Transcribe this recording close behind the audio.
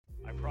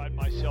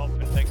myself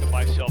and think of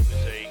myself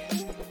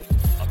as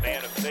a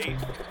man of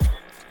faith.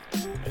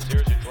 As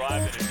there's a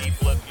drive in a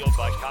deep left field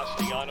by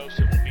Castellanos,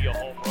 it will be a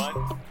home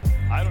run.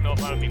 I don't know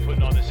if I'm going to be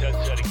putting on this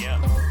headset again.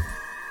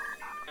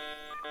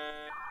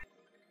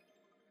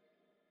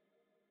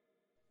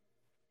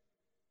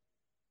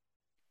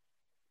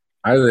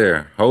 Hi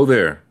there. Ho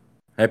there.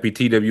 Happy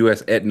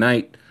TWS at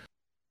night.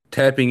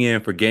 Tapping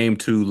in for game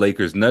two,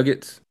 Lakers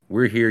Nuggets.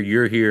 We're here.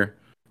 You're here.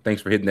 Thanks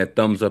for hitting that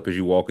thumbs up as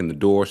you walk in the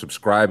door,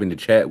 subscribing to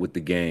chat with the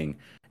gang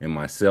and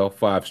myself.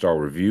 5-star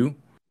review.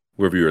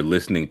 Wherever you're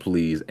listening,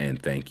 please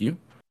and thank you.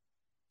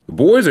 The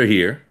boys are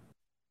here.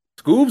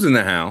 Scoob's in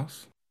the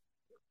house.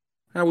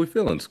 How we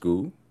feeling,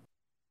 Scoob?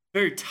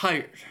 Very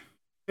tired.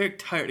 Very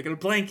tired. I got a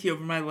blankie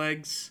over my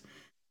legs,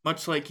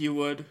 much like you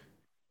would.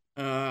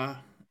 I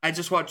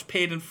just watched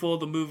Paid in Full,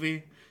 the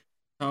movie.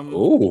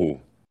 Oh.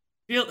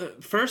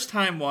 First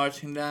time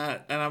watching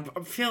that, and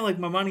I'm feeling like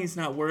my money's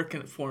not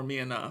working for me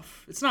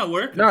enough. It's not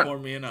working for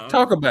me enough.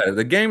 Talk about it.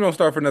 The game don't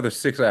start for another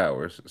 6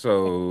 hours,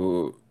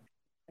 so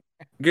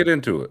get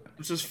into it.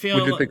 I'm just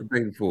feeling. What you think of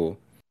Paid in Full?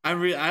 I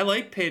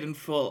like Paid in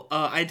Full.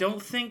 I don't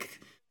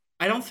think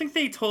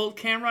they told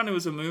Cameron it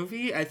was a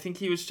movie. I think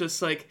he was just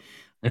like,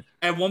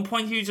 at one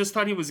point he just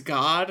thought he was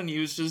God and he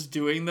was just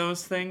doing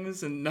those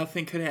things and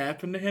nothing could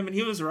happen to him, and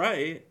he was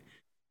right.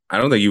 I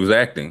don't think he was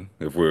acting.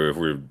 If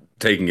we're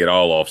taking it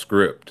all off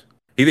script,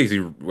 he thinks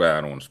Well, I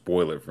don't want to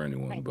spoil it for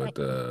anyone, but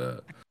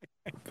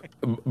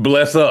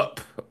bless up,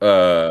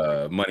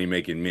 money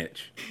making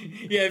Mitch.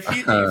 Yeah,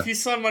 if he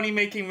saw Money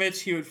Making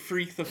Mitch, he would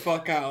freak the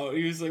fuck out.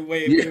 He was like,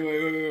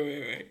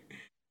 wait.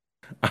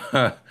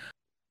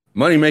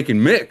 Money making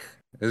Mick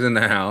is in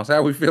the house.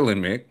 How we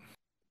feeling, Mick?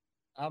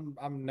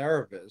 I'm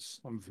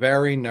nervous. I'm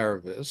very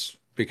nervous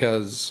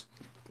because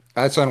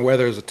I sent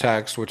Withers a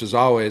text, which is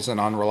always an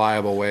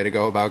unreliable way to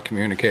go about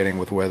communicating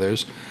with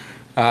Withers.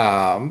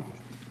 But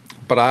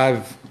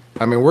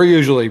we're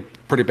usually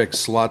pretty big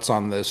sluts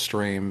on this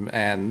stream,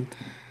 and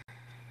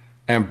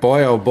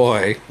boy, oh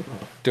boy,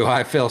 do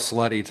I feel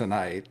slutty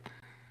tonight.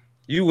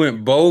 You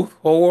went both,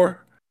 whore?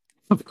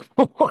 Of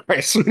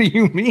course. What do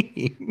you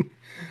mean?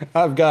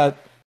 I've got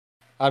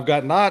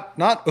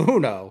not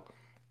uno,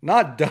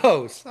 not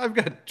dos. I've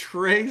got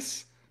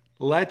tres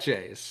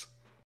leches.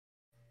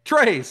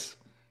 Trace.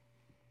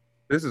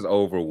 This is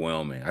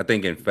overwhelming. I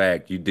think, in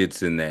fact, you did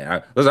send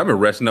that. Listen, I've been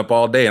resting up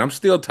all day, and I'm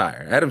still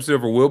tired. Adam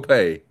Silver will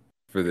pay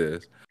for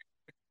this.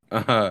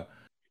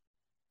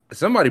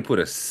 Somebody put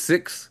a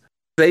 6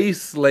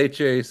 seis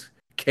leches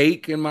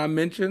cake in my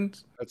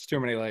mentions. That's too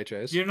many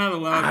leches. You're not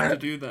allowed to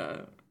do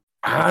that.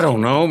 I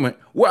don't know, man.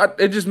 Well,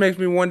 it just makes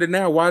me wonder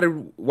now. Why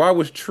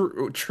was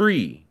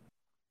tree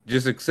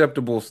just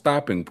acceptable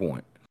stopping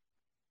point?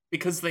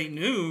 Because they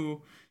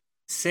knew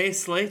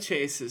seis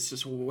leches is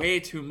just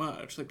way too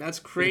much. Like, that's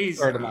crazy.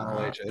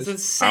 It's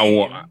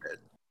insane.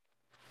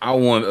 I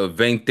want a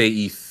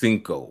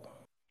 25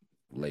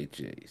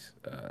 leches.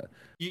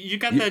 You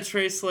got that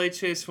tres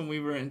leches when we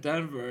were in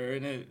Denver,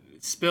 and it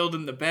spilled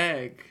in the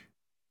bag.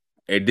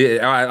 It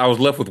did. I was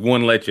left with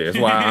one leche. That's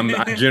why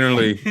I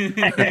generally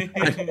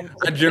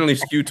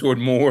skew toward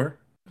more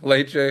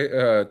leche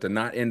to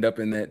not end up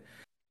in that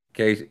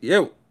case.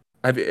 Yeah,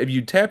 have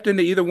you tapped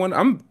into either one?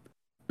 I'm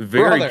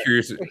very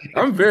curious.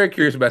 I'm very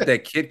curious about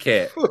that Kit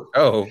Kat.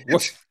 Oh,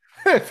 what?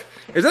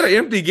 Is that an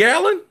empty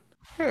gallon?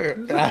 He's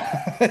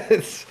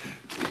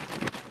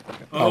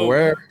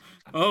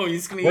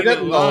gonna eat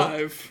it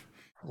live.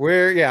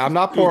 I'm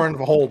not pouring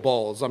whole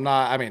bowls. I'm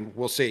not. I mean,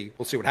 we'll see.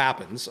 We'll see what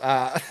happens.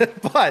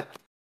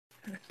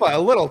 But a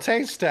little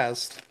taste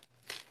test,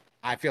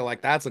 I feel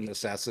like that's a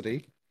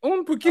necessity.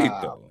 Un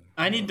poquito.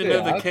 I need to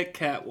know the Kit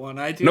Kat one.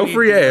 I do. No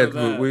free ads,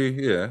 but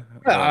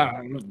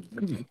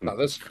no,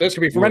 this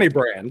could be from any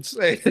brands.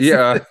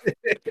 Yeah.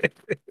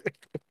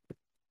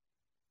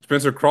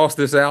 Spencer, cross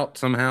this out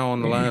somehow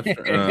on the live.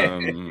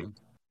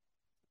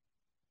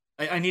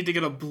 I need to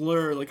get a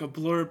blur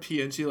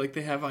PNG like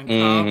they have on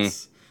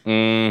cops.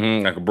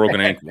 Like a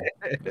broken ankle.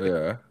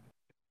 Yeah.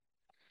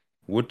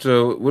 What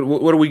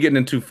are we getting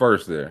into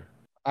first there?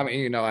 I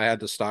mean, I had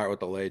to start with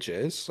the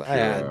leches. I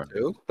had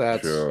to.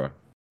 That's sure.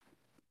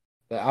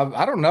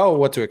 I don't know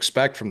what to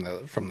expect from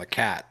the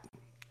cat.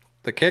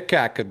 The Kit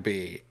Kat could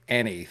be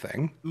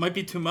anything. Might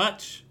be too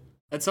much.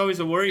 That's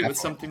always a worry with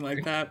something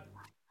like that.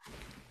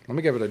 Let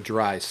me give it a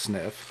dry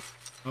sniff.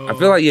 Oh. I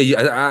feel like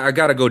I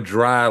gotta go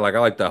dry. Like I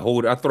like to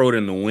hold. I throw it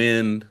in the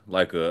wind,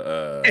 like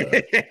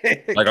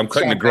like I'm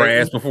cutting the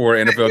grass before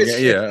an NFL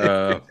game.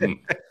 Yeah,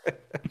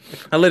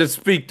 I let it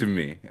speak to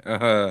me.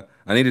 I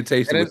need to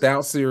taste it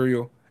without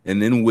cereal, and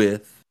then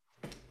with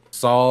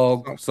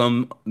sog,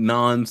 some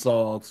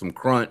non-sog, some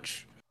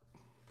crunch,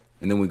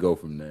 and then we go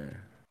from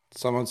there.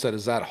 Someone said,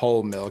 "Is that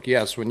whole milk?"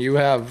 Yes. When you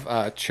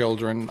have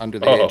children under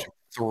the age of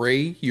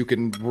 3, you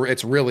can.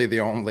 It's really the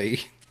only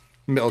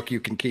milk you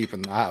can keep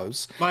in the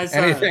house.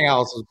 Anything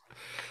else is,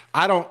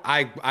 I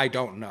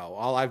don't know.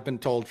 All I've been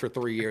told for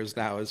 3 years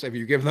now is if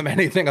you give them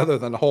anything other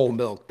than whole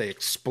milk, they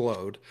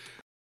explode.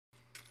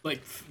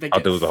 Like I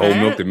thought there was a whole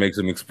milk that makes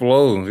them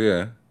explode.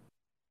 Yeah,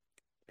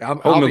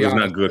 whole milk is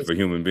not good for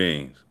human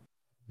beings.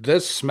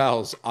 This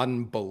smells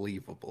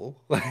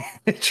unbelievable. It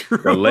The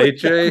truly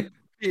does. leche.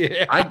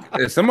 Yeah.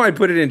 If somebody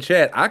put it in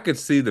chat, I could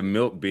see the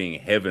milk being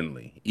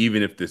heavenly,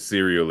 even if the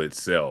cereal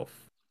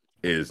itself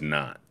is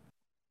not.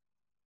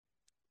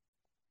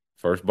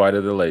 First bite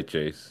of the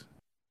leches.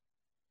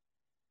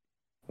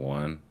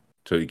 One,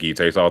 two. Can you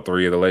taste all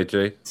three of the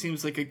leche?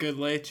 Seems like a good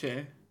leche.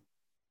 So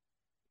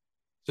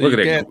Look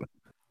at that.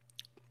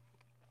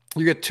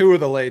 you get two of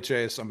the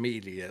leches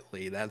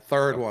immediately. That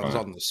third one's Okay.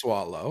 on the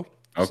swallow.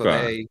 So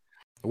Okay.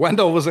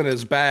 Wendell was in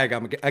his bag.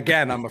 I'm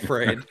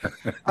afraid.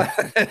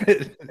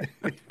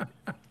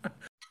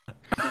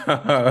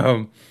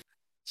 um,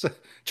 So,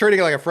 treating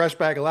it like a fresh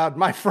bag of loud.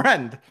 My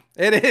friend,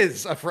 it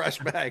is a fresh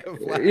bag of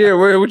loud. yeah,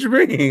 what you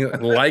mean?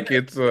 Like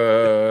it's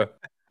 1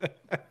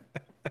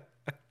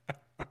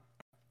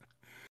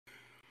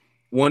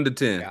 to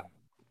 10. Yeah.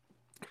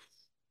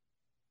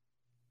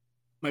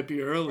 Might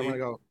be I'm early. gonna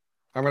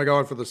go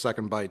in for the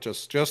second bite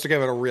just to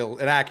give it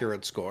an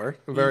accurate score.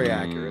 Very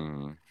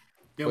accurate.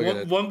 Yeah, Look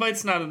at one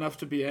bite's not enough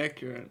to be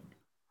accurate.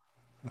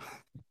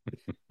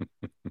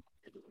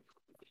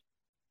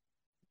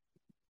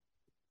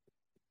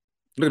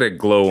 Look at that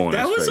glow on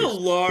That his was face. a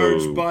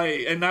large Bro.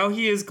 bite, and now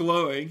he is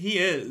glowing. He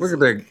is. Look at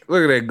that!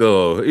 Look at that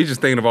glow. He's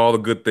just thinking of all the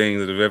good things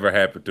that have ever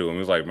happened to him.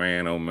 He's like,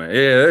 man, oh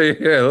man,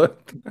 yeah.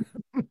 Look.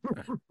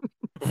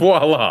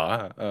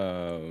 Voila.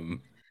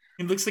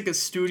 He looks like a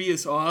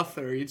studious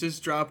author. He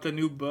just dropped a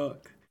new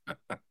book.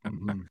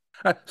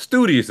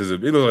 Studious is he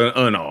looks like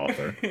an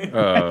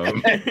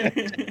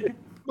unauthor.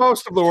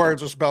 Most of the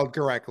words are spelled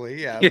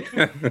correctly. Yeah.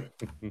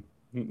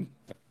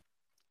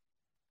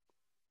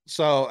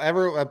 So I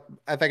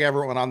think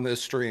everyone on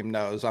this stream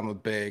knows I'm a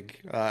big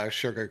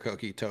sugar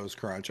cookie toast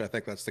crunch. I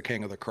think that's the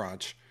king of the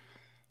crunch.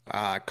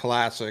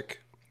 Classic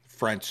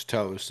French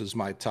toast is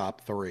my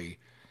top 3.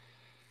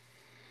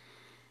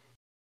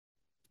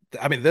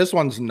 I mean, this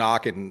one's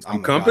knocking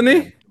on the company.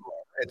 goddamn door.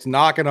 It's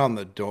knocking on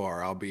the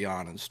door. I'll be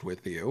honest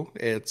with you.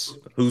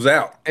 Who's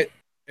out?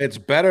 It's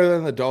better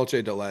than the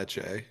dulce de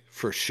leche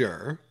for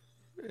sure.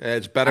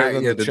 It's better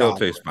than the chocolate.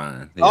 dolce's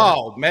fine. Yeah.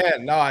 Oh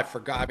man, no, I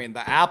forgot. I mean,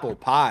 the apple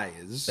pie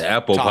is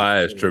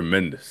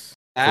tremendous.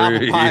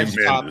 Apple pie is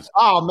top.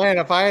 Oh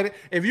man,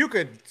 if you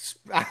could,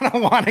 I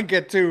don't want to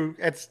get too.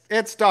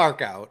 It's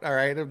dark out. All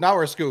right, not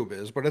where Scoob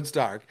is, but it's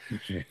dark.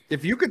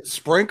 If you could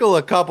sprinkle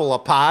a couple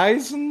of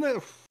pies in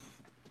there,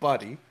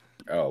 buddy.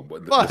 Oh,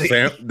 but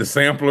the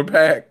sampler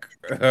pack.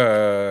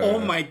 Oh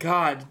my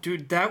god,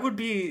 dude, that would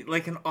be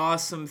like an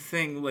awesome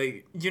thing.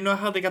 Like, you know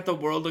how they got the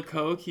world of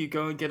Coke? You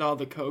go and get all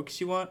the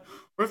Cokes you want.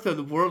 What if they're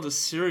the world of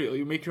cereal?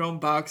 You make your own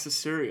box of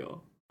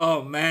cereal.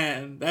 Oh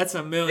man, that's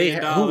 $1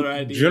 million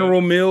idea.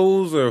 General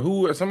Mills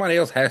or somebody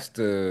else has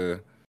to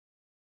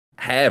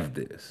have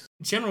this.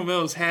 General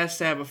Mills has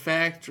to have a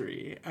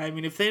factory. I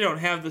mean, if they don't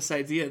have this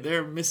idea,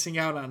 they're missing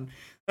out on.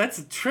 That's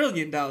 $1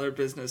 trillion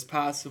business,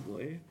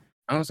 possibly.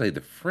 I would say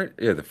the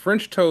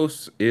French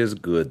toast is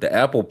good. The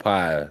apple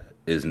pie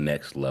is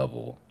next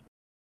level.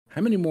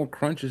 How many more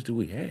crunches do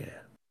we have?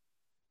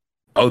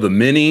 Oh, the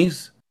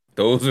minis.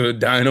 Those are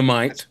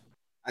dynamite.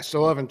 I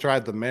still haven't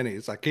tried the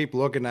minis. I keep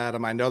looking at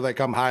them. I know they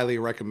come highly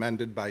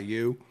recommended by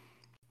you.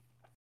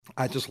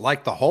 I just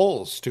like the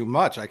holes too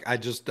much. I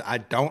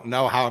don't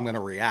know how I'm going to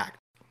react.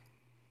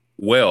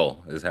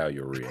 Well, is how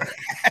you'll react.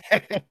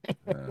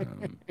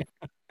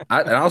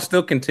 I'll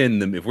still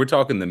contend them. If we're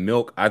talking the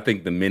milk, I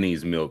think the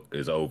minis milk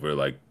is over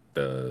like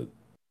the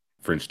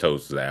French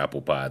toast, the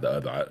apple pie, the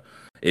other.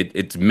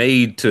 It's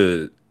made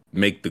to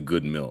make the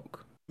good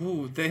milk.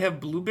 Ooh, they have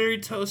blueberry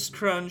toast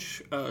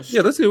crunch.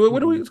 Yeah, let's see.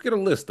 Let's get a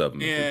list of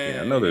them. Yeah,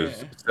 I know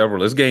there's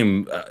several. This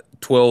game,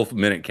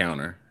 12-minute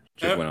counter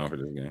just went on for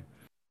this game.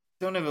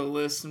 Don't have a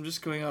list. I'm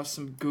just going off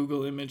some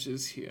Google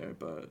images here,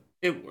 but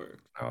it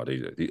worked. Oh,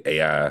 the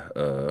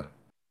AI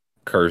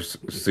curse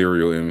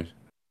cereal image.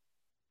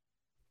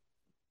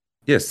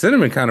 Yeah,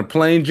 Cinnamon kind of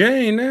plain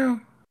Jane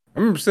now. I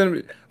remember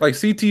Cinnamon, like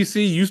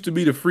CTC used to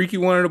be the freaky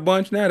one of the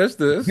bunch. Now it's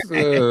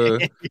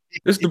the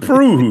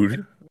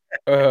prude.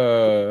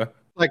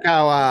 Like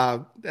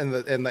how in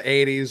the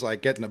 80s,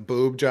 like getting a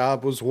boob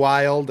job was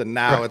wild, and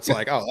now it's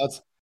like, oh,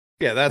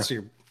 that's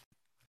your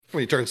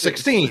when you turn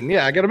 16.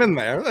 Yeah, I get them in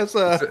there. That's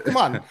come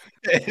on.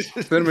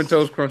 Cinnamon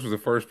Toast Crunch was the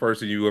first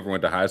person you ever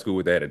went to high school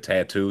with that had a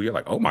tattoo. You're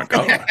like, oh my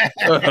god.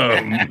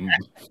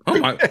 Oh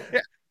my.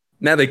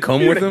 Now they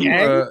come with them.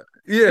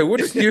 Yeah, what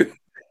is you?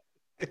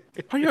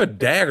 Are you a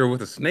dagger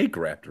with a snake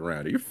wrapped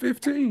around it? You're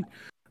 15.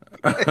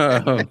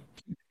 I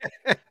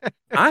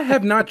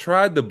have not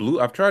tried the blue.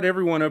 I've tried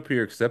everyone up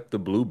here except the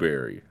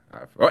blueberry.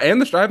 I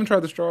haven't tried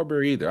the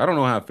strawberry either. I don't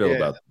know how I feel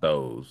about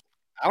those.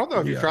 I don't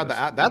know if you tried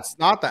that's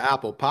not the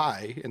apple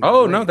pie.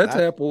 No, that's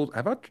apple.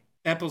 Have I?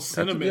 Apple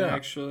cinnamon,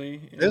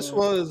 actually. Yeah. This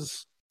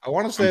was. I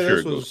want to say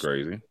this was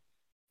crazy.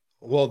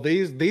 Well,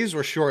 these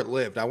were short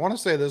lived. I want to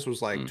say this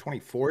was like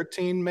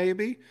 2014,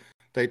 maybe.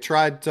 They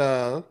tried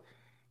to.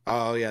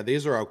 Oh yeah,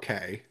 these are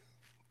okay.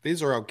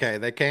 These are okay.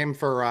 They came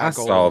for. I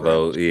saw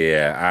those.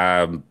 Yeah,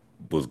 I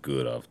was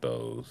good off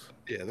those.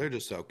 Yeah, they're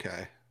just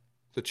okay.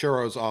 The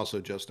churros also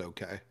just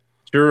okay.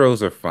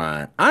 Churros are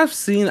fine. I've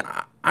seen.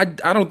 I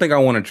don't think I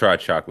want to try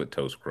chocolate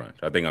toast crunch.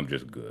 I think I'm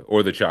just good,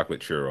 or the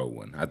chocolate churro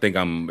one. I think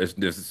I'm. It's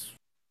this.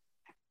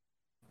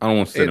 I don't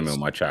want cinnamon It's on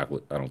my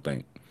chocolate. I don't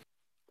think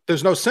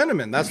there's no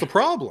cinnamon. That's the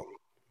problem.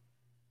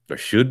 there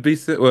should be.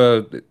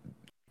 Well,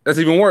 that's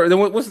even worse. Then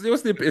what's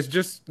the? It's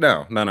just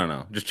no.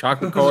 Just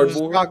chocolate It's just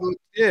cardboard. chocolate.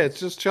 Yeah, it's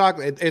just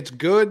chocolate. It's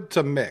good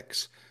to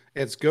mix.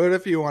 It's good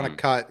if you want to Mm.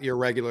 cut your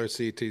regular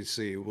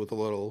CTC with a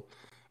little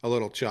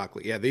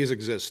chocolate. Yeah, these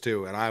exist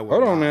too, and I will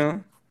Hold on not.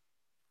 now.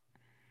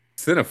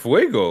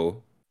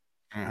 Cinefuego.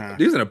 Uh-huh.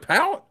 These in a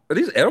pouch? Are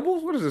these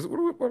edibles? What is this?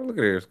 Look at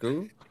here,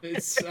 school.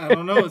 It's I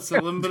don't know. It's a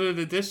limited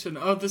edition.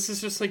 Oh, this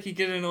is just like you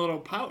get in a little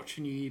pouch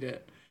and you eat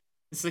it.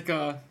 It's like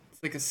a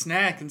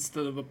snack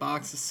instead of a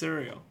box of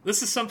cereal. This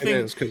is It something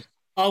is because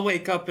I'll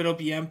wake up. It'll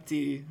be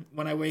empty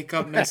when I wake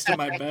up next to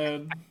my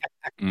bed.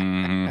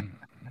 Mm-hmm.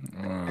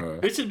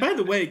 Which is, by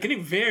the way,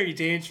 getting very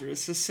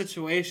dangerous. This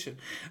situation.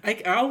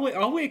 I'll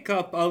wake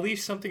up. I'll leave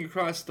something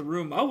across the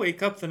room. I'll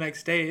wake up the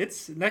next day.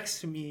 It's next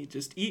to me,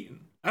 just eating.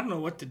 I don't know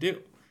what to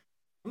do.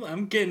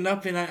 I'm getting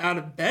up and out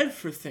of bed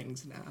for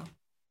things now.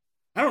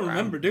 I don't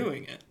remember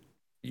doing it.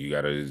 You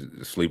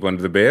gotta sleep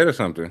under the bed or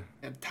something.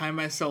 I tie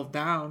myself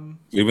down.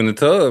 Sleep in the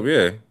tub,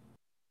 yeah.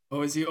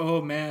 Oh, is he?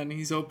 Oh man,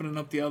 he's opening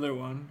up the other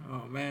one.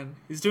 Oh man,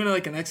 he's doing it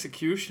like an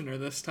executioner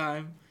this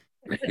time.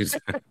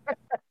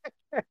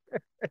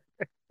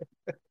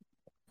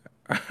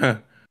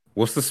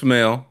 What's the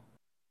smell?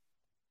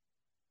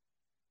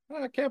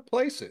 I can't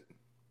place it.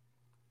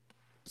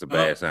 It's a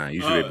bad Oh, sign.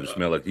 You should be able to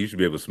smell it. You should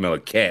be able to smell a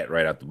cat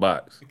right out the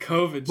box.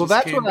 COVID just Well,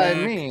 that's came what I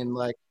back. mean.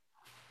 Like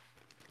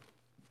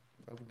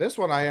this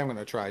one, I am going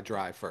to try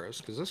dry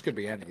first because this could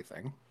be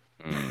anything.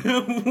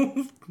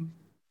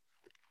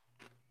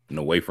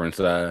 No wafer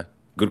inside.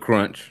 Good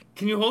crunch.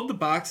 Can you hold the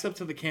box up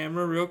to the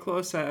camera real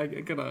close? I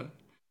gotta.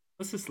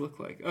 What's this look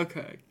like?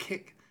 Okay,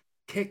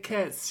 Kit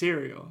Kat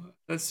cereal.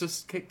 That's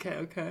just Kit Kat.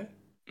 Okay.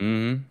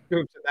 Mm-hmm.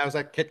 That was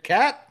that Kit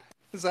Kat.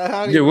 Is that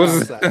how Yeah, you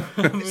what's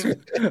pronounce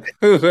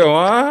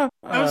that?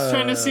 I was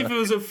trying to see if it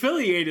was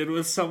affiliated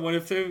with someone.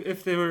 If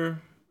they were.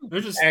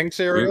 They're just. Ang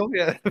cereal.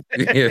 Yeah.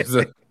 Yes.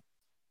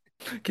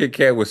 Kit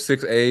Kat with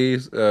 6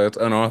 A's. It's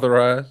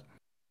unauthorized.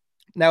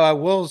 Now I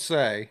will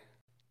say,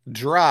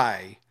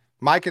 dry.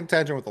 My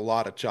contention with a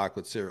lot of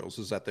chocolate cereals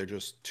is that they're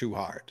just too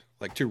hard,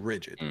 like too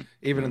rigid.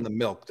 Even in the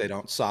milk, they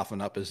don't soften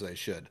up as they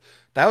should.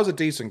 That was a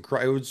decent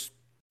crunch. It was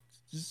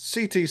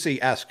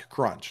CTC-esque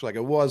crunch. Like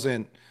it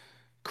wasn't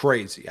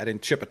crazy. I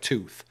didn't chip a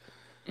tooth.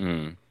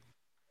 Mm.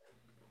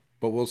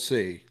 But we'll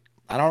see.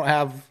 I don't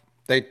have.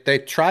 They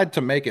tried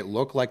to make it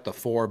look like the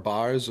 4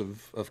 bars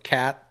of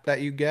cat that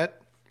you get.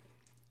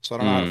 So I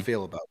don't know how to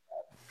feel about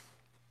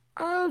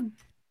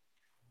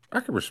I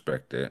can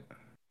respect that. that.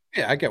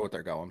 Yeah, I get what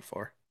they're going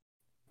for.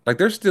 Like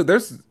there's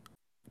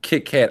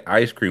Kit Kat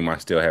ice cream I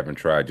still haven't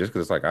tried just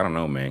because it's like I don't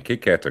know, man.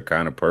 Kit Kats are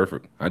kind of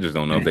perfect. I just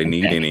don't know if they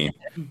need any.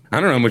 I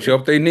don't know how much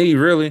help they need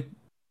really.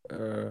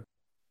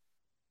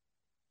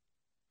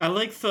 I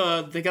like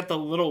they got the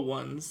little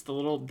ones, the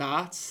little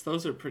dots.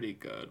 Those are pretty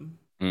good.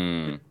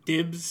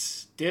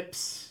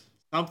 Dips,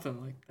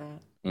 something like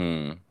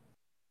that.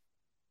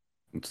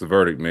 What's the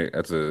verdict, mate?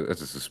 That's a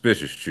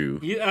suspicious chew.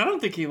 I don't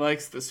think he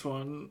likes this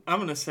one. I'm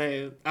gonna say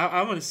it.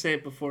 I'm gonna say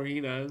it before he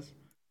does.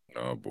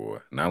 Oh boy,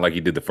 not like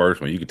he did the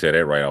first one. You could tell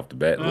that right off the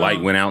bat. Oh.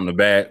 Light went out in the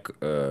back.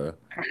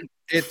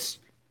 It's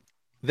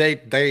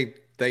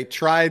they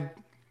tried.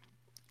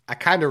 I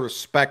kind of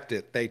respect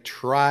it. They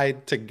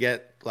tried to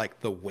get like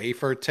the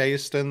wafer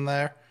taste in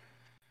there,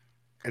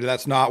 and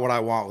that's not what I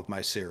want with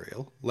my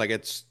cereal. Like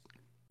it's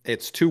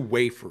too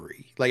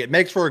wafery. Like it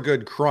makes for a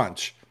good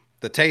crunch.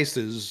 The taste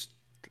is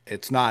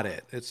it's not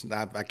it. It's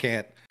not.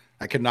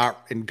 I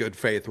cannot in good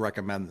faith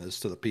recommend this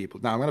to the people.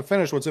 Now I'm going to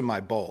finish what's in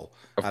my bowl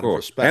Of out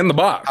course, of respect. and the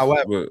box.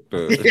 However,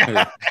 But,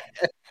 yeah.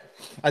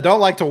 I don't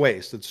like to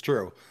waste. It's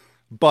true,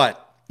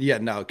 but yeah,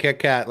 no Kit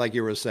Kat, like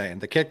you were saying,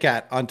 the Kit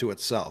Kat unto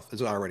itself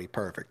is already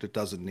perfect. It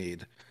doesn't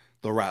need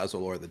the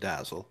razzle or the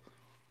dazzle.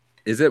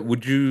 is it?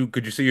 Could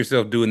you see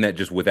yourself doing that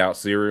just without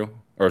cereal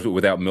or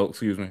without milk?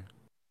 Excuse me,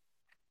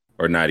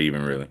 or not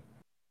even really?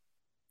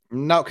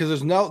 No,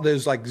 because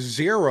there's like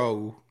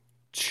zero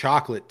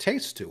chocolate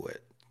taste to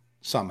it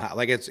somehow.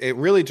 Like it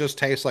really just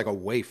tastes like a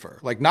wafer.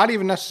 Like not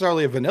even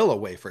necessarily a vanilla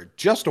wafer,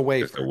 just a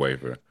wafer. Just a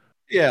wafer.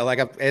 Yeah, like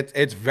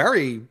it's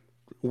very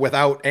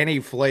without any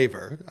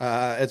flavor.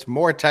 It's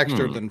more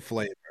textured than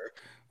flavor,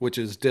 which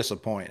is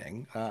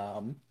disappointing.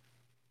 Cereal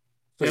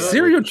That's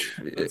cereal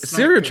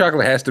not good.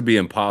 chocolate has to be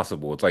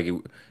impossible. It's like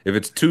if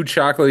it's too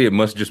chocolatey, it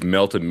must just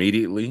melt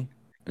immediately,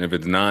 and if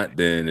it's not,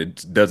 then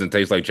it doesn't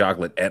taste like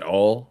chocolate at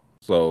all.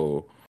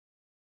 So,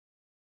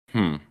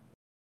 well,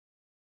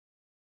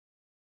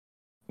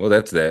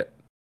 that's that.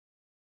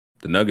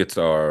 The Nuggets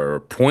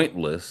are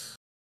pointless.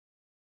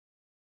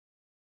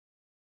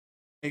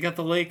 They got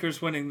the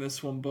Lakers winning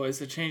this one, boys.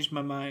 It changed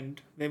my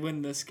mind. They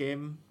win this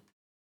game.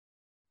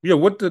 Yeah,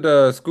 what did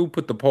Scoop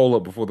put the poll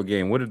up before the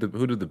game? Who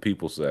did the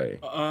people say?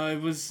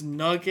 It was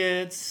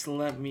Nuggets.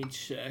 Let me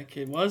check.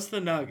 It was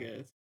the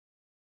Nuggets.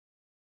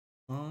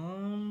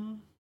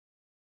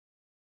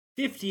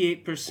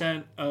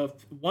 58% of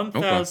Okay.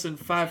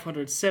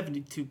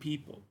 1,572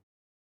 people.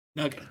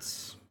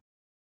 Nuggets.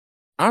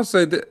 I'll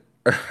say that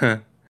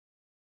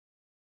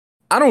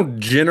I don't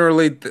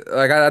generally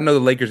like. I know the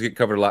Lakers get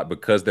covered a lot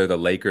because they're the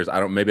Lakers. I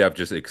don't. Maybe I've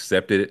just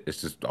accepted it.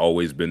 It's just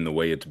always been the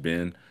way it's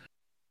been.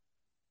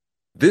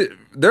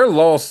 Their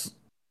loss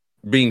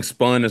being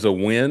spun as a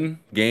win,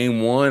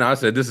 game one. I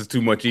said this is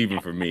too much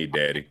even for me,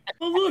 Daddy.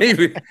 Well, look,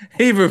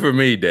 Even for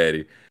me,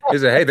 Daddy. He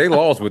said, "Hey, they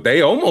lost, but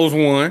they almost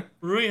won."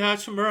 Rui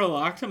Hachimura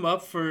locked him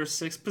up for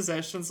 6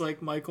 possessions,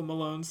 like Michael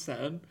Malone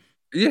said.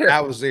 Yeah,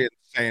 That was the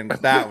insane.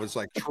 That was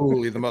like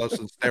truly the most.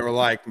 They were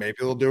like, maybe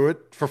they'll do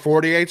it for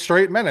 48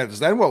 straight minutes.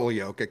 Then what will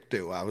Jokic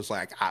do? I was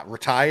like,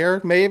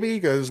 retire maybe,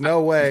 because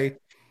no way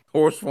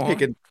horse he farm.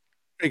 can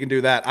he can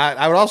do that.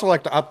 I would also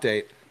like to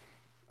update.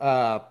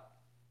 Uh,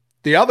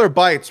 the other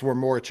bites were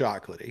more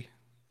chocolatey,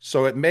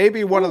 so it may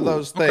be one of Ooh,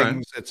 those okay.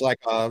 things. It's like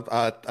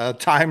a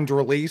timed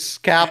release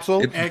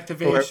capsule.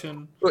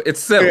 Activation. It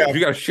settles. Yeah. You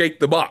got to shake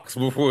the box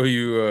before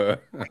you.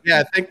 Yeah,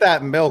 I think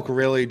that milk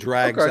really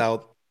drags Okay.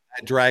 out.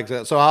 It drags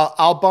out. So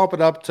I'll bump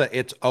it up to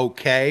it's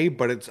okay,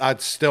 but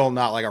it's still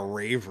not like a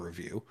rave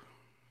review.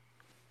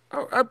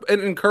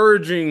 An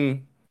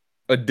encouraging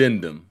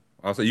addendum.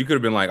 I'll say you could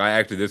have been like, "I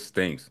actually this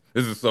stinks.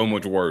 This is so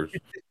much worse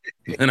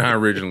than I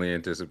originally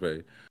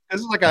anticipated."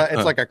 This is like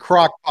it's like a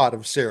crock pot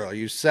of cereal.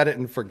 You set it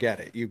and forget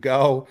it. You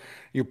go,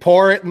 you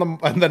pour it in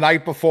the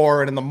night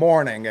before, and in the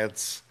morning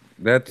That's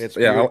it's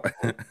yeah.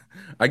 beautiful.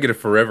 I get a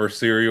forever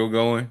cereal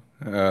going.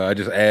 I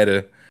just add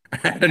a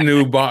add a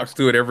new box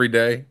to it every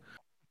day,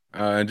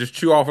 and just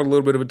chew off a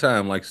little bit of a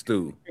time like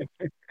stew.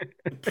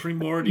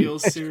 Primordial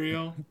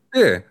cereal.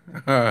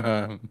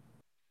 Yeah.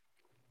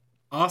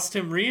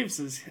 Austin Reeves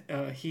is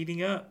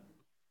heating up.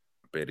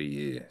 Bet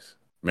he is.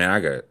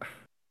 Man,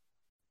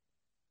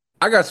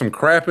 I got some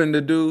crapping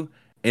to do,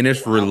 and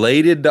it's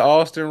related to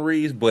Austin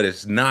Reeves, but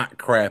it's not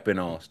crapping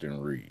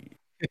Austin Reeves.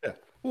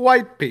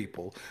 White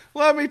people.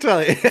 Let me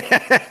tell you.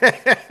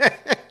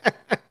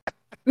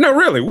 No,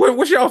 really.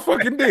 What's y'all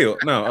fucking deal?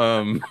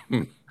 No,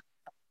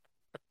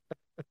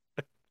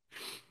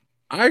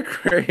 I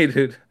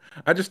created.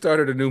 I just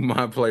started a new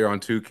mod player on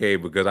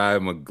 2K because I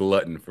am a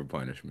glutton for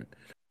punishment,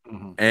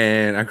 Mhm.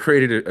 and I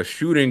created a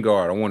shooting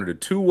guard. I wanted a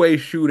two-way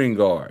shooting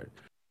guard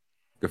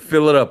to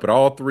fill it up at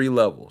all 3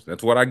 levels.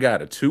 That's what I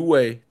got, a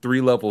two-way,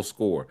 3-level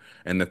score.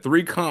 And the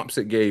 3 comps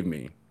it gave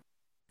me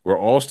were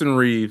Austin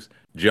Reeves,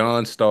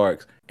 John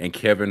Starks, and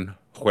Kevin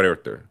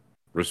Huerter,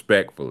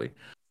 respectfully.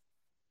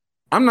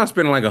 I'm not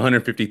spending like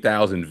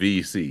 150,000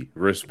 VC,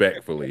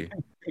 respectfully,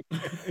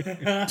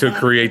 to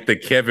create the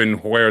Kevin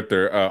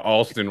Huerter,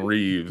 Austin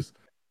Reeves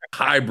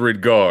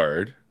hybrid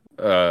guard.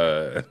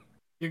 You're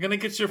gonna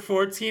get your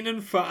 14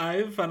 and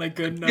 5 on a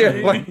good night. Yeah,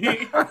 like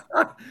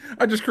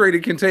I just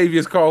created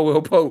Contavious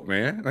Caldwell Pope,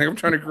 man. Like I'm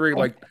trying to create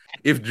like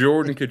if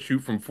Jordan could shoot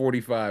from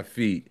 45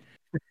 feet,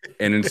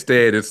 and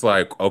instead it's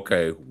like,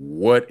 okay,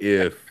 what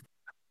if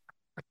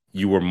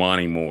you were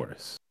Monty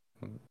Morris?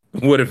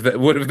 What if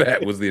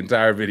that was the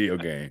entire video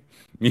game?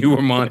 You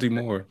were Monty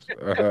Morris.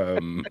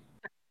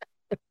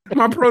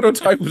 My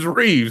prototype was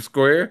Reeves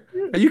Square.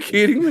 Are you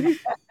kidding me?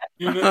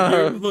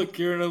 You're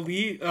an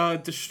elite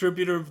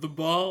distributor of the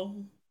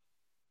ball.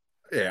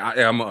 Yeah,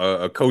 I'm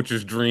a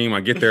coach's dream. I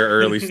get there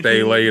early,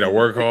 stay late. I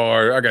work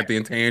hard. I got the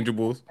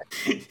intangibles.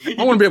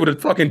 I want to be able to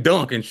fucking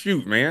dunk and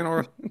shoot, man.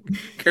 Or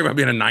care about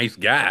being a nice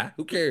guy.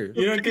 Who cares?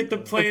 You don't get to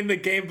play in the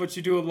game, but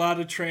you do a lot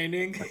of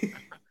training.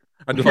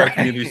 I do a lot of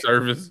community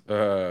service.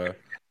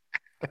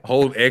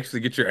 Hold X to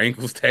get your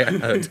ankles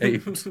taped.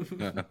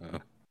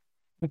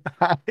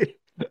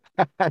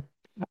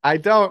 I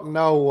don't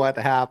know what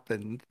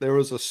happened. There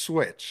was a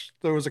switch.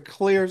 There was a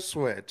clear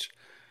switch.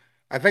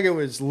 I think it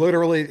was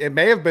literally, it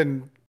may have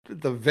been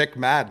the Vic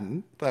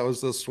Madden that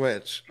was the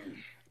switch,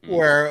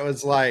 where it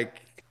was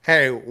like,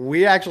 hey,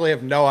 we actually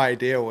have no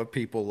idea what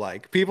people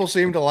like. People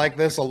seem to like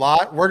this a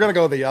lot. We're going to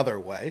go the other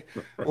way.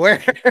 We're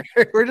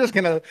just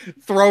going to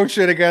throw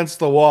shit against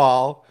the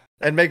wall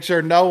and make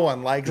sure no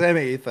one likes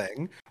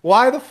anything.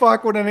 Why the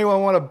fuck would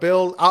anyone want to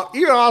build?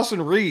 Even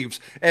Austin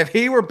Reeves, if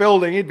he were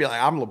building, he'd be like,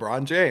 I'm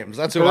LeBron James.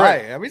 That's who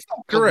Correct. I am. He's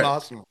not building Correct.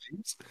 Austin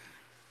Reeves.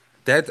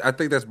 I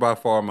think that's by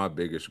far my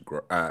biggest,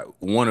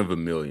 one of a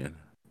million.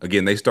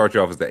 Again, they start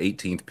you off as the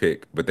 18th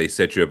pick, but they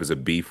set you up as a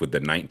beef with the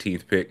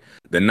 19th pick.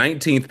 The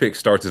 19th pick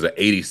starts as an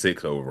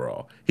 86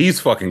 overall. He's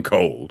fucking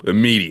cold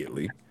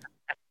immediately.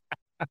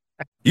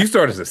 You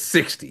start as a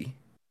 60,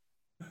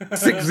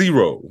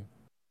 6-0,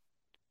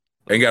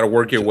 and got to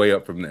work your way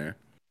up from there.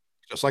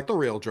 Just like the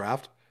real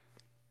draft.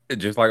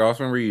 Just like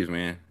Austin Reeves,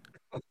 man.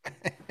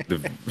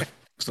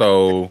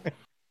 So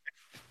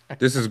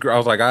this is, I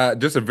was like,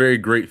 just a very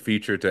great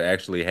feature to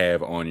actually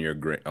have on your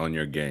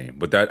game.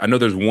 But I know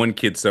there's one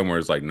kid somewhere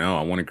who's like, no,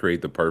 I want to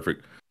create the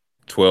perfect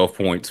 12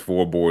 points,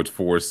 4 boards,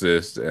 4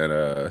 assists, and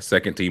a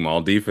second team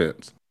all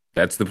defense.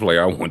 That's the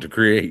player I want to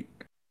create.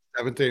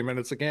 17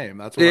 minutes a game.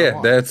 That's what I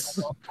want.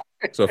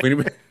 So if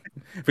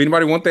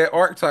anybody want that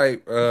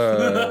archetype,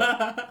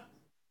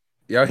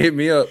 Y'all hit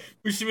me up.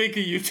 We should make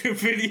a YouTube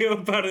video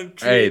about a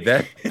Hey, trade.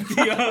 that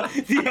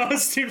the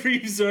Austin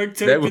Reeves arc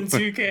to that open was,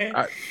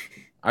 2K.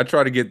 I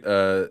try to get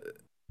the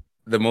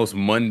most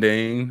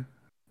mundane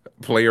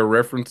player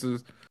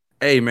references.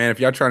 Hey man, if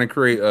y'all trying to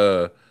create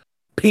a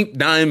pink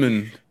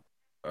diamond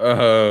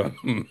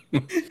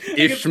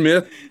Ish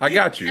Smith, I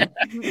got you. I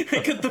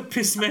got the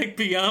Bismack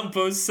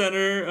Biombo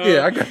center.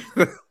 Yeah, I got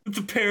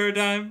The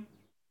paradigm.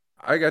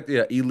 I got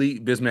the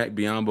elite Bismack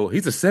Biombo.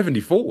 He's a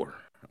 74.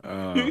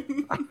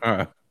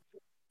 They're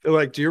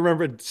like, do you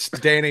remember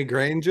Danny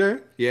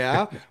Granger?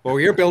 Yeah. Well,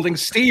 you're building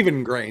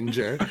Steven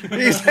Granger.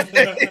 His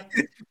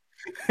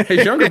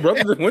younger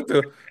brother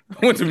that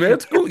went to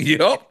med school.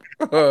 Yep.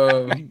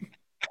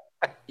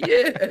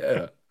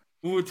 Yeah.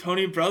 Ooh,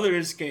 Tony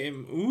Brothers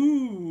game.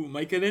 Ooh,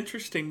 might get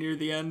interesting near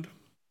the end.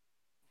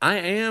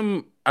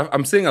 I'm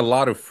seeing a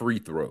lot of free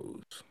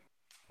throws.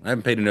 I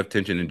haven't paid enough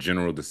attention in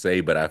general to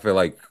say, but I feel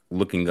like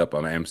looking up,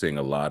 I am seeing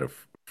a lot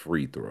of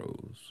free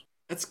throws.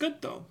 That's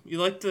good though. You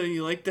like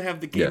to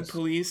have the game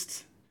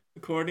policed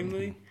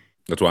accordingly.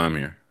 That's why I'm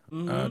here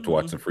to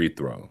watch the free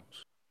throws.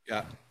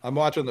 Yeah, I'm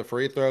watching the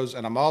free throws,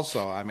 and I'm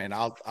also. I mean,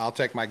 I'll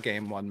take my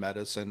game one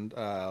medicine.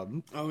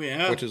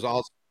 Which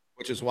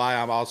is why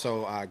I'm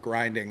also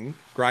grinding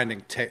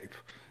tape.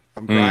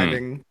 I'm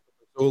grinding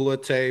Missoula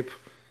tape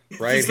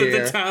right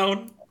here. The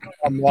town.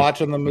 I'm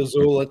watching the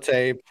Missoula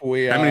tape. How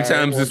many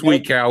times this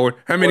week, Coward?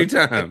 How many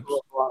times?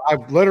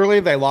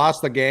 They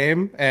lost the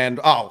game, and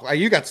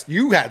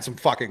you had some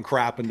fucking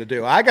crapping to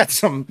do. I got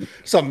some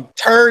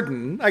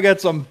turdin. I got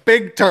some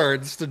big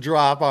turds to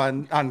drop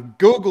on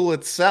Google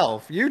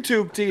itself.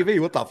 YouTube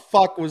TV. What the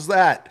fuck was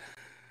that?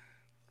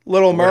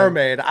 Little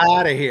Mermaid,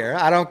 out of here.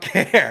 I don't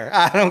care.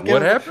 I don't care.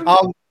 What happened?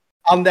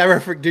 I'll never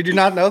forget. Did you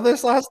not know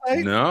this last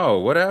night? No.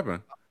 What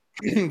happened?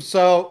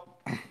 So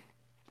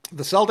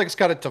the Celtics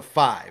cut it to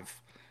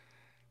 5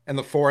 in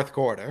the fourth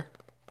quarter.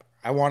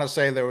 I want to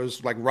say there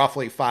was like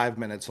roughly 5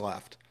 minutes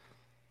left.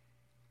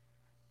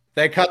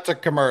 They cut to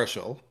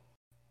commercial.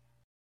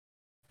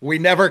 We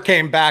never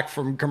came back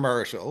from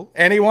commercial.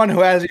 Anyone who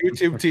has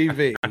YouTube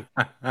TV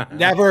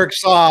never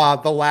saw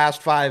the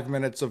last 5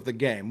 minutes of the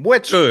game,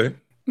 which Good.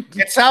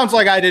 It sounds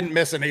like I didn't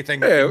miss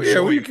anything. Yeah, what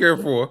do you care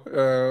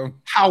for?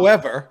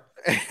 However,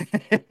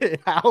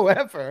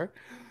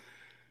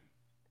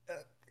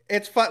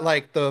 it's fun.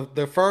 Like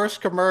the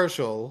first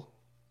commercial,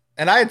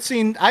 and I had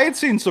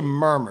seen some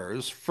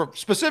murmurs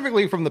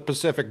specifically from the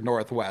Pacific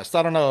Northwest.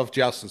 I don't know if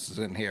Justice is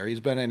in here. He's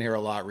been in here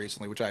a lot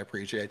recently, which I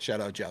appreciate.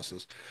 Shout out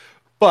Justice.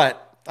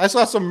 But I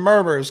saw some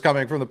murmurs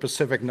coming from the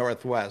Pacific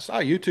Northwest. Oh,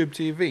 YouTube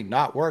TV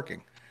not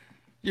working.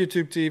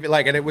 YouTube TV,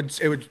 and it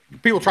would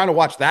people trying to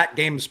watch that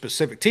game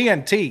specific.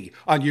 TNT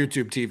on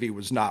YouTube TV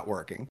was not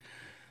working.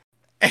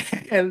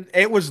 And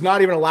it was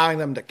not even allowing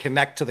them to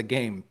connect to the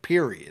game,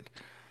 period.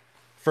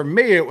 For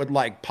me, it would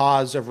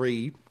pause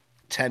every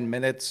 10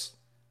 minutes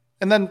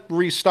and then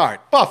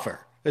restart. Buffer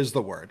is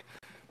the word.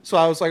 So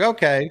I was like,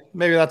 okay,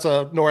 maybe that's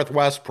a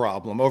Northwest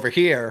problem over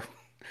here.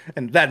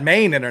 And that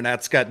main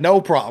internet's got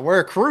no problem.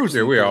 We're cruising.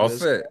 Yeah, we're all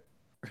set.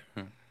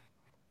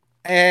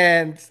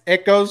 And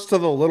it goes to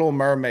the Little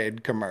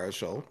Mermaid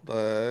commercial.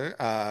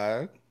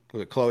 The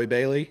Chloe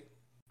Bailey.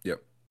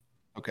 Yep.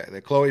 Okay,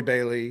 the Chloe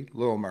Bailey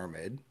Little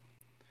Mermaid.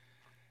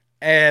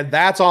 And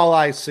that's all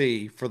I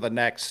see for the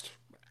next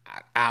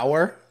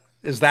hour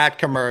is that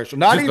commercial.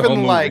 Not Just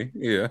even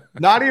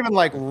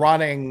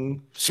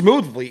running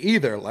smoothly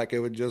either. Like it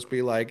would just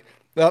be like,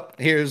 oh,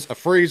 here's a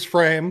freeze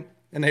frame.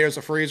 And here's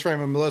a freeze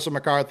frame of Melissa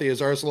McCarthy as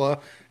Ursula.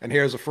 And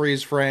here's a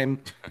freeze frame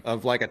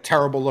of a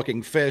terrible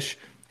looking fish.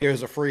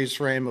 Here's a freeze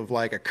frame of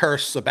a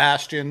cursed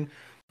Sebastian.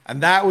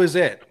 And that was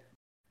it.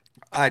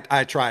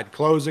 I tried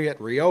closing it,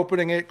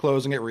 reopening it,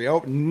 closing it,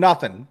 reopen.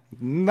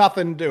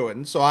 Nothing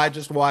doing. So I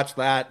just watched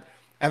that.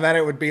 And then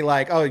it would be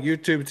like, oh,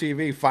 YouTube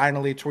TV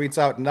finally tweets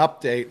out an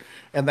update.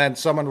 And then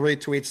someone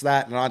retweets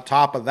that. And on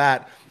top of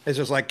that, it's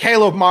just like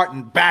Caleb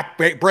Martin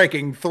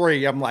breaking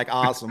 3. I'm like,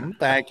 awesome.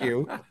 Thank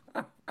you.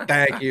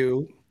 Thank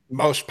you.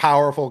 Most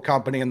powerful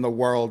company in the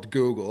world,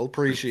 Google.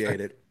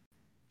 Appreciate it.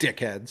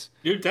 Dickheads.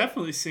 You're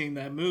definitely seeing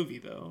that movie,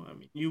 though. I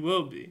mean, you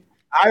will be.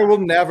 I will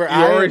never. You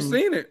already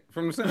seen it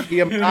from the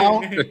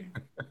amount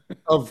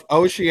of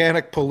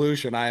oceanic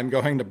pollution I am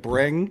going to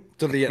bring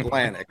to the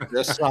Atlantic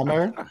this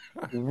summer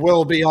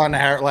will be on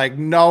air.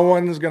 No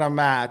one's gonna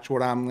match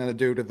what I'm gonna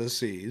do to the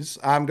seas.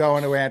 I'm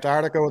going to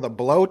Antarctica with a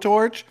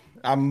blowtorch.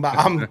 I'm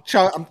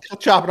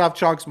chopping off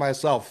chunks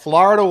myself.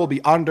 Florida will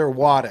be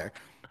underwater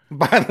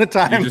by the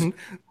time.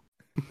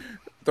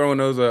 Throwing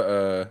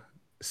those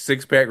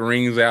 6-pack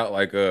rings out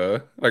like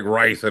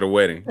rice at a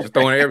wedding. Just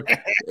throwing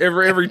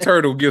every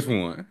turtle gets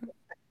one.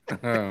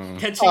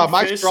 Catching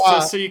fish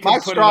just so you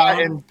can put it on.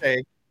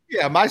 Intake.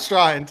 Yeah, my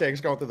straw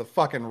intake's going through the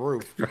fucking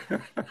roof.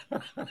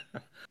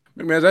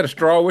 Man, is that a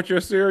straw with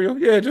your cereal?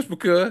 Yeah, just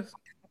because.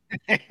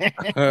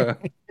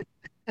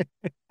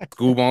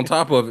 Scoop on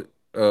top of it.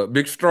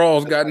 Big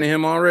Straw's gotten to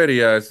him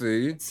already, I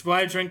see. That's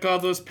why I drink all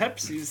those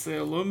Pepsis.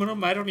 The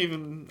aluminum. I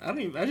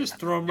just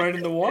throw them right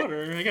in the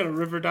water. I got a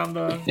river down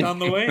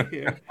the way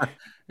here.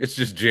 It's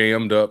just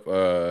jammed up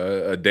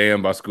a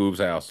dam by Scoob's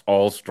house,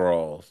 all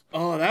straws.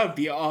 Oh, that would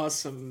be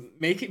awesome.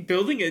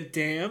 Building a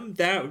dam.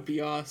 That would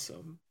be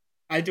awesome.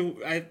 I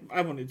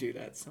want to do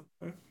that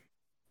somewhere.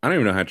 I don't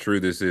even know how true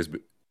this is, but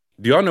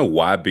do y'all know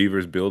why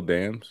beavers build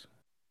dams?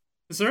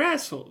 Because they're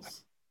assholes.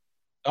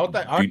 Aren't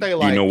they Do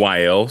like you know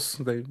why else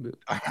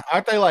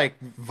aren't they like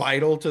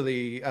vital to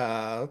the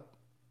I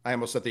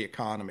almost said the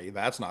economy.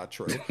 That's not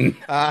true.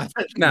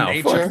 No,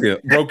 nature. fuck them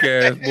broke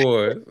ass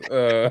boys.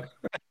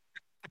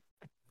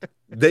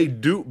 They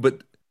do,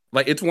 but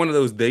like it's one of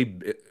those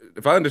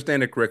if I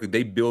understand it correctly,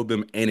 they build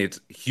them and it's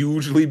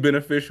hugely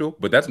beneficial,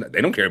 but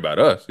they don't care about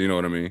us, you know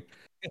what I mean?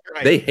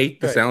 Right. They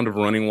hate the Right. sound of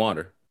running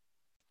water.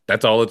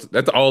 That's all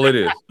it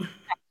is.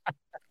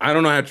 I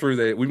don't know how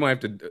true we might have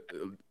to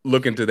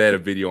look into that a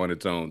video on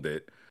its own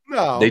that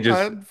No, they just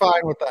I'm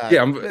fine with that.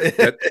 yeah,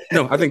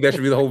 no, I think that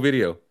should be the whole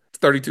video. It's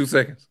 32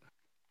 seconds.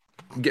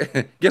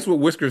 Guess what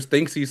Whiskers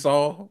thinks he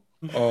saw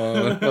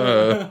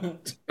on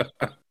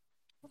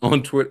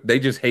Twitter? They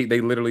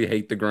literally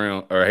hate the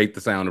ground or hate the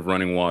sound of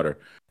running water.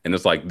 And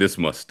it's like, this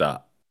must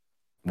stop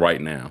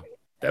right now.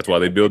 That's why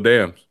they build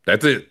dams.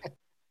 That's it.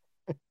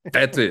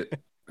 That's it.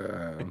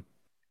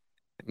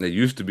 They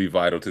used to be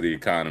vital to the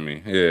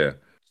economy. Yeah.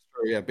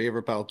 Sure, yeah,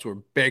 beaver pelts were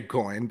big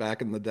coin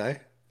back in the day.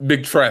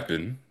 Big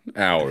trapping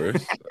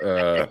hours.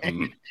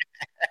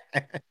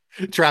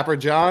 Trapper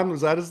John,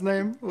 was that his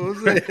name? What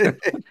was it?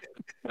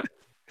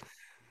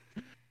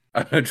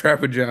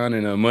 Trapper John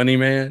and a Money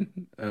Man.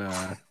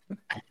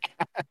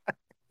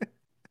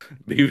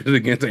 Beavers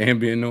against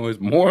ambient noise,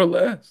 more or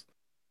less.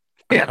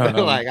 Yeah,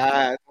 they're like,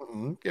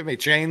 give me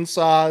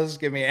chainsaws,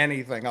 give me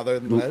anything other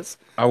than this.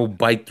 I will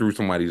bite through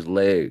somebody's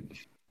leg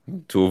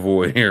to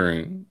avoid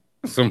hearing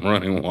some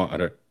running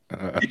water.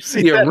 You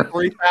see that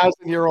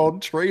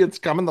 3,000-year-old tree? It's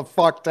coming the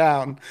fuck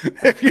down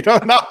if you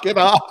don't knock it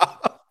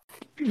off.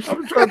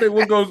 I'm trying to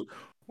think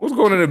what's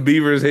going in a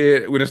beaver's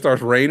head when it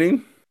starts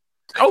raining.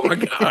 Oh my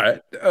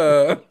god!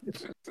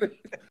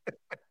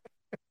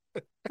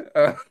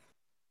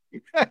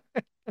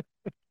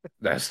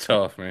 That's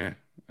tough, man.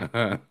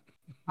 I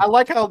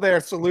like how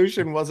their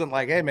solution wasn't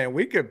like, "Hey, man,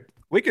 we could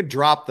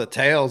drop the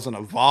tails and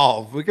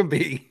evolve. We can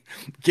be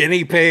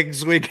guinea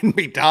pigs. We can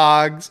be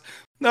dogs."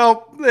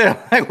 No,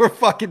 they're like, we're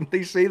fucking. Do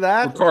you see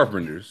that? We're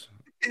carpenters.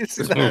 You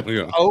see that?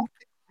 Yeah. Oh,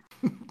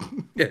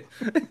 Yeah,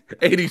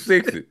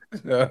 86.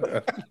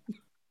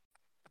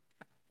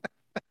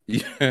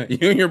 Yeah,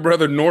 you and your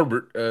brother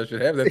Norbert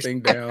should have that thing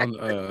down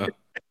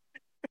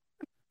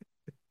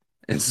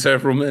in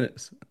several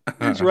minutes.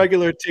 these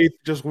regular teeth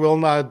just will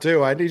not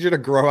do. I need you to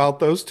grow out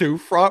those two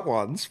front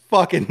ones,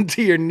 fucking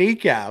to your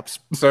kneecaps.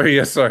 Sorry,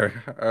 yes, sir.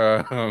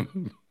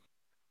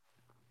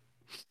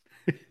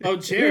 Oh,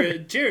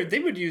 Jared, they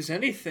would use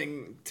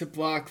anything to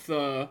block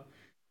the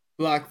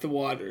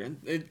water.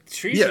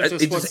 Trees Yeah, are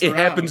just what's it around.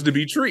 happens to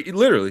be tree.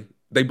 Literally,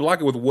 they block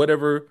it with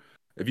whatever.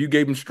 If you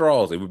gave them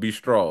straws, it would be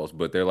straws.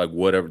 But they're like,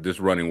 whatever. This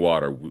running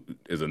water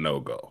is a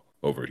no-go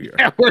over here.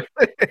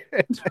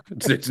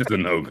 It's just a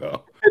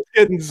no-go. It's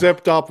getting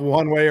zipped up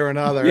one way or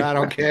another. Yeah. I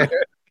don't care.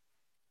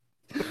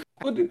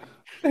 What the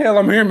hell?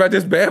 I'm hearing about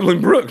this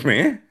babbling brook,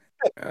 man.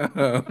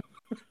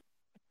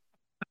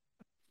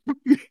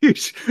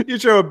 You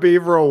show a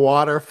beaver a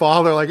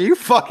waterfall, they're like, "Are you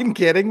fucking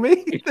kidding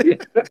me?"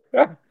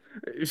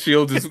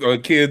 Shields his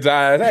kid's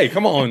eyes. Hey,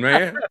 come on,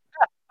 man.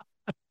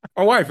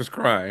 My wife is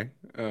crying.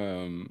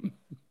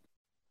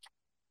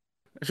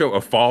 Show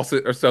a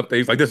faucet or something.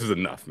 He's like, this is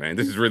enough, man.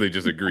 This is really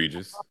just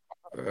egregious.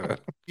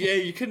 Yeah,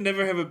 you could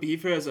never have a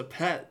beaver as a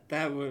pet.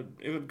 It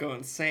would go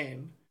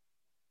insane.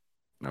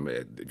 I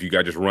mean, if you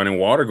got just running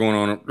water going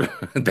on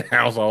at the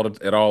house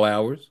at all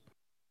hours,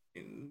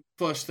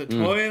 Flush the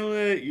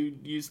toilet. You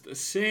use the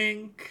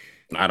sink.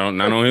 not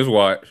on his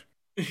watch.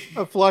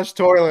 A flush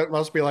toilet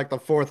must be like the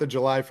 4th of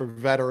July for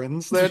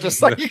veterans. They're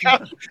just like, get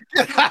out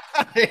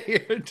of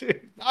here,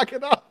 dude. Knock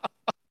it off.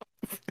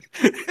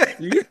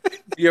 You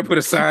gotta put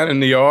a sign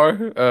in the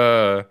yard.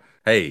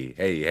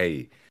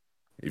 Hey.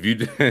 If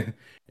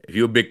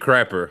you're a big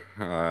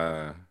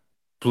crapper,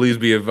 please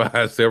be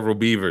advised several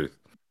beavers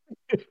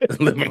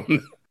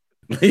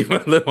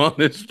live on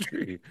this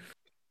tree.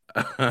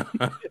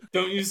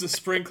 Don't use the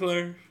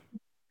sprinkler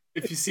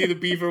if you see the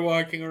beaver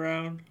walking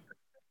around.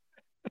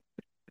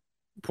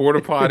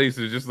 Porta potties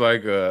is just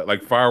like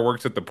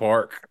fireworks at the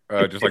park,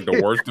 just like the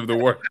worst of the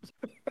worst.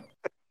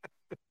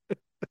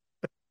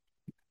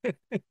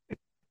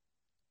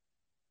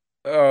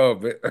 Oh,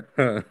 but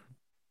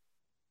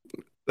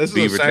This is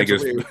Beaver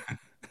essentially.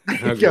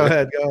 Go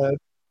ahead.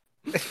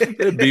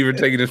 Beaver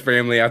taking his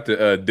family out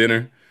to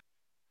dinner.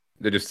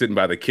 They're just sitting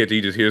by the kitchen.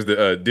 He just hears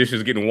the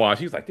dishes getting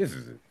washed. He's like, "This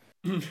is it.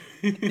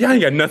 Y'all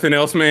ain't got nothing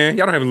else, man.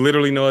 Y'all don't have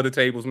literally no other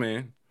tables, man.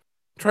 I'm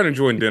trying to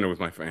enjoy dinner with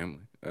my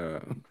family."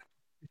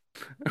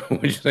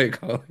 What'd you say,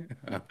 Colin?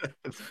 I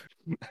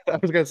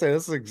was gonna say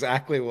this is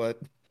exactly what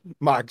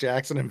Mark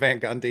Jackson and Van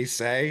Gundy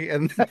say,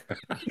 and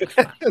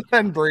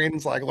then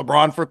Breen's like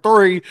LeBron for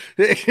three.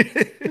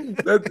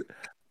 That's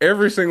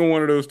every single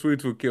one of those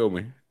tweets will kill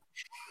me.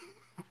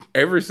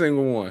 Every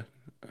single one.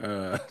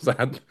 So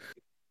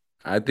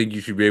I think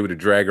you should be able to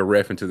drag a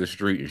ref into the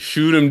street and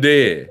shoot him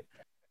dead.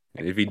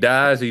 And if he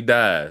dies, he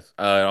dies.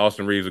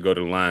 Austin Reeves will go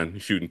to the line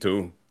shooting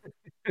too.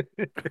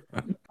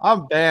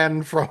 I'm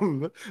banned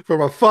from a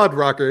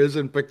Fuddruckers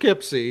in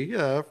Poughkeepsie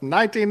from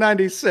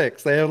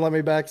 1996. They haven't let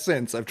me back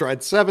since. I've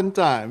tried 7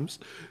 times.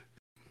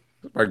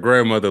 My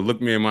grandmother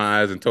looked me in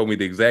my eyes and told me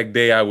the exact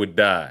day I would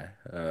die.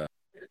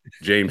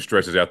 James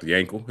stretches out the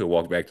ankle. He'll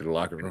walk back to the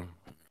locker room.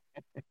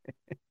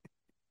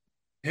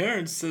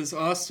 Terrence says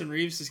Austin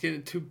Reeves is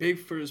getting too big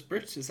for his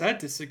britches. I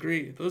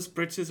disagree. Those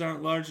britches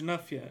aren't large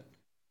enough yet.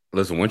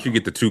 Listen, once you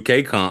get the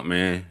 2K comp,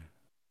 man,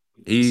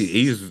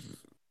 he's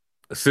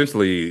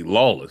essentially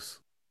lawless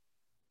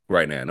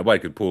right now. Nobody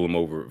could pull him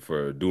over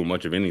for doing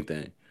much of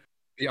anything.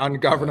 The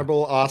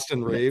ungovernable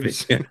Austin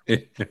Reeves.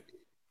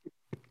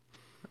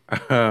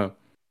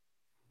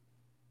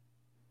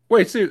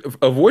 Wait, see,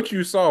 of what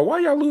you saw, why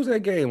y'all lose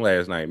that game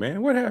last night,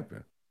 man? What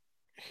happened?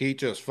 He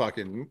just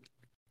fucking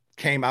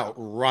came out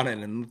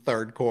running in the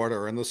third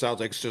quarter, and the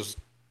Celtics just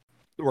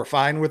were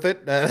fine with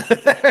it.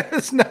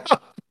 There's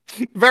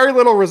very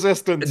little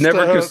resistance.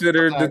 Never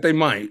considered that they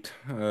might.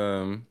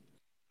 I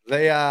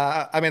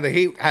mean, the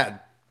Heat had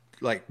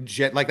like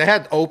they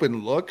had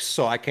open looks,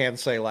 so I can't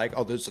say like,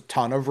 oh, there's a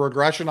ton of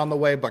regression on the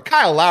way. But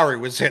Kyle Lowry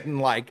was hitting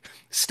like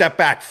step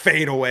back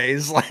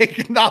fadeaways,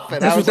 like nothing.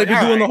 That's what they've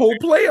been doing the whole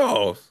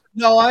playoffs.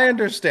 No, I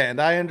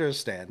understand.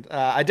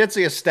 I did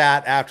see a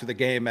stat after the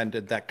game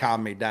ended that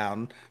calmed me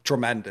down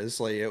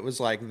tremendously. It was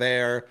like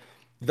they're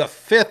the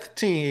 5th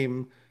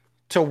team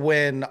to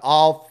win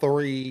all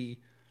 3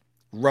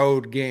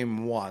 road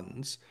game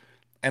ones.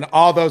 And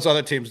all those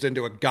other teams didn't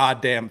do a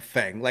goddamn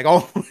thing. Like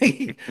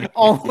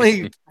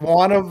only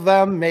one of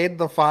them made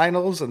the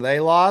finals and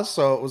they lost.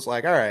 So it was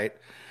like, all right.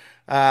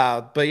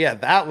 But yeah,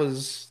 that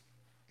was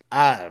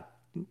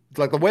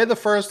like the way the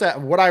first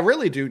what I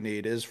really do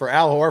need is for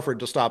Al Horford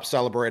to stop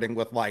celebrating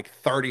with like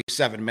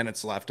 37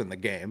 minutes left in the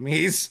game.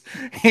 He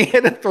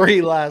hit a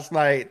 3 last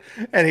night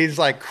and he's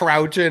like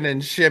crouching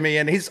and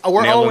shimmying.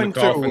 We're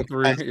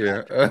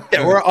 0-2.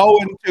 Yeah, we're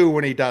 0-2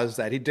 when he does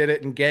that. He did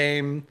it in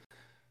game.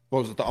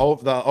 What was it?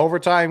 The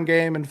overtime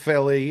game in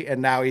Philly, and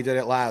now he did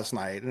it last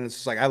night. And it's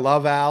just like, I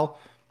love Al.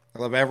 I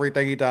love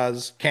everything he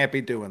does. Can't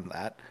be doing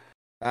that.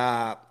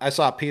 I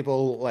saw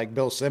people like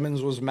Bill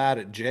Simmons was mad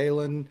at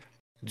Jalen.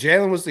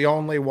 Jalen was the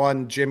only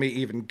one Jimmy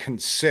even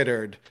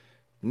considered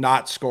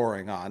not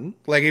scoring on.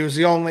 Like, he was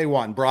the only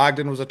one.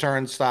 Brogdon was a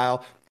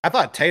turnstile. I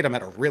thought Tatum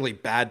had a really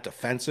bad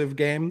defensive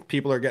game.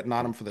 People are getting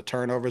on him for the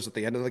turnovers at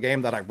the end of the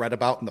game that I read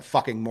about in the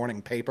fucking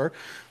morning paper.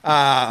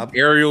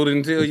 Ariel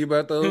didn't tell you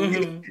about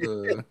those?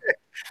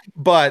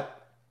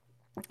 But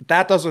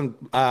that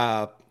doesn't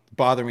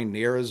bother me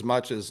near as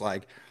much as,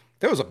 like,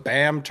 there was a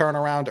Bam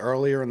turnaround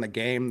earlier in the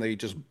game that he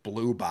just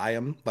blew by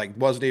him. Like,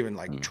 wasn't even,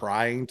 like,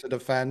 trying to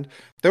defend.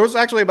 There was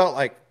actually about,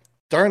 like,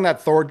 during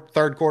that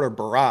third quarter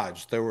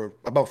barrage, there were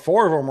about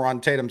 4 of them were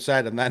on Tatum's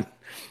side, and then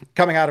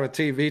coming out of a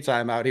TV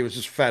timeout, he was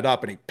just fed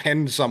up and he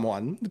pinned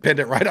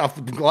it right off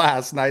the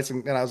glass, nice,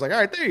 and I was like, all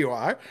right, there you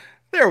are,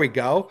 there we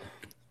go.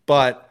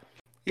 But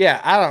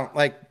yeah, I don't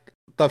like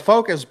the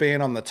focus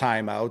being on the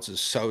timeouts is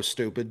so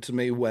stupid to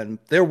me when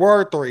there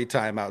were 3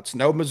 timeouts.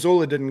 No,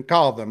 Missoula didn't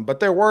call them, but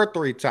there were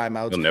 3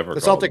 timeouts.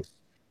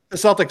 The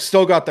Celtics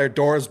still got their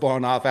doors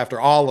blown off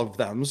after all of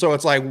them. So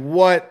it's like,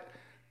 what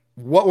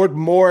would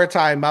more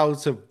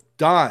timeouts have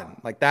done?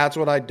 Like, that's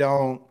what I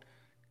don't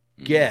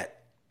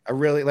get. I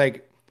really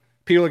like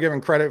people are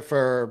giving credit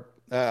for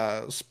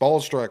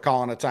Spoelstra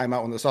calling a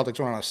timeout when the Celtics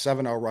went on a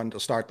 7-0 run to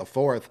start the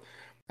 4th.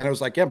 And it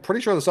was like, yeah, I'm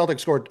pretty sure the Celtics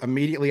scored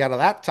immediately out of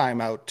that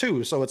timeout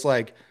too. So it's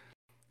like,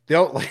 they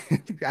don't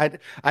like,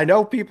 I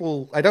know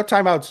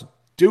timeouts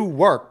do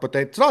work, but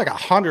it's not like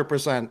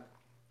 100%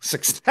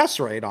 success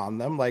rate on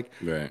them. Like,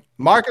 right.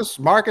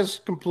 Marcus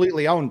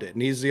completely owned it.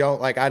 And he's the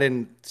only, like, I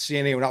didn't see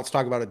anyone else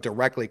talk about it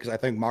directly because I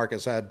think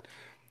Marcus had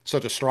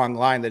such a strong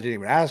line that didn't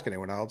even ask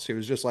anyone else. He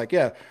was just like,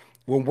 yeah,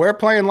 when we're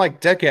playing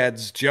like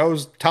dickheads, Joe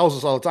tells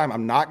us all the time,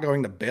 I'm not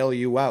going to bail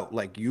you out.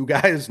 Like, you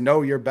guys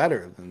know you're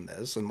better than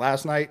this. And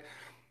last night,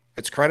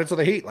 it's credit to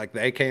the Heat. Like,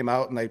 they came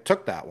out and they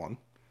took that one.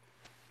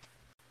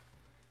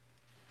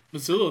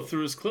 Missoula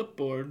threw his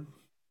clipboard.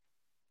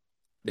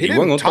 He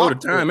wasn't going to throw the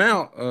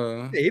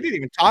timeout. He didn't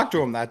even talk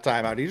to him that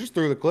timeout. He just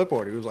threw the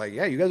clipboard. He was like,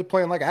 yeah, you guys are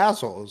playing like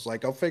assholes.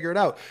 Like, go figure it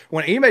out.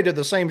 When Ime did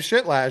the same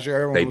shit last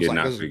year, everyone was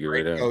like, this is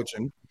great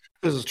coaching.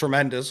 This is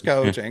tremendous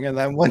coaching. And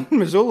then when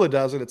Missoula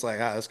does it, it's like,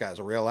 this guy's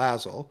a real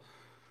asshole.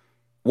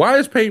 Why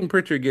is Peyton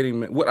Pritchard getting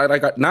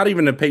not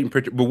even the Peyton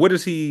Pritchard, but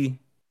what's he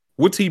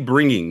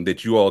bringing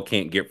that you all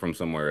can't get from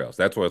somewhere else?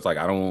 That's where it's like,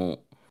 I don't.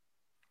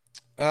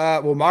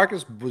 Well,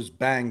 Marcus was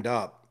banged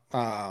up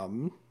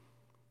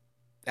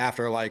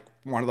after like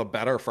one of the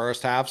better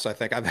first halves I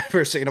think I've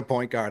ever seen a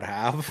point guard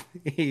have.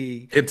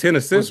 He had 10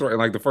 assists right in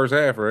like the first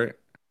half, right?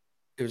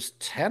 It was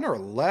 10 or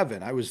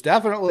 11. I was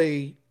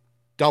definitely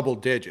double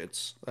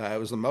digits. It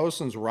was the most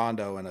since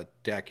Rondo in a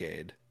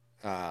decade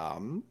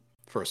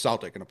for a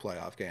Celtic in a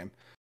playoff game.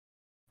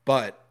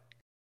 But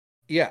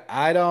yeah,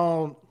 I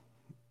don't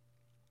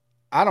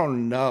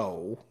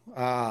know.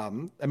 I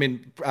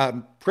mean,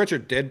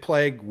 Pritchard did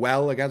play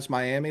well against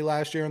Miami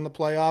last year in the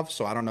playoffs,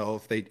 so I don't know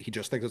if he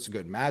just thinks it's a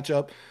good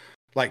matchup.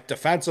 Like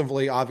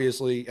defensively,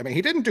 obviously, I mean,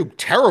 he didn't do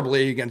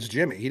terribly against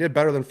Jimmy. He did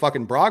better than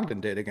fucking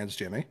Brogdon did against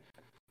Jimmy.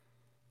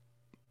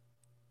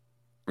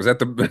 Is that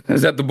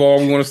the ball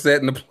we want to set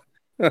in the?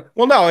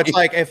 Well, no, it's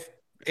like if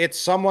it's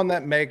someone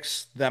that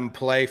makes them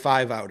play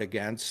 5-out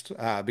against,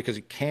 because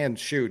he can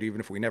shoot,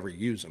 even if we never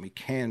use him, he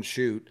can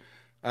shoot.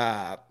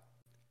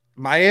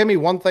 Miami,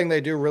 one thing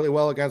they do really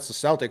well against the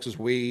Celtics is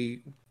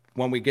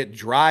when we get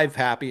drive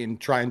happy and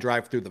try and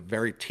drive through the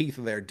very teeth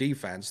of their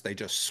defense, they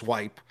just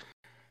swipe.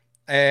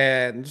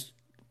 And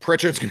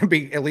Pritchard's going to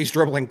be at least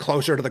dribbling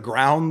closer to the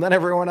ground than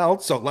everyone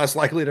else, so less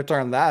likely to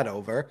turn that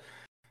over.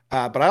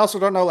 But I also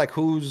don't know like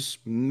whose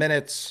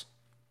minutes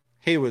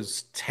he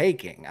was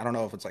taking. I don't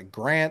know if it's like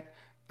Grant.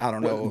 I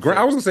don't know.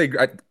 I was gonna say,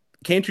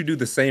 can't you do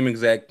the same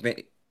exact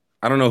thing?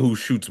 I don't know who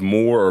shoots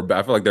more, or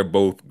I feel like they're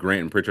both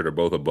Grant and Pritchard are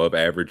both above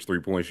average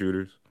 3-point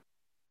shooters.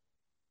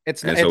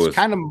 It's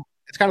kind of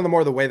the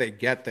more the way they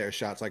get their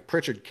shots. Like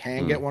Pritchard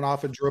can get one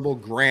off a dribble.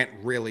 Grant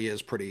really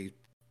is pretty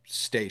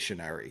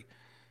stationary,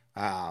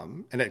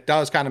 and it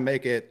does kind of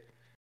make it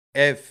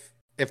if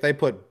they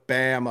put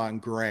Bam on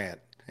Grant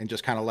and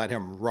just kind of let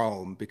him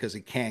roam because he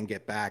can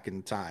get back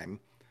in time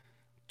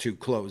to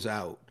close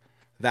out.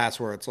 That's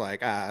where it's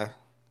like, I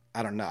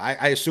don't know.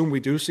 I assume we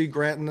do see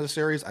Grant in this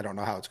series. I don't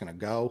know how it's going to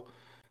go.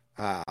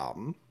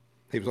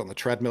 He was on the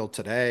treadmill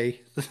today.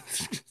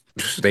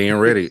 Staying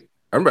ready.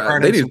 They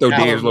need to throw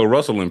D'Angelo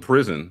Russell in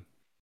prison.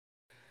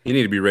 He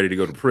need to be ready to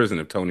go to prison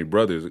if Tony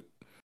Brothers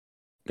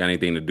got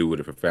anything to do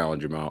with it for fouling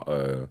Jamal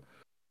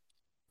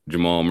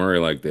Murray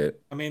like that.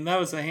 I mean, that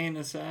was a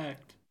heinous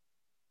act.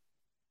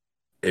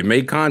 It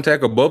made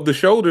contact above the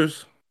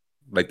shoulders.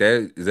 Like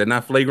that, is that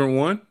not flagrant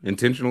one?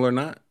 Intentional or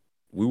not?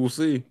 We will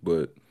see,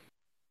 but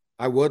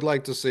I would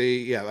like to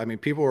see, yeah, I mean,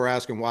 people were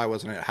asking why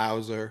wasn't it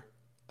Hauser,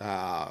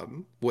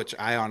 which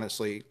I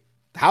honestly,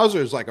 Hauser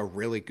is like a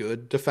really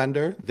good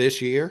defender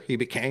this year. He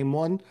became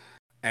one,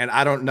 and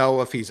I don't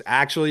know if he's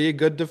actually a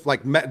good,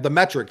 the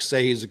metrics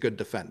say he's a good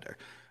defender.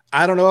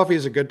 I don't know if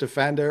he's a good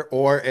defender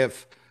or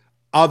if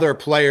other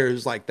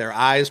players, like their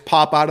eyes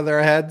pop out of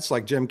their heads,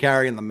 like Jim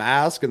Carrey in The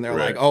Mask, and they're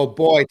like, oh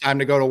boy, time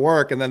to go to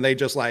work. And then they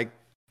just like,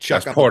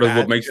 that's part of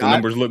what makes the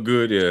numbers look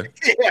good. Yeah.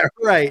 Yeah.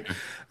 Right.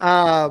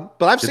 But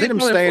I've seen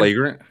him stay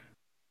flagrant.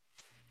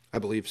 I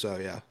believe so.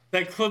 Yeah.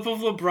 That clip of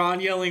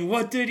LeBron yelling,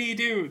 "What did he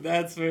do?"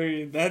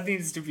 That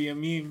needs to be a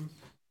meme.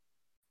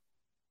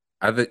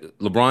 I think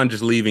LeBron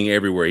just leaving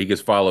everywhere. He gets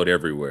followed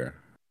everywhere.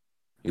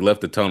 He left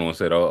the tunnel and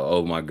said,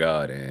 "Oh my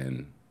God,"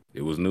 and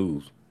it was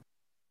news.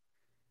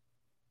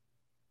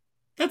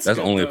 That's good,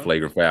 only a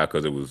flagrant foul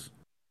because it was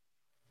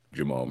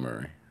Jamal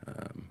Murray.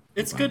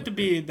 It's good to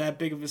be that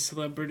big of a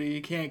celebrity.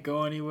 You can't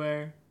go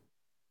anywhere.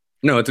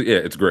 No,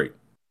 it's great.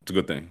 It's a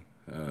good thing.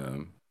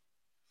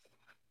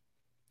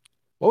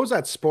 What was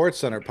that Sports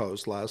Center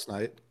post last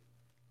night?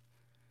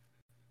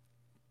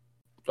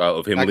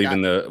 Of him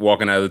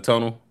walking out of the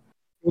tunnel?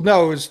 Well,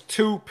 no, it was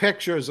two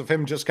pictures of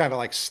him just kind of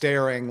like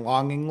staring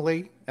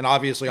longingly. And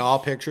obviously all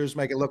pictures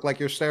make it look like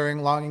you're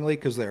staring longingly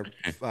because they're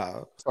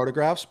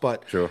photographs.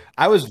 But sure.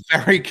 I was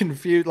very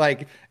confused.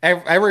 Like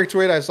every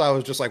tweet I saw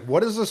was just like,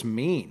 what does this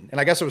mean? And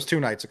I guess it was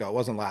 2 nights ago. It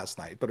wasn't last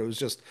night, but it was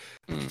just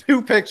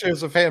 2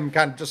 pictures of him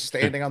kind of just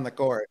standing on the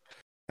court.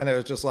 And it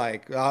was just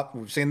like,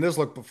 we've seen this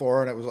look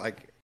before. And it was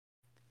like,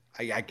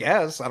 I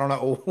guess, I don't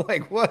know.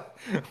 Like what?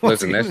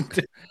 Listen,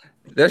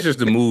 that's just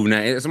the move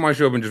now. Somebody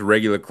show up in just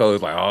regular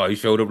clothes, like, oh, he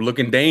showed up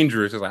looking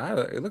dangerous. It's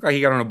like, it looked like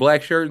he got on a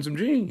black shirt and some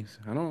jeans.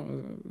 I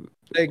don't.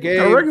 They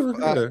gave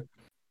a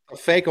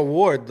fake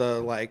award,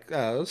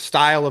 the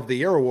Style of the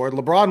Year award.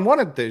 LeBron won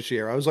it this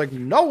year. I was like,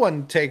 no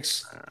one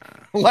takes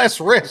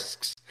less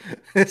risks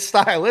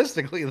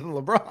stylistically than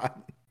LeBron.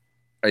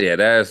 Yeah,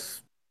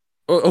 that's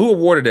who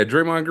awarded that?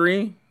 Draymond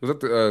Green? Was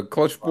that the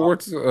Clutch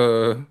Sports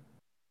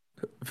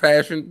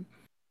fashion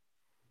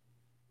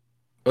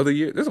of the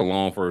year? This is a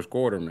long first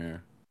quarter,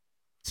 man.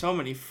 So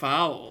many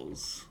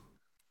fouls.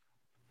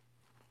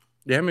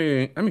 Yeah, how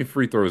many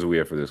free throws do we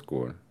have for this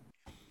quarter?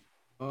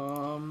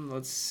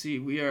 Let's see.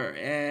 We are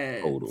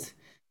at total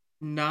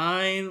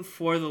 9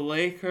 for the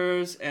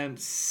Lakers and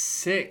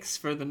 6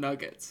 for the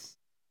Nuggets.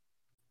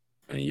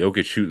 And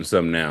Jokic shooting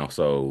something now,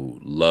 so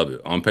love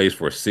it. On pace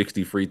for a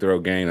 60 free throw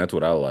game. That's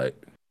what I like.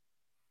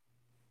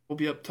 We'll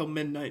be up till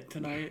midnight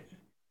tonight.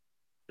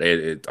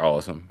 It's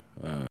awesome.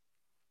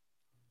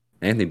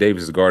 Anthony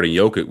Davis is guarding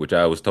Jokic, which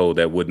I was told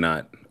that would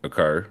not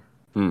occur.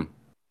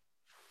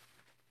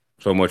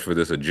 So much for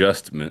this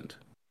adjustment.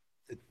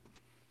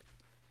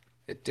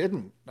 It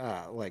didn't.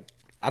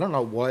 I don't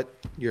know what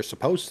you're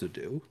supposed to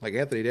do. Like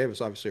Anthony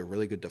Davis, obviously a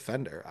really good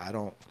defender. I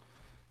don't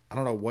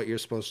know what you're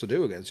supposed to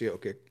do against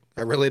Jokic.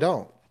 I really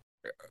don't.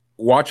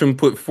 Watch him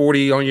put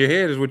 40 on your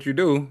head is what you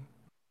do.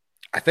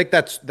 I think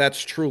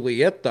that's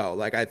truly it, though.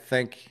 Like I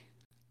think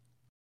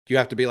you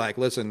have to be like,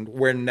 listen,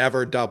 we're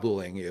never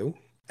doubling you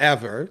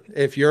ever.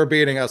 If you're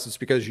beating us, it's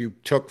because you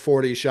took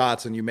 40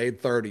 shots and you made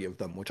 30 of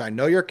them, which I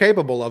know you're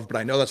capable of, but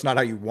I know that's not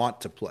how you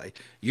want to play.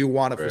 You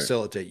want to Right.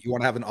 facilitate. You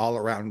want to have an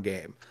all-around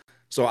game.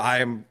 So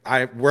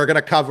we're going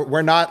to cover,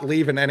 we're not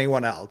leaving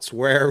anyone else.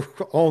 We're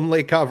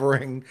only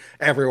covering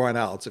everyone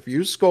else. If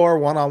you score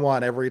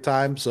one-on-one every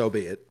time, so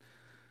be it.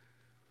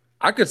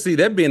 I could see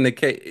that being the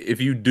case if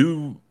you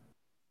do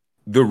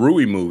the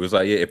Rui move. It's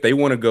like, yeah, if they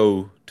want to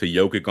go to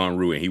Jokic on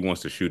Rui and he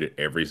wants to shoot it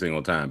every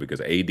single time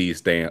because AD's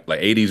staying,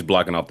 like AD's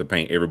blocking off the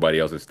paint, everybody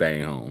else is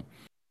staying home.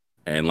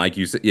 And like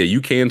you said, yeah, you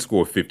can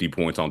score 50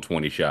 points on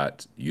 20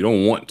 shots. You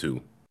don't want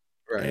to.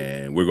 Right.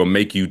 And we're going to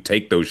make you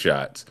take those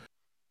shots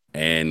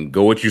and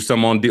go at you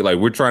some on deal. Like,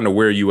 we're trying to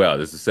wear you out.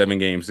 It's a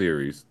 7-game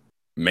series.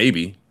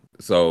 Maybe.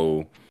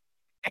 So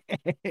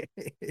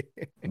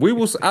we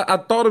will. I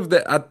thought of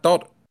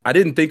that. I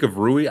didn't think of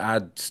Rui.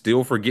 I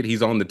still forget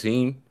he's on the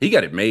team. He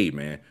got it made,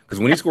 man. Because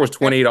when he scores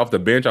 28 off the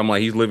bench, I'm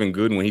like, he's living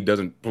good. And when he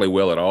doesn't play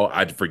well at all,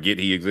 I forget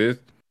he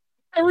exists.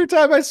 Every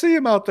time I see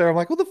him out there, I'm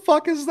like, what the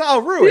fuck is that?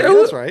 Oh, Rui, Yeah,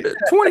 that's right.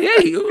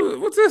 28.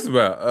 What's this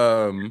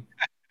about?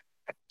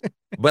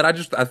 But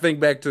I think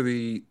back to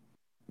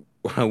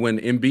when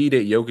Embiid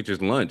ate Jokic's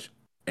lunch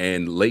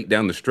and late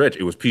down the stretch,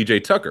 it was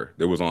PJ Tucker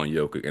that was on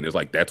Jokic. And it's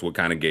like, that's what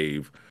kind of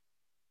gave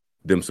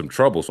them some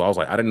trouble. So I was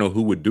like, I didn't know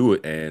who would do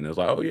it. And it was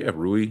like, oh yeah,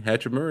 Rui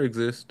Hachimura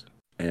exists.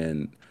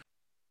 And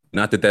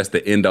not that that's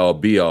the end all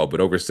be all,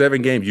 but over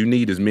 7 games, you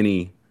need as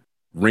many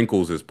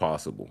wrinkles as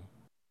possible.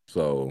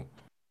 So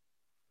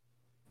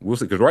we'll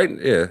see. Because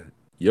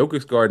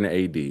Jokic's guarding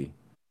AD.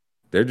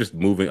 They're just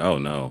moving. Oh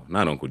no,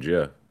 not Uncle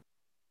Jeff.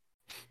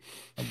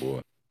 Oh boy.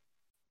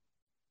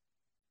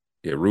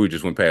 Yeah, Rui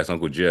just went past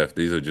Uncle Jeff.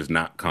 These are just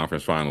not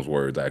conference finals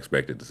words I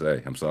expected to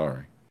say. I'm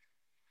sorry.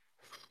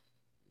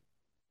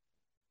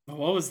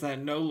 What was that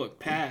no look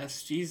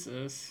pass?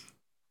 Jesus.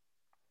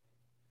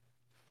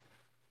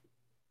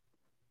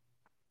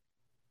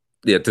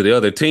 Yeah, to the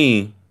other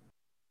team.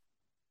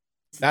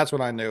 That's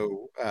when I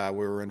knew we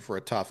were in for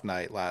a tough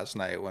night last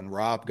night when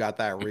Rob got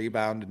that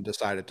rebound and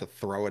decided to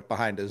throw it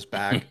behind his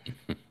back.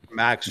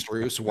 Max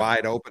Strus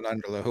wide open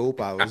under the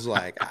hoop. I was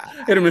like,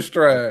 hit him in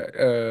stride.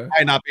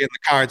 might not be in the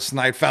cards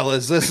tonight,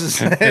 fellas. This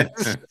is it.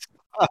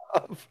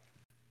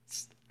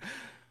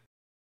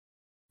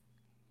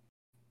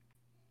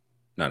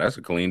 No, that's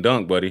a clean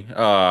dunk, buddy.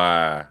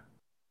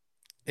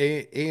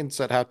 Ian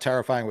said, how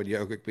terrifying would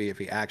Jokic be if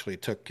he actually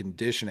took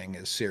conditioning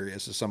as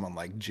serious as someone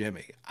like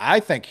Jimmy? I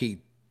think he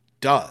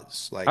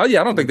does. Like, oh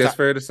yeah, I don't think that's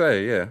fair to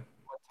say. Yeah,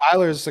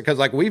 Tyler's, because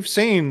like we've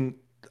seen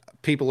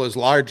people as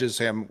large as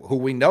him who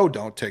we know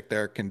don't take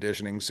their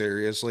conditioning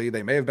seriously.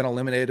 They may have been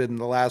eliminated in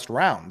the last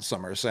round.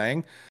 Some are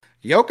saying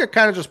Jokic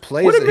kind of just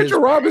plays. What did Mitchell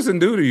Robinson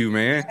do to you,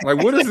 man?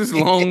 Like, what is this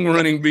long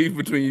running beef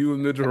between you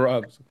and Mitchell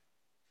Robinson?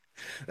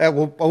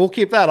 We'll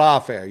keep that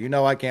off air. You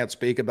know, I can't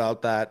speak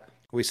about that.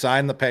 We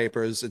signed the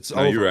papers. It's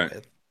over you're right.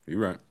 with. You're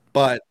right.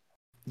 But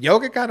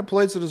Jokic kind of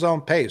plays at his own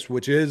pace,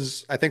 which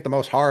is, I think, the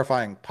most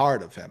horrifying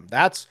part of him.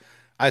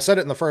 I said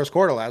it in the first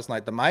quarter last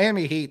night. The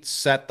Miami Heat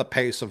set the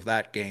pace of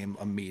that game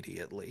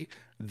immediately.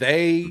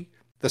 The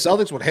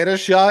Celtics would hit a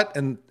shot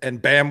and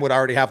Bam would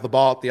already have the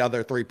ball at the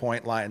other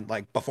 3-point line,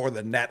 like before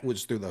the net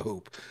was through the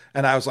hoop.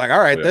 And I was like, all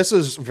right, This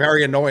is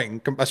very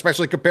annoying,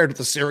 especially compared to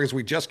the series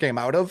we just came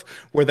out of,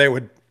 where they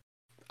would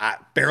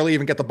barely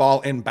even get the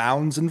ball in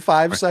bounds in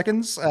 5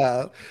 seconds.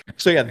 So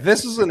yeah,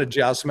 this is an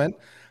adjustment.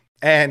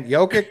 And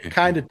Jokic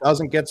kind of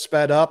doesn't get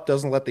sped up,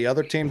 doesn't let the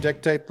other team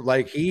dictate.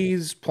 Like,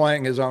 he's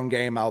playing his own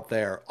game out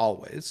there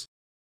always.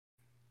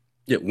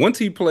 Yeah, once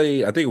he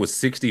played, I think it was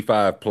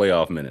 65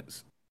 playoff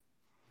minutes.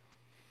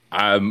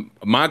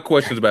 My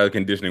questions about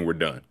conditioning were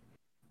done.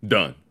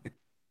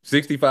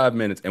 65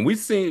 minutes. And we've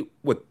seen,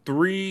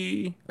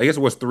 I guess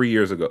it was 3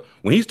 years ago.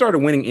 When he started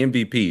winning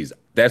MVPs,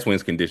 that's when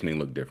his conditioning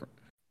looked different.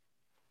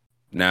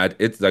 Now,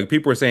 it's like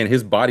people are saying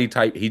his body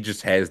type, he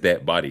just has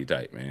that body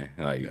type, man.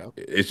 Like,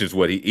 It's just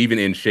what even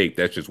in shape,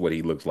 that's just what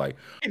he looks like.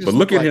 But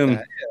look at him.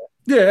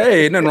 Yeah,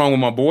 hey, nothing wrong with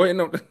my boy.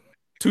 No,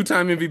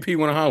 2-time MVP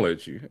want to holler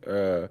at you.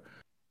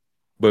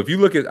 But if you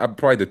look at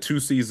probably the 2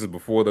 seasons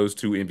before those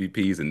 2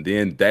 MVPs, and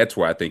then that's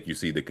where I think you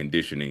see the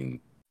conditioning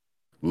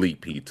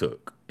leap he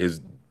took. His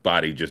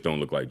body just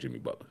don't look like Jimmy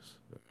Butler's.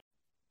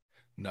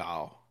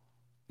 No.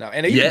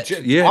 And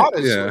even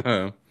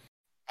honestly,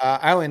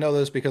 I only know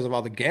this because of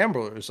all the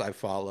gamblers I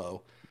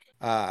follow.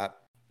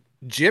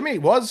 Jimmy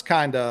was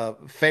kind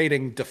of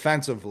fading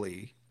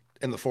defensively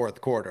in the fourth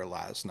quarter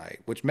last night,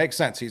 which makes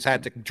sense. He's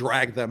had to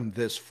drag them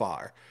this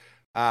far.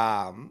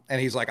 And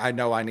he's like, I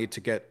know I need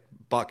to get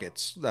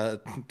buckets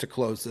to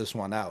close this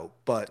one out.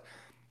 But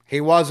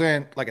he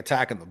wasn't like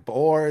attacking the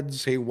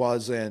boards. He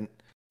wasn't.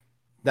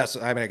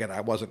 Again,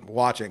 I wasn't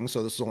watching,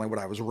 so this is only what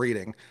I was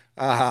reading.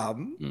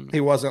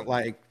 He wasn't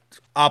like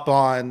up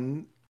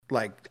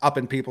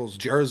in people's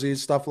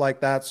jerseys, stuff like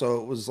that. So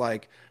it was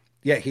like,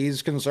 yeah,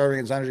 he's conserving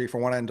his energy for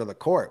one end of the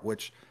court,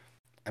 which,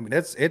 I mean,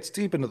 it's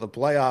deep into the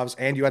playoffs,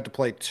 and you had to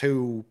play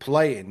 2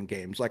 play-in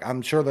games. Like,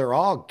 I'm sure they're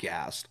all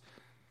gassed.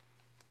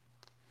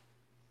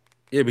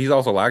 Yeah, but he's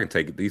also like, I can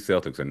take it. These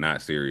Celtics are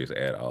not serious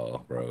at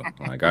all, bro.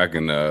 Like I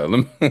can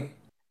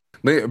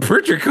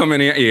Pritchard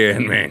coming in. Yeah,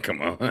 man,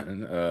 come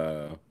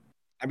on.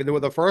 I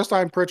mean, the first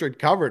time Pritchard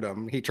covered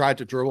him, he tried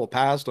to dribble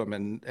past him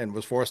and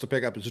was forced to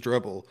pick up his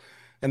dribble.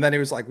 And then he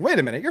was like, wait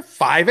a minute, you're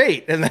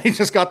 5'8". And then he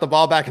just got the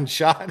ball back and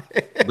shot.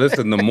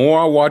 Listen, the more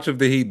I watch of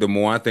the Heat, the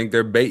more I think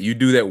they're bait. You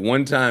do that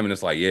one time, and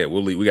it's like, yeah,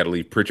 we got to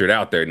leave Pritchard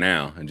out there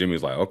now. And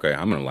Jimmy's like, okay,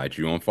 I'm gonna light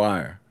you on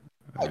fire.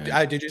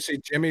 Did you see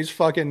Jimmy's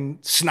fucking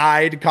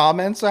snide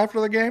comments after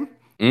the game?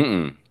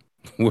 Mm-mm.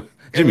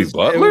 Jimmy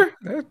Butler?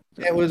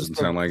 It was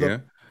sound like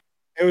it.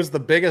 It was the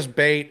biggest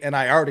bait, and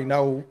I already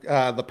know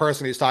the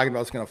person he's talking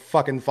about is going to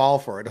fucking fall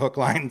for it, hook,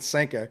 line, and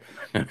sinker.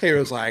 He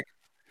was like,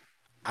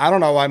 I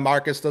don't know why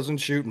Marcus doesn't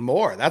shoot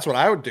more. That's what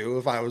I would do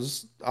if I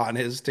was on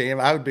his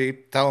team. I would be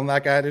telling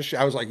that guy to shoot.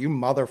 I was like, you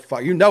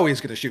motherfucker. You know he's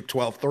going to shoot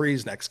 12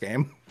 threes next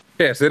game.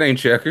 Yes, it ain't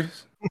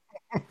checkers.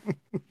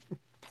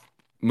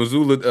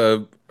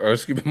 Missoula,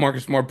 excuse me,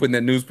 Marcus Smart putting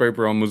that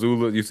newspaper on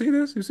Missoula. You see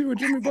this? You see what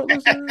Jimmy Butler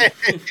said?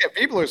 Yeah,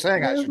 people are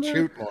saying I should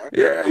shoot more.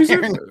 Yeah, he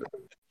said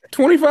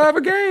 25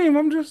 a game.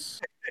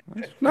 It's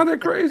not that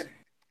crazy.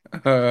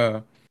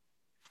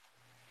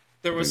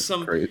 There was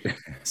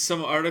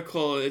some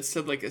article. It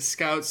said like a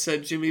scout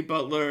said Jimmy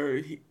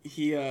Butler.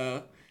 He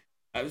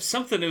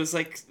something. It was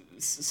like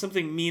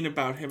something mean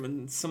about him,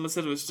 and someone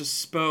said it was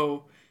just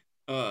Spo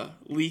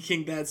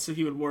leaking that so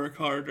he would work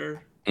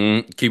harder.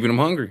 Keeping him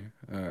hungry.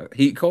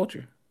 Heat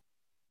culture.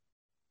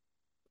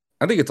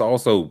 I think it's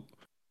also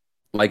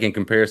like in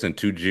comparison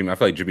to Jimmy. I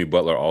feel like Jimmy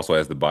Butler also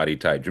has the body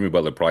type. Jimmy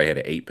Butler probably had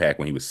an 8-pack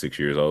when he was 6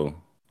 years old.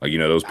 Like,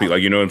 those people,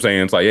 like, you know what I'm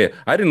saying? It's like, yeah,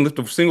 I didn't lift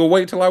a single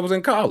weight till I was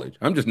in college.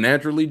 I'm just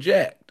naturally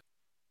jacked.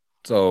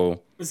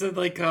 So. Was it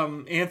like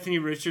Anthony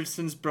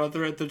Richardson's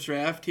brother at the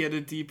draft? He had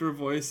a deeper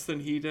voice than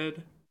he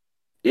did.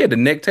 Yeah, the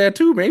neck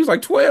tattoo, man. He was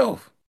like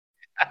 12.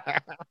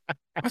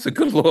 I said,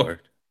 good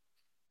Lord.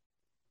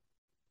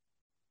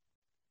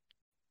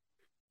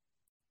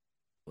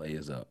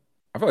 Layers up.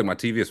 I feel like my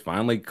TV is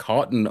finally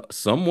caught and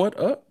somewhat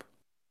up.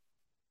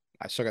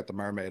 I still got the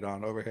mermaid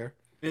on over here.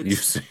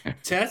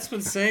 Chat's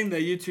been saying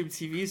that YouTube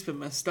TV's been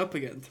messed up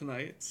again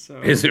tonight.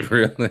 So is it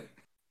really?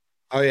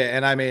 Oh yeah,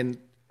 and I mean,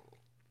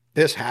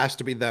 this has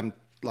to be them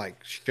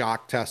like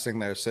shock testing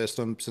their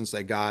system since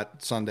they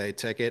got Sunday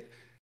Ticket.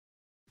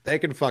 They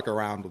can fuck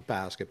around with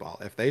basketball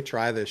if they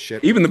try this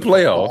shit. Even the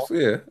playoffs,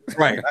 yeah.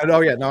 Right. I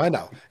know. Yeah. No, I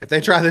know. If they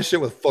try this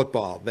shit with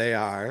football, they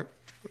are.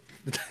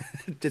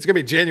 It's gonna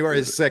be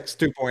January 6th,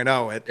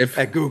 2.0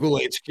 at Google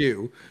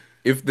HQ.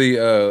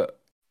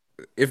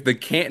 If the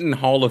Canton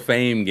Hall of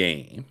Fame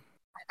game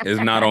is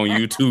not on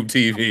YouTube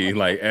TV,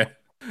 like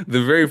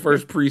the very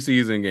first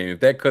preseason game, if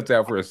that cuts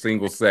out for a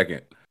single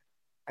second,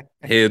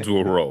 heads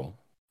will roll,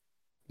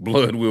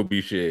 blood will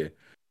be shed.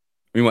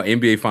 Meanwhile,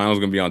 NBA Finals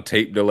gonna be on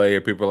tape delay,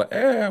 and people are like,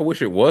 I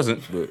wish it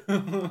wasn't, but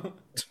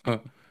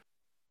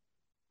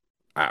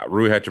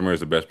Rui Hachimura is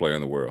the best player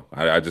in the world.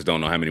 I just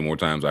don't know how many more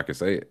times I can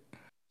say it.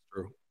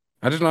 True.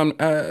 I just know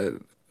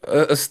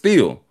a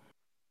steal.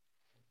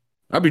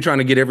 I'd be trying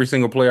to get every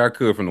single player I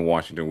could from the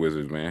Washington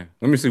Wizards, man.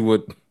 Let me see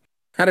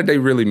how did they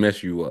really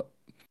mess you up?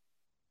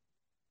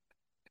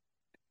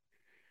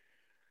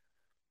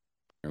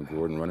 And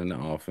Gordon running the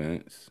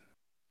offense.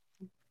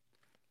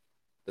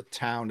 The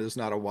Town is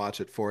not a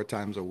watch it 4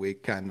 times a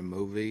week kind of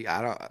movie.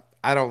 I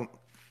don't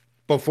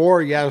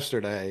before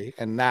yesterday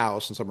and now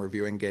since I'm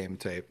reviewing game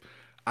tape,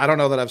 I don't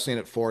know that I've seen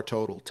it 4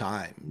 total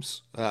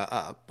times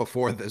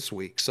before this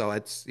week. So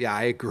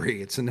I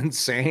agree. It's an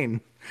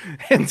insane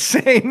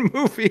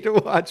movie to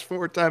watch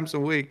 4 times a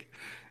week.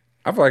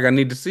 I feel like I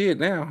need to see it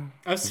now.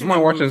 I've seen that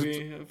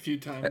movie a few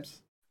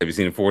times. Have you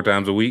seen it 4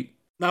 times a week?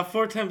 Not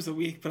 4 times a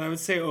week, but I would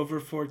say over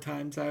 4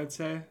 times, I would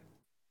say.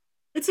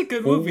 It's a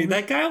good movie.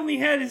 That guy only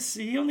had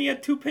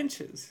 2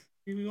 pinches.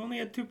 He only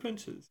had 2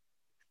 pinches.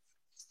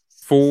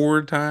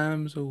 4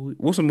 times a week.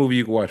 What's a movie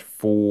you can watch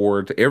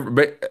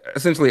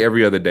essentially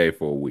every other day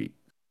for a week?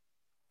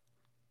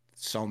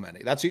 So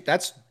many.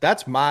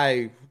 That's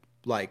my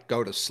like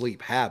go to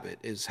sleep habit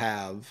is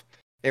have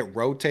it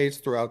rotates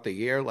throughout the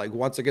year. Like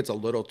once it gets a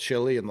little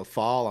chilly in the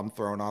fall, I'm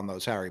throwing on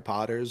those Harry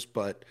Potters.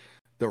 But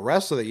the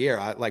rest of the year,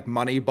 I like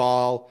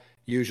Moneyball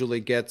usually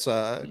gets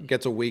a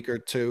week or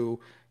 2.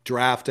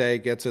 Draft Day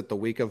gets it the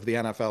week of the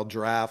NFL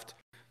draft.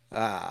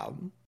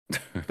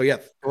 But yeah,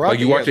 like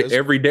you watch it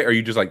every day, or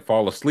you just like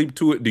fall asleep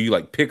to it? Do you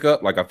like pick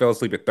up? Like I fell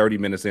asleep at 30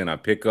 minutes in, I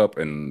pick up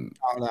and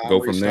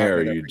go from there,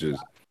 or you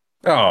just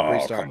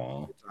come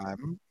on.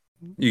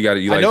 You got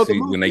to like see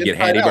when they get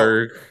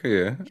Hattiesburg.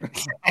 Yeah.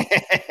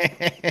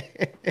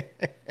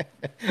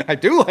 I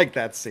do like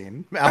that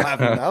scene. I'll have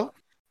him know.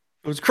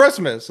 It was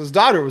Christmas. His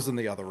daughter was in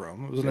the other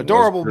room. It was an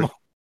adorable moment.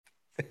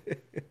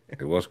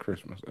 It was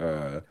Christmas.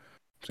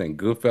 Saying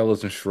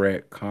Goodfellas and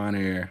Shrek, Con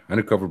Air,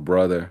 Undercover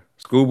Brother,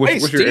 School.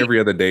 What's your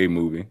every other day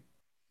movie?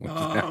 When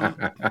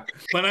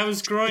I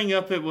was growing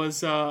up, it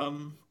was the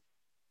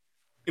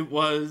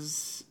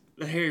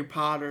Harry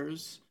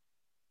Potters.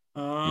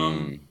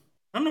 I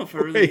don't know if I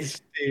really.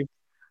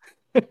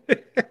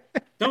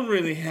 Don't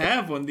really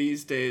have one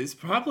these days.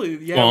 Probably,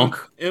 yeah. Funk,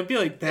 It would be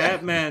like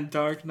Batman,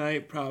 Dark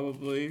Knight,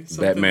 probably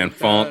something Batman like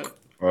that.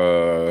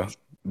 Funk,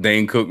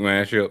 Dane Cook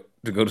mashup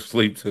to go to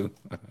sleep to.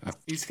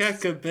 He's got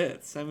good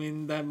bits. I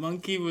mean, that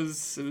monkey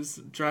was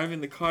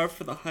driving the car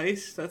for the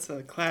heist. That's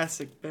a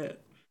classic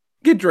bit.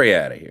 Get Dre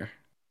out of here.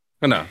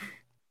 Enough.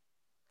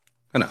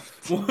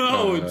 Enough.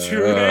 Whoa,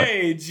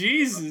 Dre!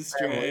 Jesus,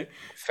 Dre!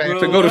 To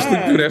go to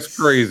sleep to, that's Relax.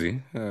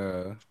 crazy.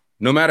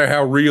 No matter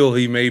how real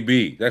he may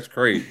be, that's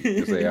crazy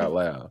to say out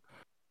loud.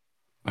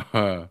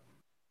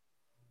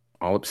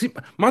 See,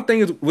 my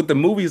thing is with the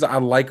movies I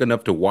like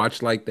enough to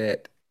watch like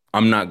that,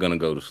 I'm not gonna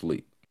go to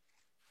sleep.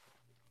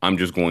 I'm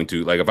just going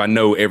to like if I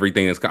know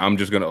everything is, I'm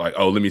just gonna like,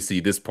 oh, let me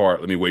see this part,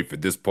 let me wait for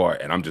this part,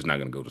 and I'm just not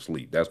gonna go to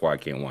sleep. That's why I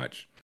can't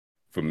watch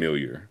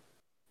familiar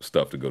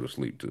stuff to go to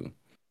sleep to.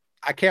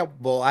 I can't.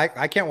 Well, I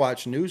can't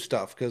watch new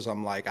stuff because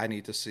I'm like I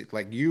need to see.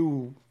 Like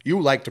you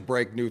like to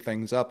break new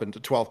things up into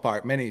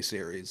 12-part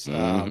miniseries.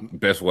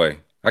 Best way.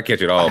 I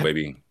catch it all,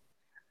 baby.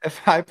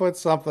 If I put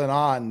something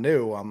on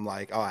new, I'm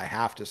like, oh, I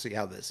have to see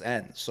how this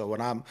ends. So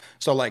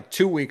like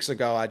 2 weeks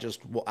ago,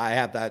 I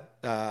had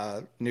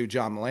that new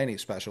John Mulaney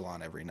special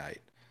on every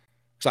night.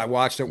 So I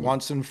watched it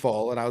once in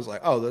full, and I was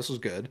like, oh, this is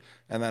good.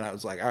 And then I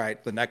was like, all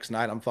right, the next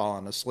night I'm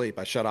falling asleep.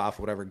 I shut off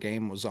whatever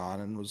game was on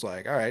and was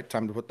like, all right,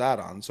 time to put that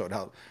on. So it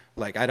helped.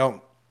 Like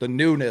the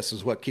newness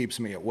is what keeps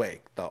me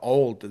awake. The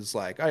old is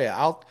like, oh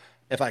yeah,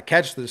 if I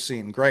catch this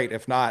scene, great.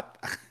 If not,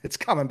 it's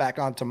coming back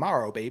on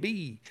tomorrow,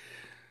 baby.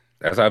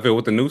 That's how I feel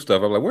with the new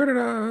stuff. I'm like, where did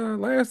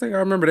last thing I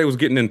remember they was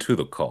getting into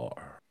the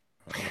car.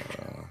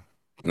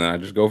 And I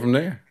just go from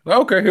there.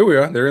 Okay, here we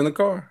are. They're in the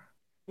car.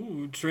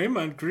 Ooh,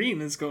 Draymond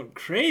Green is going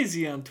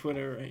crazy on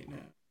Twitter right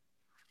now.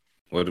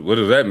 What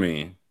does that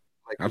mean?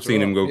 Like, I've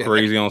seen him go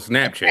crazy on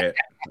Snapchat.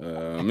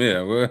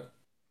 Yeah,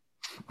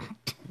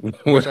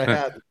 Wish I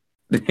had.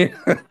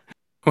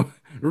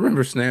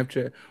 Remember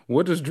Snapchat?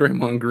 What does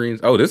Draymond Green's?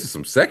 Oh, this is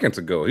some seconds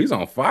ago. He's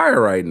on fire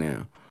right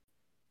now.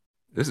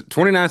 This is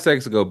 29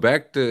 seconds ago.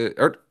 Back to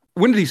or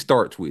when did he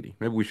start tweeting?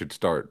 Maybe we should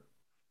start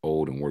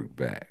old and work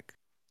back.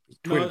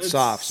 Tweeted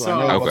soft, so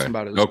I know it wasn't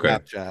about his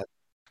Snapchat.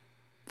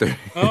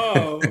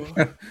 Oh.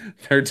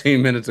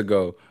 13 minutes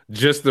ago.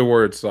 Just the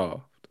word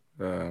soft.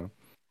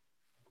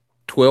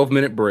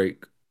 12-minute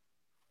break.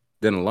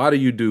 Then a lot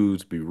of you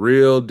dudes be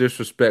real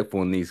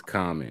disrespectful in these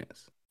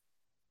comments.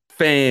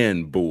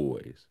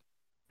 Fanboys.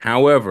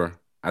 However,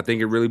 I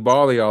think it really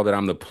bothers y'all that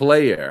I'm the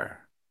player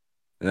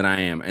that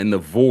I am and the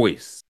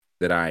voice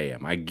that I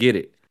am. I get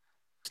it.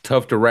 It's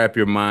tough to wrap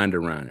your mind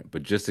around it,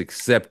 but just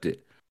accept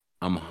it.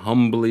 I'm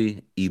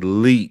humbly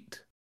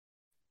elite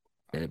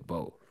at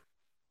both.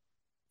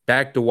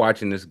 Back to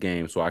watching this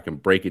game so I can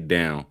break it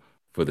down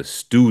for the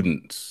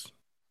students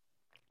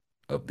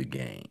of the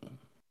game.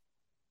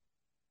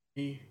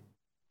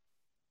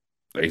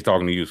 He's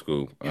talking to you,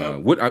 Scoop.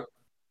 Yep.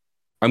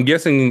 I'm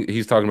guessing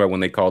he's talking about when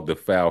they called the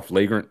foul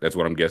flagrant. That's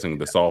what I'm guessing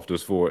the soft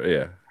is for.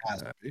 Yeah.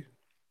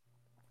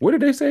 What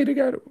did they say they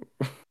got?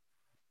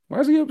 Why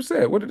is he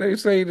upset? What did they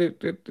say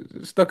that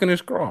stuck in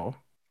his craw?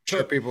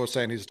 Sure, people were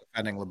saying he's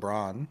defending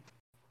LeBron.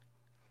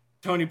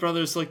 Tony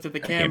Brothers looked at the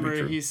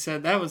camera. He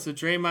said, that was a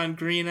Draymond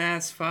Green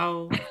ass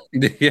foul.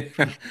 Yeah,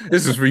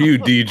 this is for you,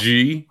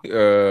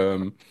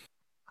 DG.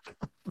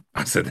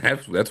 I said,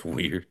 that's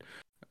weird.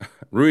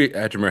 Rui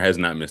Hachimura has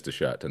not missed a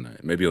shot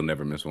tonight. Maybe he'll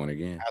never miss one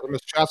again. Hasn't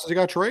missed shots since he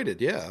got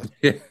traded, yeah.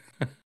 Yeah.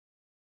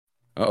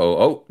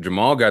 Oh,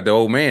 Jamal got the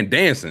old man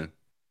dancing.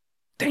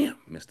 Damn,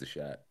 missed a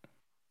shot.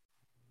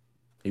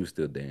 He was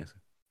still dancing.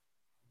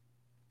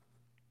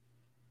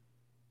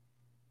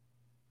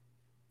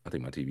 I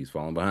think my TV's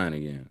falling behind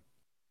again.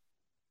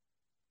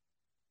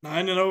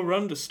 9-0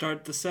 run to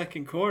start the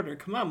second quarter.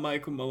 Come on,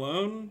 Michael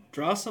Malone.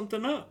 Draw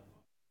something up.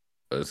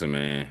 Listen,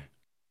 man.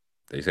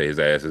 They say his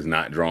ass is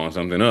not drawing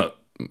something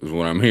up, is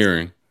what I'm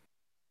hearing.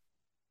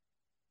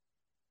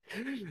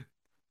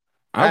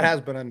 That has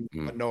been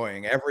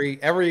annoying.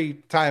 Every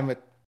time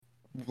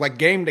like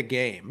game to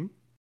game.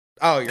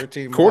 Oh, your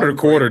team. Quarter to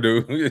quarter,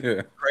 dude.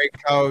 Yeah. Great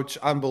coach.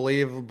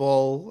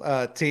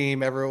 Unbelievable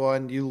team.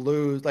 Everyone, you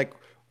lose. Like,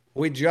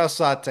 we just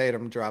saw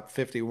Tatum drop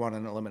 51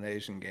 in an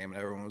elimination game,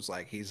 and everyone was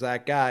like, he's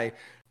that guy.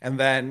 And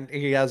then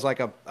he has like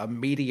a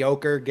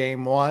mediocre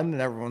game one,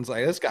 and everyone's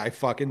like, this guy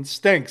fucking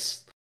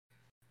stinks.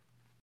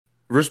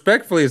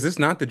 Respectfully, is this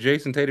not the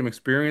Jason Tatum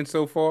experience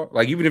so far?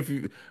 Like, even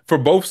if for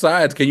both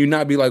sides, can you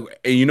not be like,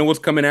 hey, you know what's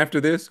coming after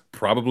this?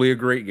 Probably a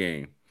great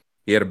game.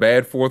 He had a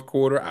bad fourth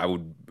quarter. I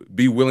would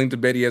be willing to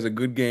bet he has a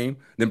good game.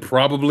 Then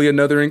probably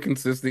another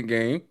inconsistent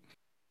game.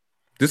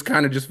 This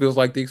kind of just feels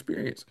like the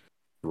experience.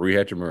 Rui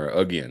Hachimura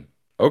again.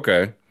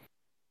 Okay.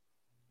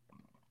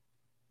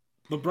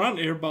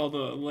 LeBron airballed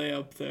a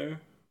layup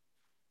there.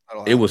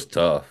 It was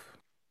tough.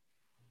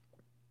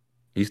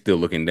 He's still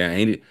looking down.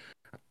 He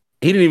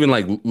didn't even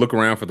like look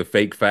around for the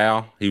fake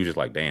foul. He was just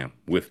like, damn,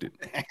 whiffed it.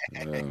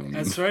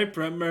 That's right,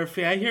 Brett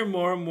Murphy. I hear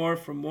more and more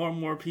from more and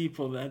more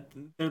people that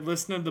they're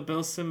listening to the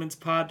Bill Simmons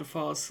pod to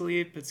fall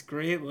asleep. It's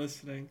great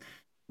listening.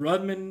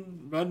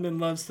 Rudman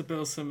loves the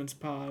Bill Simmons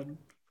pod.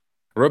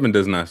 Rudman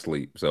does not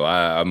sleep, so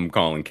I'm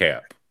calling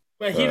cap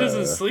But he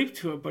doesn't sleep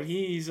to it. But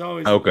he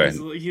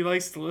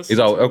likes to listen. He's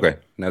all to okay.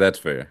 it. Now that's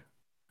fair.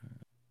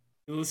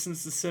 He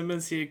listens to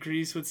Simmons. He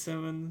agrees with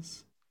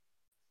Simmons.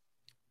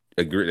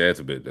 Agree.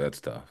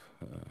 That's tough.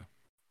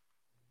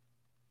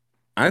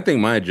 I think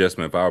my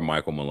adjustment if I were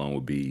Michael Malone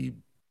would be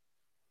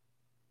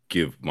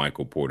give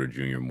Michael Porter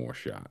Jr. more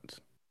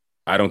shots.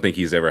 I don't think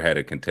he's ever had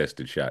a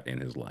contested shot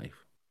in his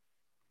life.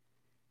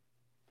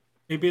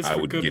 Maybe it's I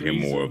for would good get him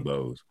reason. more of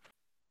those.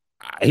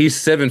 He's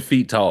 7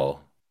 feet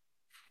tall.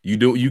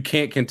 You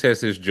can't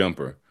contest his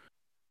jumper.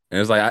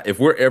 And it's like if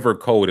we're ever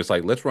cold, it's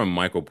like let's run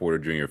Michael Porter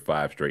Jr.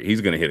 5 straight.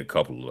 He's gonna hit a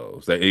couple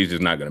of those. He's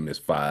just not gonna miss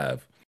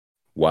 5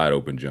 wide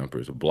open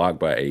jumpers. Blocked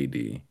by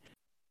AD.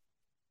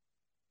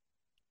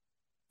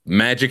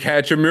 Magic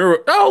Hatcher.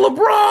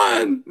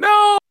 Oh, LeBron!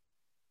 No!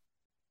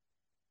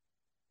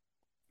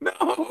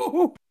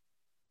 No!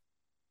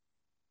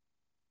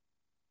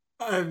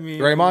 I mean,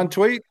 Draymond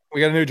tweet.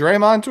 We got a new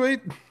Draymond tweet.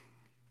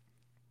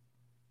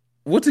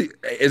 What's he?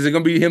 Is it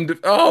gonna be him?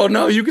 Oh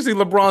no! You can see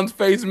LeBron's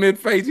face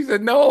mid-face. He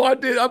said, "No, I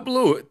did. I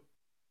blew it."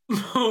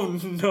 Oh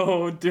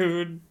no,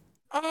 dude!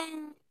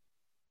 I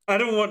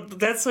don't want.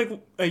 That's like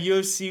a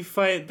UFC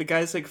fight. The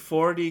guy's like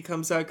 40,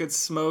 comes out, gets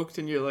smoked,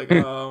 and you're like,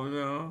 oh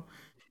no.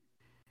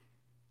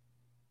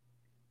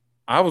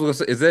 I was gonna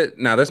say, is that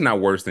now? That's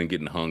not worse than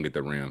getting hung at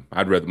the rim.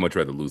 I'd much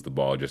rather lose the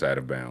ball just out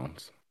of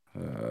bounds.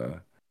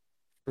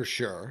 For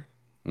sure.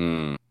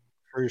 Mm.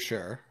 For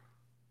sure.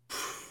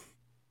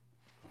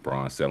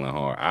 Braun selling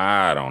hard.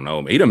 I don't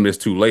know. He done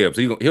missed 2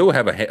 layups. He'll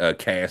have a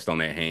cast on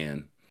that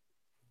hand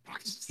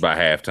by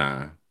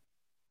halftime.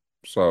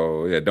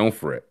 So yeah, don't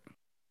fret.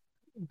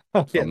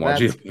 Yeah,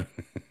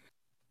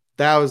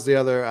 that was the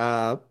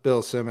other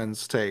Bill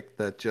Simmons take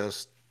that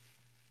just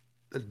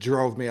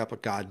drove me up a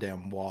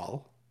goddamn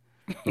wall.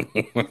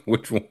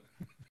 Which one?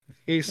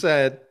 He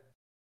said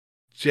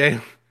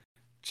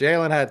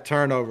Jalen had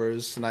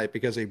turnovers tonight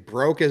because he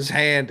broke his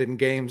hand in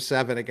Game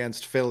 7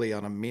 against Philly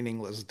on a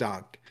meaningless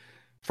dunk.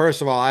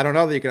 First of all, I don't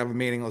know that you can have a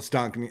meaningless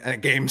dunk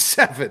in Game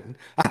 7.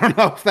 I don't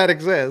know if that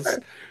exists.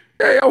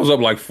 Hey, I was up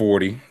like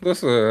 40.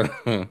 That's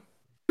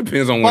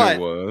depends on when it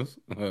was.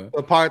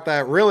 The part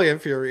that really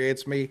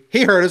infuriates me,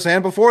 he hurt his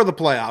hand before the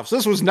playoffs.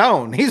 This was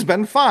known. He's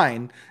been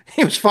fine.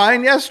 He was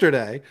fine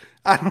yesterday.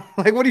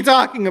 What are you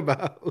talking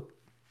about?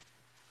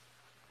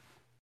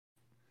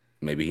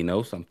 Maybe he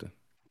knows something.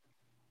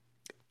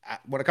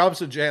 When it comes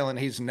to Jalen,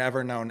 he's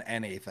never known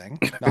anything.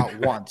 Not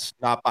once.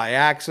 Not by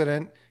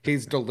accident.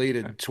 He's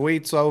deleted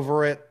tweets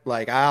over it.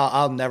 Like,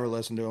 I'll never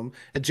listen to him.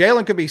 And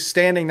Jalen could be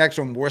standing next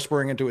to him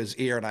whispering into his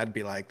ear, and I'd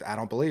be like, I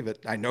don't believe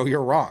it. I know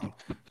you're wrong.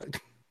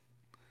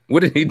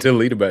 What did he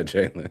delete about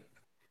Jalen?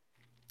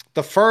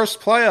 The first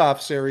playoff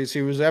series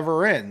he was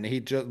ever in.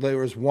 There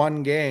was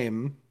one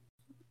game,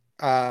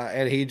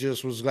 and he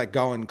just was like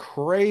going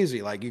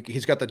crazy. Like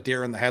he's got the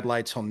deer in the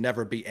headlights. He'll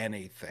never be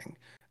anything.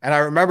 And I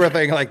remember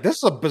thinking, like, this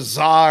is a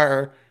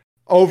bizarre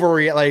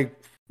overreact.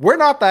 Like, we're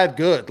not that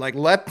good. Like,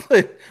 let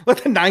the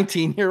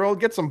 19-year-old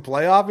get some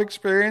playoff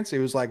experience. He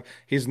was like,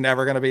 he's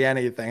never going to be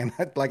anything.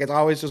 Like, it's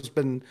always just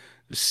been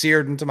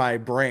seared into my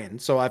brain.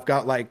 So I've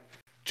got like,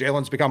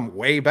 Jalen's become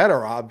way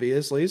better,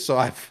 obviously. So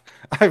I've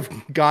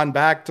gone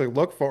back to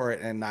look for it,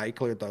 and I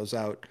cleared those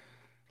out.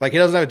 Like, he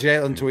doesn't have a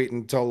Jalen tweet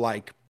until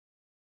like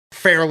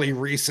fairly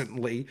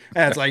recently.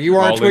 And it's like, you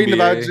weren't tweeting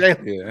about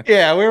Jalen.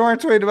 Yeah, we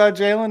weren't tweeting about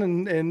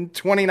Jalen in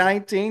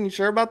 2019. You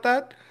sure about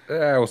that?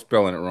 I was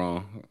spelling it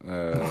wrong.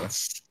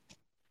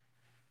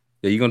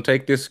 Yeah, you gonna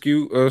take this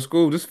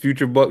school? This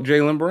future buck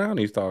Jaylen Brown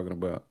he's talking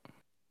about.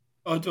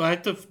 Oh, do I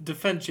have to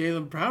defend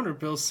Jaylen Brown or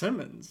Bill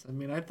Simmons? I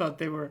mean, I thought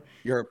they were.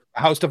 Your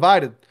house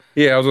divided.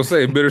 Yeah, I was gonna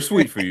say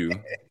bittersweet for you.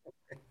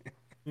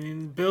 I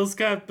mean, Bill's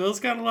got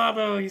a lot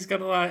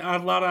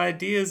of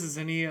ideas, as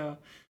any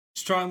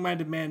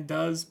strong-minded man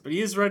does, but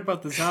he is right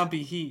about the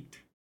zombie heat.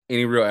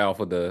 Any real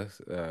alpha does.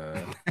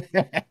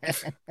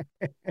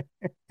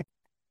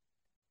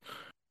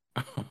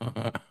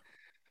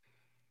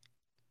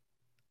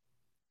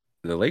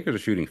 The Lakers are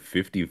shooting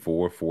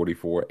 54,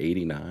 44,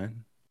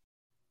 89.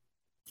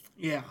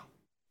 Yeah.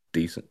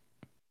 Decent.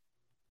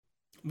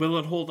 Will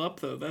it hold up,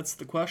 though? That's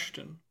the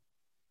question.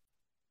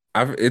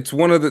 It's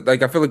one of the,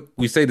 like, I feel like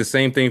we say the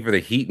same thing for the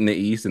Heat in the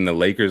East and the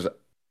Lakers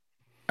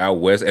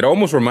out West. It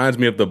almost reminds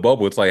me of the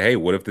bubble. It's like, hey,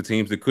 what if the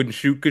teams that couldn't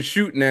shoot could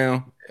shoot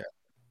now? Yeah.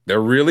 They're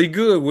really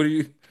good. What do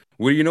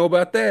you know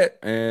about that?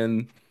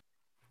 And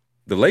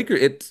the Lakers,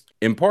 it's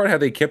in part how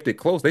they kept it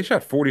close. They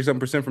shot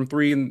 40-something% from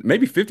 3 and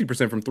maybe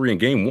 50% from 3 in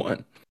Game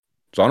 1.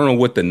 So I don't know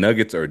what the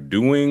Nuggets are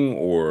doing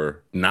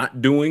or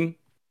not doing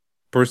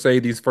per se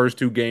these first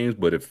 2 games,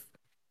 but if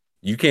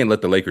you can't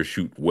let the Lakers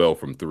shoot well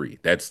from 3,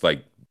 that's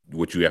like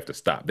what you have to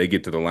stop. They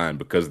get to the line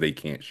because they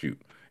can't shoot.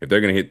 If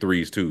they're going to hit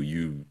threes too,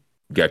 you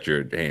got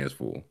your hands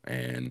full.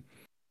 And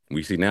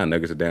we see now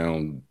Nuggets are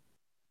down,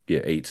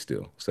 8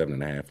 still,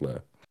 7.5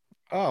 left.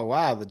 Oh,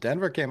 wow. The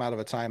Denver came out of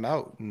a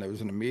timeout, and there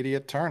was an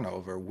immediate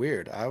turnover.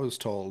 Weird. I was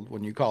told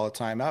when you call a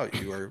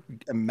timeout, you are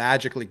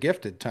magically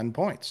gifted 10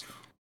 points.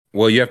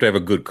 Well, you have to have a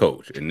good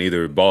coach, and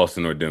neither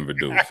Boston or Denver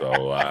do.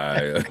 So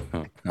I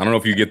don't know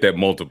if you get that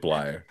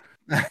multiplier.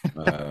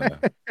 Uh,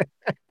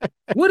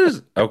 what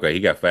is okay? He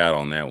got fouled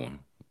on that one.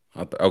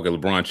 Okay,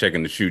 LeBron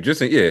checking the shoe.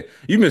 Yeah,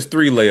 you missed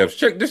 3 layups.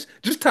 Check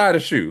just tie the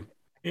shoe.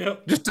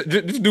 Yep.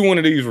 Just do one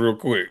of these real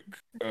quick.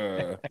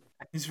 Uh,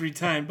 He's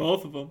retying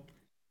both of them.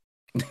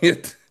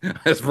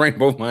 I sprained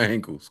both my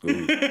ankles. Cool.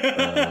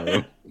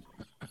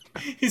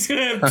 He's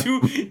gonna have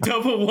 2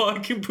 double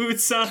walking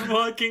boots on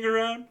walking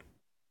around.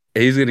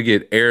 He's gonna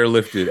get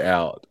airlifted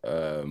out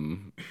of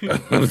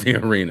the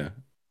arena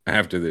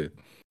after this.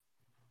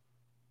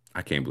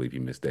 I can't believe he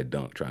missed that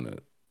dunk trying to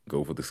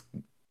go for the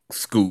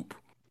scoop.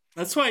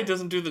 That's why he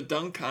doesn't do the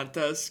dunk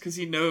contest, because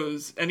he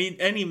knows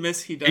any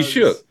miss he does. He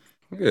shook.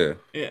 Yeah.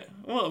 Yeah.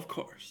 Well, of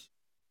course.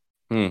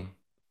 Hmm.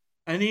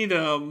 I need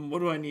what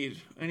do I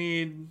need? I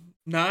need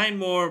 9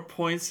 more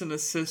points and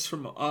assists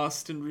from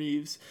Austin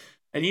Reeves.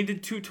 I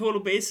needed 2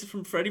 total bases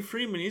from Freddie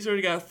Freeman. He's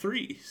already got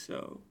 3,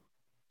 so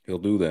He'll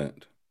do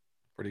that.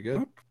 Pretty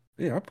good.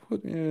 I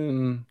put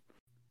in.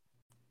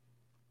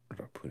 What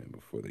did I put in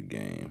before the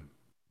game?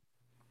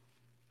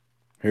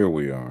 Here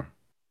we are.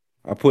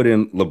 I put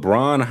in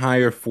LeBron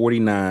higher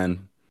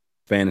 49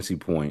 fantasy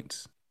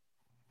points.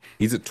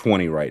 He's at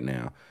 20 right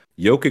now.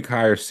 Jokic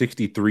higher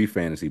 63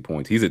 fantasy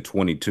points. He's at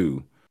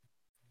 22.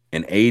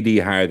 And AD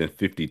higher than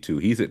 52.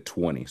 He's at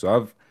 20.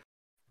 So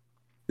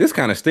this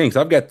kind of stinks.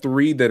 I've got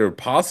 3 that are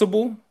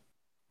possible,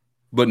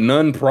 but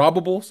none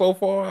probable so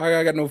far.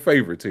 I got no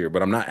favorites here,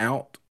 but I'm not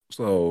out.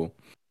 So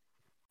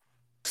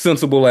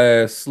sensible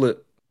ass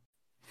slip.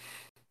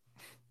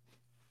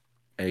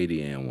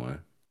 80 and 1.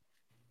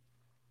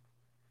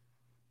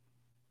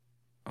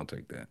 I'll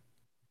take that.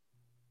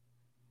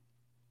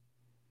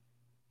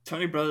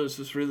 Tony Brothers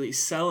was really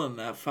selling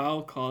that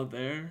foul call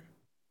there.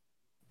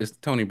 It's the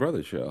Tony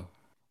Brothers show.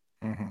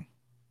 Mm-hmm.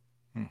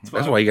 Mm-hmm.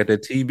 That's why he got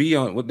that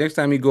TB on. Well, next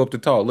time you go up to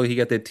talk, look, he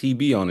got that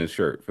TB on his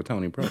shirt for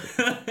Tony Brothers.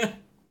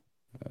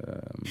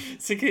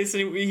 It's in case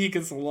he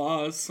gets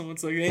lost.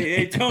 Someone's like,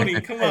 hey, Tony,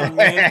 come on,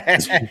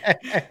 man.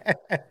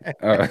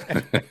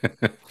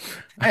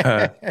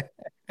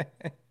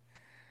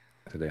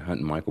 So they're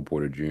hunting Michael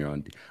Porter Jr.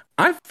 on.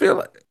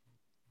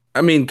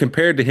 I mean,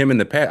 compared to him in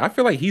the past, I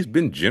feel like he's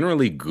been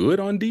generally good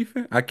on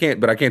defense. I can't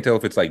tell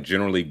if it's like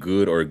generally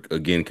good or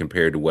again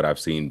compared to what I've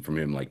seen from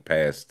him like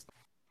past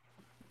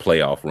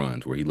playoff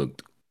runs where he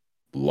looked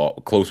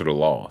closer to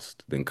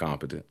lost than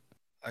competent.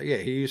 Yeah,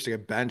 he used to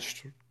get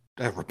benched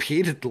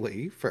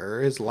repeatedly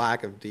for his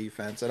lack of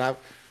defense, and I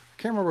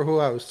can't remember who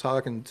I was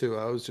talking to.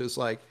 I was just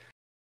like,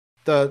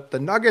 the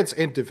Nuggets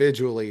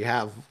individually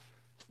have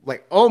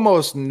like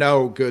almost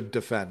no good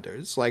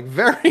defenders, like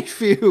very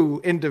few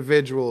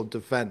individual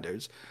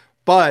defenders,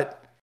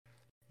 but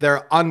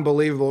they're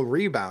unbelievable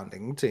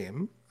rebounding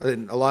team.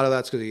 And a lot of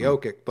that's because of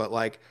Jokic, but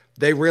like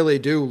they really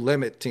do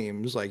limit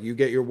teams. Like you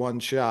get your one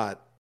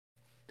shot,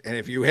 and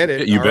if you hit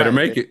it, you better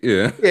make it.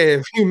 Yeah.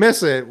 If you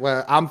miss it,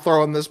 well, I'm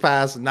throwing this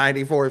pass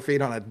 94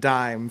 feet on a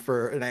dime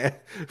for a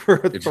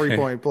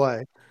 3-point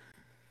play.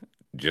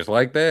 Just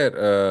like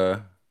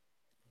that.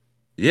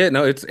 Yeah,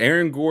 no, it's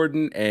Aaron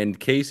Gordon and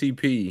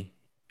KCP,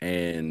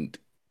 and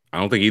I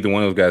don't think either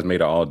one of those guys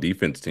made an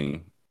all-defense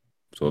team.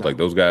 So it's like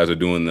those guys are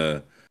doing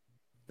the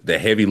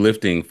heavy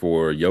lifting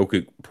for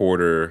Jokic,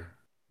 Porter,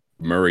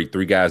 Murray,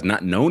 3 guys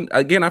not known.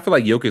 Again, I feel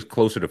like Jokic's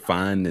closer to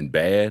fine than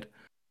bad.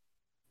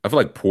 I feel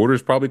like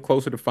Porter's probably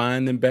closer to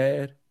fine than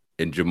bad,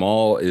 and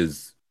Jamal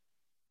is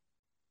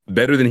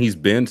better than he's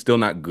been, still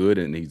not good,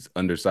 and he's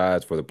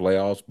undersized for the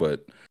playoffs,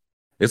 but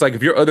it's like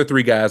if your other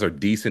 3 guys are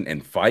decent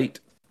and fight,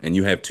 and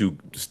you have 2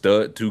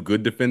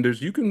 good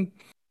defenders, you can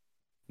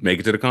make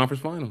it to the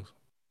conference finals.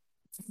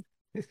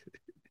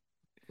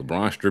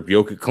 LeBron strip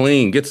Jokic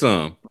clean, get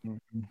some.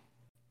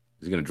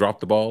 Is he gonna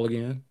drop the ball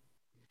again?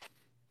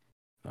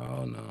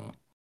 Oh no.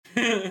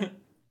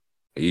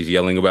 He's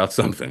yelling about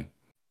something.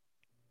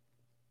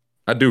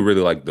 I do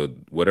really like the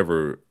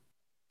whatever.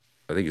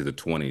 I think it's the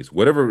 20s.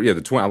 Whatever, yeah,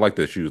 the 20. I like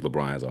the shoes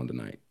LeBron has on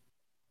tonight.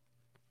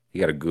 He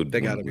got a good. They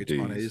got to be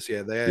 20s.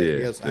 Yeah,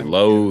 the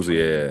lows.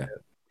 Yeah.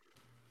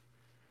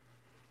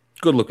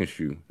 Good looking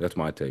shoe. That's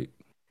my take.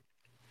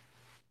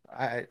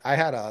 I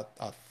had a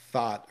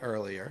thought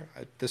earlier.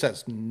 This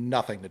has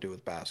nothing to do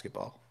with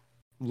basketball.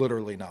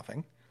 Literally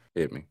nothing.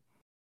 Hit me.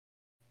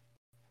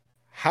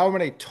 How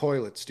many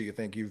toilets do you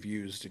think you've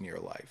used in your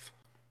life?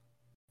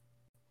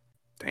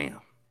 Damn.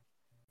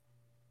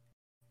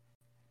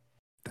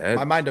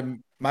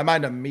 My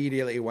mind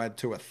immediately went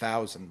to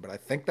 1,000, but I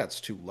think that's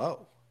too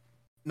low.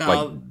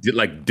 No,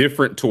 like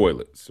different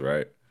toilets,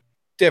 right?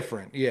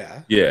 Different,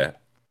 yeah. Yeah.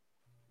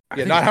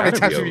 Yeah, not how many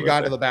times have you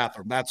gone to the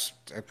bathroom. That's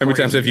how many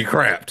times have you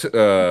crapped?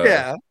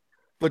 Yeah,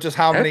 but just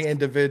how many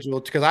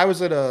individuals? Because I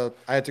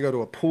had to go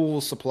to a pool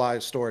supply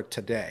store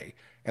today,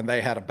 and they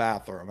had a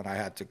bathroom, and I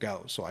had to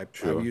go, so I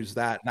used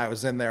that, and I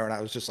was in there, and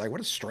I was just like, what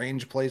a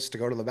strange place to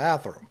go to the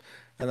bathroom.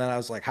 And then I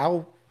was like,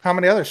 how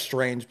many other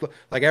strange,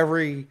 like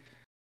every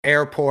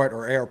airport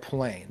or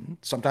airplane,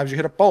 sometimes you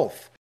hit up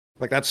both.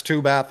 Like that's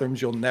 2 bathrooms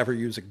you'll never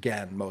use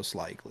again, most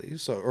likely.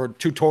 So, or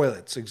 2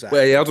 toilets, exactly.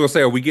 Well, yeah, I was gonna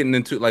say, are we getting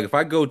into like if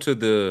I'm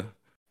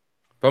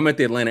at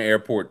the Atlanta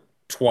airport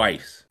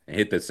twice and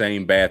hit the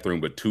same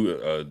bathroom, but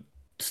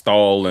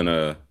stall and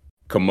a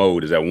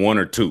commode. Is that one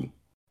or two?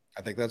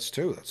 I think that's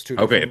two. That's two.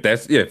 Okay,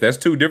 Different... if that's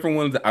two different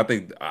ones, I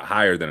think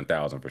higher than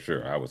 1,000 for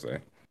sure. I would say.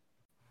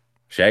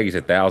 Shaggy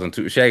said 1,000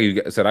 too.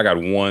 Shaggy said I got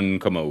one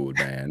commode,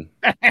 man.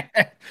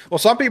 Well,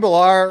 some people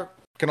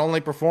can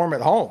only perform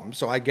at home,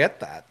 so I get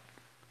that.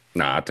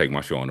 Nah, I take my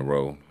show on the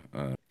road.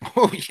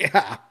 Oh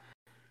yeah.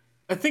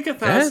 I think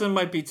 1,000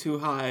 might be too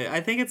high.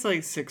 I think it's like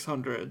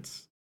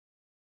 600s,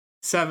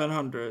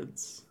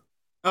 700s.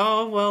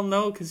 Oh well,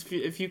 no, because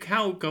if you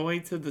count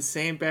going to the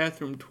same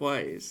bathroom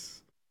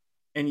twice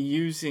and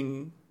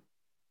using.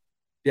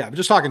 Yeah, I'm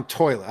just talking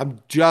toilet. I'm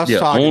just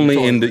talking only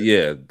toilet. in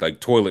the like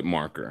toilet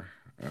marker.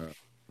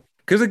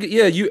 Because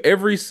you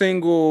every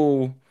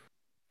single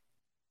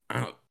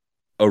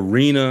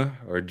arena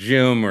or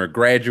gym or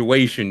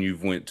graduation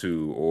you've went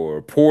to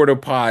or porta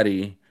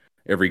potty,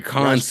 every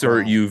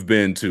concert you've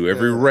been to,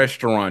 every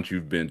restaurant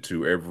you've been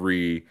to,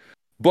 every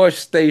bus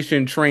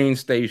station, train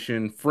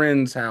station,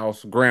 friend's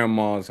house,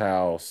 grandma's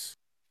house.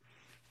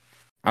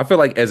 I feel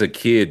like as a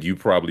kid, you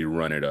probably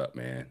run it up,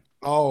 man.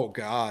 Oh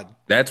God.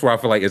 That's where I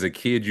feel like as a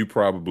kid,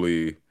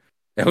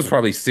 that was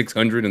probably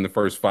 600 in the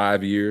first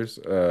 5 years.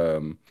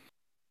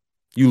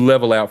 You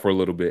level out for a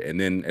little bit, and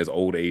then as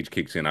old age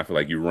kicks in, I feel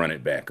like you run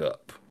it back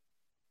up.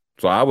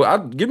 So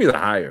I'd give me the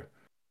higher.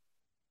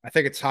 I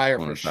think it's higher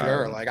for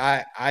sure. Like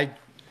I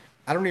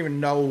don't even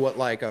know what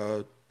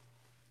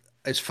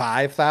is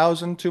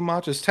 5,000 too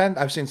much? Is 10?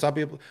 I've seen some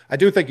people. I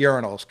do think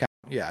urinals count.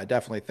 Yeah, I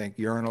definitely think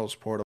urinals,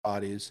 porta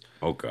potties.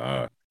 Oh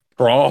God,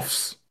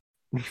 troughs.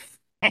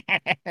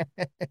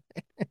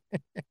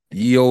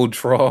 Ye old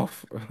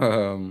trough.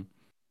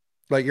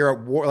 Like you're at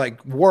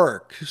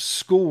work,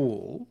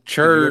 school,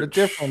 church, you go to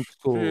different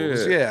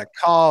schools,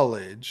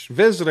 college,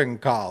 visiting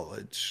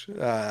college.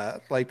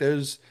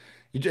 It's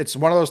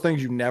one of those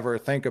things you never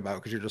think about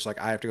because you're just like,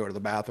 I have to go to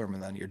the bathroom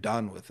and then you're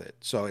done with it.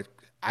 So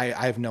I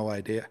have no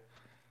idea.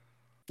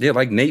 Yeah,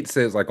 like Nate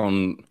says, like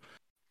on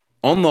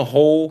the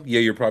whole,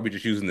 you're probably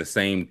just using the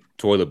same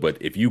toilet. But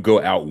if you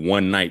go out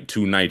one night,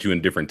 2 nights, you're in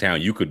a different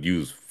town, you could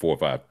use 4 or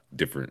 5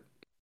 different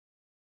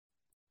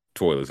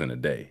toilets in a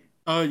day.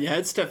 Oh yeah,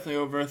 it's definitely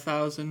over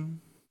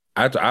 1,000.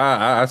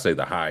 I say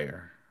the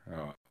higher.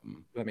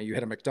 I mean, you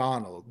hit a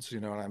McDonald's, you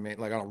know what I mean?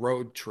 Like on a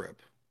road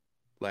trip.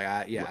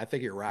 I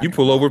think you're right. You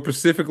pull over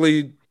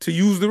specifically to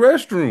use the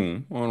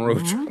restroom on a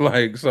road trip.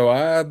 Like, so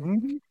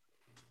I'm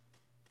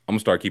gonna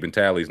start keeping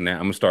tallies now.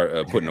 I'm gonna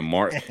start putting a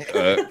mark,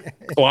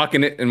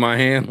 clocking it in my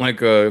hand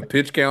like a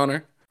pitch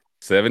counter.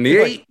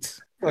 78.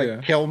 Like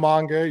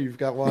Killmonger, you've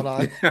got one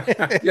on.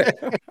 Yeah.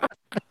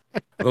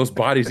 Those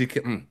bodies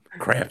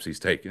craps he's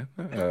taking.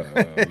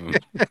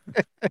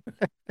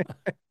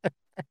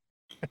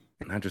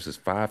 Not just as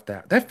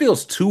 5,000. That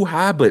feels too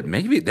high, but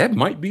maybe that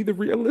might be the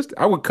realistic.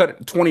 I would cut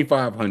it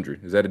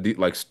 2,500. Is that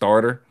a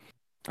starter?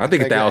 I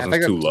think 1,000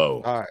 is too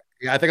low. All right.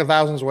 Yeah, I think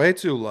 1,000 is way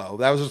too low.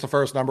 That was just the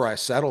first number I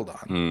settled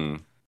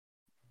on.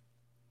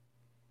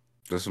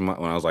 This is when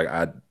I was like,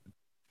 I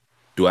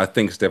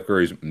think Steph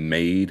Curry's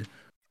made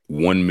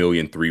 1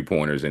 million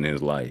 3-pointers in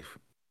his life,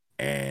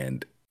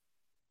 and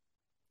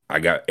I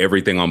got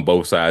everything on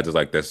both sides. It's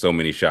like, there's so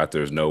many shots,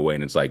 there's no way.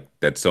 And it's like,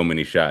 that's so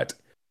many shots.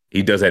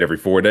 He does that every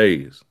 4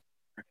 days.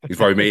 He's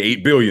probably made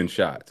 8 billion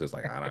shots. It's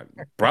like,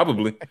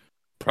 probably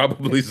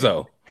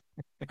so.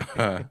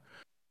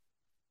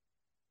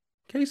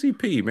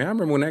 KCP, man, I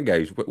remember when that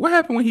guy what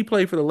happened when he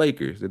played for the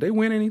Lakers? Did they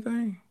win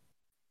anything?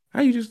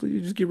 How you just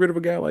get rid of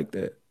a guy like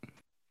that?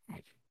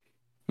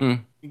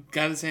 He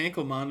got his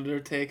ankle monitor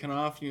taken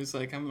off, and he was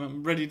like,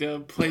 I'm ready to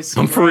play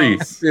some. I'm free.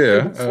 Else.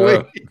 Yeah.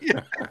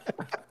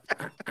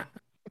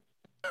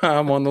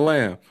 I'm on the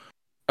lam.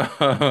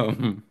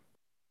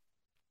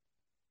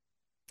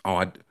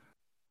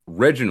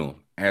 Reginald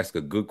asked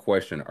a good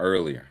question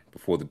earlier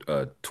before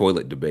the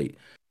toilet debate.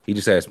 He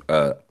just asked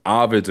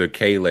Ovid's or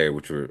K-Lair,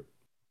 which were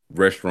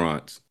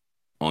restaurants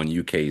on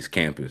UK's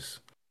campus.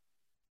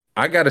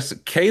 I gotta say,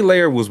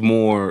 K-Lair was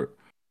more.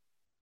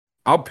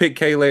 I'll pick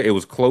K-Lair. It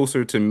was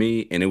closer to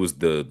me, and it was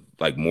the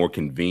more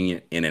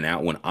convenient in and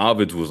out one.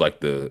 Ovid's was like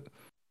the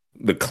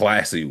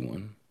classy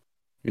one.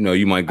 You know,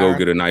 you might go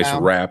get a nice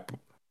wrap.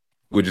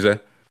 What'd you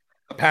say?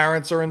 The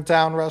Parents Are in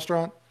Town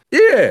restaurant?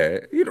 Yeah,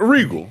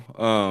 Regal.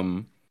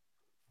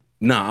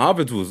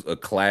 Ovid's was a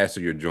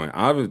classier joint.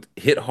 Ovid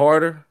hit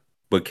harder,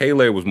 but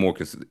K-Lair was more.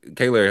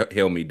 K-Lair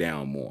held me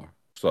down more,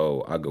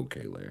 so I go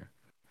K-Lair.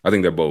 I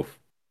think they're both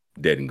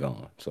dead and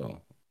gone.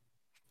 So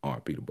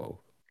RP to both.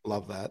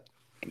 Love that.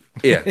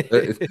 Yeah,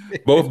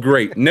 both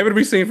great. Never to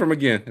be seen from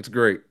again. It's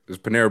great. There's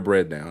Panera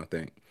Bread now, I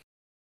think.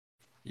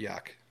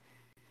 Yuck.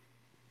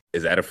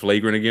 Is that a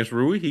flagrant against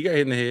Rui? He got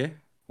hit in the head.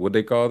 What'd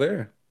they call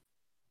there?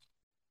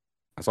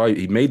 I saw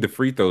he made the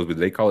free throws, but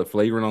they call it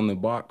flagrant on the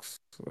box.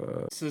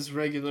 This is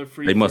regular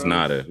free They must throws.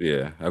 not have.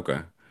 Yeah,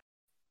 okay.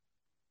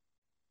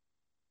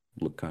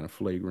 Look kind of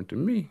flagrant to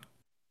me.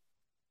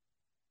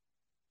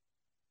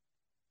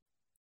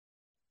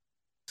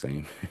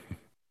 Same.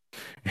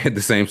 Hit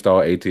the same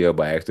stall ATL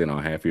by accident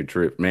on half your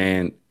trip.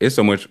 Man, it's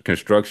so much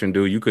construction,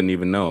 dude. You couldn't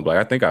even know. Like,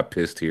 I think I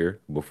pissed here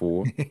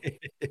before.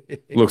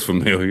 Looks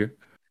familiar.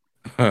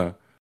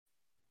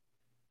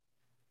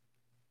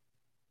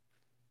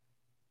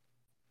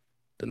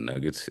 The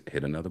Nuggets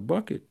hit another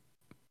bucket.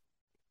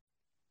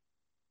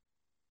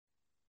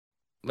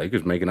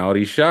 Lakers making all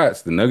these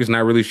shots. The Nuggets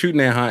not really shooting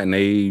that hot, and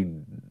they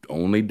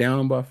only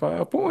down by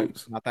 5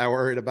 points. Not that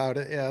worried about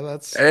it. Yeah,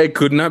 that's I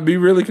could not be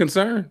really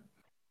concerned.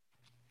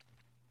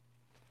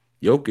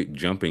 Jokic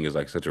jumping is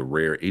like such a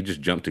rare. He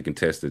just jumped to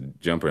contest the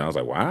jumper, and I was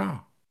like,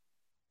 wow,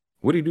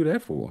 what did he do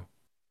that for?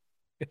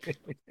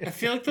 I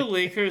feel like the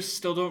Lakers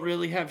still don't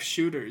really have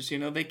shooters. You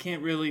know, they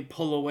can't really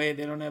pull away.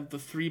 They don't have the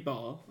three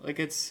ball. Like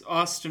it's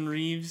Austin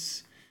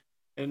Reeves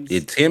and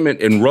It's him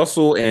and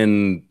Russell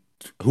and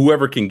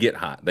whoever can get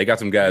hot. They got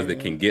some guys that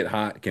can get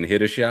hot, can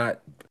hit a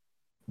shot.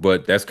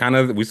 But that's kind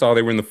of, we saw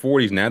they were in the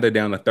 40s. Now they're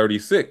down to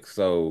 36.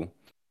 So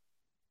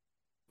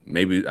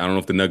maybe, I don't know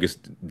if the Nuggets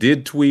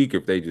did tweak,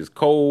 if they just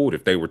cold,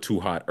 if they were too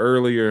hot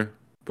earlier.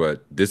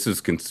 But this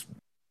is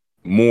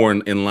more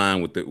in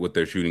line with what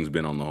their shooting's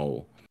been on the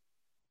whole.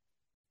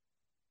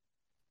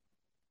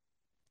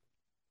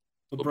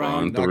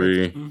 LeBron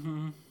 3.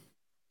 Mm-hmm.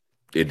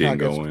 It didn't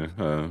go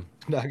in.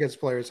 Nuggets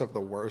players have the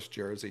worst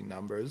jersey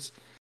numbers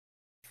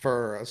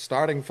for a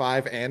starting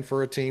five and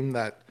for a team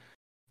that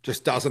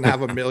just doesn't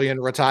have a million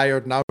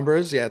retired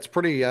numbers. Yeah, it's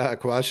pretty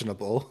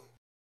questionable.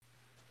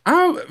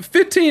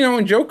 15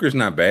 on Joker's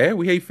not bad.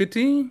 We hate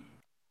 15.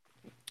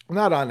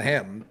 Not on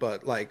him,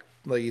 but like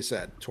you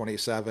said,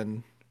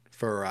 27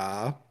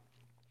 for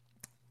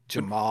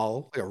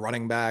Jamal, like a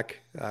running back.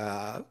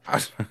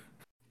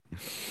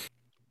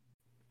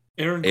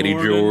 Aaron Eddie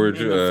Gordon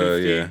George, in the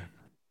 50. yeah.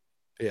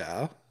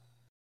 Yeah.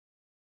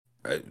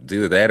 It's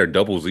either that or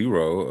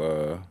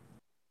 00.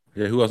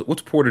 Yeah, who else?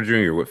 What's Porter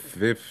Jr.? What,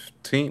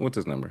 15? What's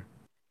his number?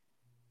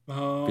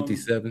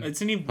 57?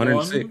 Isn't he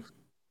 106? one?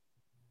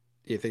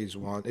 You think he's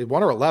one?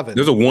 1 or 11?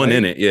 There's a 1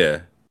 in it,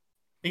 yeah.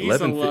 He's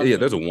 11, 11. yeah,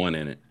 there's a 1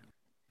 in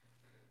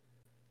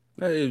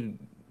it.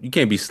 You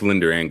can't be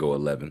slender and go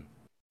 11.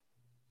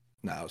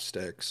 No,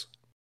 sticks.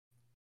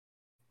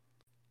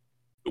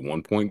 The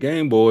 1 point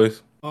game,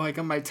 boys. Oh, I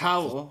got my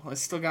towel. I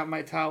still got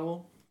my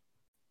towel.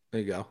 There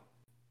you go.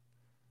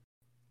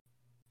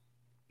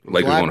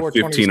 Lakers on a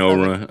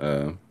 15-0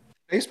 run.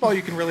 Baseball,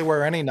 you can really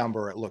wear any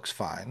number. It looks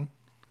fine.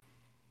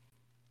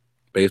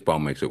 Baseball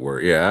makes it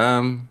work. Yeah.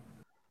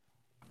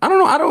 I don't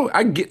know.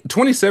 I get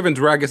 27's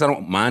where I guess I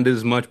don't mind it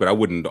as much, but I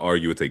wouldn't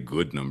argue it's a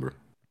good number.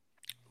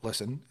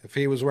 Listen, if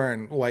he was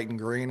wearing white and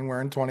green and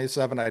wearing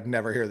 27, I'd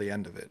never hear the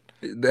end of it.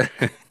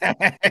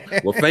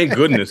 Well, thank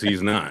goodness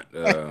he's not.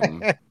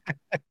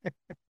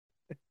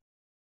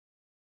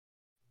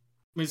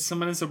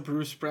 Someone has a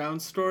Bruce Brown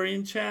story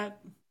in chat.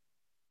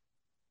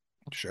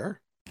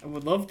 Sure. I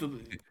would love to.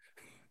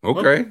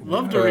 Okay.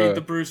 Love to read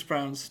the Bruce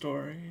Brown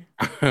story.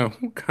 Do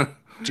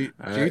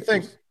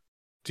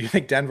you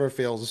think Denver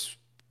feels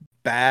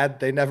bad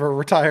they never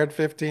retired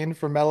 15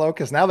 for Melo?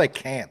 Because now they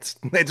can't.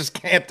 They just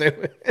can't do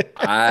it.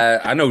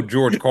 I know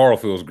George Karl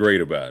feels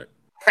great about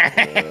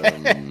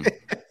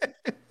it.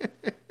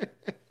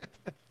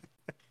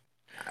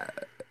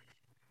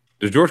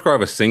 Does George Karl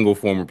have a single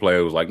former player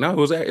who was like, no,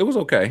 it was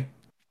okay.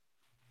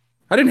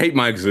 I didn't hate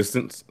my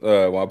existence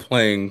while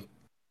playing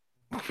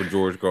for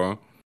George Karl.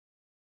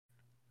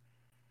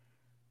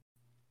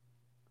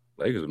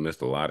 Lakers have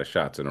missed a lot of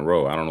shots in a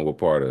row. I don't know what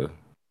part of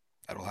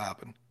that'll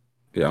happen.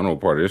 Yeah, I don't know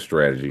what part of this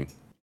strategy.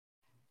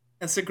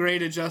 That's a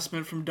great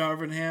adjustment from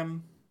Darvin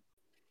Ham.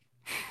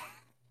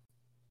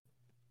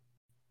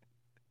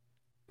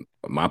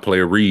 My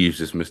player Reeves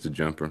just missed a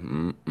jumper.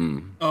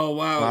 Mm-mm. Oh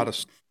wow!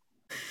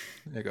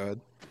 Yeah, go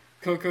ahead.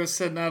 Coco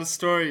said, "Not a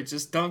story.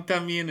 Just dunked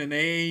on me in an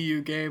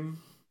AAU game."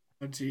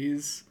 Oh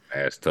jeez.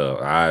 That's tough.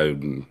 I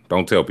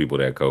don't tell people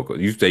that, Coco.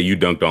 You say you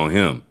dunked on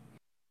him.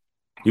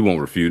 He won't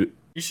refute it.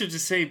 You should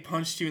just say he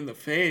punched you in the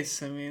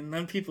face. I mean,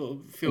 then people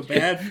feel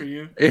bad for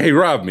you. He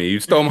robbed me. You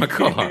stole my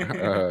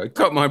car.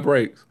 Cut my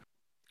brakes.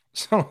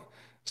 So,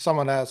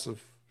 someone asked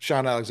if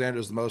Sean Alexander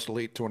is the most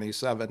elite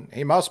 27.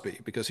 He must be,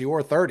 because he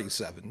wore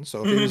 37.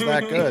 So if he was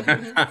that good,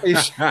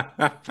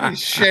 he's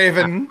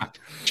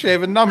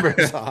shaving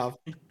numbers off.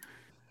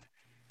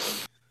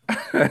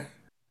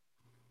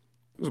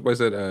 Somebody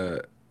said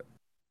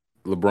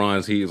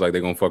LeBron's Heat is like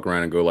they're gonna fuck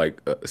around and go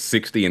like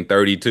 60 and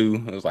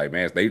 32. I was like,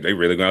 man, they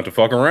really gonna have to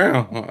fuck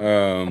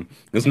around.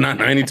 It's not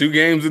 92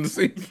 games in the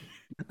season.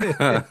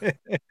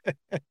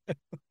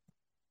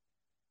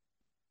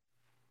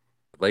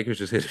 Lakers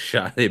just hit a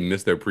shot. They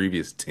missed their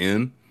previous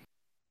 10.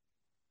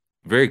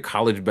 Very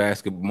college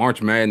basketball,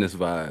 March Madness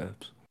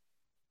vibes.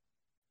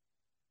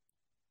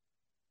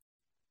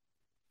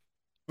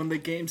 When the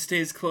game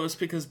stays close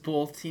because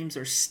both teams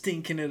are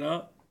stinking it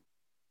up.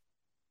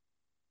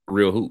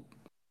 Real hoop.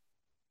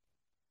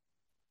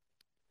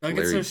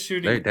 Nuggets are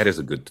shooting. That is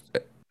a good.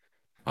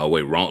 Oh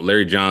wait, wrong.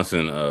 Larry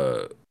Johnson.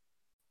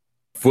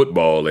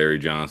 Football. Larry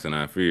Johnson.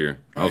 I fear.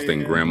 I was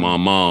thinking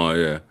Grandmama.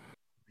 Yeah.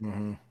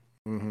 Mm-hmm.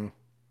 Mm-hmm.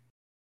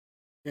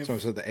 So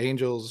said the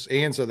Angels.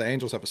 Ian said the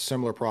Angels have a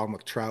similar problem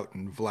with Trout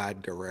and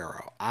Vlad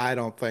Guerrero. I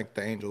don't think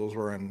the Angels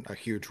were in a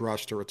huge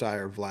rush to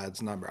retire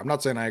Vlad's number. I'm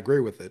not saying I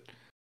agree with it,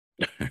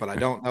 but I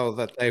don't know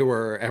that they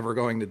were ever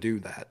going to do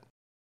that.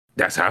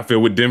 That's how I feel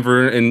with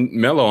Denver and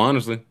Melo.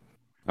 Honestly,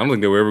 I don't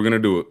think they were ever going to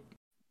do it.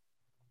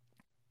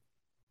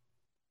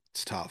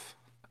 It's tough.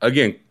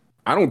 Again,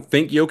 I don't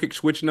think Jokic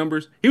switched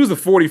numbers. He was the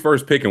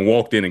 41st pick and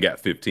walked in and got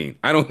 15.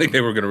 I don't think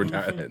they were going to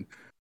retire that.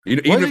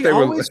 Even if they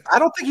were. I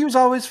don't think he was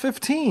always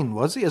 15,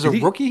 was he? As a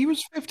rookie, he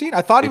was 15.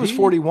 I thought he was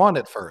 41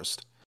 at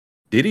first.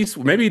 Did he?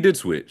 Maybe he did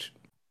switch.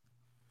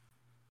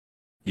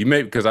 You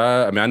may, because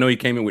I know he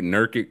came in with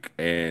Nurkic,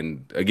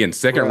 and again,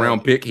 second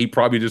round pick. He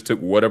probably just took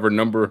whatever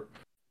number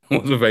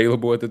was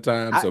available at the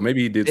time. So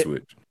maybe he did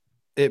switch.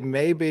 It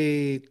may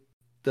be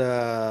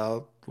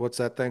the what's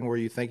that thing where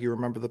you think you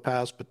remember the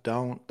past but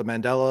don't? The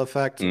Mandela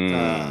effect.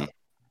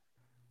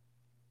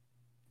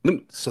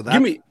 So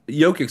give me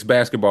Jokic's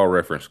basketball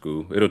reference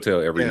school. It'll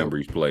tell every number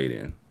he's played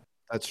in.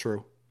 That's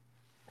true.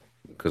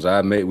 Because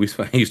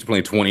he used to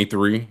play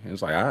 23.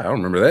 It's like I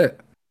don't remember that.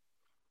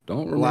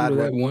 Don't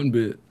remember that one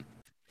bit.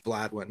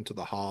 Vlad went into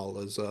the hall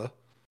as a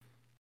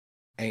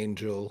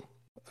angel.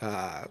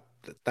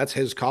 That's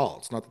his call.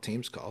 It's not the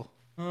team's call.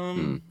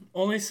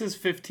 Only says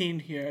 15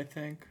 here, I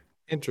think.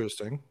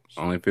 Interesting.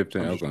 Only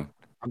 15. Okay.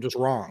 I'm just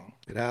wrong.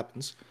 It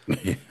happens.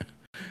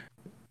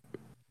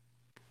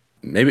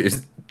 Maybe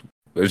it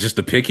was just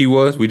the pick he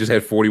was. We just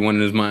had 41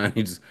 in his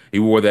mind. He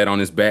wore that on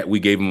his bat. We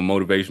gave him a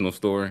motivational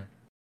story.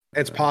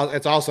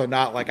 It's also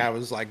not like I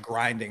was like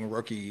grinding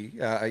rookie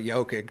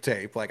Jokic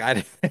tape. Like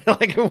I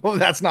didn't, well,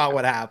 that's not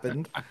what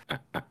happened.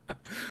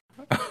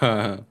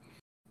 I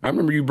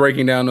remember you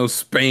breaking down those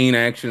Spain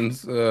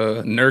actions,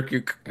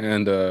 Nurkic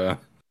and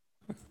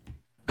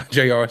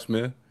J.R.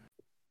 Smith.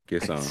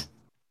 Guess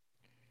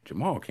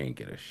Jamal can't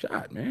get a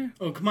shot, man.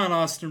 Oh, come on,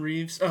 Austin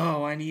Reeves.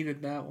 Oh, I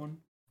needed that one.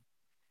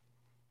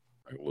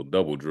 Well,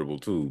 double dribble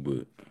too,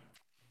 but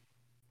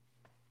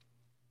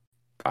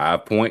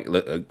 5 point.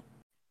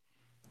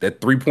 That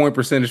 3-point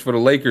percentage for the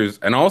Lakers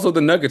and also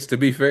the Nuggets, to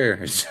be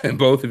fair,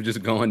 both have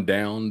just gone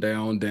down.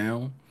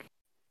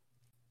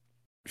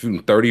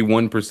 Shooting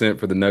 31%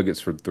 for the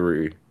Nuggets from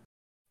three.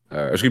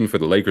 For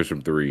the Lakers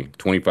from three,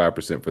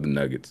 25% for the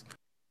Nuggets.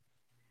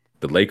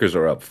 The Lakers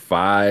are up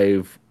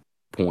 5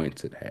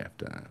 points at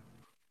halftime.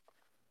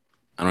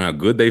 I don't know how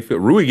good they feel.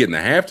 Rui getting the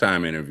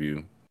halftime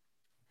interview.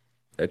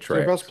 That tracks.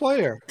 Their best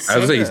player. I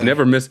was say he's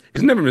never missed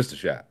a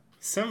shot.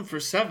 7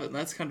 for 7.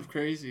 That's kind of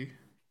crazy.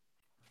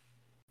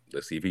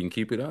 Let's see if he can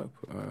keep it up.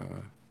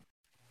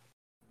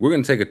 We're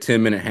going to take a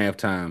 10-minute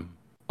halftime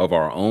of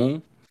our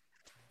own.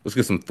 Let's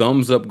get some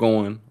thumbs up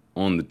going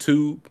on the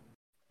tube.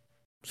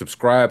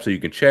 Subscribe so you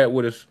can chat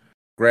with us.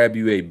 Grab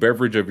you a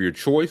beverage of your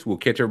choice. We'll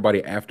catch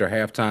everybody after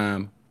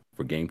halftime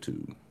for Game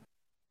 2.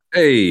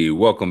 Hey,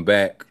 welcome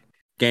back.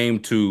 Game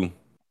 2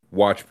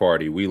 watch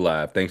party. We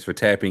live. Thanks for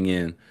tapping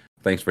in.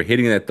 Thanks for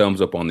hitting that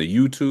thumbs up on the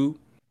YouTube.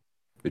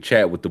 The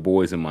chat with the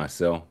boys and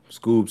myself.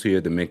 Scoob's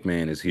here. The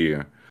McMahon is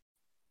here.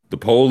 The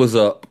poll is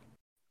up.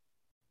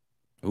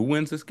 Who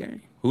wins this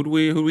game? Who do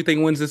we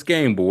think wins this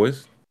game,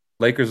 boys?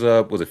 Lakers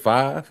up, was it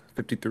 5?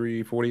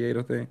 53-48,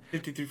 I think.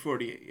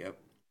 53-48, yep.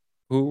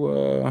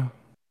 Who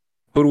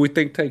do we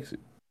think takes it?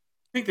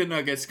 I think the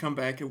Nuggets come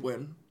back and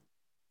win.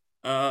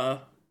 The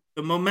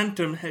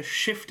momentum has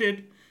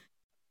shifted.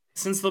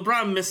 Since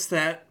LeBron missed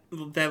that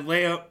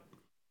layup,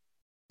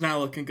 it's not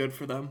looking good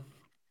for them.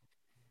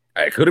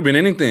 It could have been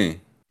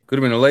anything. Could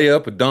have been a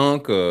layup, a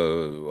dunk,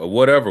 a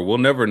whatever. We'll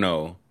never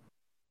know.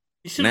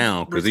 He should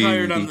now because he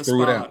on the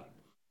threw spot. It out.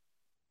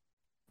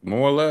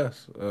 More or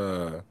less.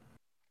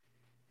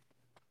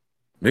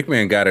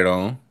 McMahon got it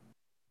on.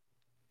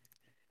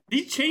 Did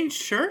he change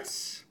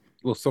shirts?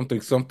 A little something.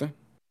 Looks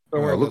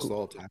the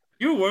whole time.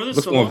 You wore this.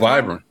 Looks more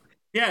vibrant.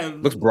 Yeah,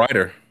 looks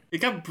brighter. It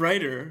got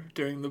brighter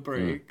during the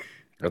break.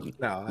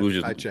 No,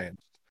 I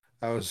changed.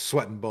 I was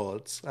sweating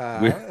bullets.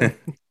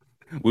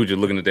 We were just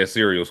looking at that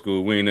cereal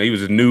school. We didn't know he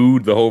was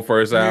nude the whole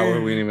first hour.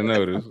 We didn't even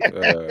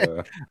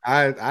notice.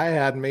 I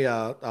had me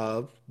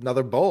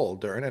another bowl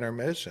during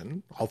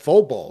intermission, a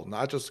full bowl,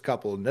 not just a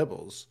couple of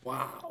nibbles.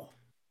 Wow,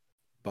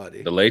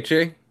 buddy. The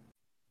leche?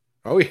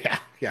 Oh yeah.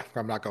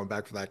 I'm not going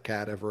back for that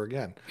cat ever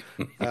again.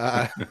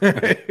 Want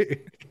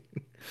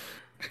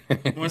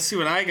to see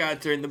what I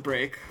got during the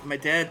break? My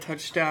dad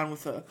touched down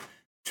with a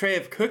tray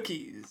of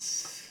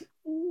cookies.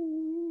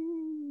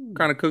 What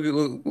kind of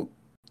cookies?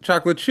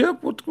 Chocolate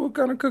chip? What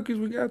kind of cookies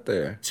we got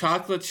there?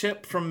 Chocolate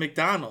chip from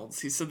McDonald's.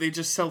 He said they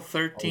just sell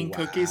 13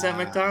 cookies at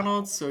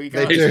McDonald's. So he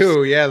got. They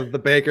do, yeah. The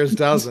baker's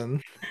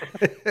dozen.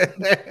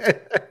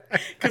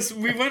 Because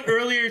we went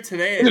earlier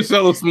today. They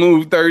sell a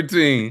smooth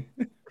 13.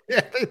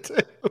 Yeah, they do.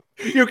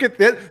 You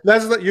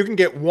can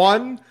get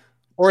 1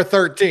 or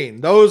 13.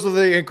 Those are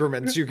the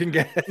increments you can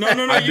get. No.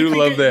 I do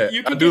love that.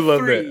 You can get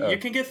 3. You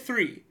can get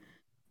 3.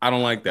 I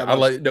don't like that. I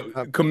like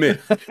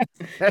commit.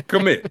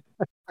 Commit.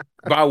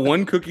 Buy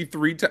 1 cookie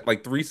 3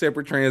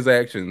 separate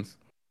transactions,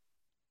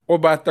 or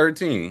buy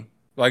 13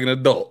 like an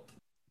adult.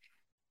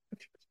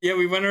 Yeah,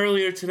 we went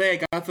earlier today.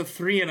 I got the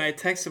 3 and I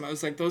texted him. I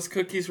was like, those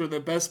cookies were the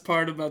best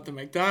part about the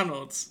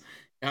McDonald's.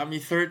 Got me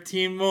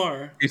 13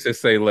 more. He said,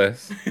 say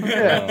less.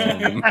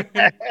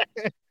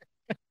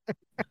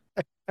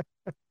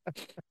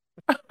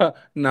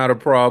 Not a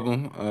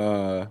problem.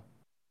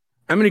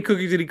 How many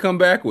cookies did he come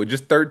back with?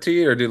 Just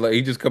 13, or did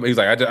he just come? He's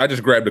like, I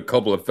just grabbed a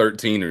couple of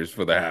 13ers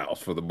for the house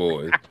for the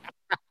boys.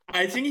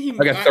 I think he.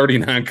 I got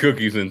 39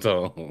 cookies in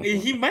total.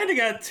 He might have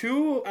got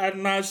 2.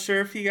 I'm not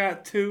sure if he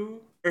got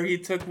 2 or he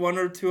took 1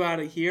 or 2 out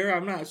of here.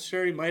 I'm not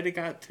sure. He might have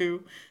got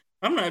 2.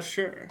 I'm not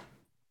sure.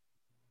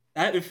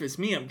 That if it's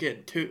me, I'm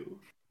getting 2.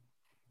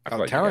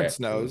 Oh, Terrence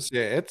knows.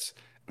 Yeah,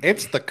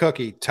 it's the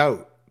cookie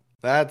tote.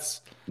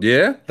 That's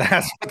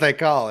what they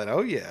call it.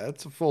 Oh yeah,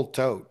 it's a full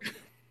tote.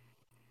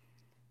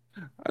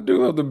 I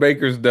do love the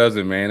baker's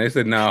dozen, man. They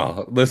said,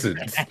 "No, listen,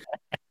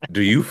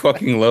 do you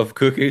fucking love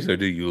cookies or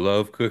do you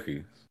love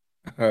cookies?"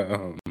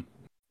 The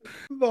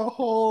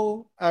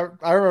whole I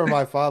remember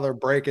my father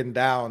breaking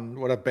down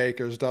what a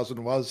baker's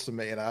dozen was to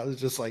me, and I was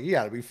just like, "You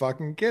got to be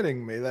fucking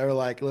kidding me!" They were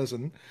like,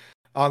 "Listen,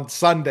 on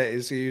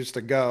Sundays he used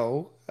to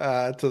go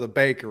to the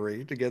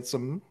bakery to get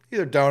some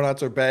either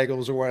donuts or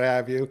bagels or what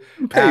have you,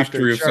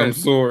 Pastry of some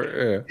sort,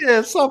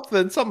 yeah,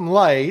 something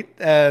light."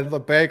 And the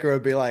baker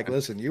would be like,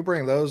 "Listen, you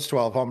bring those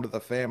 12 home to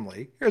the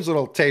family. Here's a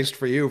little taste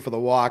for you for the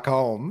walk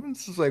home."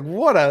 It's just like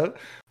what a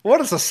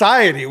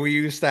society we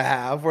used to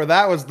have where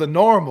that was the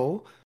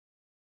normal.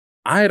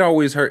 I had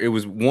always heard it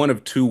was one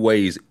of two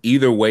ways.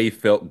 Either way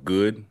felt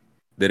good.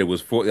 That it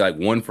was for like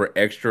one for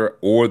extra,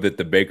 or that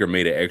the baker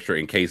made an extra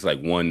in case like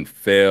one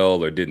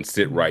fell or didn't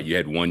sit right. You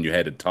had one you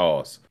had to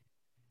toss.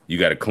 You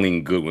got a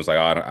clean good one. It's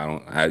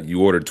like, you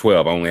ordered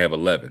 12. I only have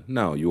 11.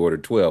 No, you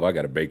ordered 12. I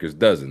got a baker's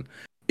dozen.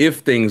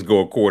 If things go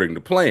according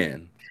to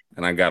plan,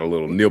 and I got a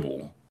little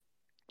nibble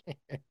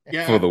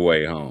for the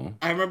way home.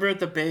 I remember at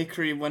the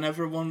bakery,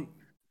 whenever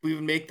we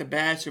would make the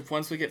batch, if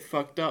once we get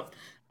fucked up,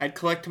 I'd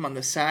collect them on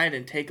the side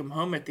and take them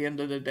home at the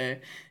end of the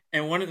day.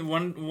 And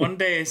one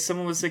day,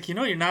 someone was like,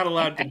 "You're not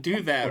allowed to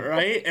do that,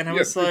 right?" And I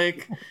was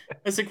like,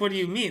 "What do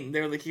you mean?" They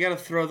were like, "You got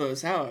to throw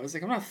those out." I was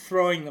like, "I'm not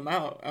throwing them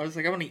out." I was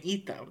like, "I want to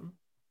eat them."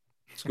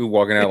 School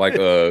walking out like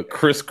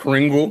Kris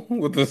Kringle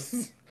with a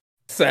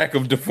sack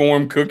of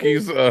deformed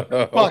cookies,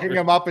 fucking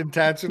them up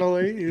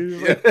intentionally.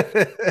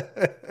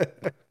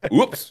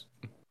 Whoops.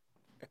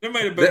 There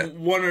might have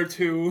been one or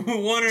two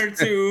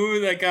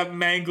that got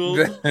mangled.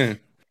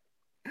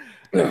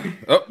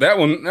 Oh, that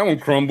one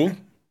crumbled.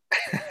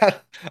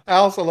 I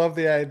also love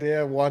the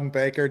idea one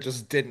baker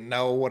just didn't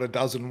know what a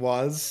dozen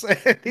was.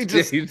 he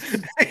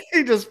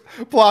just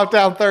plopped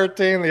down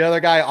 13. The other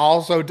guy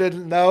also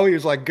didn't know. He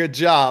was like, "Good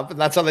job," and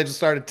that's how they just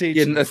started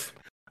teaching.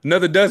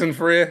 Another dozen,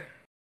 Fred.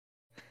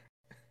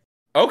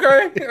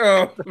 Okay.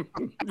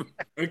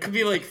 It could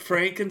be like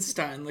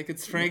Frankenstein, like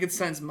it's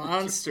Frankenstein's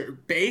monster.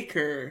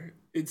 Baker,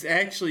 it's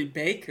actually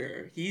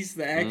Baker. He's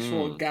the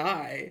actual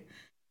guy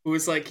who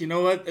was like, "You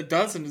know what? A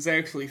dozen is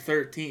actually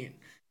 13.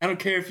 I don't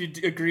care if you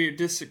agree or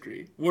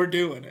disagree. We're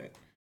doing it."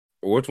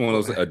 Which one of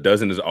those? A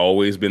dozen has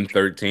always been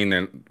 13,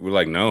 and we're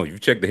like, no.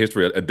 You've checked the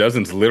history. A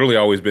dozen's literally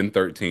always been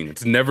 13.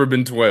 It's never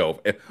been 12.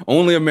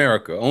 Only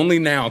America, only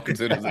now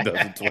considers a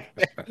dozen 12.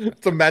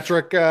 It's a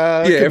metric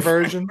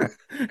conversion.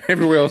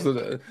 Everywhere else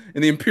in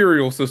the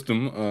imperial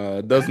system,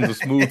 a dozen's a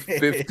smooth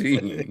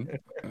 15.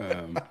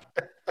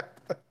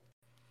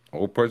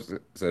 Old person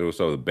said it was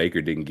so the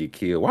baker didn't get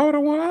killed. Why would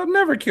I'll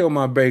never kill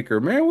my baker,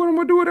 man. What am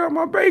I do without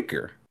my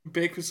baker?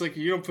 Baker's like,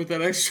 "You don't put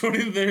that extra one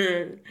in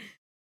there."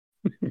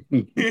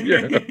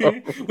 Yeah.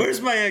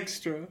 Where's my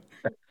extra?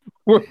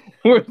 Where's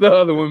the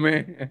other one,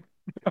 man?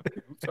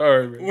 I'm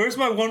sorry, man. Where's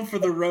my one for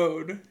the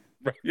road?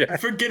 Yeah.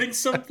 Forgetting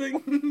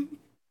something?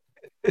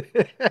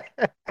 It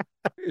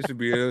should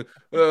be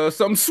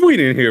something sweet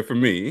in here for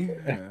me.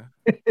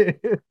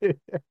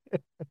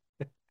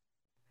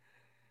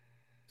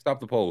 Stop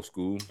the poll,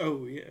 school.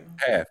 Oh, yeah.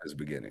 Half is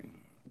beginning.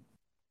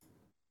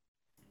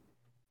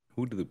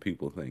 Who do the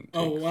people think?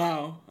 Oh,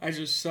 wow. I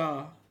just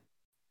saw.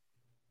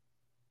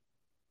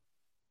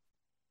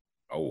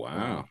 Oh,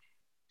 wow.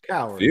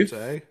 Cowards,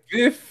 eh?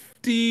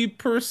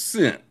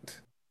 50%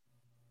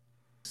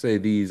 say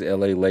these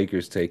LA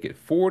Lakers take it.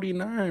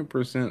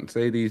 49%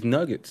 say these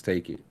Nuggets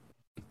take it.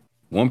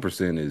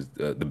 1% is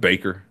the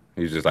Baker.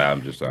 He's just like,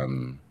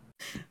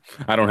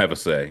 I don't have a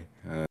say.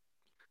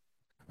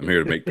 I'm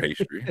here to make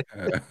pastry.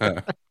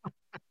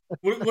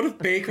 What if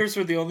bakers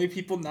were the only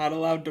people not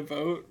allowed to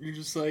vote? You're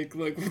just like,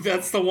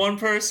 that's the one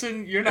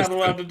person, you're not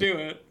allowed to do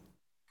it.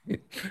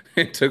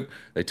 They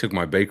took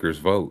my baker's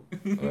vote.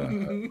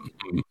 They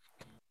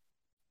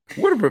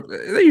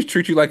used to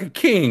treat you like a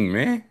king,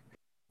 man.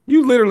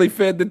 You literally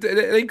fed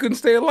they couldn't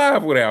stay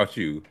alive without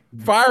you.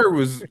 Fire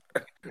was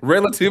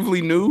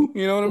relatively new,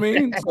 you know what I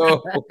mean?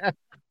 So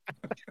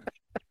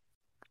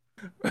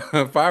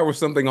fire was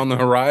something on the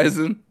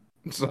horizon.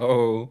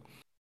 So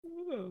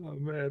oh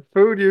man,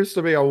 food used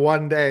to be a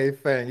one-day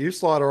thing. You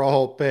slaughter a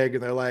whole pig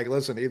and they're like,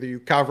 "Listen, either you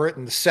cover it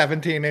in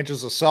 17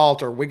 inches of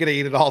salt or we're gonna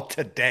eat it all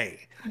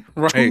today."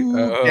 Right.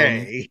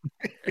 Today.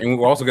 And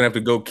we're also gonna have to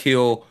go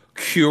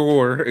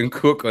cure and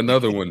cook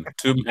another one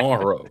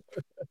tomorrow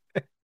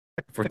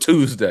for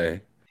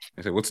Tuesday.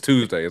 I said, "What's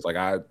Tuesday?" It's like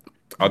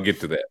I'll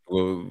get to that.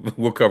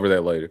 We'll cover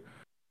that later.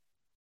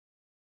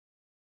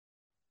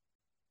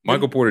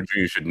 Michael Porter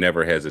Jr. should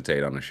never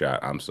hesitate on a shot.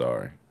 I'm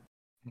sorry.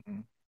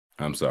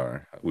 I'm sorry.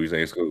 What are you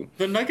saying, School?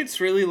 The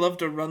Nuggets really love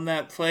to run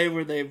that play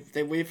where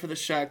they wait for the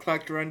shot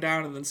clock to run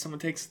down and then someone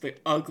takes the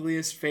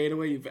ugliest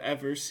fadeaway you've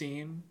ever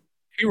seen.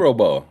 Hero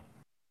ball.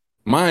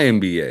 My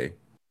NBA.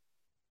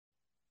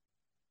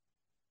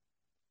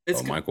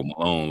 It's. Michael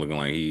Malone looking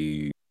like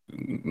he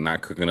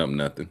not cooking up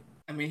nothing.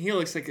 I mean, he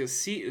looks like his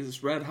seat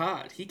is red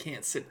hot. He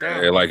can't sit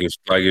down. Like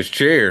his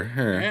chair.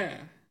 Yeah.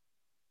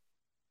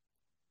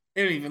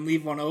 They don't even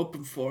leave one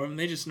open for him.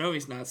 They just know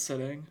he's not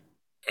sitting.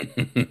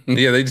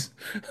 Yeah, they just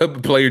a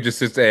player just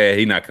sits there.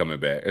 He not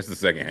coming back. It's the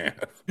second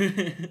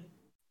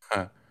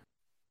half.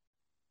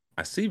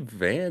 I see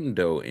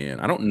Vando in.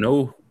 I don't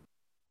know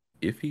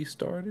if he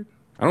started.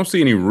 I don't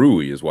see any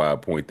Rui. Is why I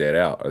point that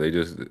out. Are they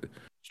just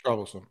It's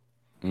troublesome.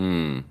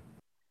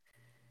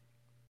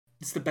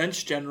 It's the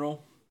bench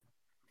general.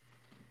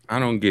 I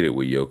don't get it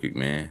with Jokic,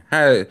 man.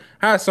 How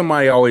is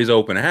somebody always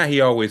open? How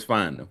he always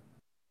find them?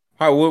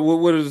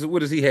 What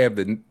does he have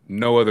that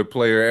no other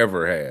player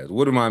ever has?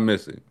 What am I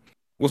missing?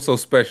 What's so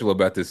special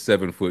about this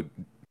 7-foot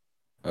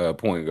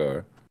point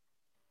guard?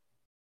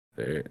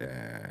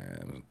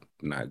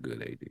 Not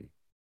good, AD.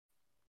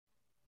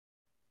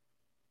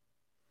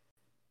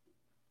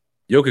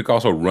 Jokic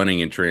also running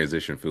in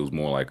transition feels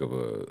more like of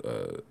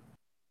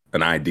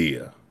an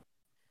idea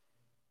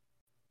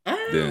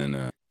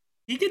than.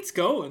 He gets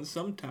going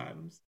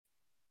sometimes.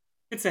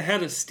 It's a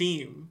head of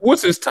steam.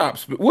 What's his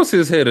What's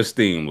his head of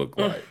steam look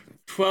like?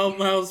 12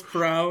 miles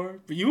per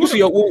hour. But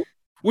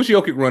What's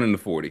Jokic running the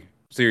 40?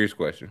 Serious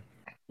question.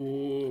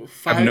 I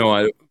have no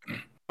idea.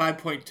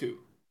 5.2.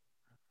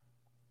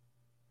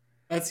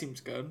 That seems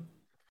good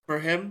for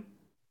him.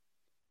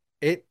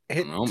 It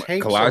takes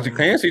Kalijah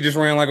Clancy just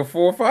ran like a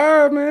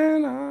 4.5,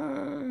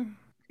 man.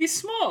 He's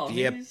small.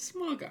 Yep. He's a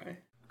small guy.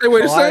 They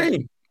weigh the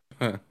same.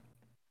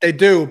 They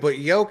do, but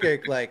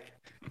Jokic, like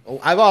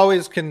I've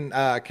always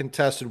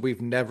contested,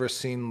 we've never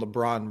seen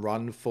LeBron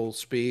run full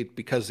speed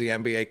because the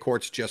NBA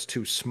court's just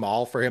too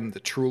small for him to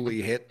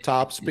truly hit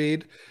top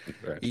speed.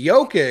 Right.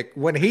 Jokic,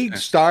 when he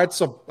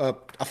starts a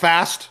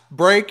fast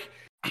break,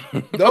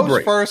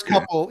 those first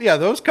couple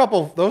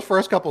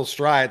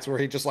strides where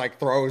he just like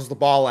throws the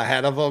ball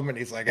ahead of him and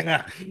he's like,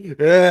 like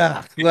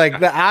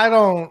that.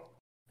 I'm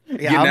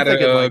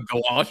thinking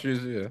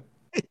galoshes,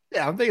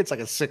 yeah, I'm thinking it's like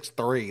a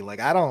 6'3".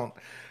 Like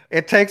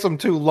it takes him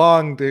too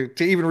long to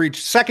even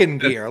reach second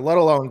gear, let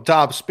alone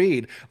top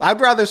speed. I'd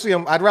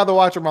rather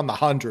watch him on the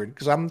 100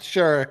 because I'm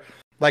sure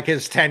like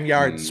his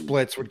 10-yard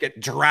splits would get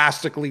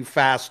drastically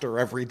faster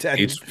every 10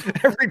 yards.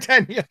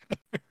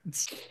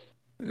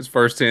 His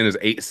first 10 is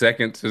 8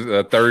 seconds. His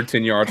third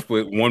 10-yard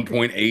split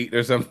 1.8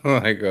 or something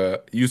like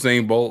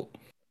Usain Bolt.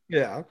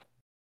 Yeah.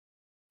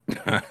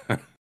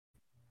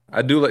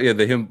 I do like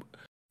him.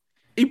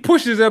 He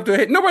pushes up to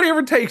hit. Nobody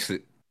ever takes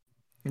it.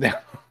 Yeah.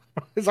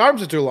 His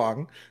arms are too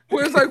long.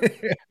 Well, it's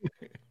like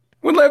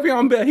when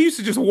Le'Veon Bell, he used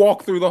to just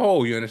walk through the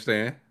hole. You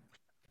understand?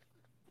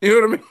 You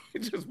know what I mean? He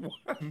just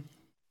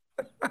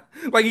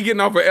like he getting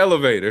off an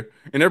elevator,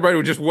 and everybody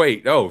would just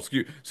wait. Oh,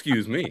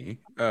 excuse me.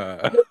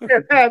 And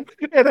that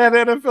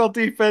NFL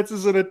defense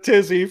is in a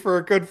tizzy for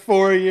a good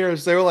 4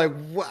 years. They were like,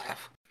 "Wow."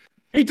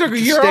 He took a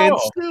year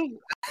off.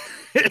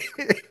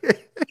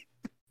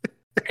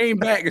 Came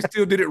back and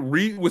still did it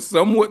with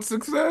somewhat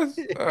success.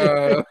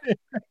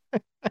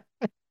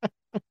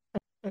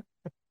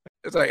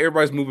 It's like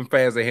everybody's moving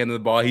fast. They handle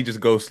the ball. He just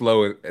goes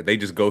slow. And they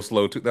just go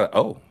slow too. Like,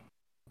 oh,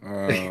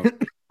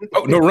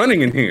 no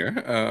running in here.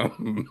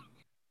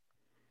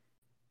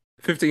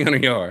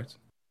 1,500 yards.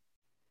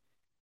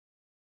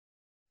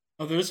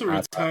 Oh, there's a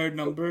retired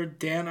number.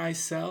 Dan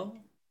Issel.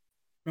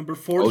 Number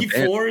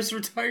 44 is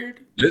retired.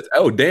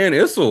 Dan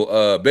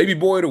Issel, baby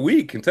boy of the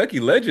week. Kentucky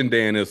legend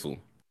Dan Issel.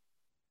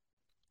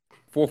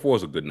 44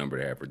 is a good number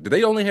to average. Do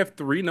they only have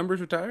 3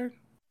 numbers retired?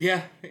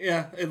 Yeah.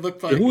 It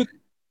looked like.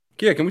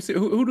 Can we see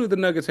who do the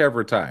Nuggets have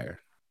retired?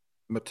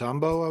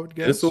 Mutombo, I would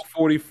guess. Issel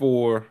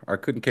 44. I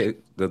couldn't catch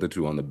the other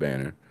 2 on the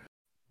banner.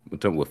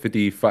 Mutombo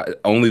 55.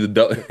 Only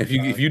the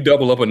if you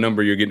double up a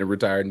number, you're getting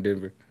retired in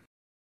Denver.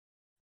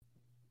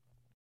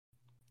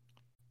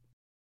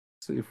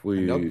 Let's see if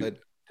we. Did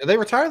they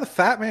retire the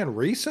Fat Man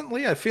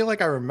recently? I feel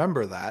like I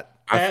remember that.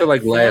 I feel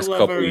like last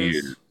couple of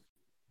years.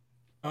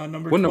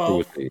 Number 12. What number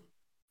was he?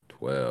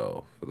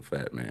 12 for the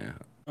Fat Man.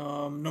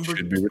 Number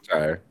should be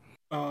retired.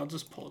 I'll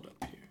just pull it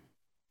up here.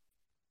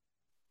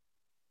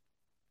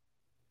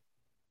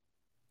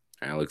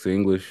 Alex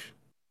English,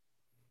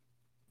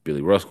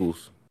 Billy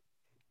Ruskels,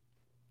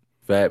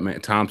 Fat Man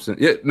Thompson.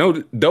 Yeah,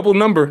 no, double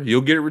number.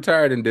 You'll get it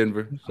retired in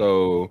Denver.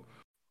 So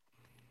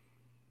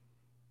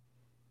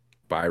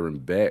Byron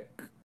Beck.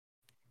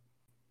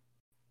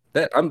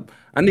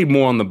 I need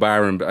more on the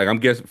Byron. Like I'm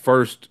guessing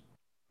first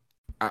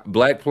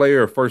black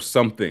player or first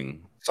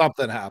something.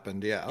 Something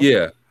happened. Yeah.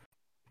 Yeah.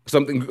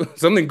 Something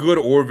good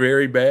or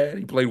very bad.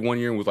 He played 1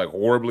 year and was like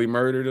horribly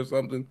murdered or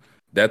something.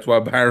 That's why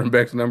Byron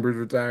Beck's number is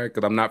retired,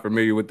 because I'm not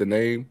familiar with the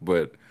name,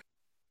 but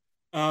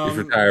he's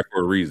retired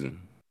for a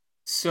reason.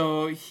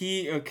 So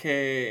he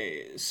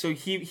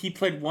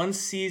played 1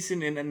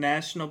 season in the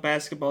National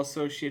Basketball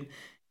Association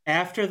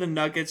after the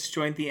Nuggets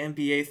joined the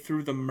NBA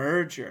through the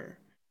merger.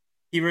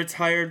 He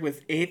retired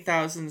with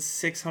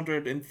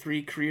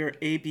 8,603 career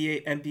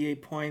ABA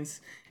NBA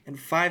points and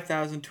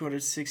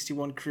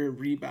 5,261 career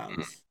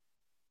rebounds.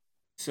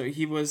 So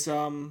he was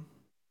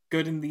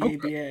good in the Okay.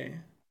 ABA.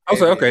 I was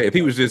like, okay, ABA, if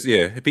he was just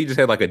if he just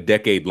had like a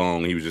decade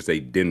long, he was just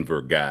a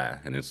Denver guy,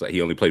 and it's like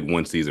he only played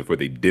one season for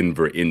the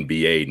Denver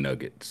NBA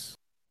Nuggets.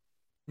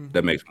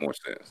 That makes more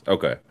sense.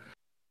 Okay.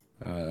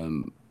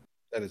 Um,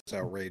 that is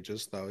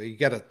outrageous, though. You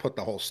got to put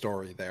the whole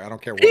story there. I don't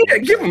care what yeah,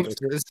 give him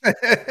website this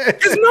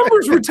his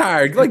numbers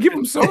retired. Like, give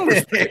him some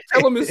respect.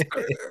 Tell him his.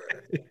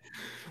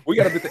 We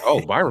got to be.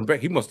 Oh, Byron Beck.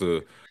 He must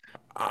have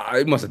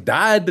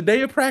died the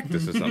day of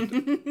practice or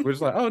something. We're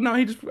just like, oh no,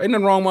 he just ain't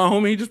nothing wrong with my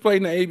homie. He just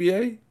played in the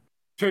ABA.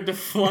 Tried to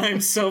fly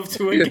himself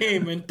to a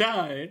game and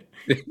died.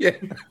 Yeah.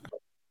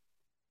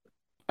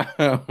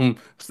 The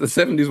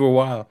 70s were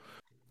wild.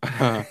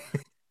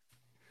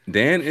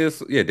 Dan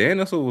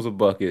Issel was a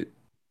bucket.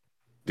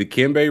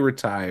 Dikembe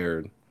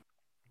retired.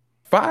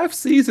 5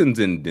 seasons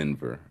in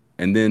Denver.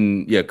 And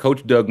then,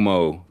 Coach Doug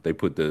Moe, I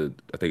think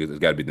it's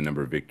got to be the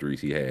number of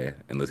victories he had,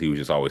 unless he was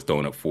just always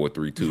throwing up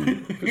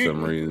 4-3-2 for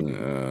some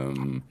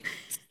reason.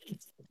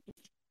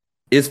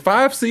 Is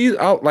 5 seasons,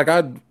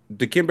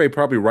 Dikembe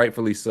probably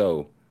rightfully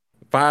so.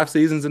 5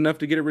 seasons enough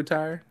to get it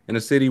retired in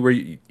a city where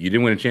you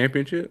didn't win a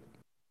championship?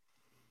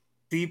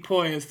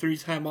 D-Point, a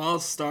 3-time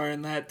All-Star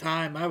in that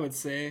time, I would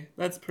say.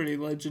 That's pretty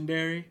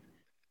legendary.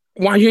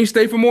 Why you ain't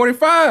stay for more than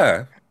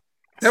 5?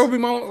 That would be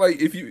my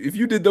like if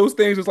you did those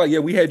things. It's like, yeah,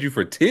 we had you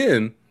for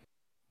 10.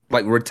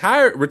 Like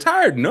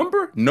retired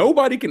number.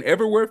 Nobody can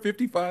ever wear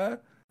 55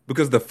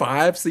 because the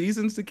 5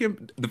 seasons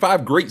the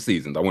 5 great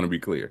seasons. I want to be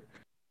clear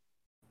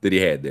that he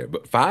had there,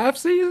 but 5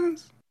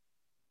 seasons.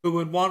 Who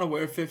would want to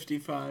wear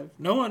 55?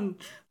 No one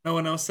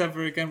else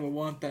ever again would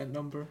want that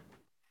number.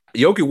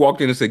 Yoki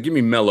walked in and said, "Give me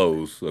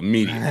Mellows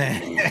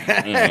immediately."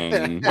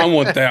 I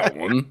want that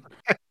one.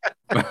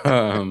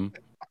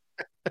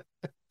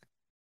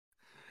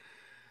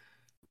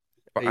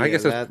 I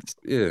guess that's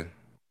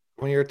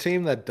when you're a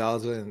team that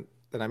doesn't,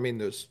 and I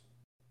mean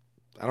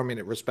I don't mean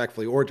it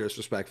respectfully or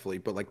disrespectfully,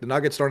 but like the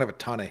Nuggets don't have a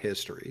ton of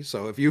history.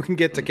 So if you can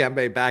get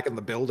Dikembe back in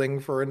the building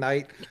for a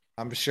night,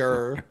 I'm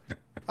sure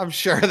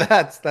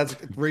that's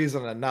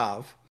reason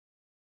enough.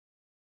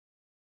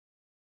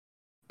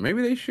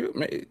 Maybe they should.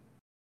 Maybe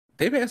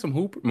they've had some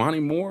hooper, Monty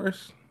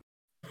Morris,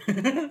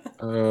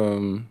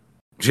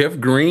 Jeff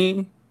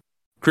Green,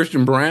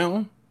 Christian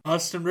Brown,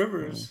 Austin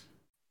Rivers.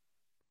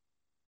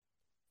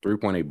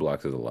 3.8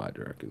 blocks is a lot,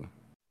 Dracula.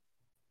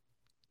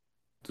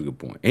 That's a good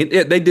point. And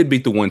they did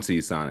beat the 1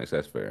 seed Sonics.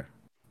 That's fair.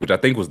 Which I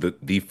think was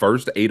the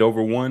first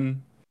 8-over-1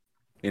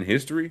 in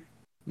history,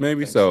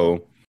 maybe.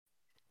 So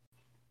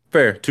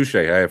fair. Touche.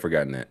 I had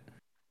forgotten that.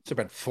 It's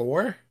been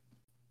 4?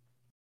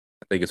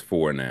 I think it's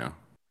 4 now.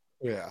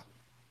 Yeah.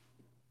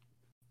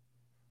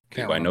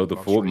 I know the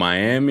 4.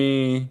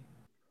 Miami.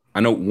 I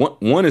know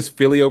one is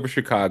Philly over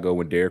Chicago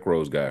when Derrick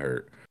Rose got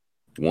hurt.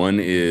 One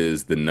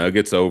is the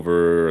Nuggets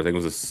over, I think it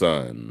was the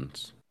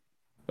Suns.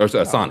 Or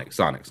Sonics.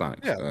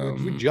 Yeah,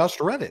 we just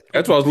read it.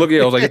 That's what I was looking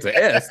at. I was like, it's an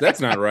S.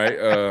 That's not right.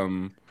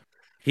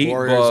 Heat,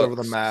 Warriors Bucks, over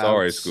the Mavs.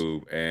 Sorry,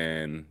 Scoob.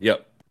 And,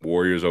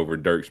 Warriors over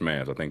Dirk's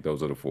Mavs. I think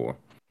those are the 4.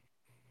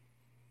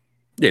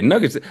 Yeah,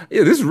 Nuggets.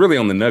 Yeah, this is really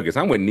on the Nuggets.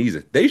 I'm with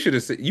Nisa. They should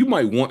have said, you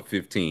might want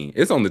 15.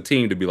 It's on the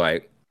team to be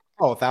like,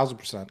 oh,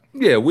 1,000%.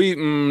 Yeah, we,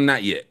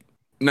 not yet.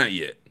 Not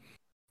yet.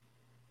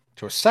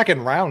 To a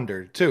second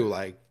rounder, too.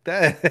 Like,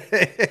 that.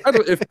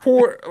 If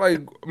poor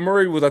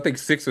Murray was, I think,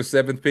 6th or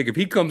 7th pick, if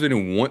he comes in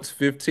and wants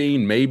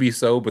 15, maybe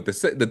so. But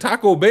the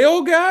Taco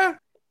Bell guy,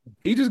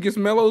 he just gets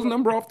Melo's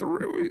number off the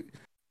rip.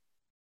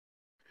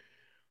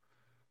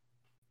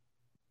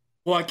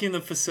 Walking in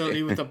the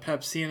facility with a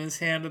Pepsi in his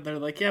hand, and they're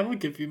like, "Yeah, we'll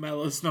give you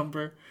Melo's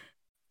number."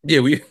 Yeah,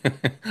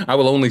 I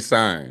will only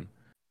sign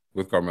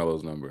with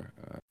Carmelo's number.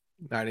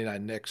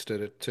 99 Knicks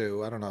did it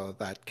too. I don't know if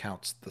that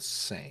counts the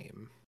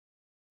same.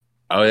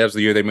 Oh, that was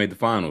the year they made the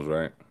finals,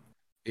 right?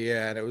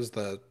 Yeah, and it was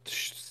the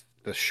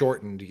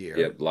shortened year.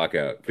 Yeah,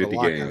 lockout, 50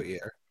 games.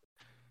 Year.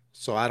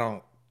 So I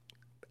don't.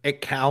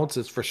 It counts.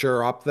 It's for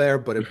sure up there,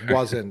 but it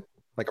wasn't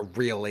like a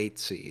real 8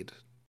 seed.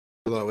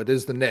 Although it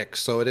is the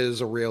Knicks, so it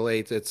is a real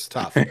 8. It's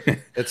tough.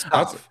 It's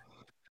tough.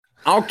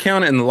 I'll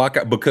count it in the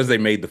lockout because they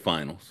made the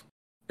finals.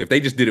 If they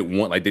just did it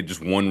one, like they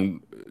just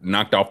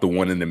knocked off the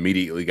one and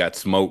immediately got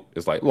smoked,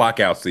 it's like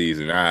lockout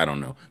season. I don't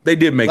know. They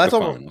did make the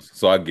finals,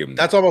 so I'd give them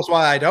that. That's almost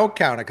why I don't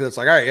count it, because it's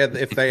like, all right,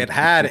 if they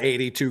had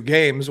 82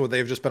 games, would they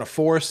have just been a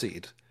 4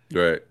 seed?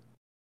 Right.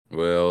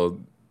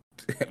 Well,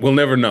 we'll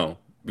never know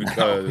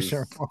because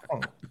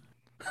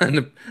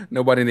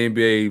nobody in the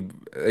NBA,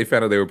 they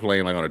found out they were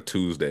playing like on a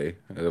Tuesday.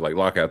 They're like,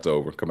 lockout's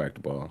over. Come back to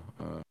ball.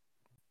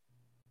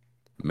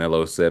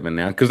 Melo 7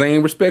 now because they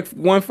ain't respect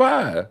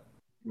 1-5.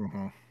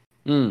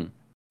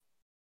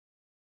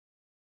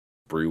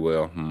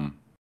 Freewell.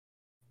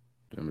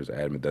 I'm just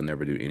adamant they'll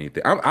never do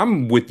anything.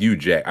 I'm with you,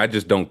 Jack. I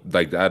just don't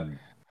like. I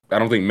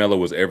don't think Melo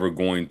was ever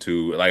going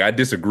to like. I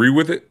disagree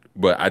with it,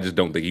 but I just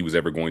don't think he was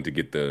ever going to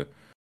get the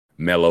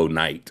Melo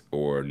night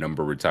or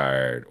number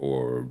retired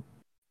or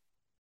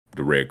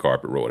the red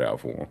carpet rolled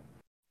out for him.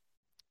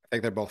 I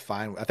think they're both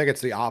fine. I think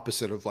it's the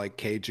opposite of like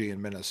KG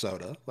in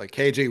Minnesota. Like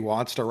KG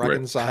wants to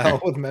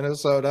reconcile with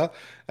Minnesota,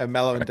 and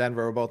Melo and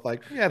Denver are both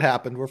like, yeah, it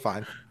happened. We're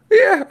fine.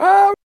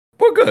 Yeah,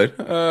 we're good.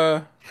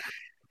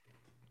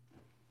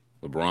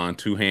 LeBron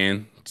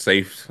two-hand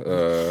safe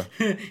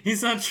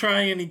He's not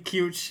trying any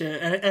cute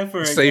shit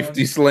ever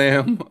safety again.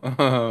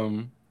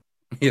 slam.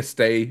 Yeah,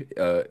 stay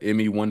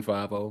ME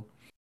 150.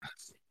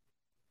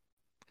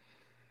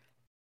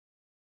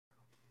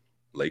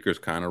 Lakers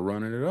kind of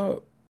running it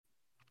up.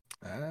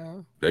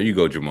 There you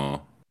go,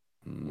 Jamal.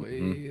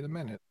 Wait a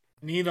minute.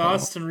 Need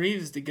Austin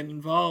Reeves to get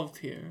involved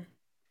here.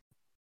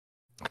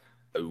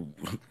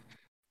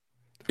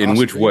 In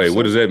which way?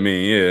 What does that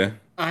mean? Yeah.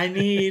 I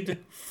need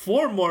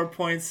 4 more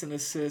points and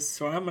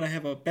assists, or I'm gonna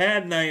have a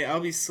bad night.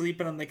 I'll be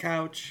sleeping on the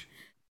couch.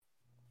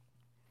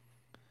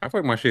 I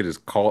feel like my shit is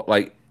called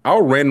like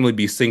I'll randomly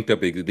be synced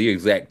up the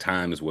exact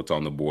time is what's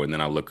on the board, and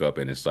then I look up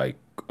and it's like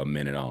a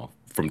minute off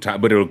from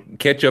time, but it'll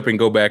catch up and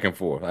go back and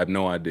forth. I have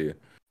no idea.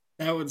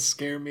 That would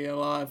scare me a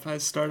lot if I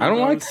started I don't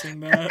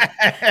noticing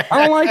that.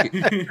 I don't like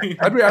it.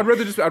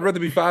 I'd rather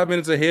be 5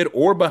 minutes ahead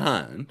or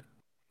behind,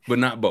 but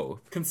not both.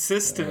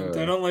 Consistent.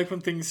 I don't like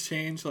when things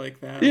change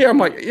like that. Yeah, I'm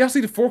like, y'all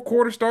see the fourth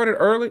quarter started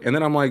early, and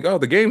then I'm like, oh,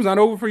 the game's not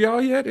over for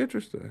y'all yet.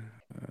 Interesting.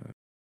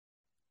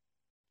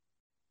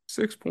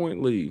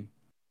 6-point lead.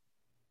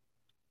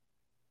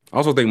 I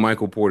also think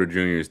Michael Porter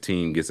Jr.'s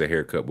team gets a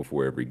haircut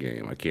before every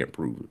game. I can't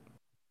prove it,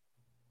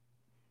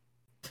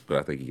 but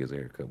I think he gets a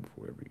haircut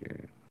before every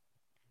game.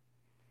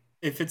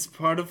 If it's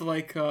part of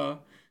like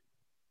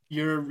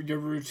your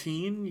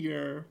routine,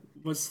 your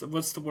what's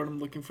the word I'm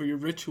looking for? Your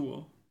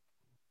ritual.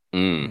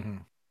 Boy,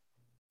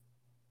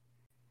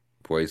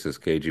 says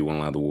KG won't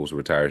allow the Wolves to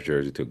retire his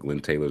jersey till Glenn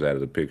Taylor's out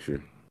of the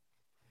picture.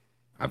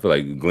 I feel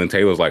like Glenn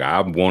Taylor's like,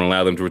 I won't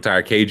allow them to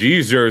retire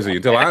KG's jersey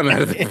until I'm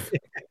out of the.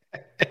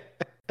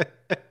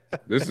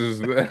 This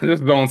is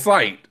on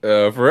site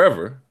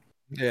forever.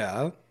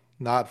 Yeah,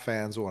 not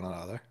fans one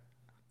another.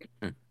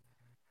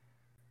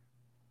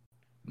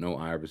 No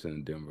Iverson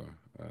in Denver.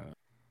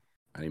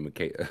 I need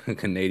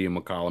Canadian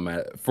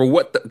McCollum for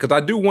what? Because I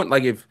do want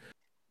like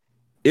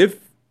if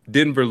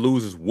Denver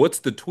loses, what's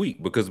the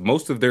tweak? Because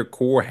most of their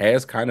core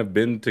has kind of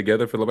been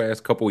together for the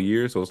last couple of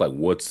years, so it's like,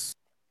 what's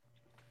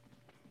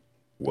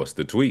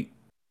the tweak?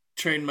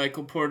 Trade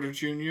Michael Porter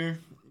Jr.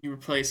 You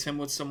replace him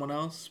with someone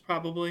else,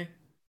 probably.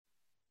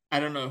 I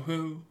don't know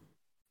who.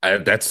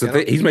 That's the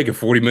thing. He's making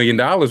 $40 million,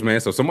 man.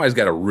 So somebody's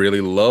got to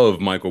really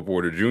love Michael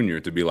Porter Jr.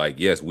 to be like,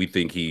 yes, we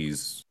think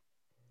he's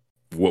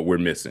what we're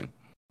missing.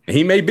 And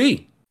he may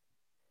be.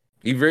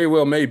 He very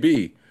well may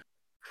be.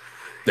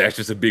 That's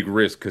just a big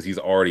risk because he's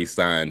already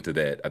signed to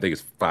that. I think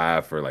it's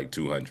 5 for like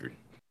 200.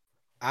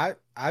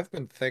 I've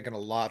been thinking a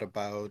lot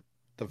about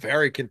the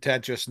very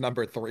contentious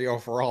number 3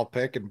 overall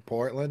pick in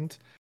Portland.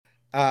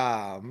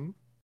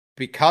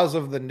 Because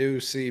of the new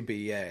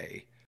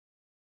CBA,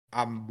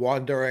 I'm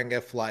wondering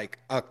if like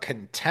a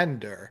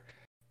contender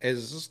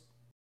is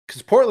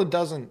because Portland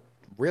doesn't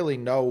really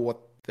know what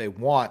they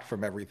want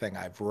from everything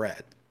I've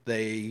read.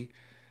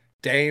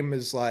 Dame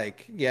is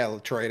like, yeah,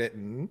 let's trade it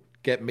and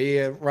get me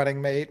a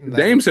running mate. And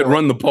Dame said,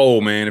 run the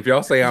poll, man. If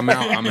y'all say I'm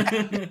out, I'm out.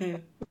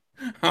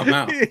 I'm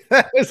out.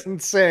 That is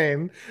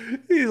insane.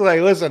 He's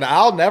like, listen,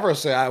 I'll never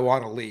say I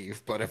want to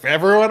leave, but if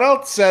everyone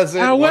else says it,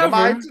 what am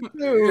I to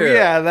do?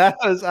 Yeah,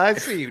 I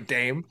see you,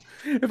 Dame.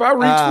 If I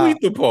retweet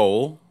the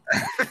poll.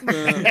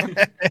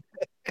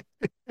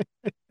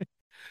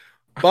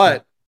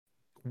 But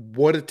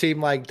would a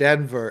team like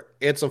Denver,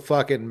 it's a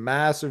fucking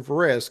massive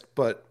risk,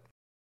 but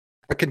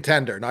a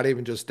contender, not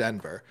even just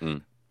Denver.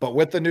 But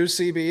with the new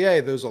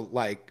CBA, there's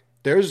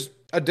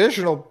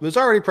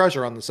already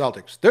pressure on the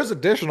Celtics. There's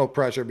additional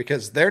pressure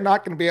because they're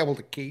not going to be able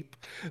to keep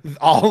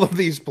all of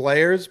these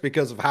players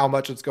because of how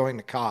much it's going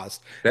to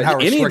cost.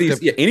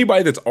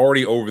 Anybody that's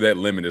already over that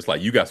limit is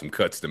like, you got some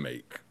cuts to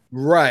make.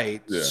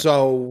 Right. Yeah.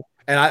 So,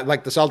 and I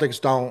like the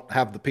Celtics don't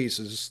have the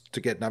pieces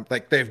to get them.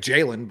 Like they have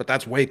Jalen, but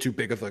that's way too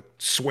big of a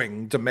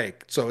swing to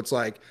make. So it's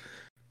like,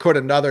 could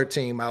another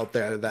team out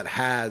there that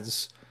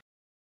has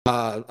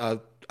a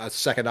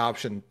second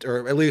option,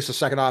 or at least a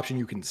second option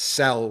you can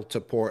sell to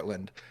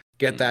Portland,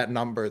 get that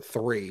number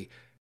 3?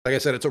 Like I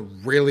said, it's a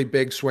really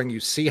big swing. You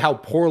see how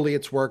poorly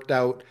it's worked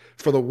out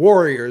for the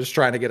Warriors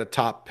trying to get a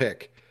top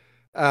pick,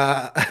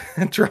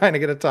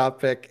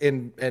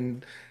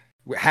 and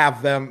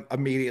have them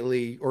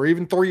immediately or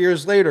even 3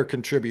 years later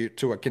contribute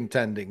to a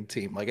contending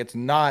team. Like it's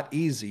not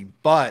easy,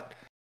 but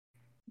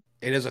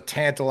it is a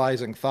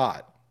tantalizing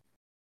thought.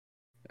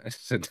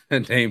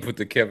 Dame put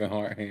the Kevin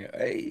Hart hand.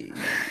 Hey,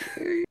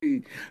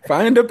 if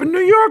I end up in New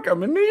York,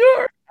 I'm in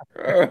New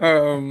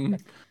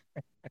York.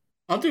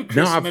 I'll do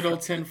Chris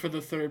Middleton for the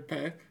 3rd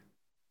pick.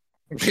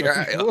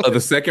 The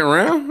second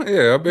round?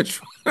 Yeah, I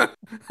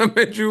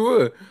bet you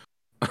would.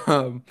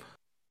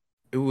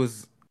 It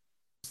was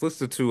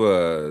listed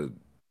to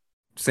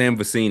Sam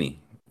Vecini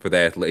for the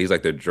Athletic. He's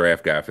like the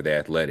draft guy for the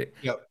Athletic.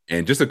 Yep.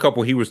 And just a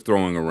couple he was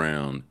throwing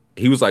around.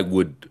 He was like,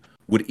 would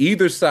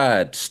either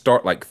side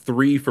start like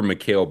 3 for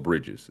Mikal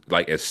Bridges,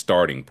 like as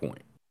starting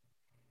point?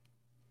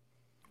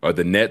 Or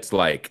the Nets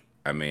like,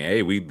 I mean,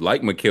 hey, we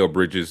like Mikal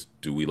Bridges.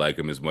 Do we like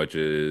him as much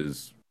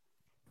as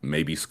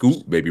maybe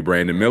Scoot, maybe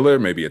Brandon Miller,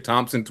 maybe a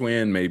Thompson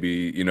twin,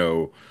 maybe,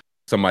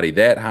 somebody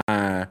that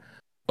high.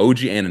 OG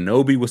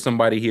Anunoby was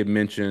somebody he had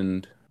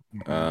mentioned.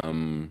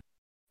 Mhm.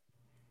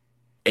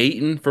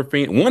 Ayton for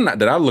Phoenix. One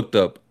that I looked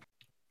up,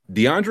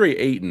 DeAndre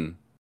Ayton,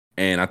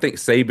 and I think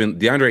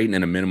DeAndre Ayton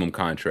in a minimum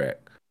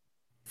contract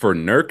for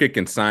Nurkic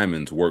and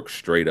Simons works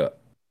straight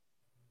up,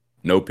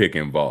 no pick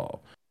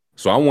involved.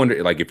 So I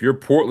wonder, like, if you're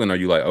Portland, are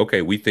you like,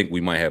 okay, we think we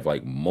might have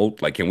like,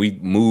 can we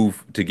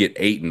move to get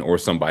Ayton or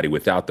somebody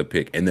without the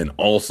pick, and then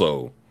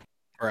also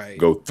Right.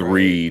 go Right.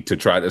 3 to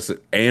try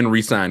to and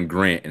resign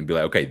Grant and be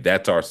like, okay,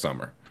 that's our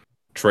summer.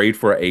 Trade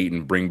for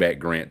Ayton, bring back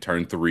Grant,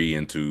 turn 3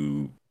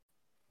 into,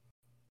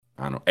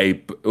 I don't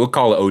know, we'll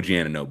call it OG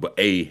Anunoby, but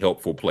a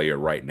helpful player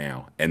right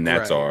now, and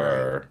that's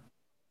Right.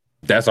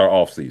 Right. our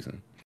off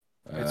season.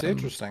 It's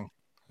interesting.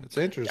 It's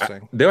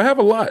interesting. They'll have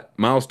a lot.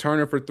 Miles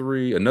Turner for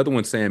 3. Another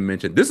one Sam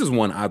mentioned. This is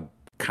one I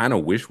kind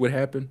of wish would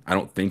happen. I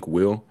don't think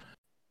will.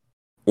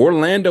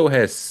 Orlando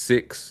has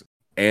 6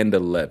 and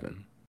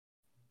 11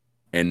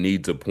 and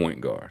needs a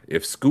point guard.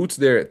 If Scoot's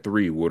there at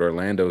 3, would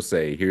Orlando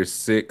say, here's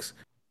 6,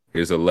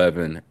 here's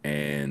 11,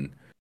 and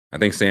I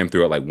think Sam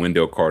threw out like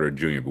Wendell Carter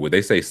Jr., but would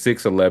they say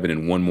 6, 11,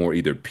 and one more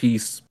either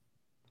piece,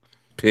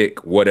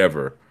 pick,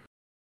 whatever,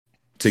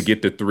 to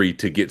get the 3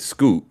 to get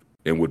Scoot?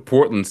 And would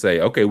Portland say,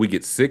 okay, we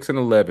get 6 and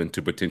 11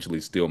 to potentially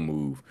still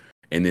move,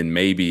 and then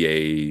maybe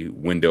a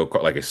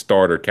like a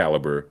starter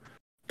caliber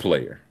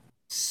player?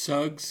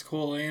 Suggs,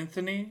 Cole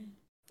Anthony.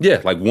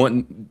 Yeah, like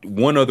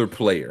one other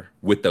player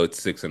with those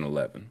 6 and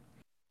 11.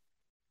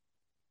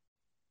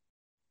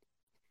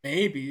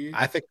 Maybe.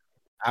 I think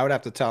I would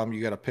have to tell him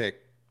you got to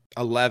pick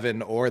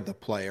 11 or the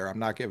player. I'm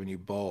not giving you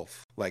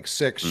both. Like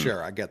 6,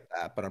 sure, I get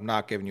that, but I'm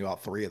not giving you all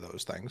 3 of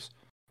those things.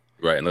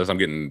 Right, unless I'm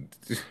getting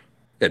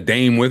a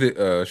Dame with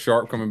it,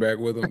 Sharp coming back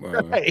with him.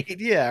 Right.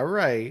 Yeah,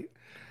 right.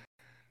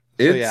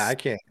 So yeah, I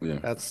can't. Yeah.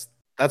 That's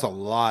a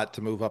lot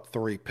to move up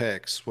 3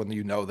 picks when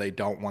you know they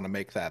don't want to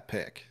make that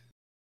pick.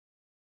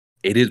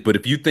 It is, but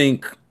if you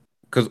think,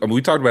 because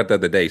we talked about that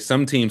the other day,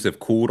 some teams have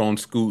cooled on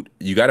Scoot.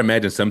 You got to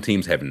imagine some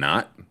teams have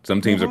not. Some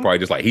teams are probably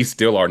just like, he's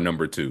still our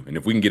number 2, and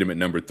if we can get him at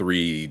number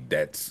 3,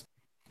 that's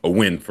a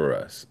win for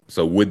us.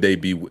 So would they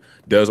be?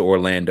 Does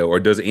Orlando or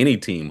does any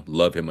team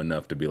love him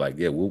enough to be like,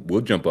 yeah,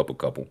 we'll jump up a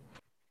couple?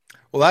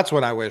 Well, that's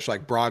when I wish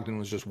like Brogdon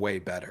was just way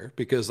better,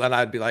 because then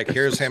I'd be like,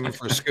 here's him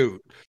for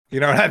Scoot. You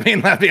know what I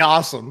mean? That'd be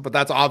awesome. But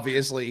that's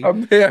obviously,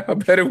 Yeah, I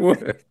bet it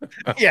would.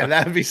 yeah,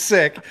 that'd be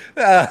sick.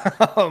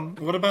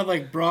 What about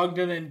like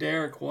Brogdon and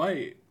Derek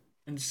White?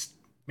 And just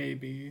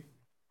maybe.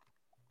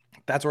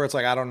 That's where it's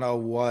like, I don't know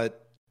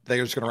what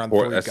they're just going to run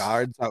Or 3 that's-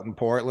 guards out in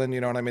Portland.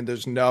 You know what I mean?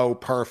 There's no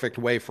perfect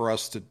way for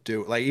us to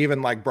do it. Like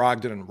even like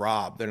Brogdon and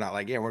Rob, they're not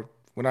like, yeah, we're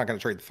not going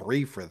to trade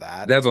 3 for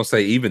that. That's what I'm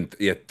saying. Even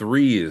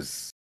 3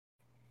 is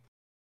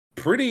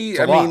pretty. It's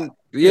a I lot. mean,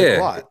 It's a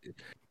yeah, lot.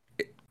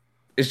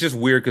 it's just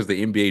weird because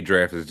the NBA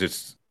draft is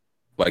just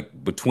like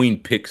between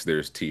picks,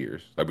 there's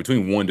tiers. Like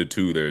between 1 to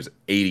 2, there's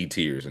 80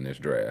 tiers in this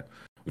draft.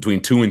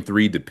 Between 2 and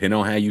 3, depending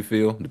on how you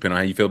feel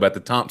about the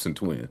Thompson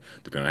twins,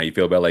 depending on how you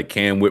feel about like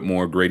Cam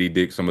Whitmore, Grady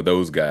Dick, some of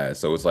those guys.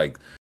 So it's like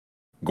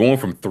going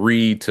from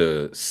 3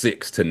 to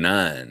 6 to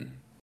 9.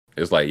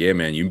 It's like, yeah,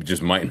 man, you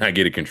just might not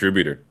get a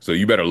contributor. So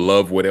you better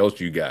love what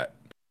else you got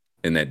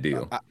in that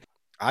deal.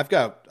 I've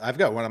got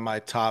one of my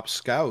top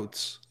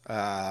scouts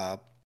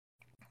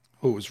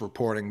who was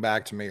reporting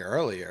back to me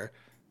earlier.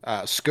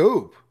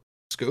 Scoob,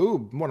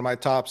 one of my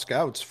top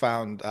scouts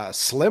found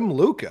Slim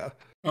Luka.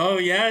 Oh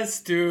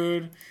yes,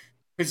 dude.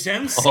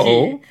 Pajemski.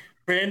 Oh.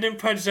 Brandon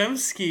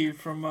Pajemski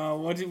from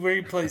where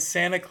he plays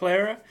Santa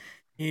Clara.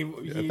 I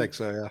think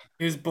so, yeah.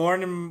 He was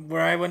born in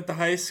where I went to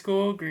high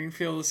school,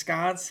 Greenfield,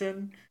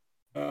 Wisconsin.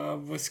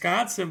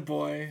 Wisconsin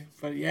boy.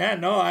 But yeah,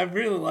 no, I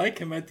really like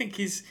him. I think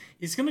he's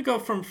gonna go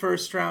from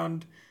first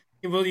round.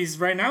 Well, he's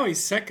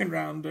second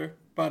rounder,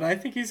 but I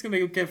think he's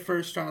gonna get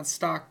first round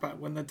stock by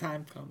when the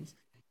time comes.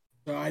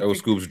 So That was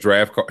Scoop's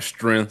draft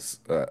strengths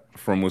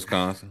from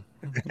Wisconsin.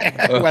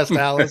 West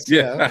Dallas.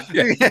 Yeah.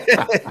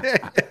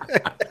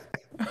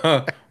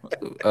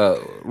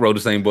 Rode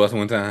the same bus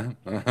one time.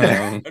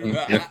 I've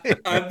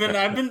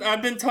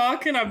been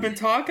talking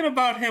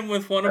about him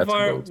with one of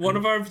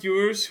our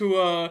viewers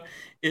who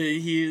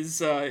he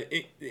is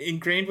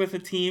ingrained with a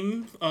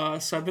team.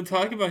 So I've been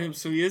talking about him.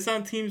 So he is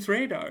on teams'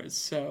 radars.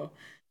 So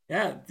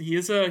yeah, he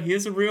is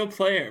a real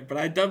player. But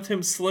I dubbed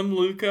him Slim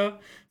Luka.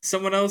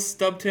 Someone else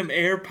dubbed him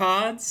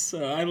AirPods.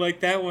 I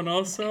like that one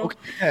also.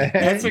 Okay.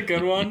 That's a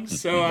good one.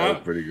 So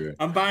That's pretty good.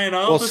 I'm buying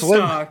all the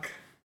stock.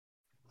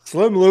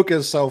 Slim Luka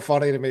is so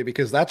funny to me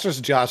because that's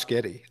just Josh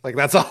Giddey. Like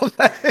that's all.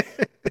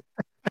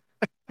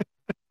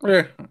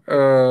 Yeah.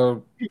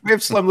 We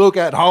have Slim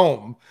Luka at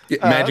home.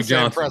 Magic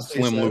Sam Johnson,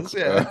 Presti Slim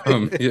says,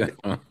 Luka. Yeah.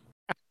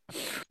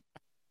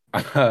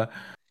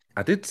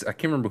 I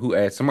can't remember who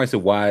asked. Somebody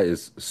said, why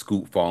is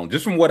Scoot falling?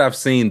 Just from what I've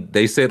seen,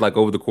 they said like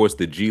over the course of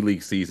the G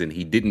League season,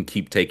 he didn't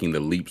keep taking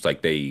the leaps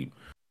like they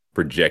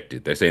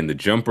projected. They're saying the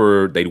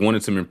jumper, they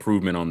wanted some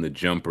improvement on the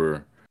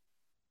jumper.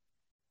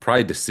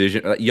 Probably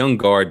young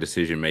guard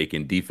decision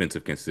making,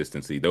 defensive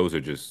consistency. Those are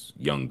just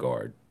young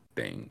guard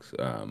things.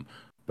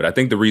 But I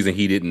think the reason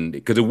he didn't,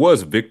 because it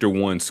was Victor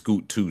 1,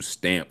 Scoot 2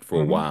 stamped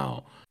for a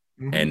while.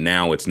 And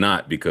now it's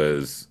not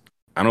because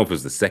I don't know if it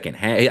was the second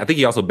half. I think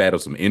he also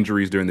battled some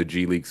injuries during the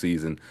G League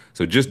season.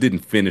 So just didn't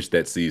finish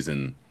that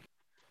season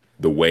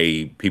the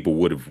way people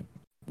would have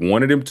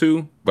wanted him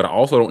to. But I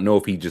also don't know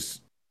if he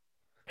just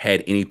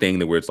had anything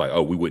that where it's like,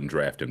 oh, we wouldn't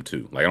draft him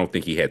too. Like I don't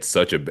think he had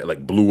such a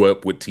like blew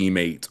up with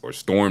teammates or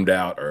stormed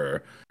out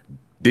or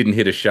didn't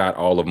hit a shot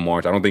all of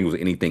March. I don't think it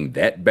was anything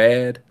that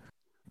bad,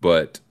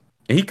 but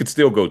and he could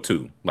still go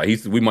 2. Like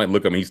we might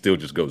look up and he still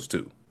just goes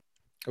 2.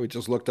 We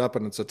just looked up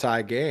and it's a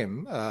tie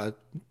game.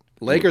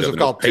 Lakers have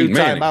called Peyton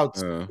Manning.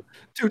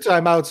 two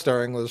timeouts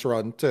during this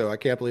run too. I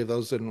can't believe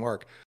those didn't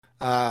work.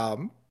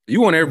 You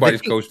want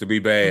everybody's coach to be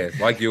bad,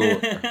 like your.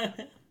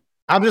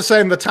 I'm just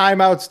saying the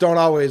timeouts don't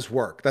always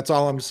work. That's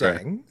all I'm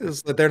saying. Right.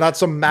 Is that they're not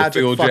some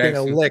magic fucking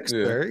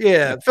elixir.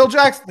 Yeah, Phil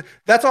Jackson.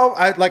 That's all.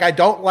 I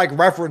don't like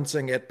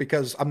referencing it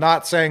because I'm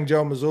not saying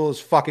Joe Mazzulla is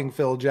fucking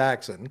Phil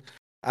Jackson.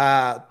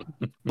 But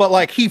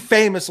like he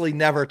famously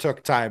never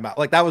took timeout.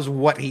 Like that was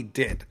what he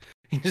did.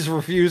 He just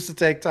refused to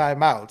take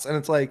timeouts, and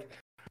it's like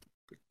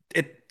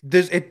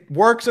it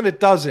works and it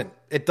doesn't.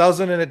 It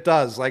doesn't and it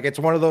does. Like it's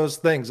one of those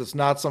things. It's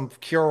not some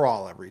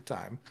cure-all every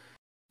time.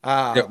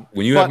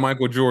 When you have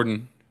Michael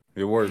Jordan,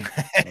 it works.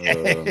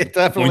 It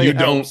definitely when you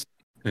helps.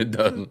 don't, it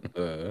doesn't.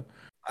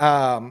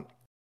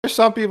 There's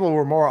some people who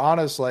are more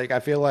honest. Like I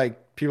feel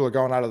like people are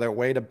going out of their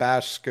way to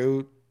bash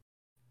Scoot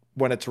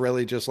when it's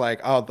really just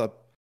like, oh,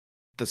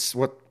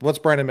 what's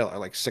Brandon Miller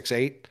like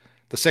 6'8"?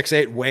 The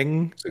 6'8"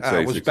 wing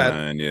 6'8", was 6'9",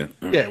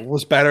 better. Yeah,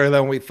 was better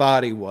than we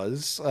thought he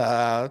was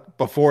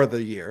before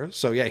the year.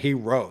 So yeah, he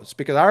rose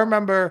because I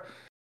remember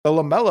the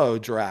LaMelo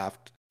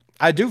draft.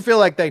 I do feel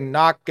like they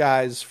knock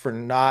guys for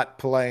not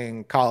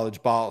playing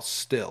college ball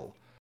still.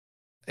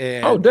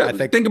 And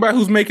I think about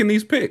who's making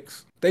these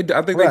picks. I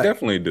think they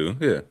definitely do.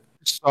 Yeah.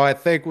 So I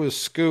think with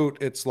Scoot,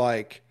 it's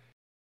like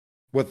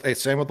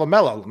same with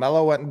LaMelo.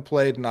 LaMelo went and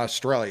played in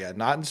Australia,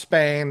 not in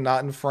Spain,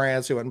 not in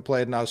France. He went and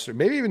played in Australia,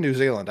 maybe even New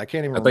Zealand. I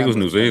can't even remember. I think it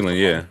was New Zealand,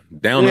 yeah.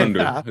 Down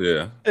under,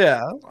 yeah.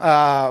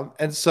 Yeah.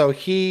 And so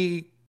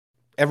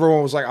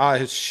everyone was like,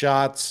 his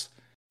shots,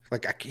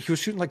 like he was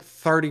shooting like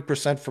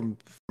 30% from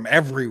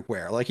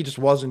everywhere. Like he just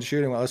wasn't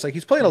shooting well. It's like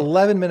he's playing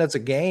 11 minutes a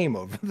game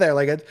over there.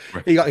 Like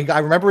I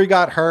remember he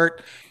got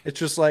hurt. It's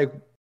just like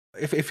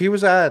if he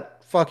was at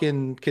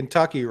fucking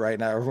Kentucky right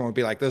now, everyone would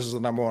be like, this is the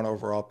number 1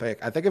 overall pick.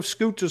 I think if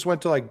Scoot just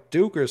went to like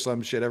Duke or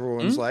some shit,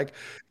 everyone's like,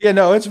 yeah,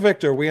 no, it's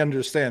Victor. We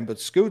understand. But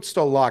Scoot's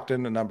still locked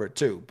into number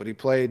 2. But he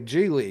played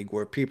G League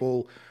where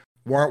people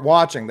weren't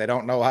watching. They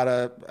don't know how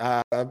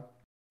to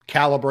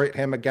calibrate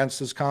him against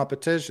his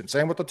competition.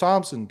 Same with the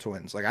Thompson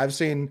twins. Like I've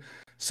seen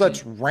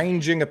such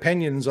ranging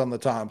opinions on the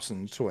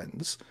Thompson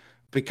twins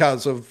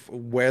because of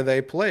where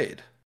they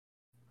played.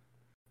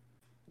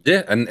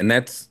 Yeah, and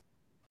that's,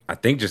 I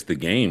think, just the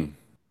game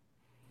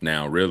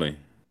now, really.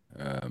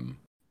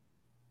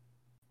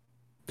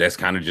 That's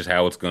kind of just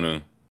how it's going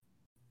to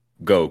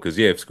go. Because,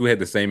 yeah, if Scoot had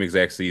the same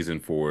exact season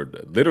for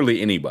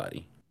literally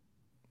anybody,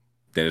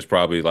 then it's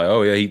probably like,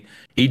 oh, yeah,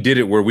 he did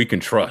it where we can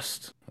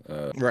trust.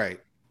 Right.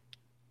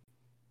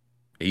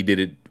 He did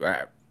it.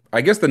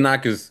 I guess the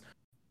knock is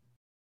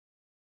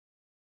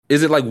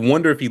it like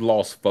wonder if he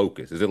lost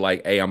focus? Is it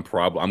like, hey, I'm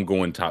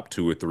going top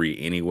 2 or 3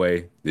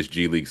 anyway? This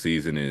G League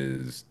season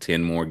is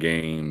 10 more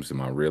games.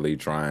 Am I really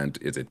trying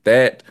is it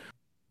that?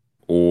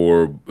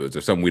 Or is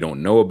there something we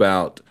don't know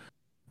about?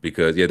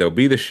 Because, yeah, there'll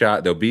be the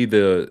shot. There'll be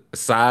the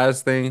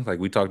size thing. Like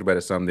we talked about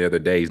it some the other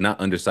day. He's not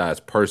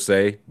undersized per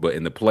se, but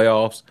in the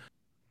playoffs,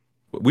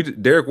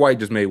 Derek White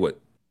just made what?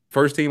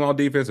 First team all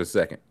defense or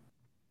second?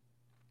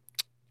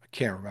 I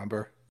can't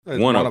remember.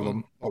 One of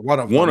them. One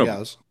of them,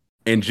 yes.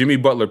 And Jimmy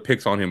Butler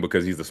picks on him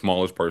because he's the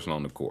smallest person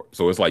on the court.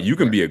 So it's like you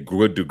can be a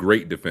good to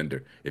great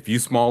defender. If you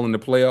small in the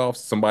playoffs,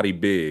 somebody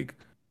big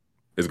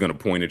is going to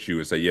point at you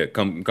and say, yeah,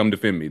 come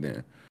defend me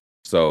then.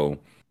 So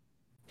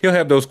he'll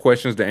have those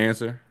questions to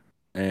answer.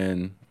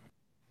 And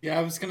yeah,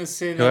 I was going to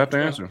say he'll have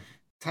to answer.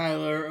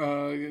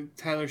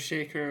 Tyler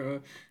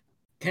Shaker,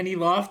 Kenny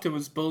Lofton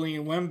was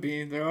bullying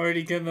Wemby. They're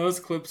already getting those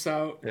clips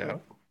out. Yeah.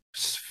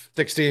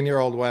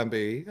 16-year-old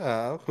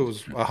Wemby,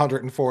 who's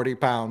 140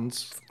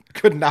 pounds,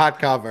 could not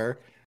cover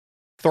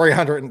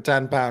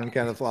 310-pound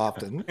Kenneth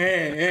Lofton.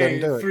 Hey,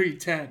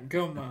 310.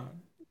 Come on.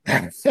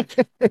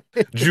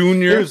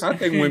 Junior. I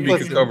think Wemby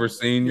could cover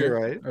senior. You're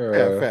right.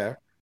 Yeah, fair.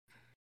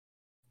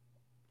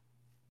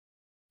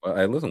 Well,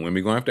 hey, listen,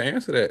 Wemby gonna have to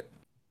answer that.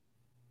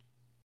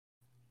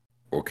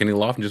 Or Kenny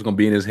Lofton just gonna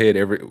be in his head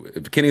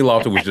if Kenny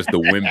Lofton was just the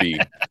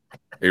Wemby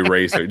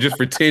eraser, just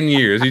for 10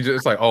 years, he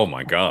just like, oh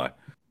my God.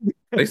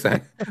 They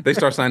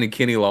start signing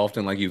Kenny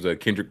Lofton like he was a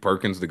Kendrick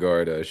Perkins to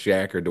guard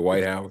Shaq or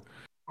Dwight Howard.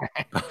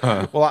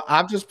 Well,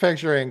 I'm just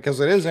picturing, because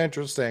it is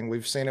interesting.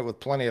 We've seen it with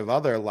plenty of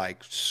other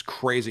like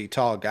crazy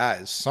tall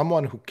guys.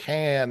 Someone who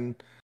can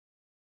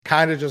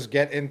kind of just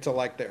get into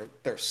like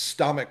their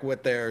stomach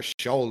with their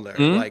shoulder,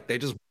 like they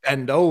just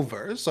bend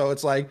over. So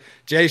it's like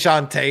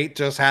Jayshawn Tate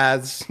just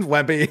has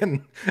Wemby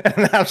and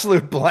an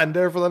absolute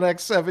blender for the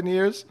next 7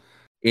 years.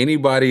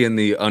 Anybody in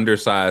the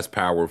undersized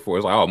power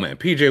force, like, oh man,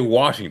 PJ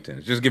Washington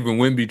is just giving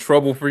Wemby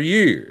trouble for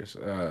years.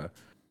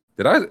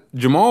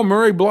 Jamal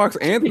Murray blocks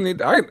Anthony?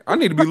 I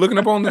need to be looking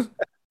up on this.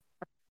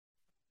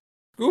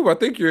 Ooh, I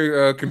think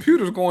your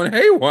computer's going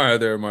haywire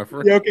there, my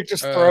friend. Jokic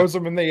just throws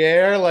him in the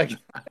air like.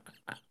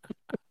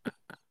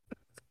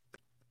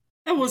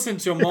 That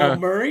wasn't Jamal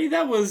Murray.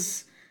 That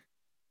was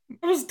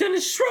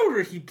Dennis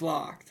Schroeder. He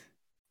blocked.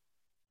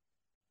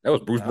 That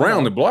was Bruce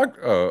Brown that blocked.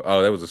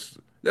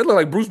 That looked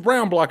like Bruce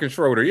Brown blocking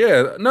Schroeder.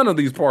 Yeah, none of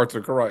these parts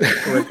are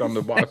correct on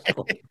the box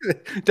score.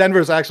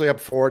 Denver's actually up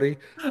 40.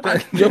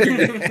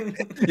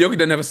 Jokic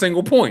doesn't have a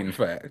single point, in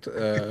fact.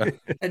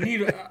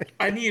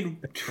 I need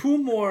 2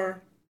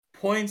 more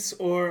points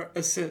or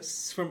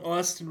assists from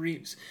Austin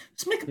Reeves.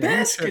 Just make a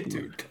basket,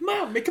 dude. Come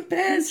on, make a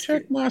basket.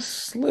 Check my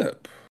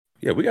slip.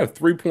 Yeah, we got a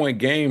 3-point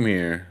game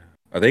here.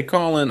 Are they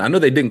calling? I know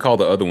they didn't call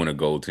the other one a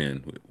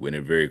goaltend when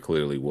it very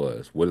clearly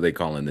was. What are they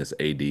calling this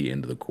AD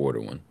into the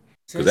quarter one?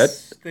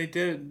 Because they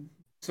did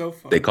so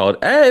far. They called.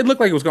 It looked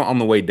like it was going on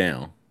the way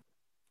down.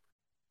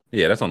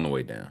 Yeah, that's on the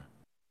way down.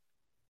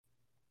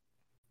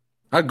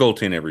 I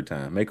goaltend every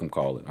time. Make them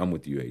call it. I'm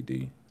with you,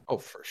 AD. Oh,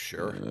 for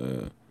sure.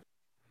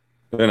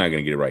 They're not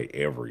gonna get it right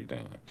every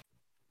time.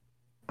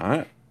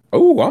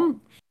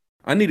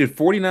 I needed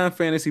 49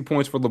 fantasy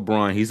points for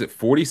LeBron. He's at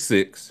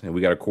 46, and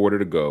we got a quarter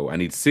to go. I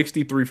need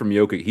 63 from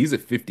Jokic. He's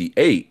at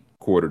 58,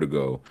 quarter to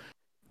go.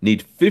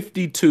 Need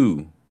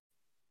 52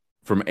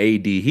 from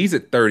AD. He's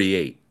at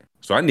 38.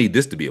 So I need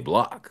this to be a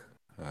block.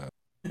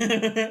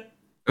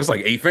 That's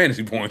like 8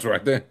 fantasy points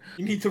right there.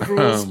 You need the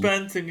rules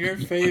bent in your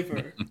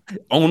favor.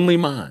 Only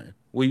mine.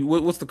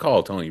 What's the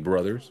call, Tony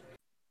Brothers?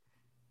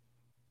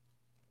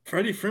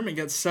 Freddie Freeman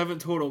got 7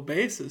 total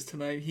bases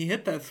tonight. He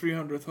hit that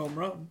 300th home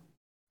run.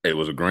 It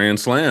was a grand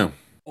slam.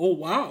 Oh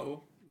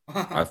wow!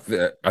 I think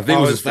it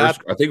was his first.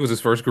 I think it was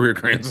his first career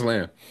grand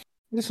slam.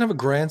 He doesn't have a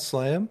grand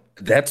slam.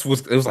 It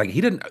was like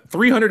he didn't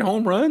 300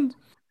 home runs.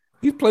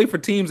 He played for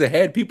teams that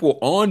had people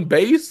on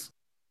base.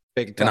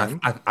 Big time.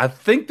 And I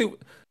think that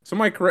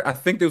somebody correct. I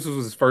think this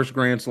was his first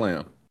grand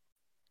slam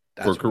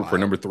for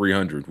number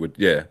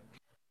 300.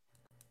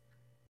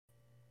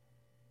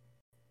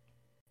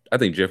 I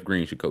think Jeff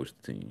Green should coach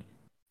the team.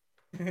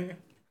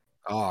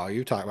 Oh,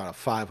 you talk about a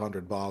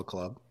 500 ball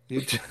club.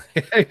 There's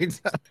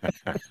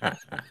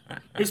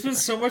been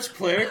so much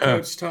player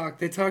coach talk.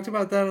 They talked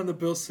about that on the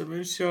Bill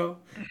Simmons show.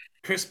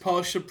 Chris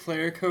Paul should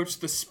player coach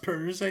the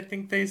Spurs, I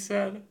think they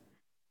said.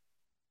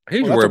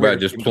 He's worried about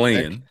just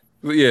playing.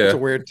 Yeah, it's a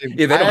weird team.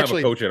 Yeah, they don't have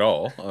a coach at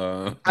all.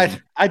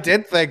 I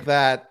did think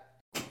that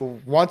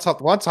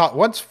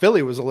once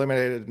Philly was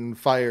eliminated and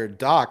fired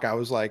Doc, I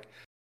was like,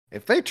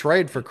 if they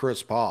trade for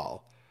Chris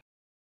Paul,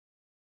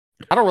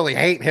 I don't really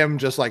hate him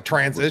just like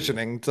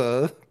transitioning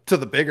to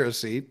the bigger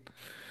seat.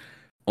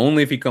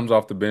 Only if he comes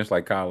off the bench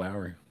like Kyle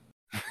Lowry.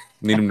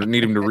 Need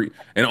him to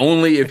and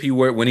only if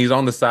when he's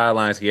on the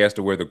sidelines, he has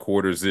to wear the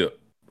quarter zip.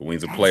 But when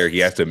he's a player, he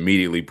has to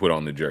immediately put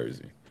on the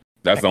jersey.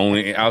 That's the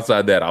only.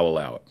 Outside that, I'll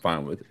allow it.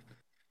 Fine with it.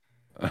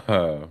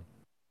 I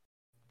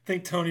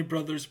think Tony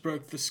Brothers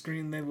broke the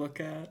screen they look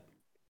at.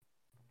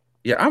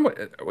 Yeah,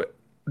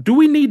 do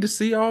we need to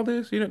see all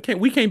this?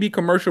 We can't be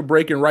commercial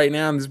breaking right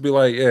now and just be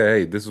like, yeah,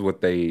 hey, this is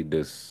what they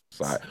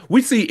decide.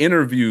 We see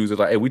interviews. It's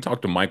like, hey, we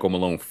talked to Michael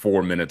Malone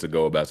 4 minutes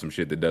ago about some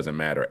shit that doesn't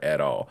matter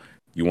at all.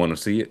 You want to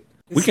see it?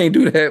 We can't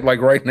do that like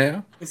right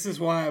now. This is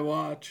why I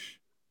watch.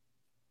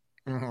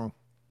 Mm-hmm.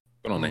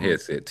 Put on the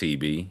headset,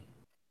 TB.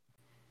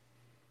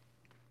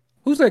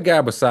 Who's that guy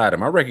beside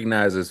him? I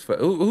recognize this.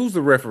 Who's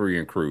the referee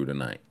and crew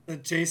tonight?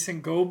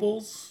 Jason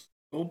Goebbels.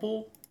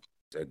 Goebel?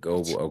 That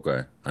Goebel.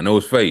 Okay, I know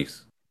his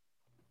face.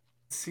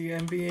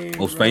 CNBA.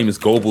 Most famous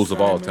Goebbels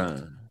of all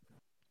time.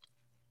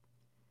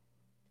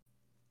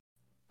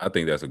 I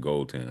think that's a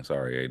goaltender.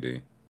 Sorry,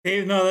 AD.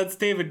 No, that's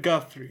David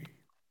Guthrie.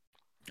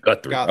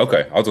 Guthrie.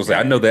 Okay, I was gonna say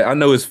I know that. I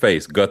know his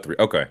face. Guthrie.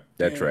 Okay,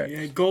 that tracks.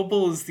 Yeah,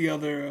 Goebel is the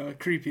other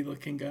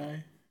creepy-looking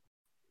guy.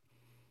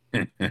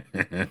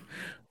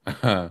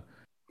 That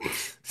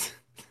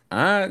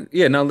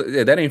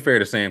ain't fair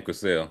to Sam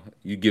Cassell.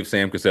 You give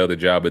Sam Cassell the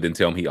job, but then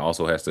tell him he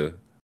also has to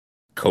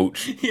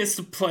coach. He has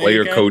to play.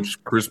 Player again.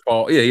 Coach Chris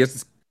Paul. Yeah, he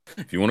has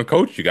to, if you want to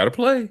coach, you got to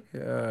play.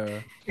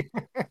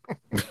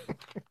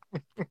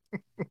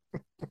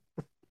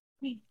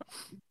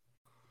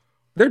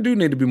 There do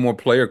need to be more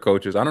player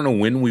coaches. I don't know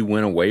when we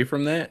went away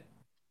from that.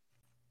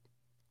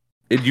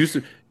 It used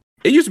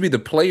to be the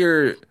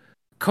player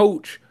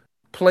coach,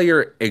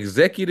 player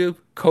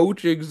executive,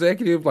 coach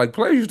executive. Like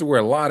players used to wear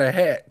a lot of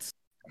hats.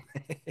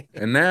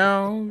 And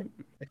now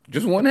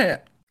just one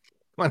hat.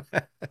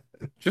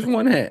 Just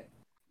one hat.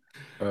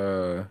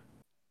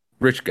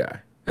 Rich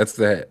guy. That's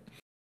the hat.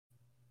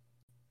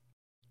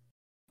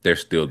 They're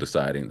still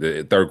deciding.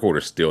 The third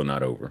quarter's still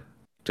not over.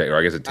 Or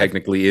I guess it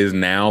technically is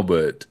now,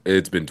 but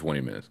it's been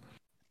 20 minutes.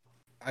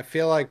 I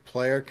feel like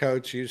player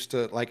coach used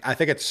to, like, I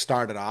think it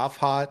started off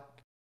hot.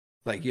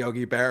 Like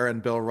Yogi Berra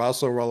and Bill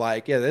Russell were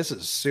like, yeah, this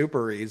is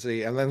super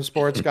easy. And then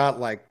sports got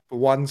like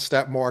one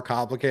step more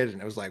complicated.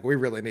 And it was like, we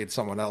really need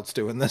someone else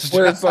doing this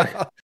job. It's like,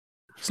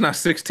 It's not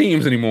 6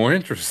 teams anymore.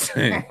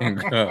 Interesting.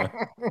 Did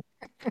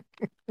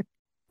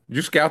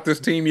you scout this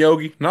team,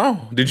 Yogi?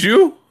 No. Did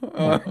you?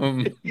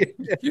 Me,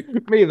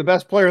 the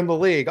best player in the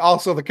league,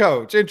 also the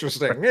coach.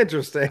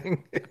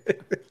 Interesting.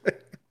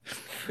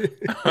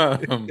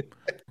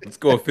 Let's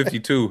go with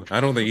 52.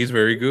 I don't think he's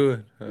very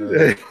good.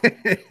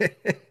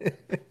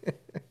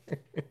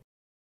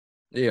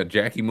 Yeah,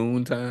 Jackie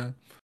Moon time.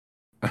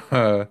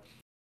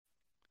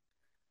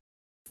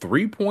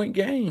 3-point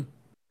game.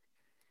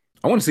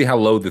 I want to see how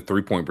low the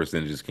 3-point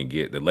percentages can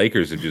get. The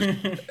Lakers have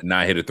just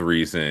not hit a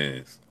three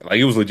since, like,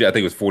 it was legit. I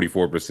think it was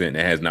 44%. And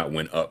it has not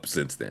went up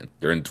since then.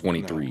 They're in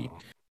 23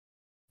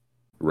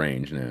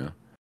 range now.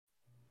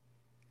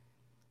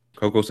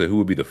 Coco said, "Who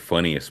would be the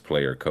funniest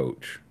player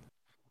coach?"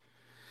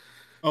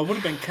 Oh, it would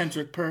have been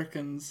Kendrick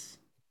Perkins.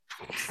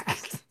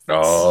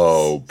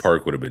 Oh,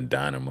 Perk would have been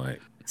dynamite.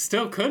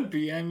 Still could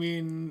be. I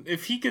mean,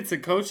 if he gets a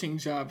coaching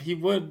job, he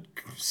would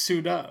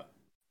suit up.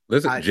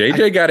 Listen,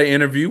 JJ got an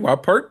interview. Why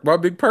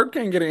Big Perk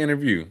can't get an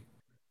interview?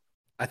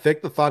 I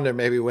think the Thunder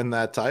maybe win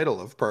that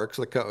title if Perk's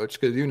the coach,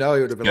 because he would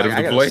have been Get like, him I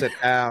to gotta play. sit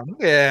down.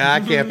 Yeah, I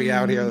can't be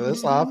out here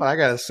this off. I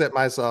gotta sit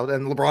myself.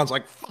 And LeBron's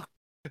like, fuck.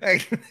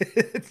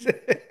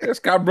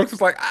 Scott Brooks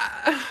is like,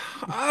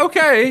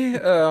 okay.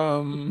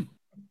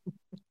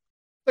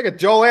 Look at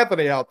Joel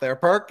Anthony out there.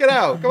 Perk, get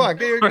out. Come on,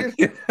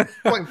 get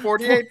playing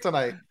 48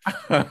 tonight.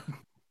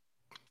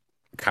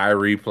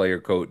 Kyrie player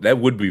coach. That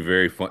would be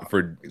very fun.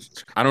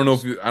 I don't know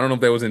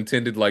if that was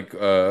intended like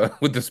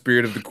with the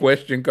spirit of the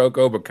question,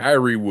 Coco, but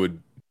Kyrie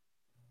would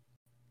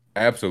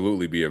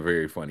absolutely be a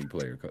very funny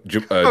player coach.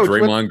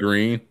 Draymond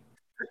Green.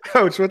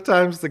 Coach, what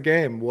time's the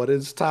game? What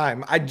is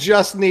time? I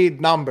just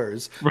need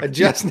numbers. I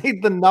just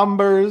need the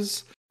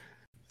numbers.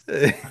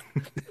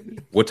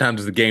 What time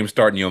does the game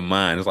start in your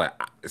mind? It's like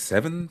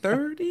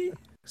 7:30,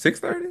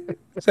 6:30,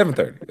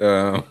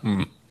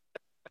 7:30.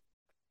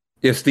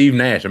 Yeah, Steve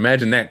Nash.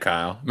 Imagine that,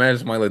 Kyle. Imagine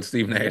somebody let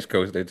Steve Nash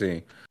coach their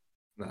team.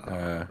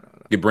 No.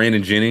 Get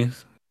Brandon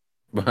Jennings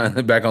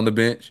back on the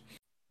bench.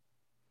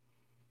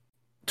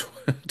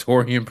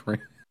 Torian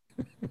Prince.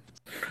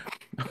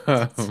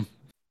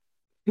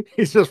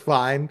 He's just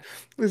fine.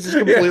 This is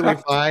completely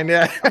fine.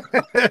 Yeah.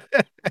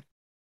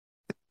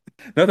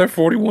 Another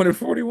 41 and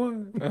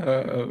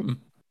 41.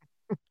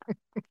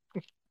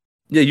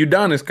 Yeah,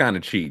 Udonis kind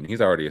of cheating.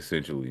 He's already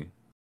essentially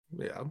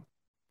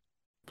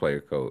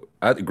player coach.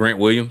 Grant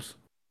Williams.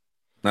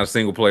 Not a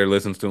single player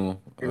listens to him.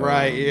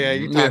 Right, yeah.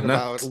 You're talking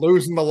about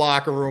losing the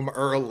locker room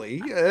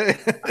early.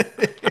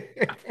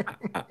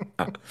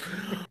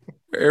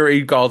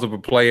 He calls up a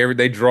play.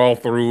 They draw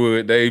through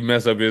it. They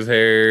mess up his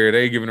hair.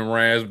 They giving him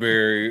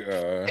raspberry.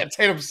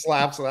 Tatum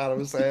slaps it out of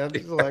his hand.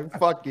 He's like,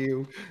 fuck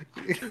you.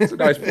 It's a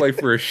nice play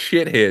for a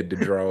shithead to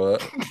draw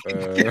up.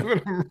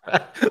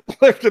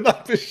 Lifting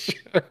up his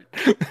shirt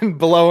and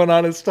blowing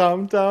on his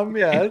tom-tom.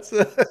 Yeah, it's...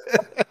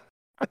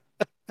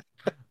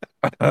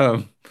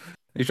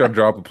 He tried to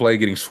drop a play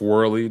getting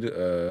swirlied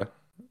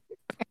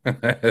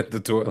at the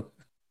toilet.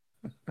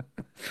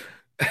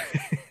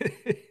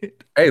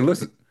 Hey,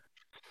 listen.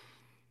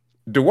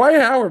 Dwight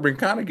Howard been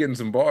kind of getting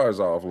some bars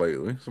off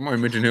lately. Somebody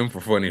mentioned him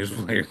for funniest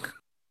player.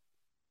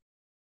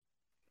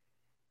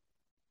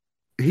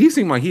 He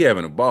seemed like he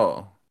having a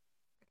ball.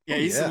 Yeah,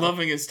 he's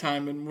loving his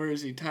time. And where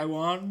is he?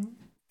 Taiwan?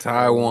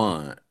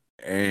 Taiwan.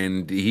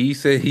 And he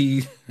said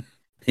he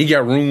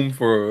got room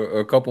for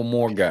a couple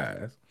more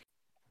guys.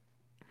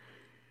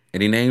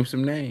 And he named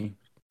some names.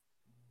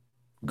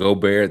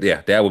 Gobert.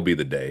 Yeah, that would be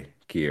the day,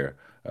 Kier.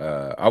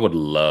 I would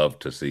love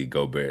to see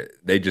Gobert.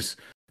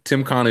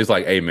 Tim Connelly's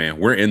like, hey, man,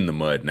 we're in the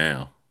mud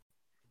now.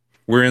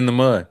 We're in the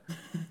mud.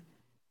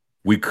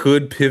 We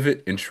could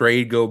pivot and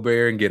trade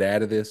Gobert and get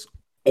out of this,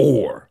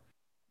 or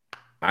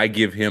I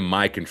give him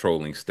my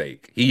controlling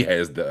stake. He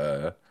has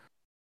the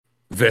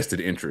vested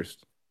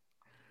interest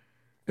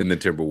in the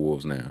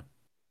Timberwolves now.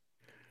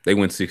 They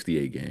win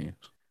 68 games.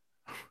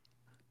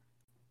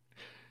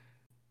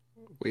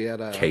 We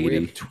had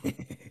Katie.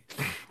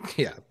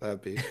 Yeah,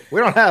 that'd be. We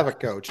don't have a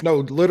coach. No,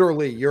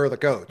 literally, you're the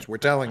coach. We're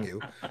telling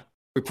you.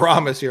 We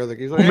promise you're the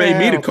coach. Who made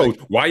me the coach?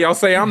 Why y'all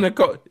say I'm the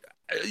coach?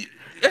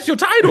 That's your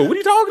title. What are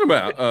you talking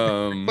about?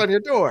 On your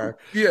door.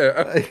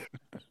 Yeah.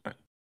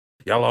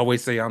 Y'all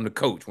always say I'm the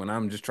coach when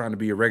I'm just trying to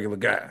be a regular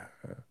guy.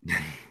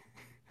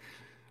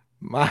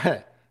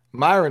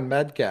 Myron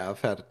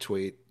Metcalf had a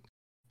tweet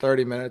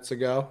 30 minutes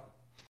ago.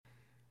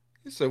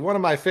 He said, one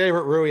of my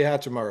favorite Rui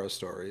Hachimura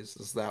stories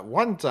is that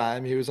one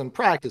time he was in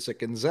practice at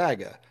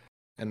Gonzaga,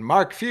 and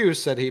Mark Few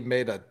said he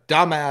made a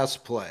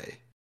dumbass play.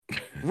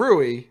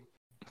 Rui,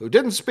 who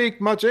didn't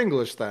speak much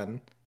English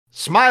then,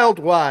 smiled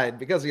wide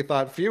because he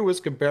thought Few was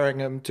comparing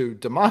him to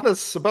Domantas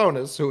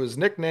Sabonis, who was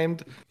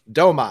nicknamed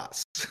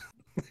Domas.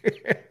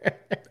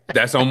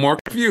 That's on Mark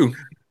Few.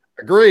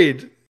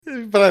 Agreed.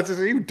 But I said,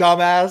 you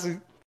dumbass.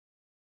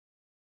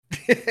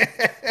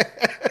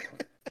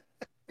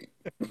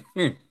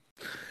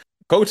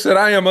 Coach said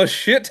I am a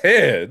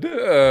shithead.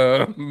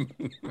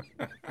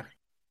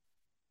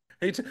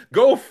 Yeah,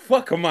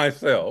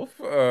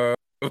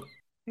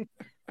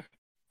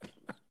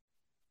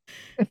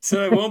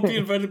 Said I won't be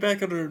invited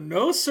back under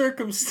no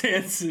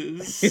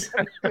circumstances.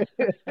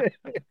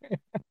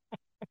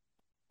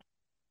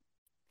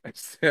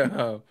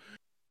 So,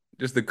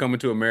 just the Coming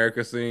to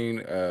America scene,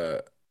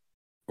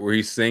 where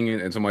he's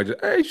singing and somebody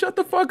just, hey, shut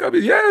the fuck up.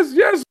 Yes,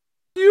 yes,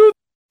 you.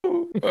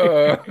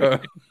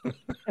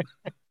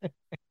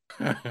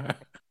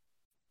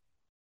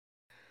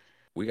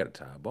 We got a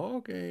tie ball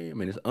game. I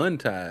mean, it's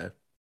untied,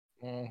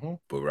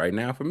 but right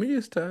now for me,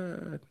 it's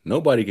tied.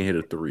 Nobody can hit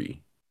a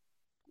three.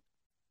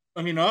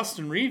 I mean,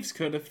 Austin Reeves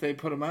could if they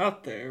put him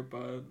out there,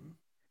 but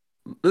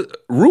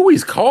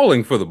Rui's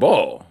calling for the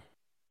ball.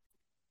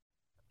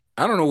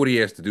 I don't know what he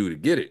has to do to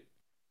get it,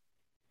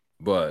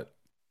 but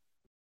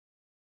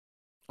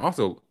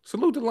also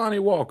salute to Lonnie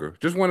Walker.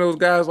 Just one of those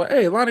guys like,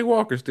 hey, Lonnie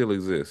Walker still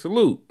exists.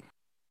 Salute.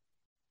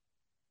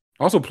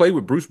 Also played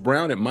with Bruce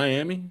Brown at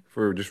Miami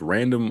for just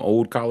random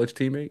old college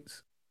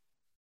teammates.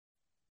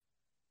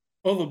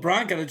 oh,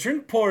 LeBron got a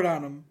drink poured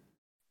on him.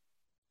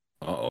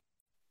 Uh-oh.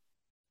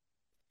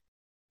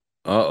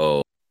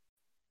 Uh-oh.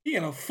 He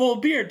got a full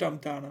beer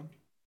dumped on him,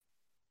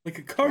 like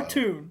a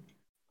cartoon.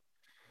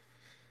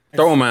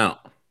 Throw him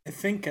out. I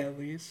think at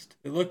least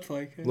it looked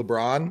like it.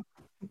 LeBron.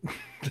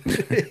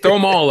 Throw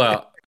them all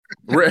out.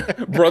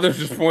 Brothers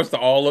just points to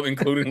all of,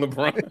 including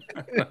LeBron.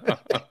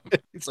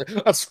 It's like,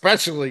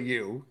 especially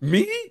you.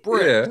 Me?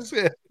 Bricks.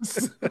 Yeah.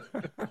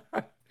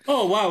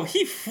 Oh wow,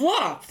 he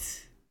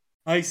flopped.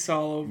 Ice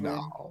all over him.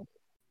 No.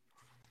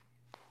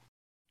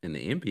 In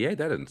the NBA,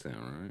 that doesn't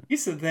sound right. He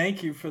said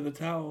thank you for the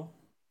towel.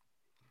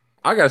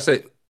 I gotta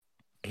say,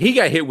 he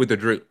got hit with the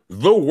drink.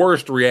 The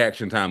worst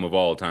reaction time of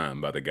all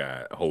time by the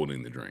guy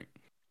holding the drink.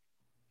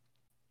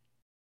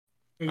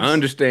 I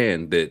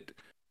understand that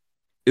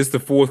it's the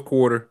fourth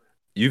quarter.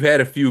 You've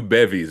had a few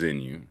bevies in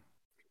you.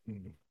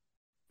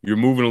 You're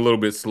moving a little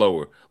bit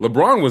slower.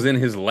 LeBron was in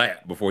his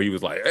lap before he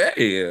was like,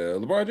 hey,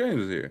 LeBron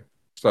James is here.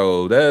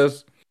 So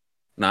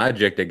I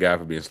eject that guy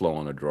for being slow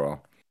on the draw.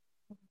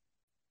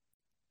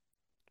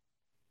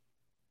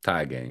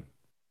 Tie game.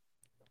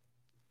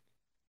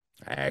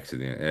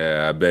 Accident.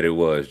 Yeah, I bet it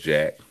was,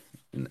 Jack.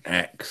 An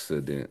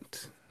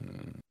accident.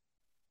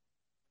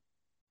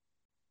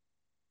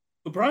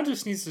 LeBron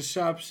just needs to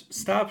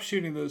stop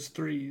shooting those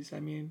threes. I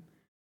mean,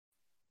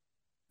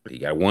 He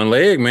got one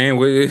leg, man.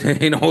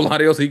 Ain't a whole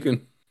lot else he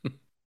can.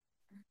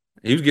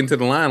 He was getting to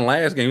the line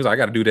last game. He was like, I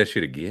got to do that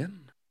shit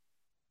again.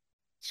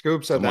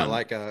 Scoop said that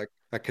like a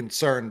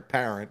concerned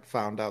parent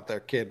found out their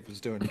kid was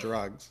doing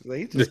drugs.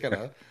 He's just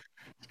gotta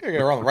get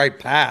her on the right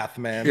path,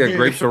 man. Yeah,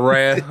 grapes of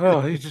wrath.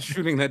 Oh, he's just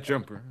shooting that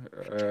jumper.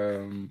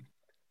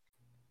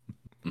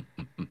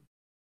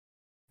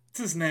 this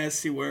is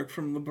nasty work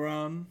from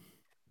LeBron.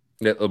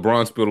 That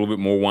LeBron spilled a little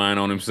bit more wine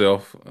on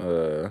himself.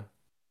 I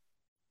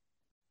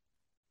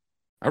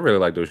really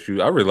like those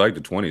shoes. I really like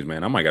the 20s,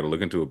 man. I might got to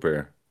look into a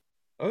pair.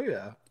 Oh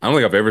yeah. I don't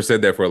think I've ever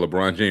said that for a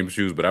LeBron James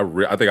shoes, but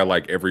I think I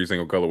like every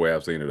single colorway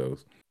I've seen of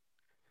those.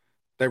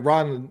 They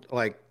run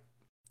like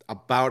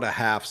about a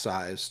half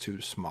size too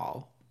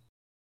small.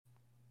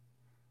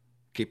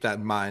 Keep that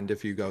in mind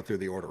if you go through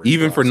the ordering.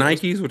 Even process. for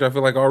Nikes, which I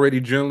feel like already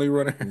generally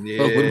running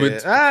yeah. a little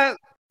bit.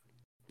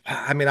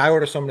 I mean, I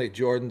order so many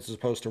Jordans as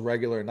opposed to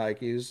regular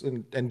Nikes,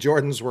 and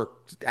Jordans were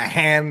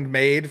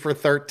handmade for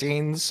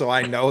 13s, so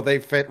I know they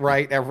fit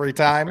right every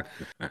time.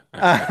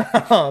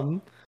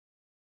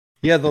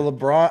 Yeah, the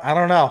LeBron, I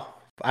don't know.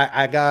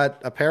 I got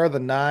a pair of the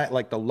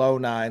the low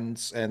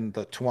 9s and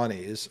the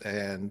 20s,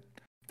 and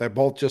they're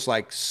both just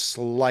like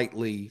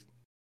slightly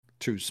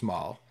too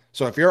small.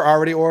 So if you're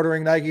already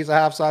ordering Nikes a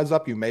half size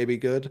up, you may be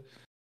good.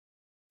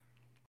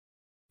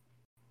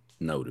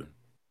 Noted.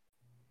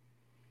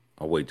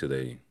 I'll wait till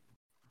they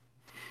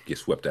get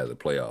swept out of the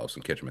playoffs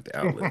and catch them at the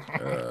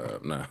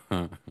outlet. No.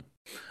 I'm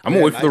going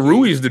to wait for the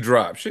Ruiz to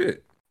drop.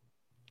 Shit.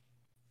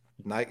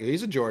 Nike,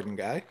 he's a Jordan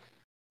guy.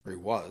 Or he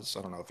was.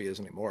 I don't know if he is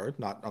anymore.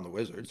 Not on the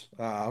Wizards.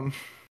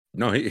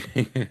 No, he's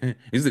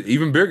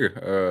even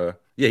bigger.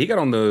 Yeah, he got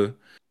on the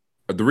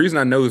reason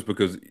I know is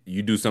because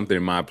you do something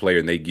in My Player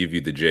and they give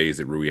you the J's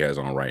that Rui has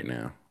on right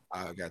now.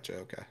 Oh, gotcha.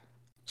 Okay.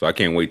 So I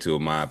can't wait till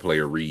My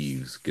Player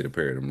Reeves get a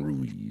pair of them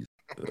Ruiz.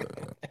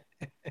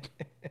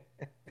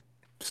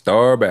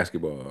 Star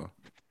basketball.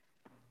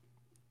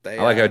 I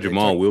like how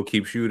Jamal will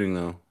keep shooting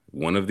though.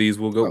 One of these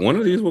will go. One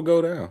of these will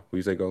go down. What do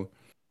you say, go?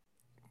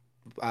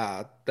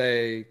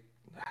 They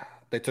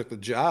took the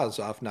Jaws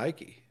off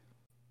Nike.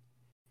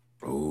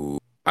 Oh,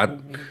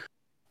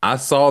 I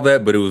saw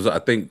that, but it was I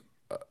think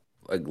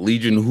like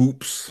Legion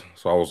Hoops.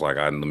 So I was like,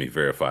 let me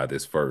verify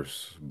this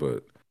first.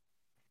 But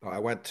I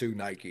went to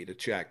Nike to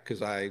check because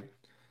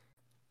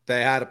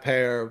they had a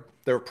pair.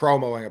 They were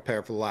promoting a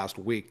pair for the last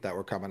week that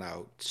were coming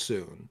out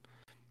soon.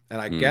 And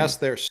I guess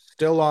they're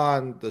still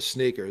on the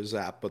sneakers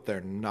app, but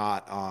they're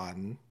not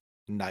on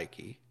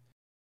Nike.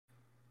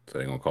 So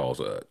they're gonna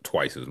cost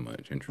twice as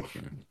much.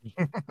 Interesting.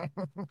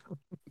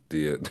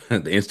 the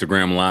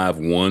Instagram Live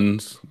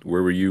ones.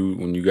 Where were you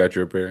when you got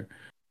your pair?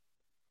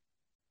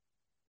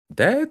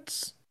 Have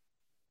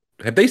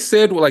they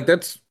said like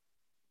that's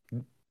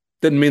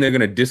Doesn't mean they're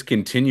going to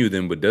discontinue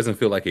them, but doesn't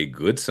feel like a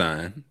good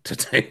sign to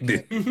take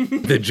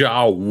the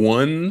Ja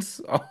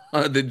ones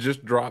that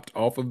just dropped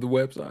off of the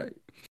website.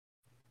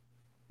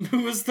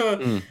 Who was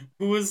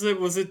it?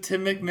 Was it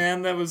Tim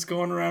McMahon that was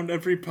going around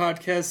every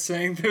podcast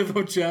saying they're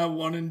the Ja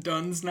one and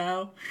dones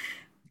now?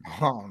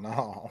 Oh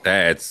no.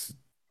 That's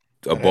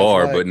a That has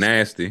bar, legs. but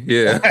nasty.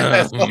 Yeah.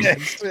 That's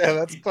legs. Yeah,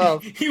 that's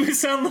tough. He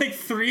was on like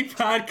 3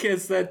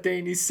 podcasts that day,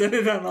 and he said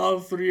it on all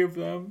 3 of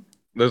them.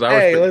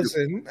 Hey,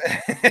 listen.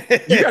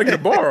 You gotta get a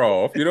bar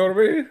off. You know what I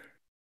mean?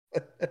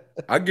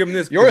 I give him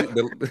this.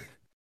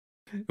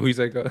 We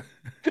say, said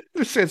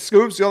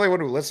Scoop's the only one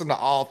who listened to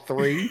all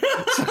 3.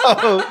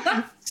 So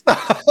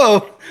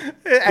Scoob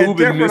and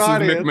Mrs.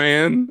 audience.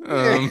 McMahon.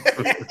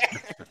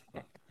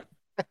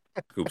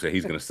 Scoop said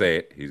he's gonna say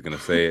it. He's gonna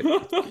say it.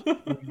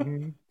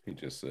 He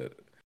just said it.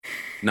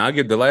 Now I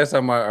get the last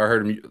time I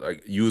heard him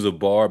like use a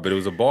bar, but it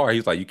was a bar.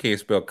 He's like, you can't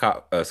spell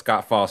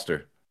Scott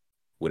Foster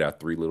without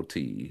 3 little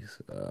T's.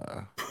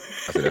 I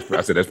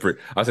said that's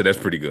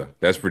pretty good.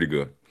 That's pretty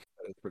good.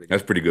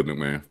 That's pretty good,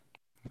 McMahon.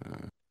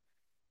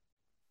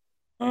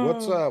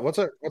 What's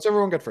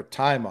everyone got for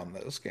time on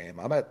this game?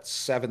 I'm at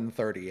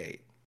 7:38.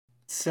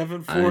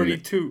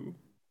 7:42.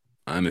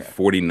 I'm at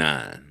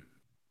 49.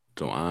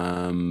 So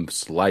I'm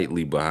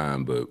slightly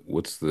behind, but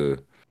what's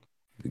the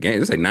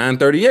game? It's like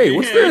 9:38.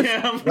 What's this?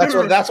 Yeah,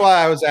 That's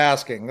why I was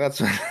asking.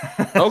 That's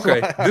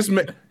okay.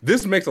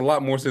 This makes a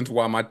lot more sense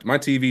why my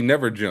TV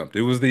never jumped.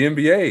 It was the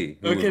NBA.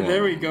 Okay,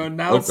 there we go.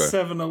 Now it's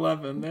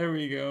 7:11. There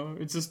we go.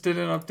 It just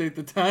didn't update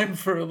the time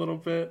for a little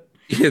bit.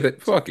 Yeah,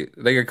 fuck it.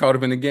 They got caught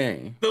up in the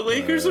game. The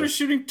Lakers are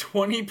shooting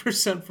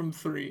 20% from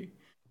 3.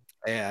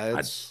 Yeah,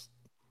 it's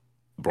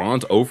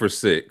Bron's 0 for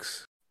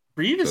 6.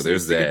 Reed needs to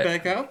get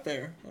back out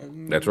there.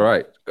 That's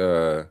right.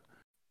 Yeah,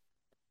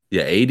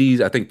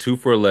 80s, I think 2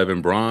 for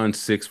 11. Bron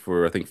 6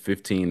 for, I think,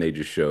 15 they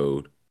just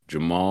showed.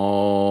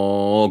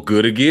 Jamal,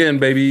 good again,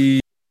 baby.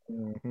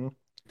 Mm-hmm.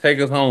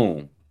 Take us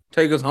home.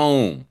 Take us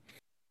home.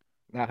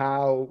 Now,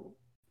 how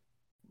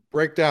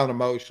break down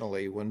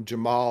emotionally when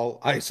Jamal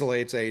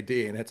isolates AD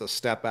and hits a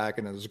step back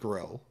in his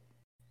grill.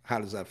 How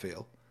does that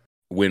feel?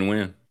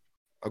 Win-win.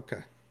 Okay.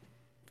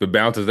 If it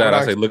bounces out,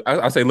 I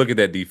say, look at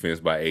that defense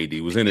by AD.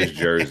 It was in his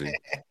jersey.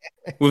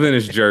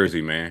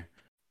 Man.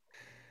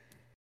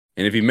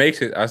 And if he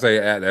makes it, I say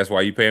that's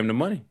why you pay him the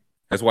money.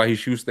 That's why he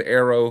shoots the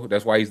arrow.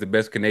 That's why he's the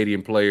best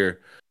Canadian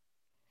player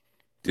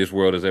this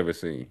world has ever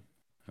seen.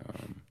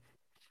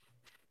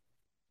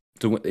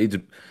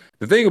 The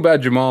thing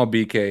about Jamal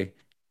BK,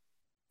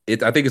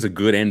 I think it's a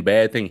good and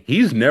bad thing.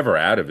 He's never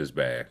out of his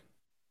bag.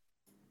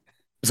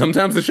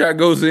 Sometimes the shot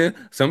goes in,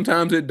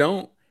 sometimes it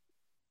don't.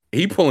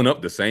 He pulling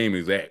up the same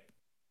exact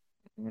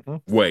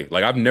way.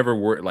 Like I've never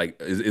worked.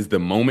 Like is the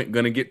moment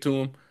gonna get to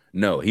him?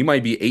 No, he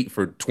might be 8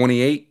 for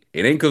 28.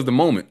 It ain't because the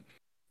moment.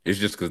 It's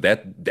just because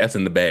that's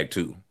in the bag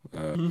too.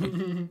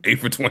 8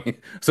 for 20.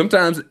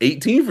 Sometimes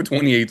 18 for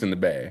 28's in the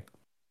bag.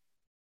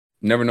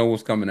 Never know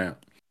what's coming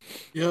out.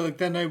 Yeah, like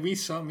that night we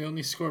saw him, he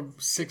only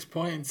scored 6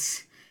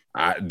 points.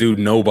 I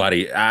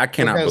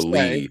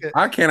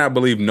cannot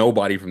believe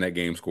nobody from that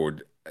game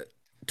scored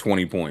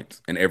 20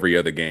 points in every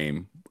other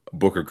game.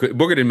 Booker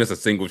didn't miss a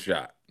single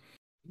shot.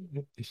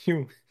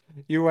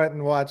 You went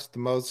and watched the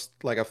most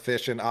like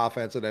efficient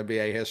offense in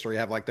NBA history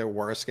have like their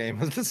worst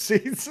game of the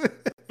season.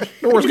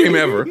 The worst game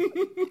ever.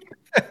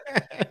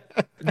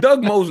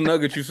 Doug Moe's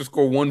Nuggets used to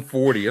score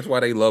 140. That's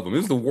why they love him.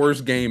 This is the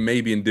worst game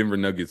maybe in Denver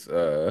Nuggets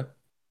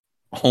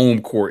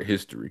home court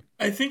history.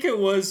 I think it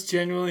was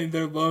genuinely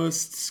their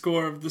lowest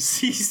score of the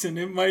season.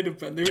 It might have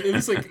been. It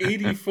was like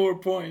 84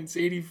 points,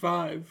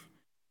 85.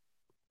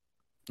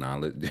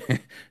 Nah,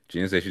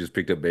 Jen said she just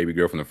picked up baby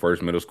girl from the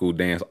first middle school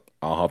dance,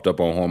 all hopped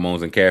up on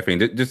hormones and caffeine.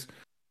 Just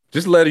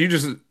let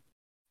her.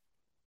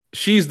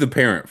 She's the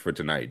parent for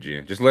tonight,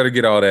 Jen. Just let her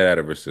get all that out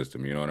of her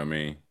system. You know what I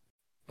mean?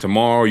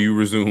 Tomorrow you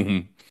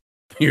resume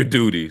your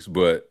duties,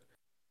 but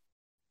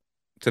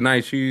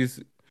tonight she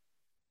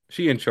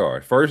in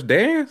charge. First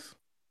dance.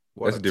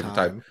 That's a different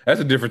type. That's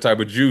a different type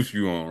of juice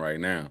you on right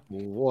now.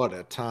 What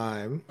a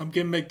time! I'm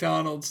getting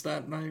McDonald's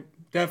that night,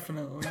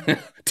 definitely.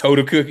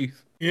 Total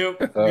cookies.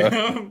 Yep.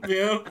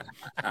 Yep.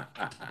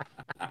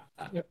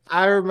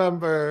 I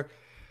remember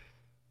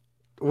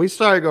we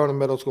started going to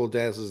middle school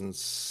dances in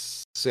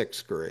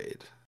 6th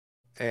grade,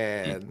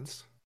 and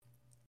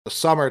the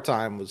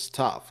summertime was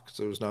tough because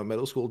there was no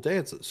middle school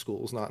dances.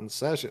 School's not in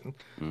session.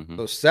 Mm-hmm.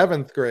 So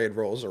 7th grade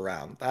rolls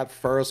around. That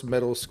first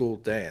middle school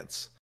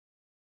dance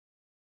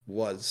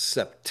was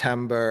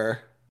September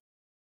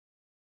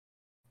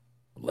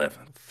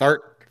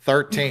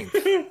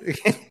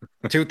 13th,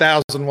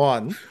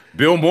 2001.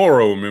 Bill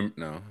Morrow, remember?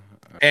 No.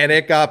 And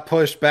it got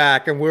pushed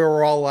back, and we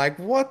were all like,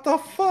 what the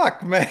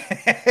fuck, man?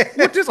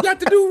 What this got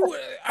to do?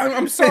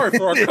 I'm sorry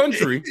for our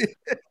country.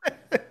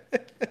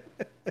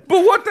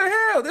 But what the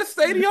hell? That's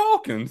Sadie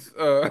Hawkins.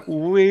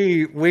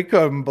 We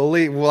couldn't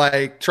believe,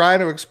 like, trying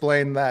to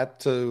explain that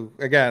to,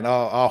 again,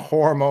 a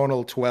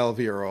hormonal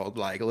 12-year-old.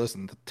 Like,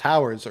 listen, the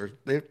towers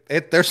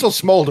they're still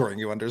smoldering,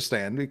 you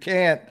understand? You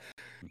can't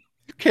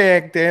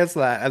can't dance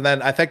that. And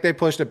then I think they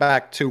pushed it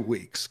back 2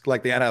 weeks,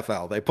 like the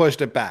NFL. They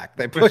pushed it back.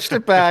 They pushed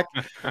it back.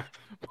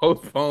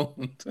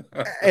 Postponed.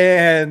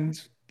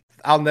 And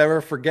I'll never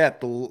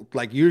forget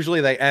like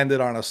usually they ended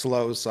on a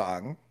slow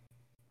song.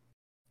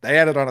 They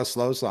ended on a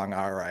slow song,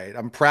 all right.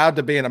 I'm proud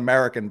to be an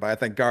American, but I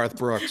think Garth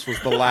Brooks was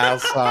the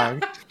last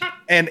song.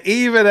 And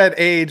even at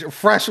age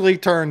freshly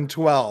turned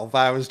 12,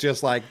 I was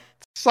just like,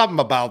 something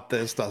about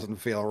this doesn't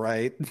feel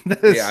right.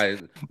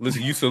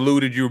 Listen, you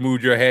saluted, you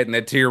removed your hat, and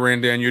that tear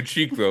ran down your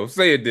cheek, though.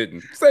 Say it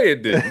didn't. Say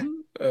it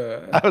didn't.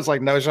 I was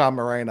like, no, Sean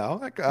Moreno.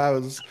 I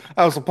was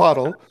a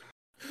puddle.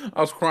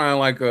 I was crying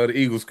like the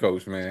Eagles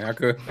coach, man. I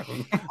could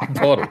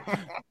puddle.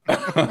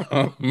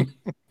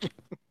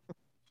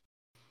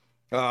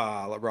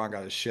 LeBron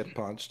got his shit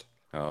punched.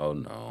 Oh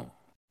no,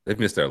 they've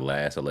missed their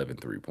last 11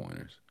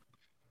 3-pointers.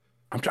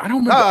 I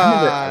don't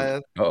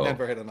remember.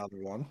 Denver hit another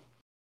one.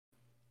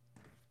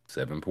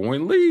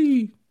 7-point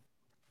lead.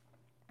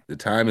 The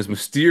time has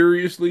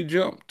mysteriously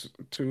jumped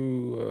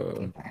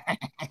to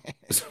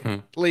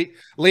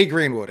Lee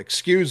Greenwood.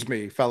 Excuse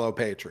me, fellow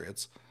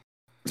Patriots.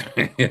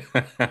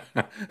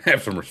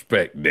 Have some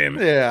respect, damn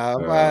it.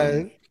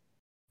 Yeah.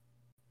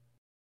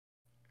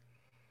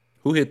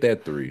 Who hit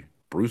that three?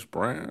 Bruce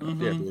Brown?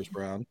 Mm-hmm. Yeah, Bruce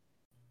Brown.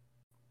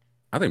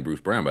 I think Bruce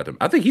Brown about them.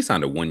 I think he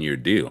signed a 1-year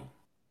deal.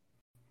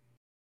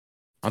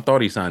 I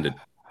thought he signed a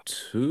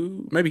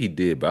 2. Maybe he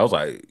did, but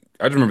I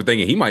just remember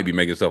thinking he might be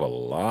making himself a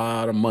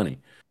lot of money.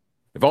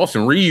 If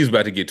Austin Reeves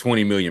about to get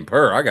 $20 million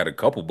per, I got a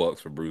couple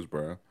bucks for Bruce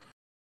Brown.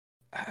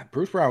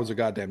 Bruce Brown was a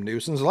goddamn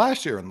nuisance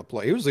last year in the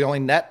play. He was the only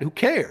net who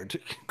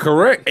cared.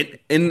 Correct.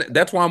 And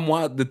that's why I'm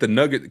wild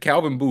that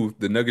Calvin Booth,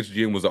 the Nuggets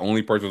GM, was the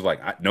only person who was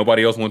like,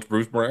 nobody else wants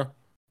Bruce Brown.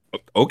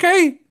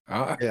 Okay.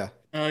 Yeah.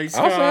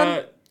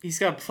 He's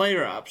got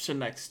player option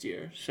next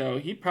year, so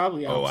he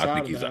probably opts out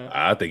of that.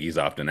 I think he's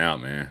opting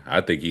out, man.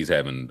 I think he's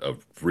having a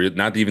real,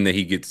 not even that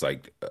he gets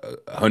like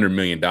 $100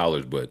 million,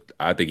 but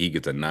I think he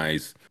gets a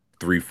nice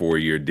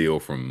 3-4 year deal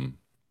from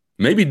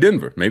maybe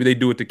Denver. Maybe they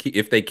do it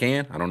if they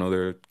can. I don't know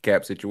their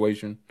cap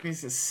situation.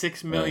 He's a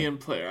 $6 million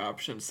player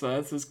option, so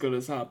that's as good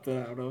as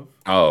opted out of.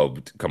 Oh,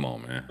 come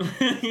on, man.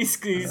 he's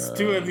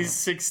due at least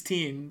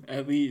 16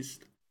 at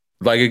least.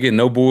 Like, again,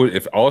 no bull.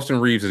 If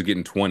Austin Reeves is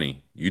getting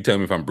 20, you tell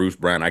me if I'm Bruce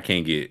Brown, I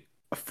can't get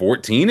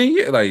 14 a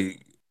year?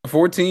 Like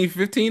 14,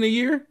 15 a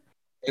year?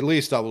 At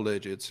least double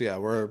digits. Yeah,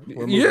 we're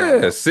moving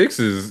on. 6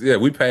 is,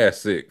 we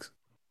passed 6.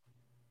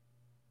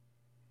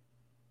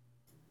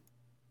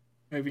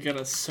 Maybe got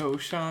a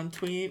Soshan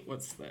tweet.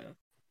 What's that?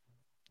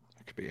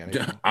 It could be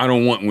anything. I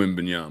don't want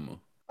Wembanyama.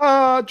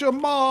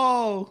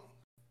 Jamal.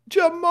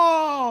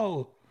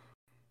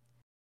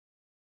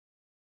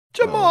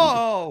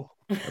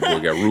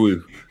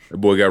 That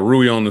boy got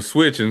Rui on the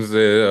switch and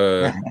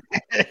said,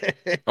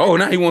 "Oh,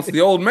 now he wants the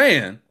old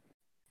man."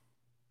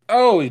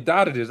 Oh, he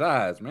dotted his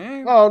eyes,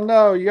 man. Oh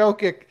no,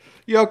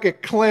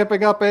 Jokic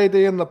clamping up AD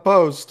in the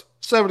post.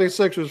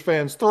 76ers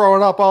fans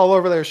throwing up all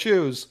over their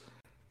shoes.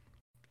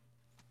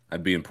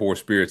 I'd be in poor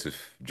spirits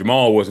if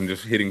Jamal wasn't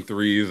just hitting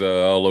threes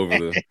all over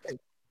the.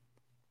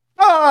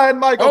 And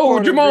Michael.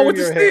 Porter Jamal Jr. with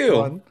the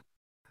steal.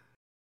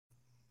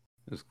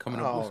 It's coming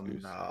up. Oh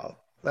no,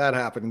 that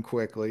happened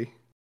quickly.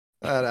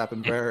 That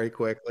happened very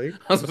quickly.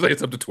 I was gonna say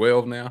it's up to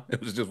 12 now.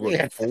 It was just 4.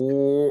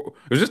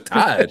 It was just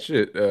tied.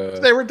 Shit.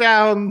 They were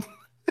down.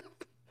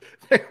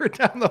 They were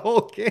down the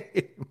whole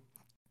game.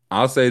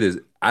 I'll say this.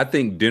 I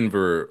think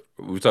Denver,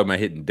 we were talking about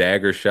hitting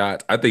dagger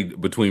shots. I think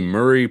between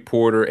Murray,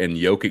 Porter, and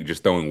Jokic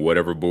just throwing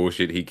whatever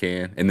bullshit he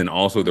can, and then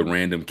also the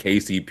random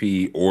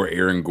KCP or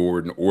Aaron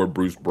Gordon or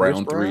Bruce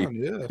Brown three.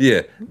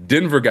 Yeah.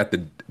 Denver got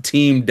the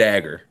team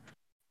dagger.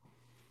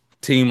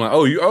 Team like,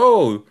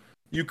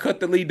 you cut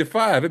the lead to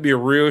 5. It'd be a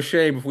real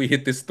shame if we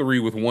hit this 3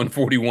 with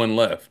 141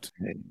 left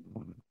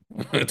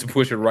to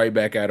push it right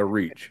back out of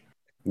reach.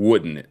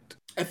 Wouldn't it?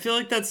 I feel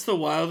like that's the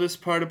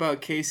wildest part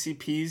about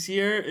KCP's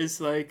year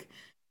is like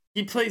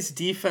he plays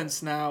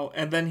defense now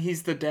and then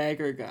he's the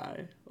dagger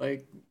guy.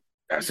 Like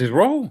that's his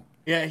role.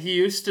 Yeah, he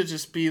used to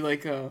just be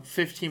like a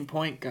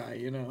 15-point guy,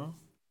 you know.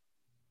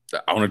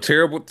 On a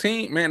terrible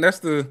team, man,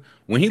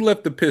 when he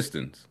left the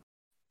Pistons,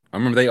 I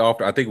remember they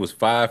offered, I think it was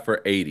 5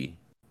 for 80.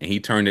 And he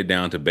turned it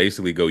down to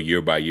basically go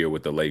year by year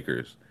with the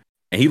Lakers.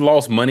 And he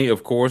lost money,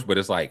 of course, but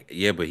it's like,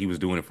 yeah, but he was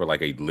doing it for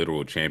like a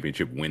literal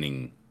championship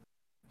winning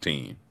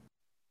team.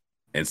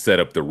 And set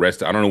up the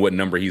rest. I don't know what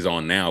number he's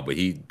on now, but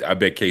I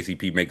bet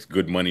KCP makes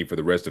good money for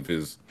the rest of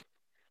his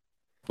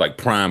like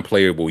prime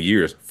playable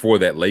years for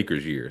that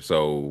Lakers year.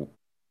 So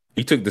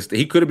he took this.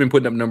 He could have been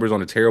putting up numbers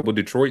on a terrible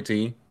Detroit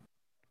team.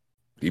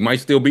 He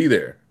might still be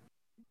there.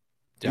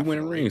 He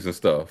winning rings and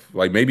stuff.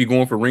 Like maybe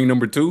going for ring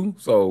number 2.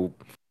 So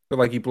feel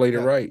like he played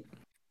it right.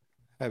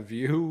 Have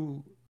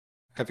you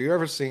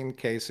ever seen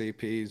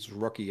KCP's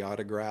rookie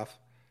autograph?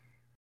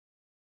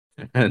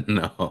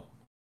 No.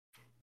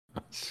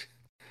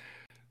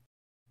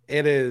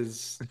 It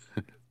is,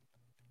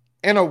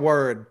 in a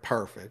word,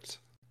 perfect.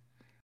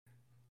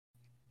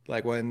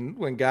 Like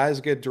when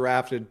guys get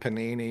drafted,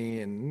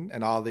 Panini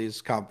and all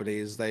these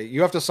companies,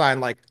 you have to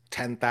sign like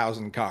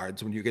 10,000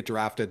 cards when you get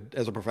drafted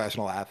as a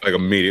professional athlete. Like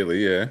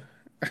immediately, yeah.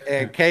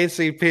 And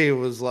KCP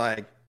was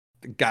like,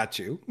 "Got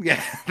you."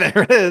 Yeah,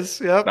 there it is.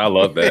 Yep. I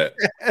love that.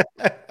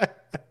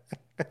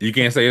 You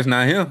can't say it's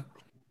not him.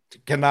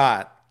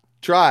 Cannot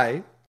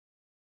try.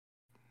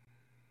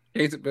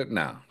 But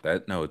no,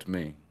 it's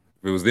me.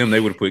 If it was them, they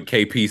would have put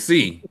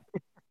KPC.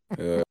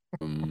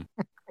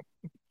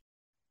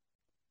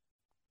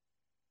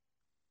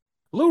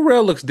 Lil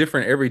Rel looks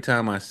different every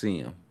time I see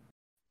him.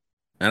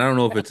 And I don't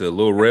know if it's a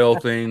Lil Rel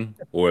thing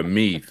or a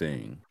me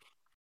thing.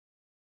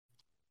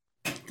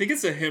 I think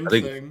it's a him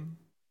thing.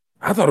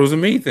 I thought it was a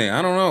me thing.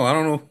 I don't know. I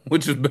don't know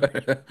which is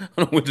better. I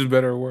don't know which is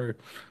better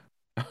word.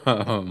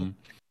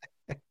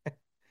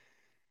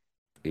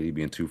 80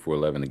 being 2 for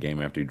 11 the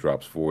game after he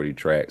drops 40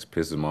 tracks,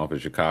 pisses him off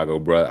as Chicago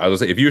brother. I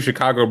was gonna say, if you're a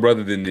Chicago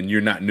brother, then you're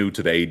not new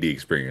to the AD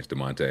experience,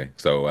 DeMonte.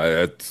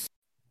 So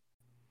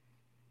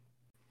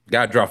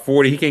guy dropped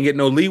 40. He can't get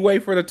no leeway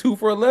for the 2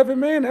 for 11,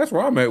 man. That's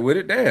where I'm at with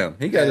it. Damn,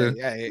 he got to.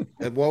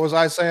 Yeah. What was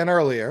I saying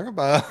earlier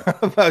about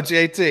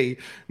JT?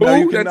 No,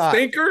 you cannot. That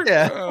stinker.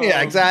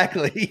 Yeah,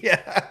 exactly.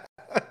 Yeah.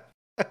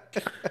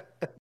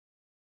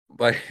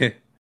 Like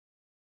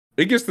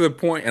it gets to the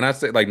point, and I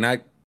say, like,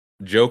 not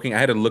joking, I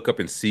had to look up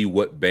and see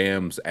what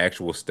Bam's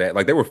actual stat.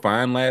 Like, they were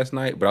fine last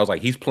night, but I was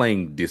like, he's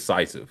playing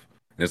decisive,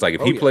 and it's like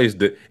if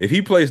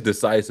he plays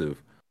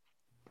decisive,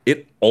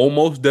 it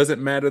almost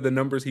doesn't matter the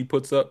numbers he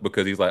puts up,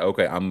 because he's like,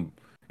 okay,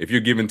 if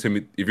you're giving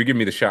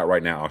me the shot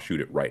right now, I'll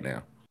shoot it right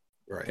now,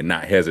 right, and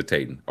not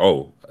hesitating.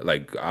 Oh,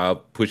 like I'll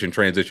push in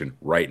transition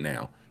right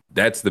now.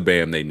 That's the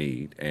Bam they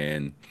need,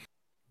 and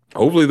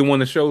hopefully the one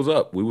that shows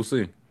up. We will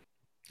see.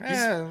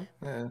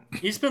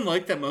 He's been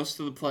like that most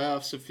of the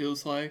playoffs, it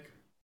feels like.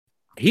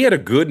 He had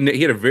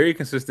a very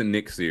consistent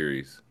Knicks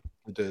series.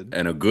 He did.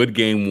 And a good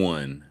game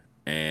one.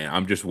 And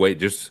I'm just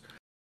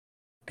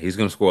he's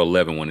gonna score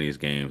 11 one of these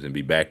games and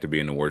be back to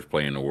being the worst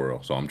player in the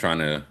world. So I'm trying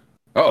to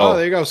Oh,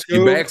 there you go, Scoob.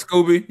 You back,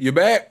 Scooby? You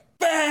back?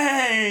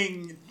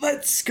 Bang!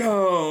 Let's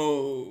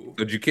go.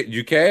 Did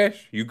you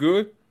cash? You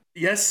good?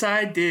 Yes,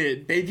 I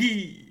did,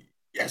 baby.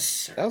 Yes,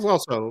 sir. That was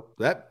also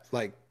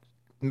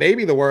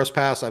maybe the worst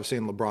pass I've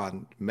seen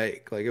LeBron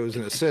make. Like, it was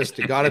an assist.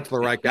 He got it to the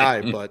right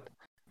guy, but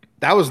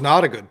that was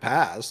not a good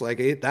pass.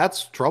 Like,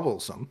 that's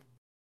troublesome.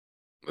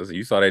 Listen,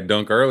 you saw that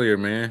dunk earlier,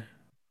 man.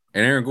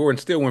 And Aaron Gordon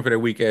still went for that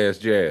weak-ass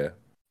jab.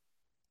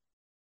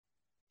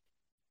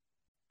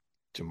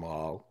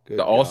 Jamal.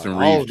 The Austin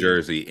Reeves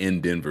jersey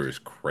in Denver is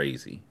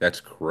crazy.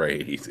 That's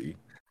crazy.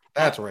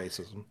 That's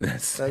racism.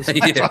 That's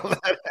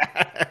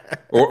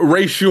or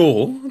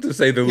racial, to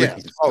say the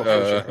least. Oh,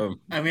 for sure.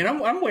 I mean,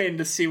 I'm waiting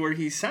to see where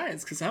he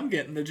signs, because I'm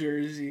getting the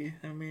jersey.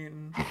 I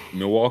mean,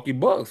 Milwaukee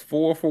Bucks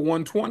 4 for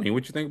 120.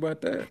 What you think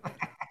about that?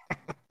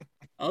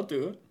 I'll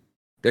do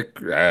it.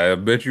 I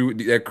bet you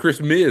that Chris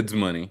Mids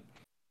money.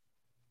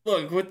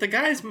 Look, with the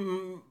guys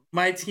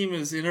my team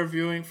is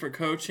interviewing for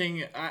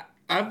coaching,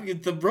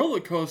 the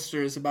roller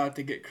coaster is about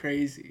to get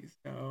crazy.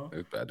 So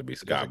it's about to be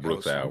Scott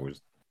Brooks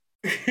hours.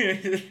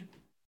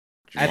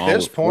 At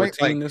this point,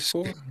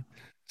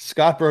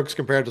 Scott Brooks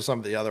compared to some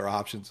of the other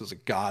options is a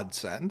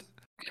godsend.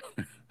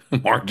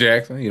 Mark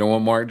Jackson? You don't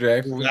want Mark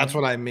Jackson? That's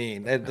what I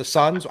mean. And the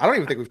Suns, I don't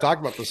even think we've talked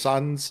about the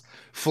Suns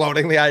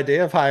floating the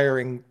idea of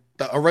hiring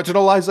the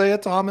original Isaiah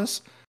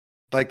Thomas.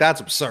 Like, that's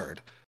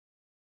absurd.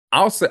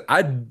 I'll say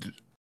I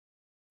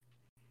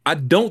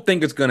don't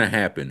think it's going to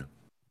happen,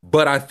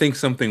 but I think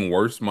something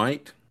worse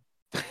might.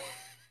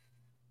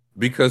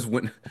 Because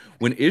when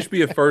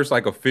Ishbia first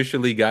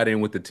officially got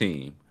in with the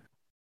team,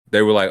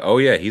 they were like, "Oh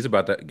yeah, he's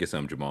about to get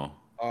some Jamal."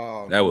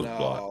 Oh, that was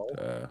blocked.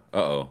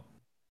 Uh-oh.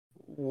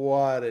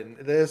 What? And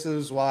this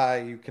is why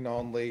you can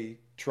only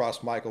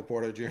trust Michael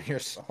Porter Jr.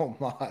 so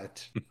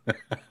much.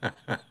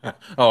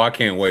 Oh, I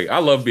can't wait. I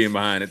love being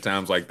behind at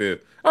times like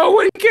this. Oh,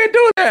 what? You can't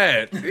do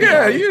that.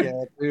 Yeah, you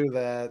can't do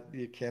that.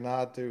 You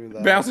cannot do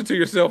that. Bounce it to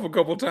yourself a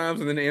couple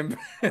times and then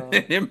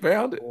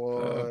impound it.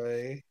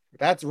 Boy.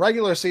 That's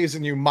regular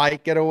season. You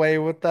might get away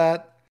with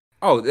that.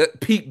 Oh,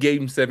 peak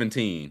game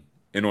 17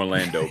 in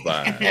Orlando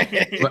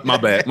vibe. My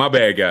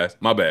bad, guys.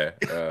 My bad.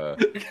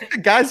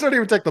 Guys don't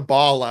even take the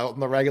ball out in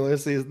the regular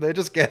season. They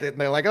just get it, and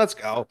they're like, let's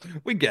go.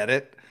 We get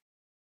it.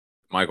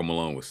 Michael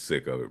Malone was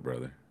sick of it,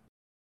 brother.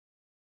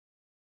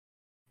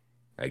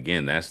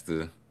 Again, that's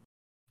the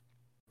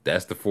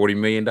 $40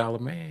 million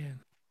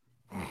man.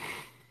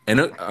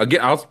 And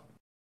again,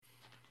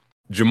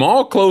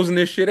 Jamal closing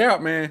this shit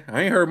out, man.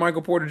 I ain't heard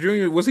Michael Porter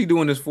Jr. What's he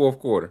doing this fourth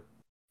quarter?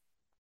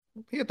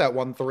 He hit that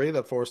 1-3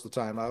 that forced the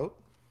timeout.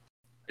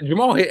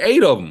 Jamal hit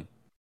 8 of them.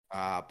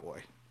 Ah,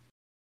 boy.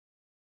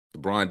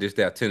 LeBron dished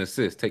out 10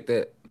 assists. Take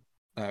that.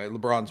 All right,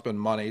 LeBron's been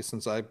money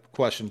since I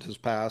questioned his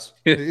pass.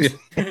 It's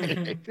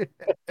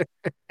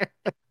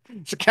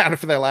accounted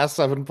for their last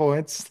 7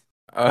 points.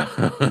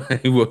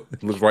 He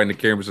looks right in the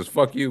camera and says,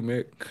 "Fuck you,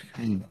 Mick."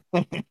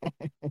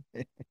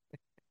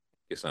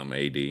 Get something,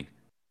 AD.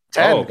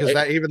 10,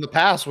 because even the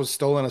pass was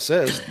still an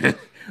assist. Yeah,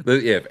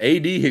 if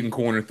AD hitting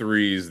corner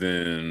threes,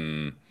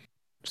 then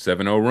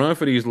 7-0 run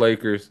for these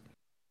Lakers.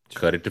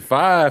 Cut it to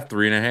 5,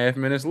 3.5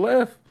 minutes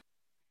left.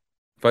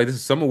 I feel like this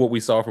is some of what we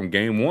saw from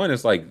game one.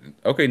 It's like,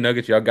 okay,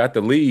 Nuggets, y'all got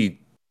the lead.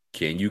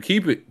 Can you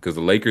keep it? Because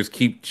the Lakers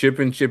keep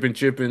chipping,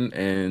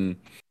 and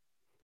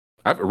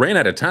I ran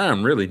out of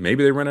time, really.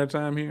 Maybe they ran out of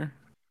time here.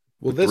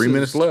 Well, With 3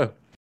 minutes left.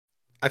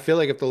 I feel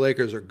like if the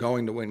Lakers are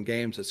going to win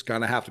games, it's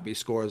going to have to be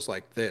scores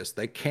like this.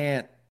 They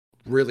can't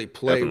really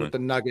play Definitely. with the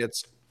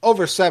Nuggets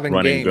over 7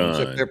 Running games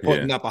if gun, they're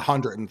putting yeah. up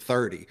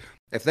 130.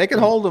 If they can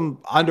hold them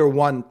under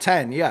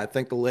 110, yeah, I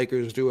think the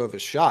Lakers do have a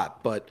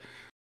shot. But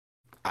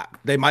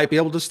they might be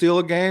able to steal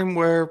a game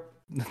where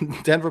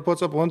Denver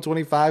puts up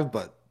 125,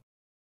 but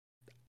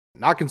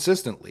not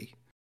consistently.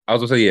 I was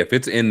going to say, yeah, if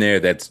it's in there,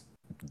 that's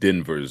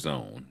Denver's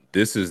zone.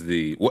 This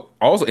is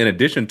also, in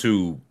addition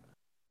to,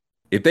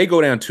 if they go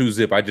down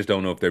 2-0, I just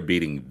don't know if they're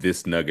beating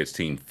this Nuggets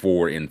team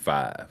 4 in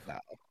 5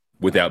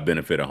 without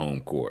benefit of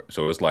home court.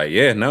 So it's like,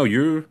 yeah, no,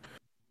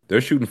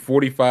 they're shooting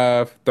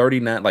 45,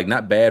 39, like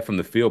not bad from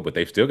the field, but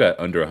they've still got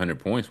under 100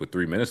 points with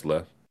 3 minutes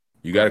left.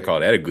 You got to call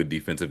that a good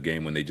defensive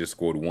game when they just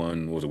scored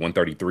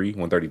 133,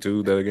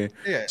 132 the other game?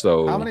 Yeah.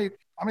 So how many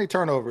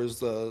turnovers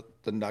the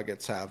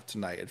Nuggets have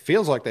tonight? It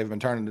feels like they've been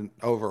turning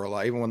over a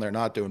lot, even when they're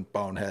not doing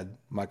bonehead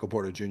Michael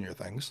Porter Jr.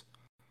 things.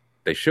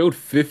 They showed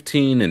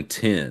 15 and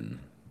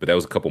 10, but that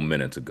was a couple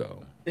minutes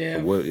ago.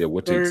 Yeah. So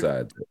what's each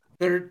side?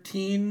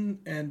 13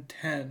 and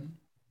 10.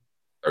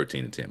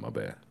 13 and 10, my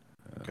bad.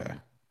 Okay.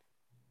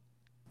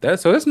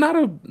 That's not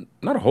a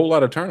whole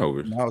lot of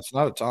turnovers. No, it's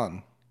not a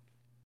ton.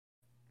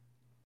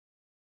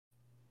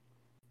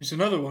 Here's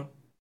another one.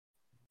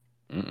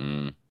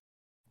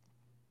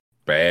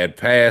 Bad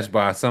pass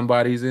by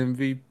somebody's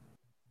MVP.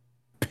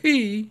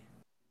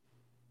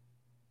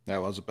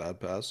 That was a bad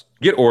pass.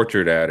 Get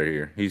Orchard out of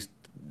here. He's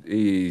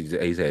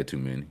had too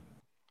many.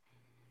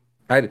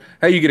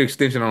 How you get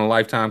extension on a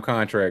lifetime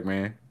contract,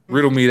 man?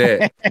 Riddle me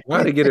that.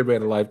 Why they get him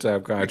at a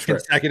lifetime contract?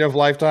 Consecutive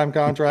lifetime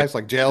contracts,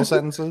 like jail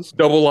sentences?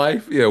 Double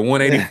life? Yeah,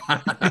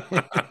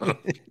 185.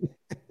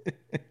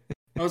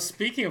 Oh,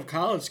 speaking of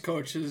college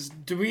coaches,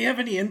 do we have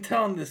any intel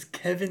on this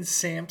Kevin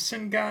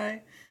Sampson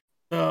guy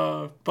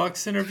the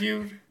Bucks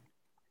interviewed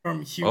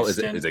from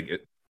Houston?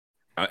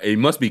 It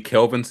must be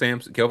Kelvin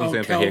Sampson.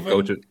 Sampson, head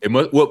coach. It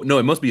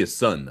must be his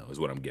son though, is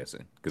what I'm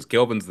guessing. Because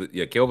Kelvin's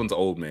an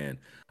old man.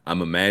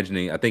 I'm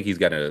imagining. I think he's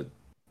got a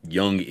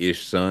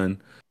young-ish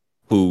son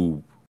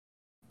who,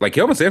 like,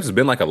 Kelvin Sampson's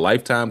been like a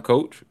lifetime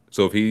coach.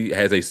 So if he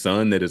has a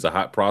son that is a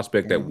hot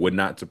prospect, that would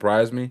not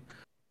surprise me.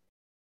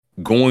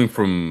 Going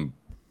from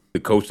the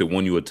coach that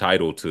won you a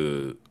title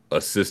to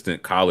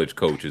assistant college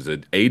coach is a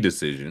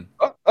decision.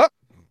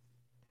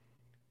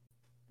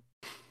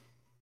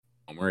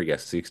 Murray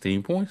got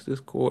 16 points this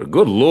quarter.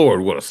 Good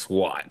Lord, what a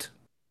swat.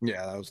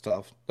 Yeah, that was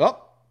tough.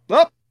 Up.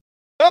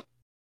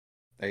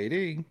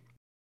 AD.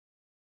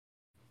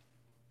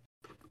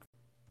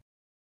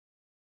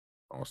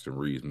 Austin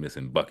Reeves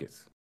missing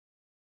buckets.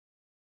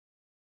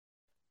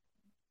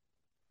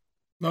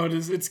 No,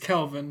 it's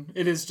Kelvin.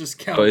 It is just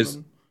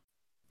Kelvin.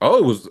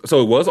 It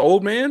was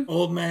old man?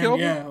 Old man, Kelvin?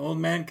 Yeah, old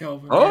man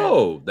Kelvin.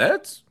 Oh, yeah.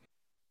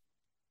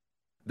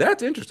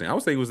 That's interesting. I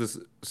was thinking it was his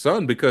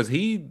son because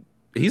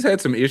he's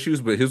had some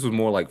issues, but his was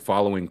more like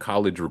following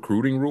college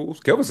recruiting rules.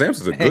 Kelvin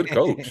Sampson's a good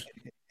coach.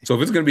 So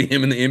if it's going to be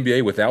him in the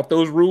NBA without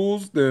those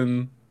rules,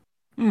 then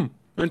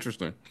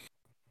interesting.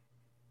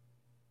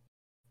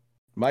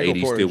 Michael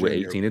AD Porter still Jr. with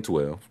 18 and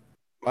 12.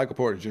 Michael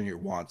Porter Jr.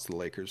 wants the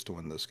Lakers to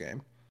win this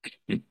game.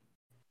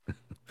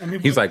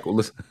 He's like, well,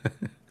 listen.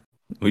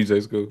 What you say,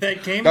 School?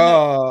 That game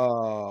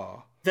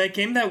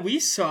that we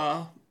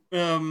saw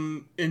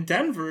in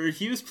Denver,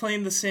 he was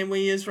playing the same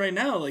way he is right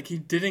now. Like, he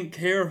didn't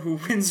care who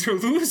wins or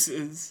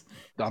loses.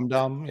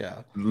 Dumb,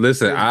 yeah.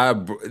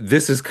 Listen,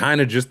 this is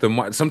kind of just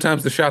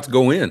sometimes the shots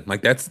go in.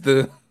 Like,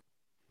 sometimes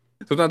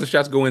the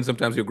shots go in,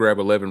 sometimes he'll grab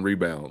 11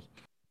 rebounds.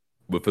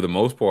 But for the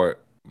most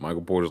part,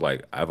 Michael Porter's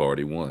like, I've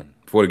already won.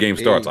 Before the game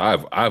starts,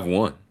 I've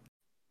won.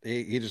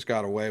 He just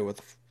got away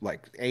with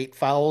like 8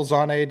 fouls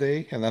on AD,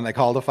 and then they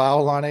called a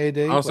foul on AD.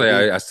 I'll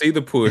say I see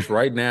the push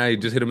right now. He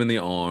just hit him in the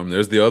arm.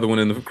 There's the other one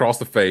across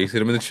the face.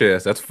 Hit him in the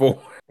chest. That's 4.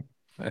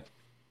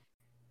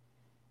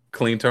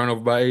 Clean turnover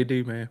by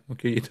AD, man. What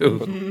can you do?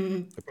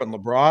 They're putting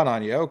LeBron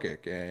on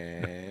Jokic,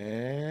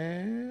 and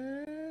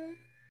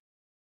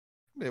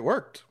it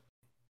worked.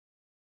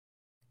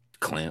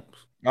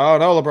 Clamps. Oh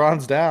no,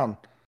 LeBron's down.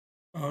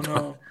 Oh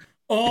no!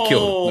 Oh,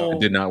 no,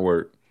 it did not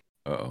work.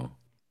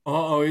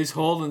 Oh, he's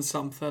holding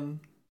something.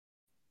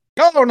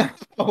 Oh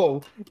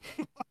no!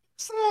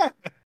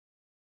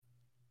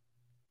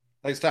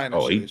 He's tying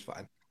his shoes.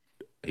 Fine.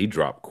 He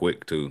dropped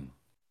quick too.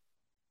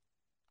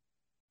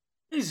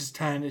 He's just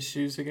tying his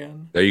shoes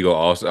again. There you go,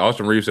 Austin.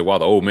 Austin Reeves said, while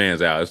the old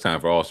man's out, it's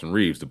time for Austin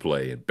Reeves to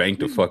play and bank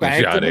the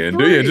fucking shot in.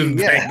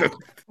 Bank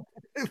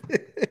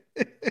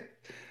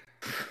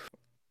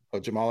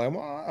Jamal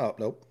Amar. Oh,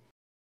 nope.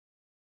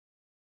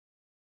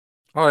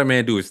 All that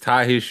man do is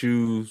tie his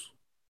shoes,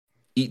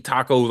 eat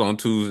tacos on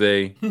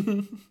Tuesday,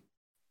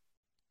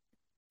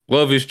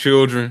 love his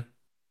children,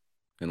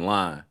 and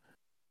lie.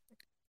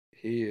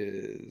 He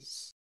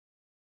is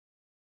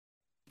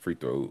free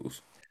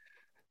throws.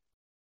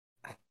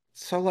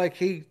 So like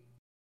he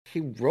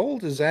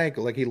rolled his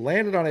ankle, like he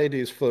landed on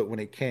AD's foot when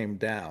he came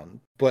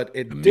down, but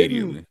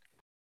Immediately.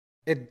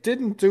 it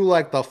didn't do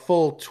like the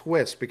full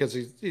twist because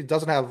he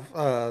doesn't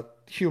have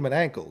human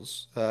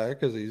ankles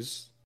because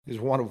he's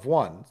one of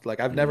one. Like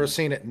I've never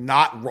seen it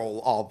not roll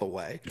all the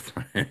way.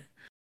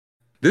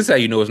 This is how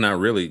you know it's not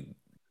really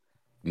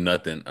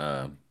nothing.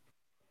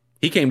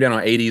 He came down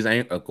on AD's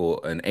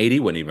ankle, and AD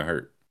wasn't even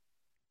hurt.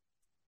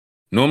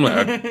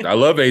 Normally, I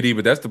love AD,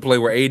 but that's the play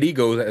where AD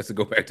has to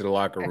go back to the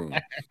locker room.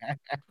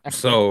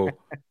 So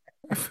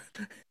I feel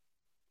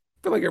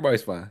like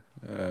everybody's fine.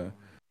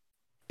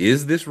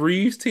 Is this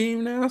Reeves'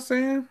 team now,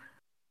 Sam?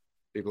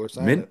 People are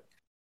saying it.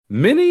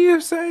 Many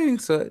are saying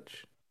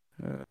such.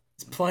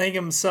 He's playing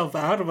himself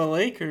out of a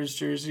Lakers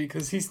jersey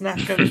because he's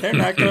not gonna. They're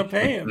not gonna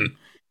pay him.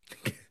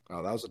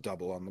 Oh, that was a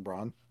double on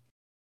LeBron.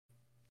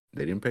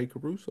 They didn't pay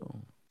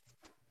Caruso.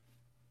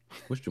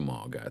 What's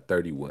Jamal got?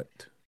 30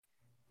 what?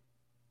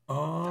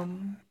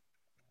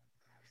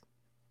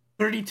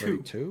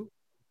 32.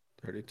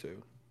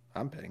 32.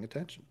 I'm paying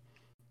attention.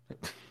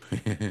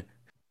 I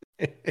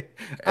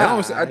know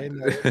what's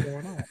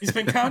going on. He's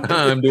been counting.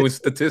 I'm doing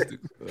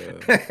statistics.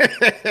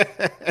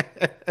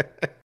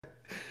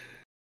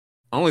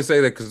 I only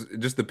say that because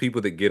just the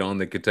people that get on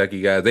the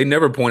Kentucky guys, they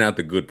never point out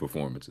the good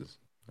performances.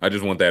 I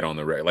just want that on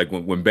the record. Like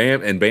when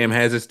Bam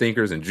has his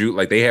stinkers and Jude,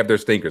 like they have their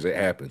stinkers, it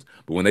happens.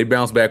 But when they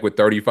bounce back with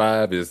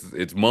 35,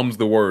 it's mum's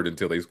the word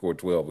until they score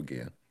 12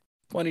 again.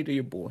 Funny to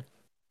your boy.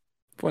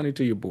 Funny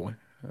to your boy.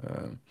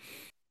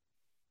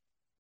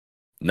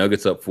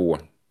 Nuggets up 4.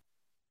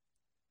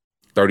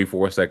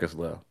 34 seconds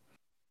left.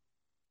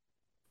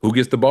 Who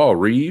gets the ball?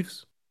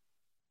 Reeves?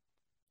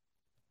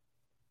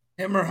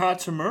 Him or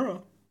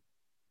Hachimura?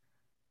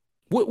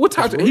 What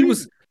time? He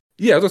was.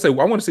 Yeah, I was gonna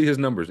say. I want to see his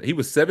numbers. He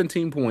was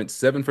 17 points,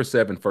 7 for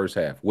 7 first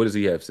half. What does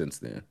he have since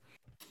then?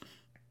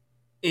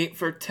 8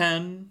 for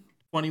 10,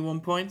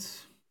 21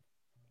 points.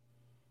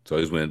 So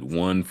he's went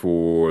 1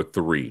 for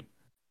 3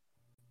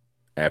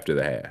 after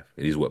the half,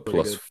 and he's what,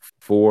 plus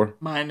 4?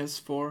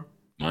 -4.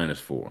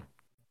 -4.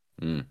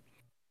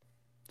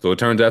 So it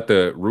turns out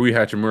the Rui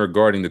Hachimura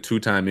guarding the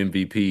 2-time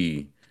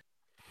MVP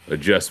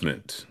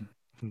adjustment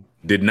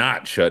did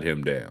not shut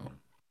him down.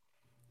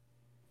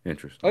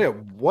 Interesting. Oh yeah,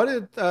 what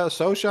did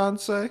Soshan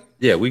say?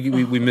 Yeah, we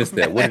missed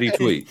that. What did he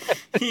tweet?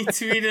 He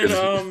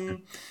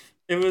tweeted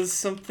it was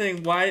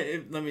something.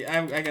 I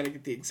gotta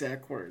get the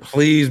exact words.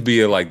 Please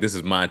be like, this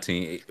is my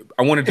team.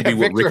 I want it to be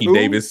what Ricky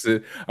Davis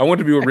said. I want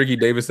it to be what Ricky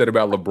Davis said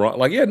about LeBron.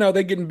 Like, yeah, no,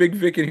 they're getting Big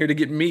Vic in here to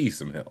get me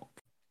some help.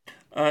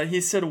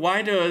 He said,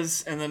 "Why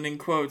does," and then in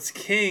quotes,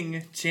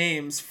 "King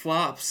James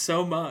flop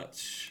so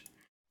much?"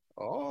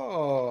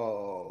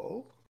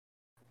 Oh.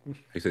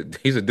 He said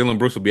Dylan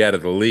Brooks will be out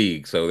of the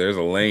league, so there's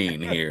a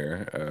lane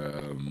here.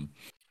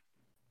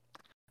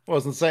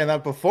 Wasn't saying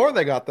that before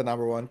they got the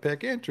number 1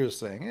 pick.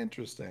 Interesting.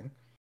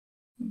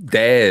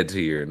 Dad's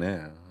here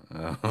now.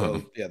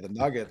 So, yeah, the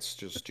Nuggets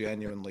just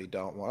genuinely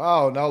don't want.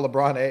 Oh no,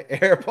 LeBron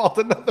airballed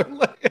another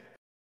layup.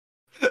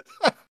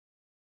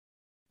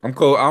 I'm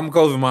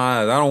closing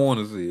my eyes. I don't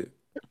want to see it.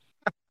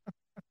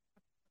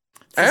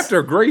 After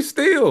a great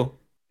steal.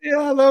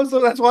 Yeah,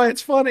 that's why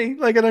it's funny.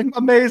 Like an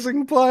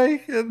amazing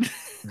play.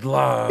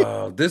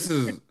 This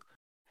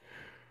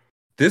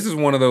is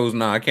one of those.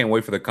 I can't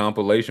wait for the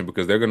compilation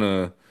because they're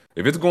gonna.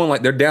 If it's going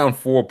like they're down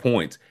 4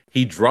 points,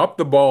 he dropped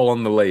the ball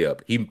on the layup.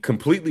 He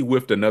completely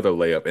whiffed another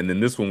layup, and then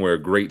this one where a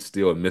great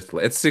steal and missed.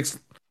 It's 6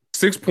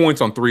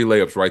 points on 3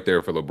 layups right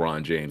there for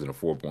LeBron James in a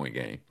 4-point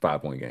game,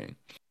 5-point game.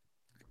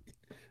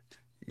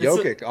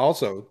 Jokic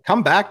also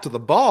come back to the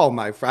ball,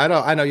 my friend.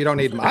 I know you don't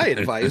need my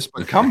advice,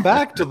 but come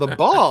back to the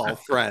ball,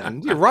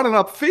 friend. You're running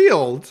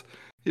upfield.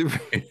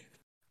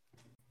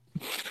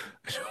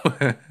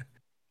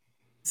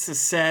 It's a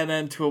sad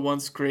end to a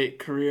once great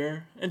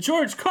career. And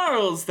George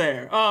Karl's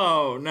there.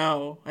 Oh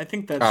no, I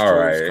think that's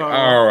George Karl.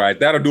 All right,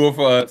 that'll do it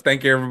for us.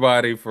 Thank you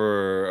everybody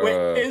for.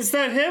 Wait, is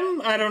that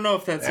him? I don't know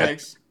if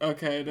that's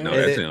okay. No,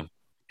 that's him.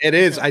 It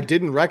is. I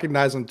didn't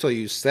recognize him until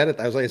you said it.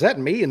 I was like, "Is that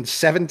me in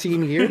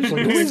 17 years?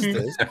 Like, who is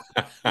this?"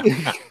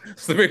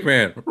 It's the big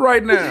man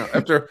right now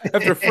after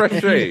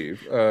fresh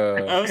shave.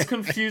 I was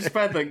confused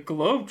by the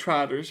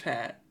Globetrotters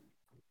hat.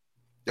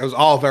 It was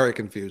all very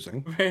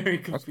confusing. Very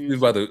confusing. I was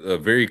confused by the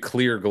very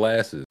clear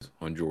glasses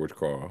on George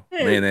Karl.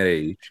 Hey, man, that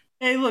age.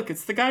 Hey, look,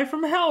 it's the guy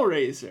from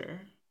Hellraiser.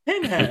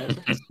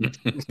 Pinhead.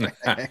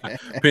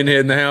 Pinhead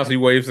in the house. He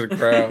waves to the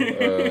crowd.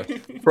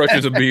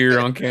 Crushes a beer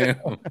on cam.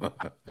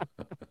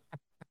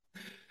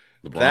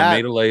 LeBron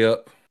made a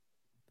layup.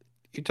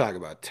 You talk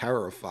about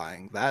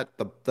terrifying. That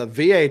the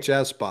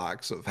VHS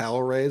box of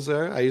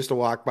Hellraiser. I used to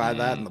walk by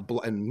that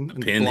in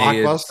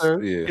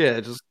Blockbuster. Yeah,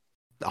 just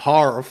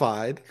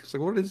horrified. It's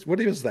like, what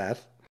is that?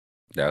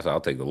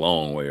 I'll take the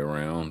long way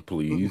around,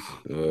 please.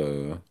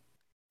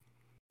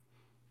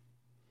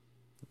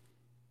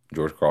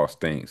 George Karl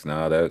stinks.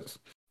 That's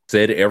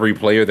said every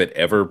player that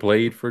ever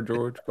played for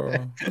George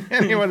Karl.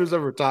 Anyone who's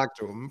ever talked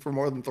to him for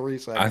more than 3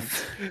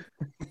 seconds.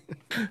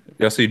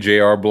 Y'all see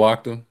JR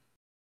blocked him?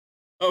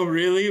 Oh,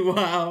 really?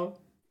 Wow.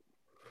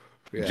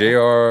 Yeah.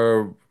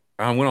 JR,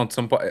 I went on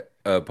some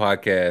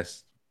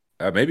podcast,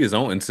 maybe his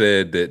own, and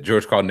said that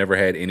George Karl never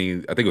had any.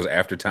 I think it was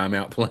after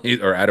timeout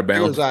plays or out of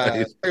bounds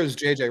plays. It was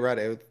JJ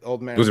Redick,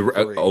 Old Man Was in it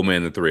the Three. Old Man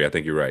in the Three? I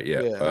think you're right.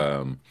 Yeah.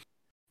 Yeah.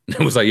 It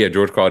was like, yeah,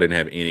 George Karl didn't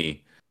have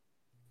any.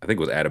 I think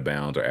it was out of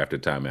bounds or after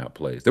timeout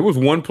plays. There was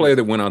one player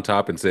that went on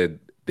top and said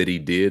that he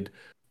did,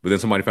 but then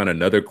somebody found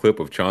another clip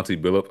of Chauncey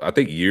Billups, I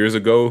think years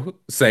ago,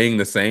 saying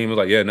the same. It was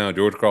like, yeah, no,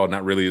 George Karl,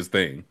 not really his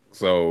thing.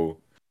 So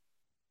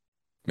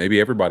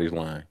maybe everybody's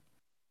lying.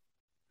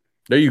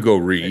 There you go,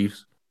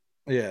 Reeves.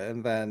 Yeah,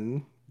 and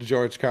then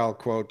George Karl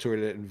quote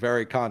tweeted it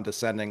very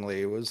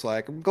condescendingly. It was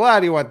like, I'm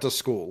glad he went to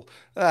school.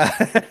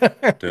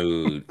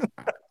 Dude,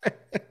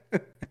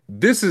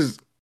 this is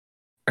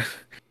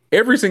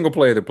every single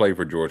player that played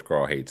for George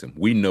Karl hates him.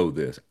 We know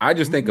this. I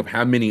just think of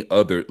how many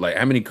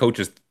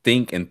coaches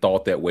think and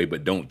thought that way,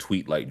 but don't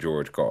tweet like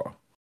George Karl.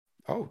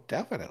 Oh,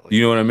 definitely.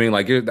 You know what I mean?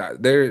 Like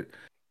they're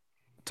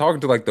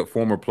talking to like the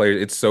former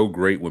players. It's so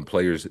great when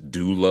players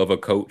do love a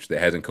coach that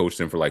hasn't coached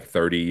them for like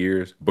 30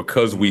 years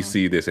because we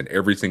see this, and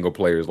every single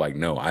player is like,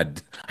 no, I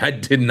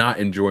did not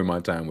enjoy my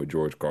time with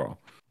George Karl.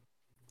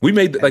 We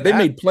made they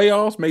made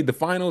playoffs, made the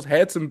finals,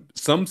 had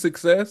some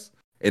success,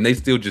 and they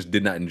still just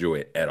did not enjoy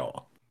it at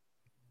all.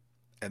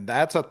 And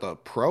that's at the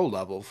pro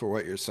level for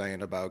what you're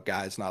saying about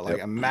guys not like.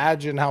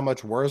 Imagine how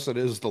much worse it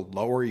is the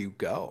lower you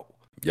go.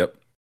 Yep.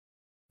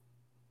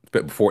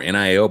 But before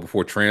NIL,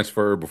 before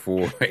transfer,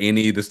 before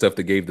any of the stuff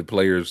that gave the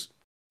players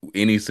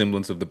any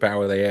semblance of the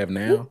power they have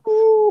now.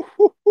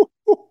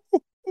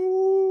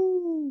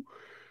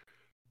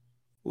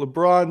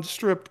 LeBron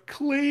stripped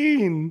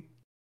clean.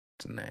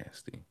 It's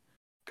nasty.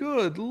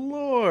 Good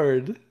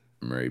Lord.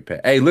 Murray pad.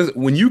 Hey, listen,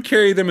 when you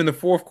carry them in the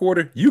fourth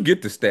quarter, you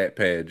get the stat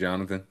pad,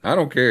 Jonathan. I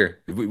don't care.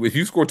 If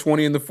you score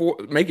 20 in the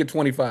fourth, make it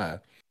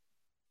 25.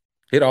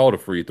 Hit all the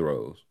free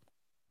throws.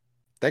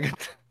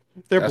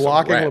 They're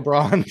blocking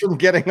LeBron from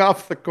getting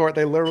off the court.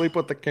 They literally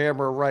put the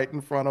camera right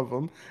in front of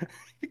him.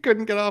 He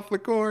couldn't get off the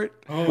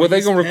court. Oh, well,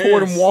 they're going to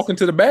record him walking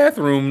to the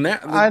bathroom now.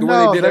 I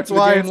know. That's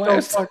why it's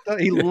so fucked up.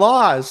 He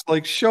lost.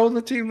 Like, show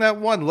the team that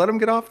won. Let him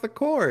get off the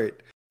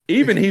court.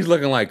 Even he's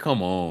looking like,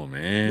 come on,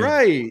 man.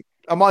 Right.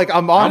 I'm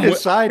on his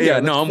side.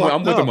 Yeah, no,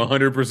 I'm with him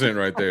 100%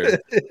 right there.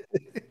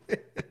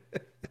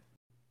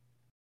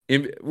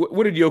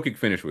 What did Jokic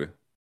finish with?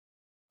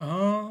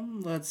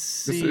 Let's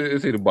see.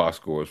 Let's see the box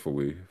scores before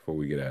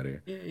we get out of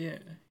here. Yeah.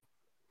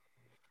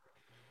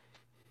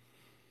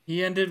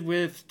 He ended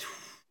with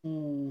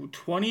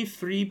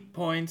 23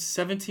 points,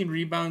 17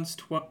 rebounds,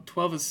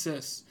 12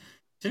 assists.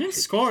 Didn't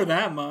score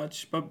that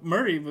much, but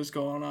Murray was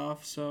going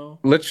off. So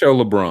let's show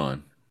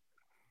LeBron.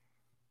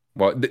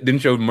 Well, didn't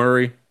show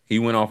Murray. He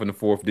went off in the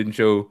fourth. Didn't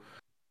show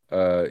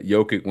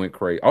Jokic went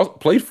crazy.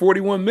 Played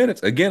 41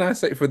 minutes. Again, I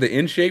say for the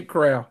in-shape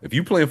crowd, if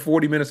you playing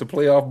 40 minutes of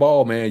playoff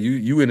ball, man,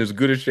 you in as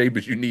good a shape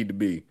as you need to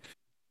be.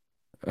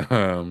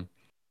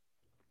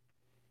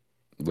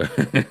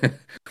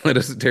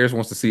 Terrence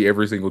wants to see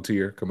every single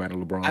tear come out of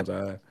LeBron's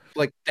eye.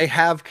 Like, they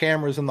have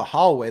cameras in the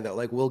hallway that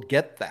like will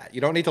get that.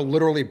 You don't need to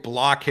literally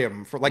block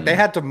him for they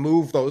had to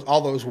move all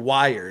those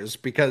wires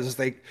because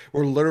they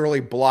were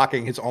literally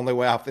blocking his only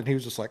way off, and he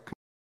was just like, come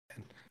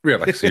on. Yeah,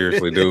 like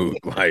seriously, dude.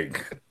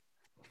 Like,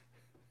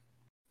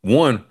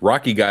 one,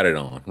 Rocky got it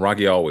on.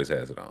 Rocky always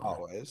has it on.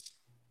 Always.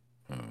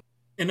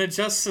 In a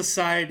just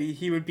society,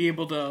 he would be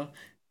able to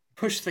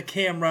push the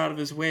camera out of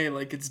his way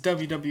like it's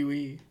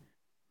WWE.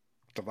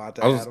 Devontae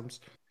Adams.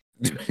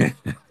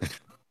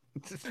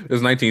 It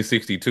was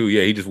 1962.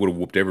 Yeah, he just would have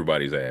whooped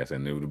everybody's ass,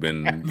 and it would have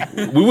been.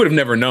 We would have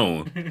never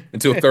known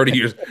until 30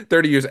 years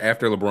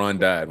after LeBron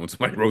died, when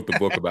somebody wrote the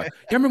book about. You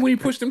remember when he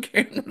pushed them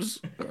cameras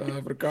for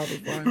the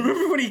conference final?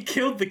 Remember when he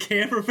killed the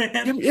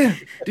cameraman? Yeah.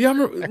 Do y'all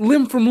remember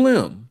limb from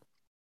limb?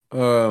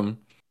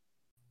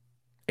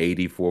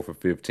 84 for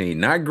 15.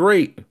 Not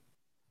great.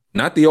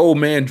 Not the old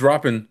man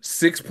dropping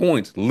 6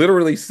 points,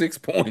 literally 6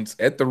 points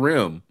at the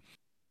rim.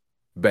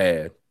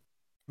 Bad.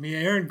 I mean,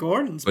 Aaron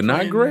Gordon's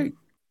not great.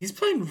 He's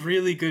playing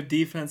really good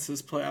defense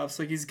this playoffs.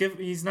 Like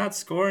he's not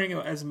scoring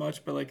as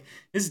much, but like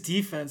his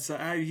defense,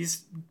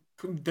 he's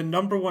the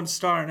number one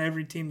star in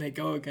every team they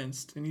go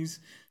against, and he's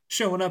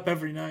showing up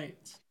every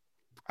night.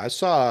 I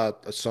saw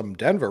some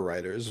Denver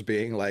writers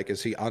being like,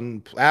 "Is he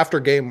after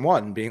game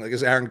one?" Being like,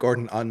 "Is Aaron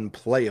Gordon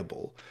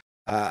unplayable?"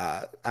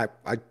 I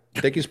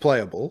think he's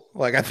playable.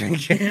 Like, I think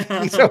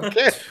he's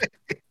okay.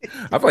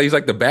 I feel like he's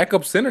like the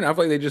backup center, and I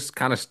feel like they just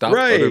kind of stopped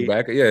other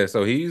backup. Yeah,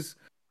 so he's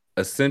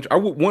essential. I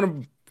would want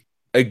to.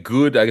 A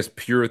good, I guess,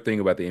 pure thing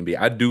about the NBA.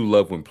 I do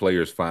love when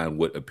players find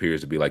what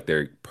appears to be like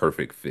their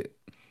perfect fit.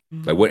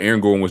 Mm-hmm. Like what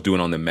Aaron Gordon was doing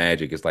on the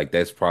Magic. It's like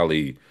that's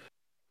probably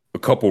a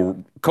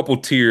couple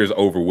tiers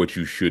over what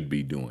you should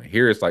be doing.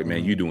 Here it's like,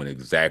 man, you're doing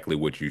exactly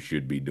what you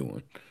should be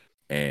doing.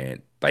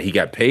 And like he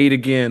got paid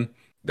again.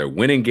 They're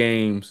winning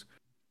games.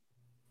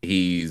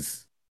 I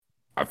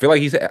feel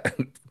like he's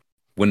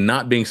when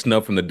not being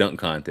snubbed from the dunk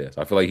contest.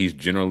 I feel like he's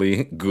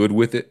generally good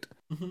with it.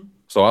 Mm-hmm.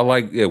 So I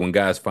like when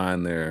guys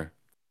find their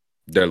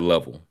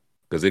level,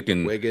 because it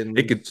can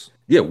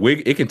Yeah,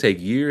 it can take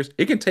years.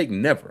 It can take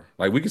never.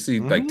 Like we can see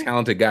like Mhm.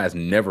 talented guys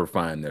never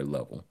find their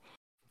level.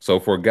 So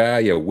for a guy,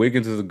 yeah,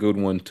 Wiggins is a good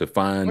one to Oh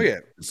find. yeah.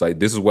 It's like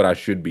this is what I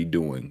should be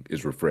doing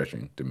is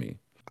refreshing to me.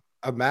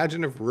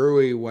 Imagine if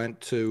Rui went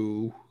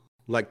to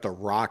like the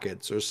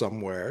Rockets or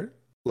somewhere,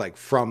 like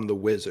from the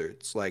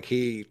Wizards. Like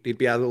he'd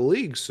be out of the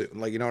league soon.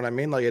 Like you know what I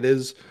mean? Like it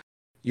is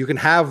you can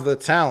have the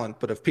talent,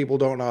 but if people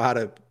don't know how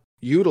to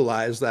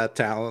utilize that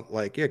talent,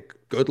 like yeah,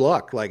 good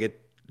luck. Like it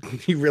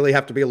you really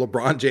have to be a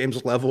LeBron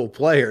James level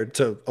player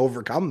to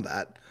overcome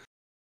that.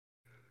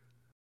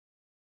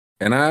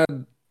 And I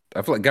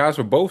feel like guys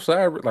for both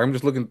sides, like I'm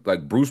just looking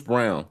like Bruce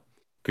Brown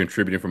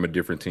contributing from a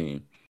different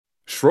team.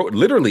 Schroeder,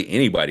 literally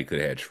anybody could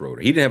have had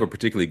Schroeder. He didn't have a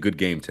particularly good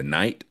game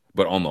tonight,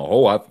 but on the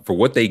whole, for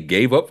what they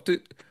gave up to,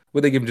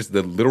 what they give him just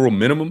the literal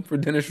minimum for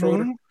Dennis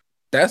Schroeder, Mhm.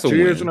 that's a 2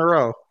 years in win. a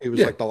row, he was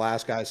Yeah, like the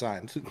last guy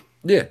signed.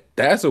 yeah,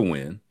 that's a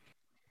win.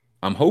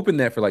 I'm hoping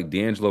that for like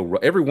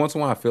every once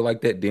in a while, I feel like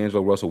that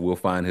D'Angelo Russell will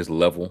find his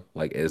level,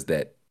 like as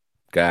that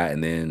guy,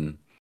 and then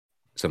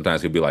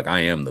sometimes he'll be like, "I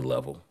am the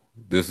level.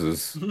 This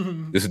is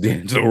this is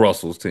D'Angelo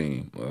Russell's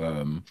team."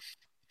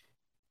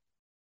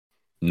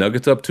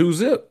 Nuggets up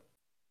 2-zip.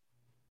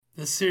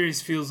 The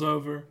series feels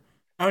over.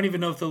 I don't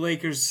even know if the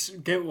Lakers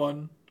get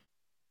one.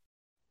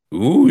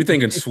 Ooh, you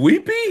thinking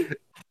sweepy?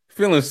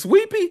 Feeling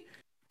sweepy?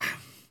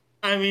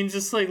 I mean,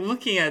 just like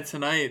looking at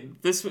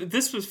tonight, this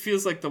was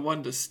feels like the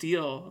one to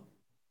steal.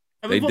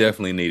 I They mean,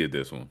 definitely needed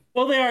this one.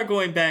 well, they are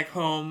going back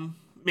home.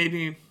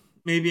 Maybe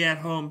at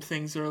home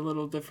things are a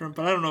little different,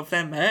 but I don't know if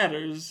that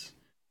matters.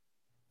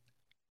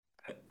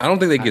 I don't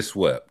think they I, get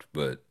swept,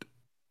 but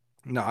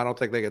no, I don't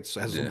think they get.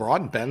 Has yeah.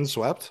 LeBron been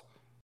swept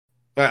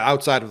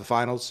outside of the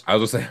finals? I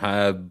was gonna say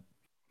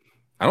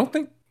I don't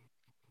think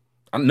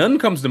none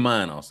comes to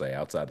mind. I'll say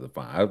outside of the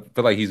final. I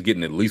feel like he's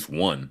getting at least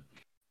one,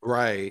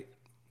 Right.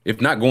 if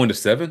not going to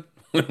 7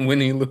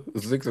 when he lose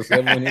 6 or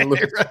 7 when he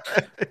lose.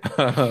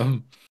 Right.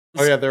 Um,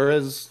 Oh yeah, there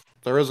is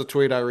a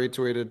tweet I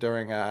retweeted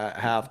during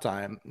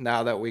halftime.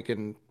 Now that we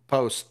can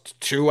post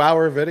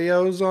 2-hour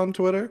videos on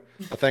Twitter,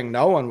 a thing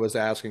no one was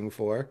asking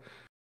for.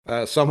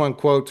 Someone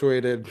quote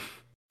tweeted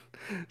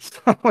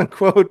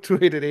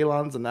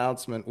Elon's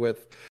announcement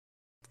with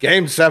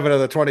Game 7 of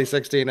the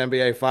 2016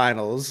 NBA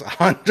Finals,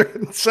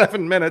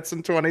 107 minutes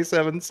and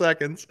 27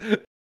 seconds.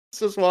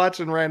 Just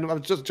watching random. I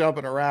was just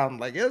jumping around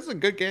like, yeah, it's a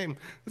good game.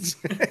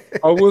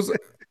 I was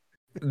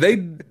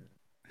they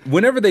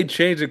whenever they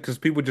changed it because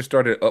people just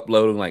started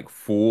uploading like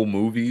full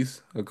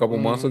movies a couple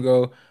months Mhm.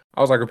 ago.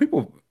 I was like, are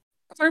people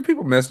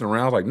messing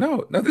around? I was like,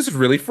 no, this is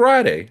really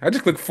Friday. I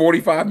just clicked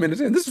 45 minutes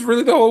in. This is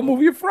really the whole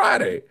movie of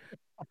Friday.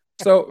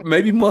 So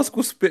maybe Musk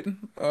was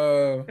spitting.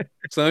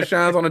 Sun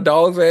shines on a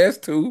dog's ass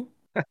too.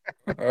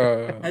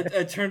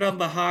 I turned on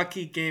the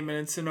hockey game and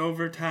it's in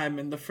overtime,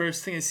 and the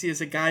first thing I see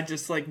is a guy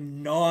just like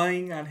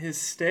gnawing on his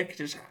stick,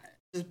 just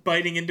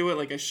biting into it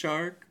like a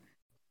shark.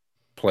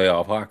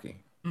 Playoff hockey,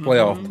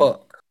 playoff Mm-hmm.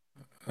 puck.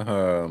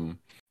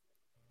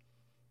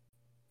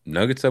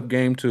 Nuggets up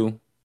game 2.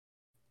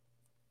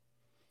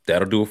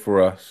 That'll do it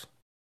for us.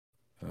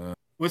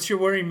 What's your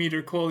worry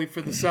meter, Coley,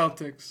 for the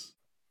Celtics?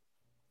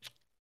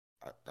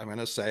 I'm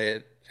gonna say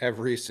it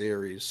every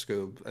series,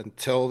 Scoob,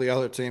 until the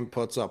other team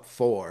puts up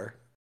 4.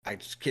 I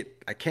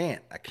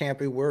can't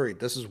be worried.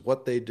 This is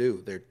what they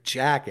do. They're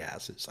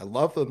jackasses. I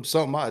love them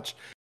so much.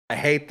 I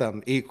hate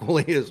them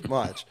equally as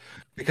much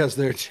because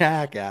they're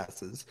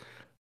jackasses.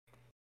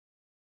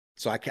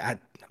 So I'm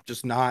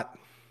just not.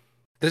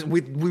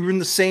 We were in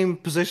the same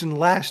position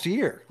last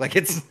year. Like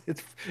it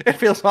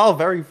feels all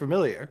very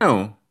familiar.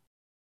 No,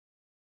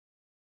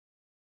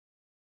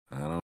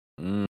 I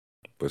don't.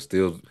 But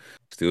still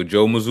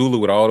Joe Mazzulla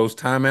with all those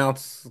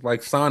timeouts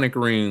like Sonic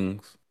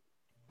rings.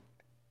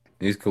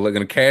 He's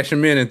gonna cash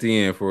him in at the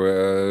end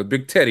for a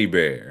big teddy That's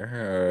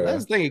bear.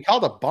 the thing. He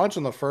called a bunch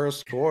in the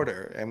first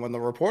quarter, and when the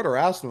reporter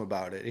asked him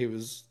about it, he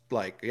was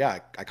like, "Yeah,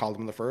 I called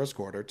him in the first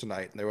quarter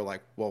tonight." And they were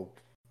like, "Well,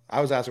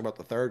 I was asking about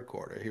the third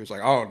quarter." He was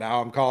like, "Oh,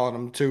 now I'm calling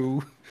him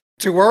too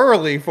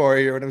early for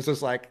you." And it was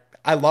just like,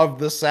 "I love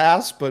the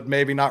sass, but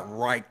maybe not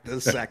right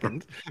this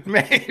second.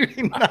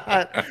 Maybe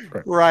not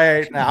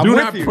right now." I'm Do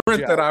with not you,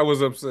 print that Joe. I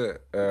was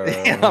upset.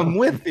 I'm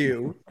with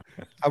you.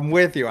 I'm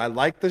with you. I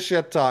like the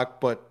shit talk,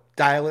 but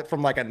dial it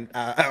from like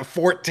a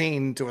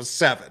 14 to a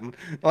 7.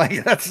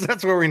 Like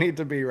that's where we need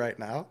to be right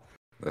now.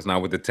 That's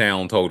not what the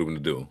town told him to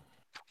do.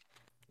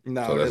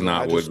 No, So it that's isn't.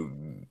 not what.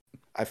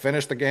 I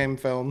finished the game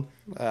film.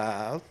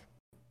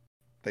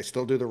 They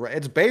still do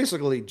it's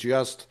basically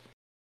just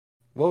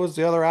what was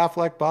the other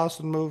Affleck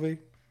Boston movie?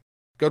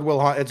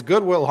 Goodwill Hunt. It's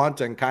Goodwill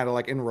Hunting, kind of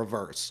like in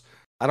reverse.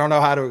 I don't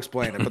know how to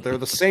explain it, but they're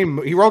the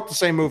same. He wrote the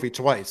same movie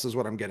twice, is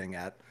what I'm getting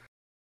at.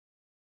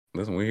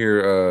 Listen,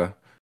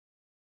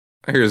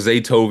 I hear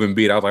Zaytoven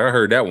beat. I was like, I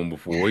heard that one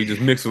before. He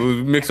just mix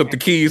up the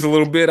keys a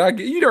little bit.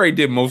 You already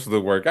did most of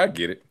the work. I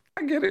get it.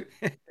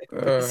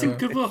 Isn't Uh,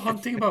 Goodwill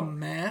Hunting about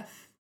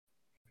math?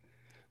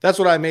 That's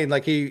what I mean.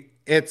 Like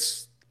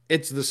it's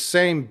the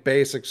same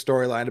basic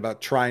storyline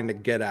about trying to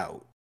get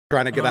out.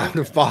 trying to get out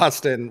of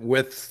Boston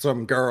with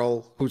some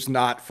girl who's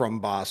not from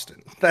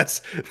Boston.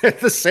 That's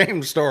the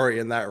same story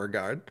in that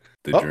regard.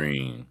 The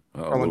dream.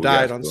 Someone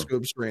died on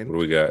Scoop screen. What do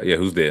we got? Yeah,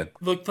 who's dead?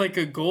 Looked like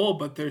a goal,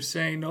 but they're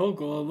saying no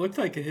goal. It looked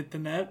like it hit the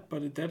net,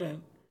 but it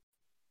didn't.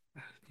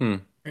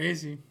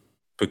 Crazy.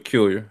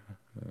 Peculiar.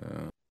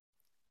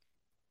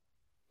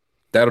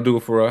 That'll do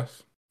it for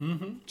us.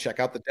 Mm-hmm.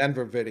 Check out the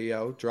Denver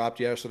video. Dropped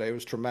yesterday. It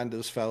was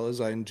tremendous, fellas.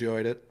 I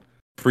enjoyed it.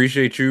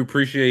 Appreciate you.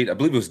 I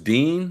believe it was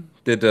Dean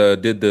that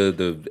did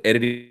the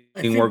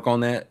editing work on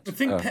that. I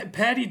think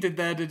Patty did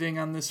the editing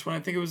on this one. I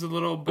think it was a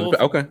little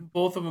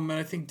both of them, and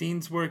I think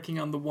Dean's working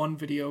on the one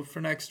video for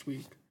next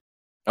week.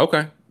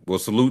 Okay. Well,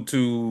 salute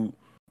to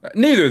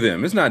neither of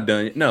them. It's not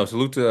done. No,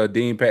 salute to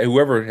Dean, Pat,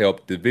 whoever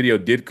helped. The video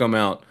did come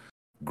out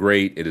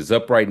great. It is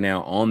up right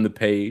now on the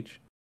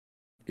page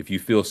if you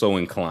feel so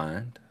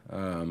inclined.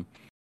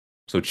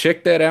 So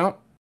check that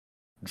out.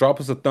 Drop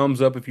us a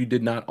thumbs up if you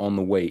did not on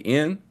the way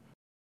in.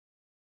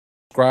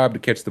 Subscribe to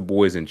catch the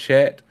boys in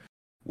chat.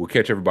 We'll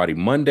catch everybody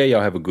Monday.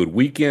 Y'all have a good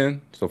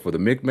weekend. So for the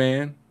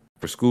McMahon,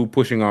 for School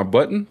pushing our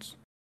buttons,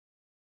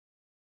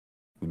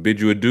 we bid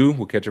you adieu.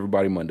 We'll catch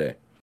everybody Monday.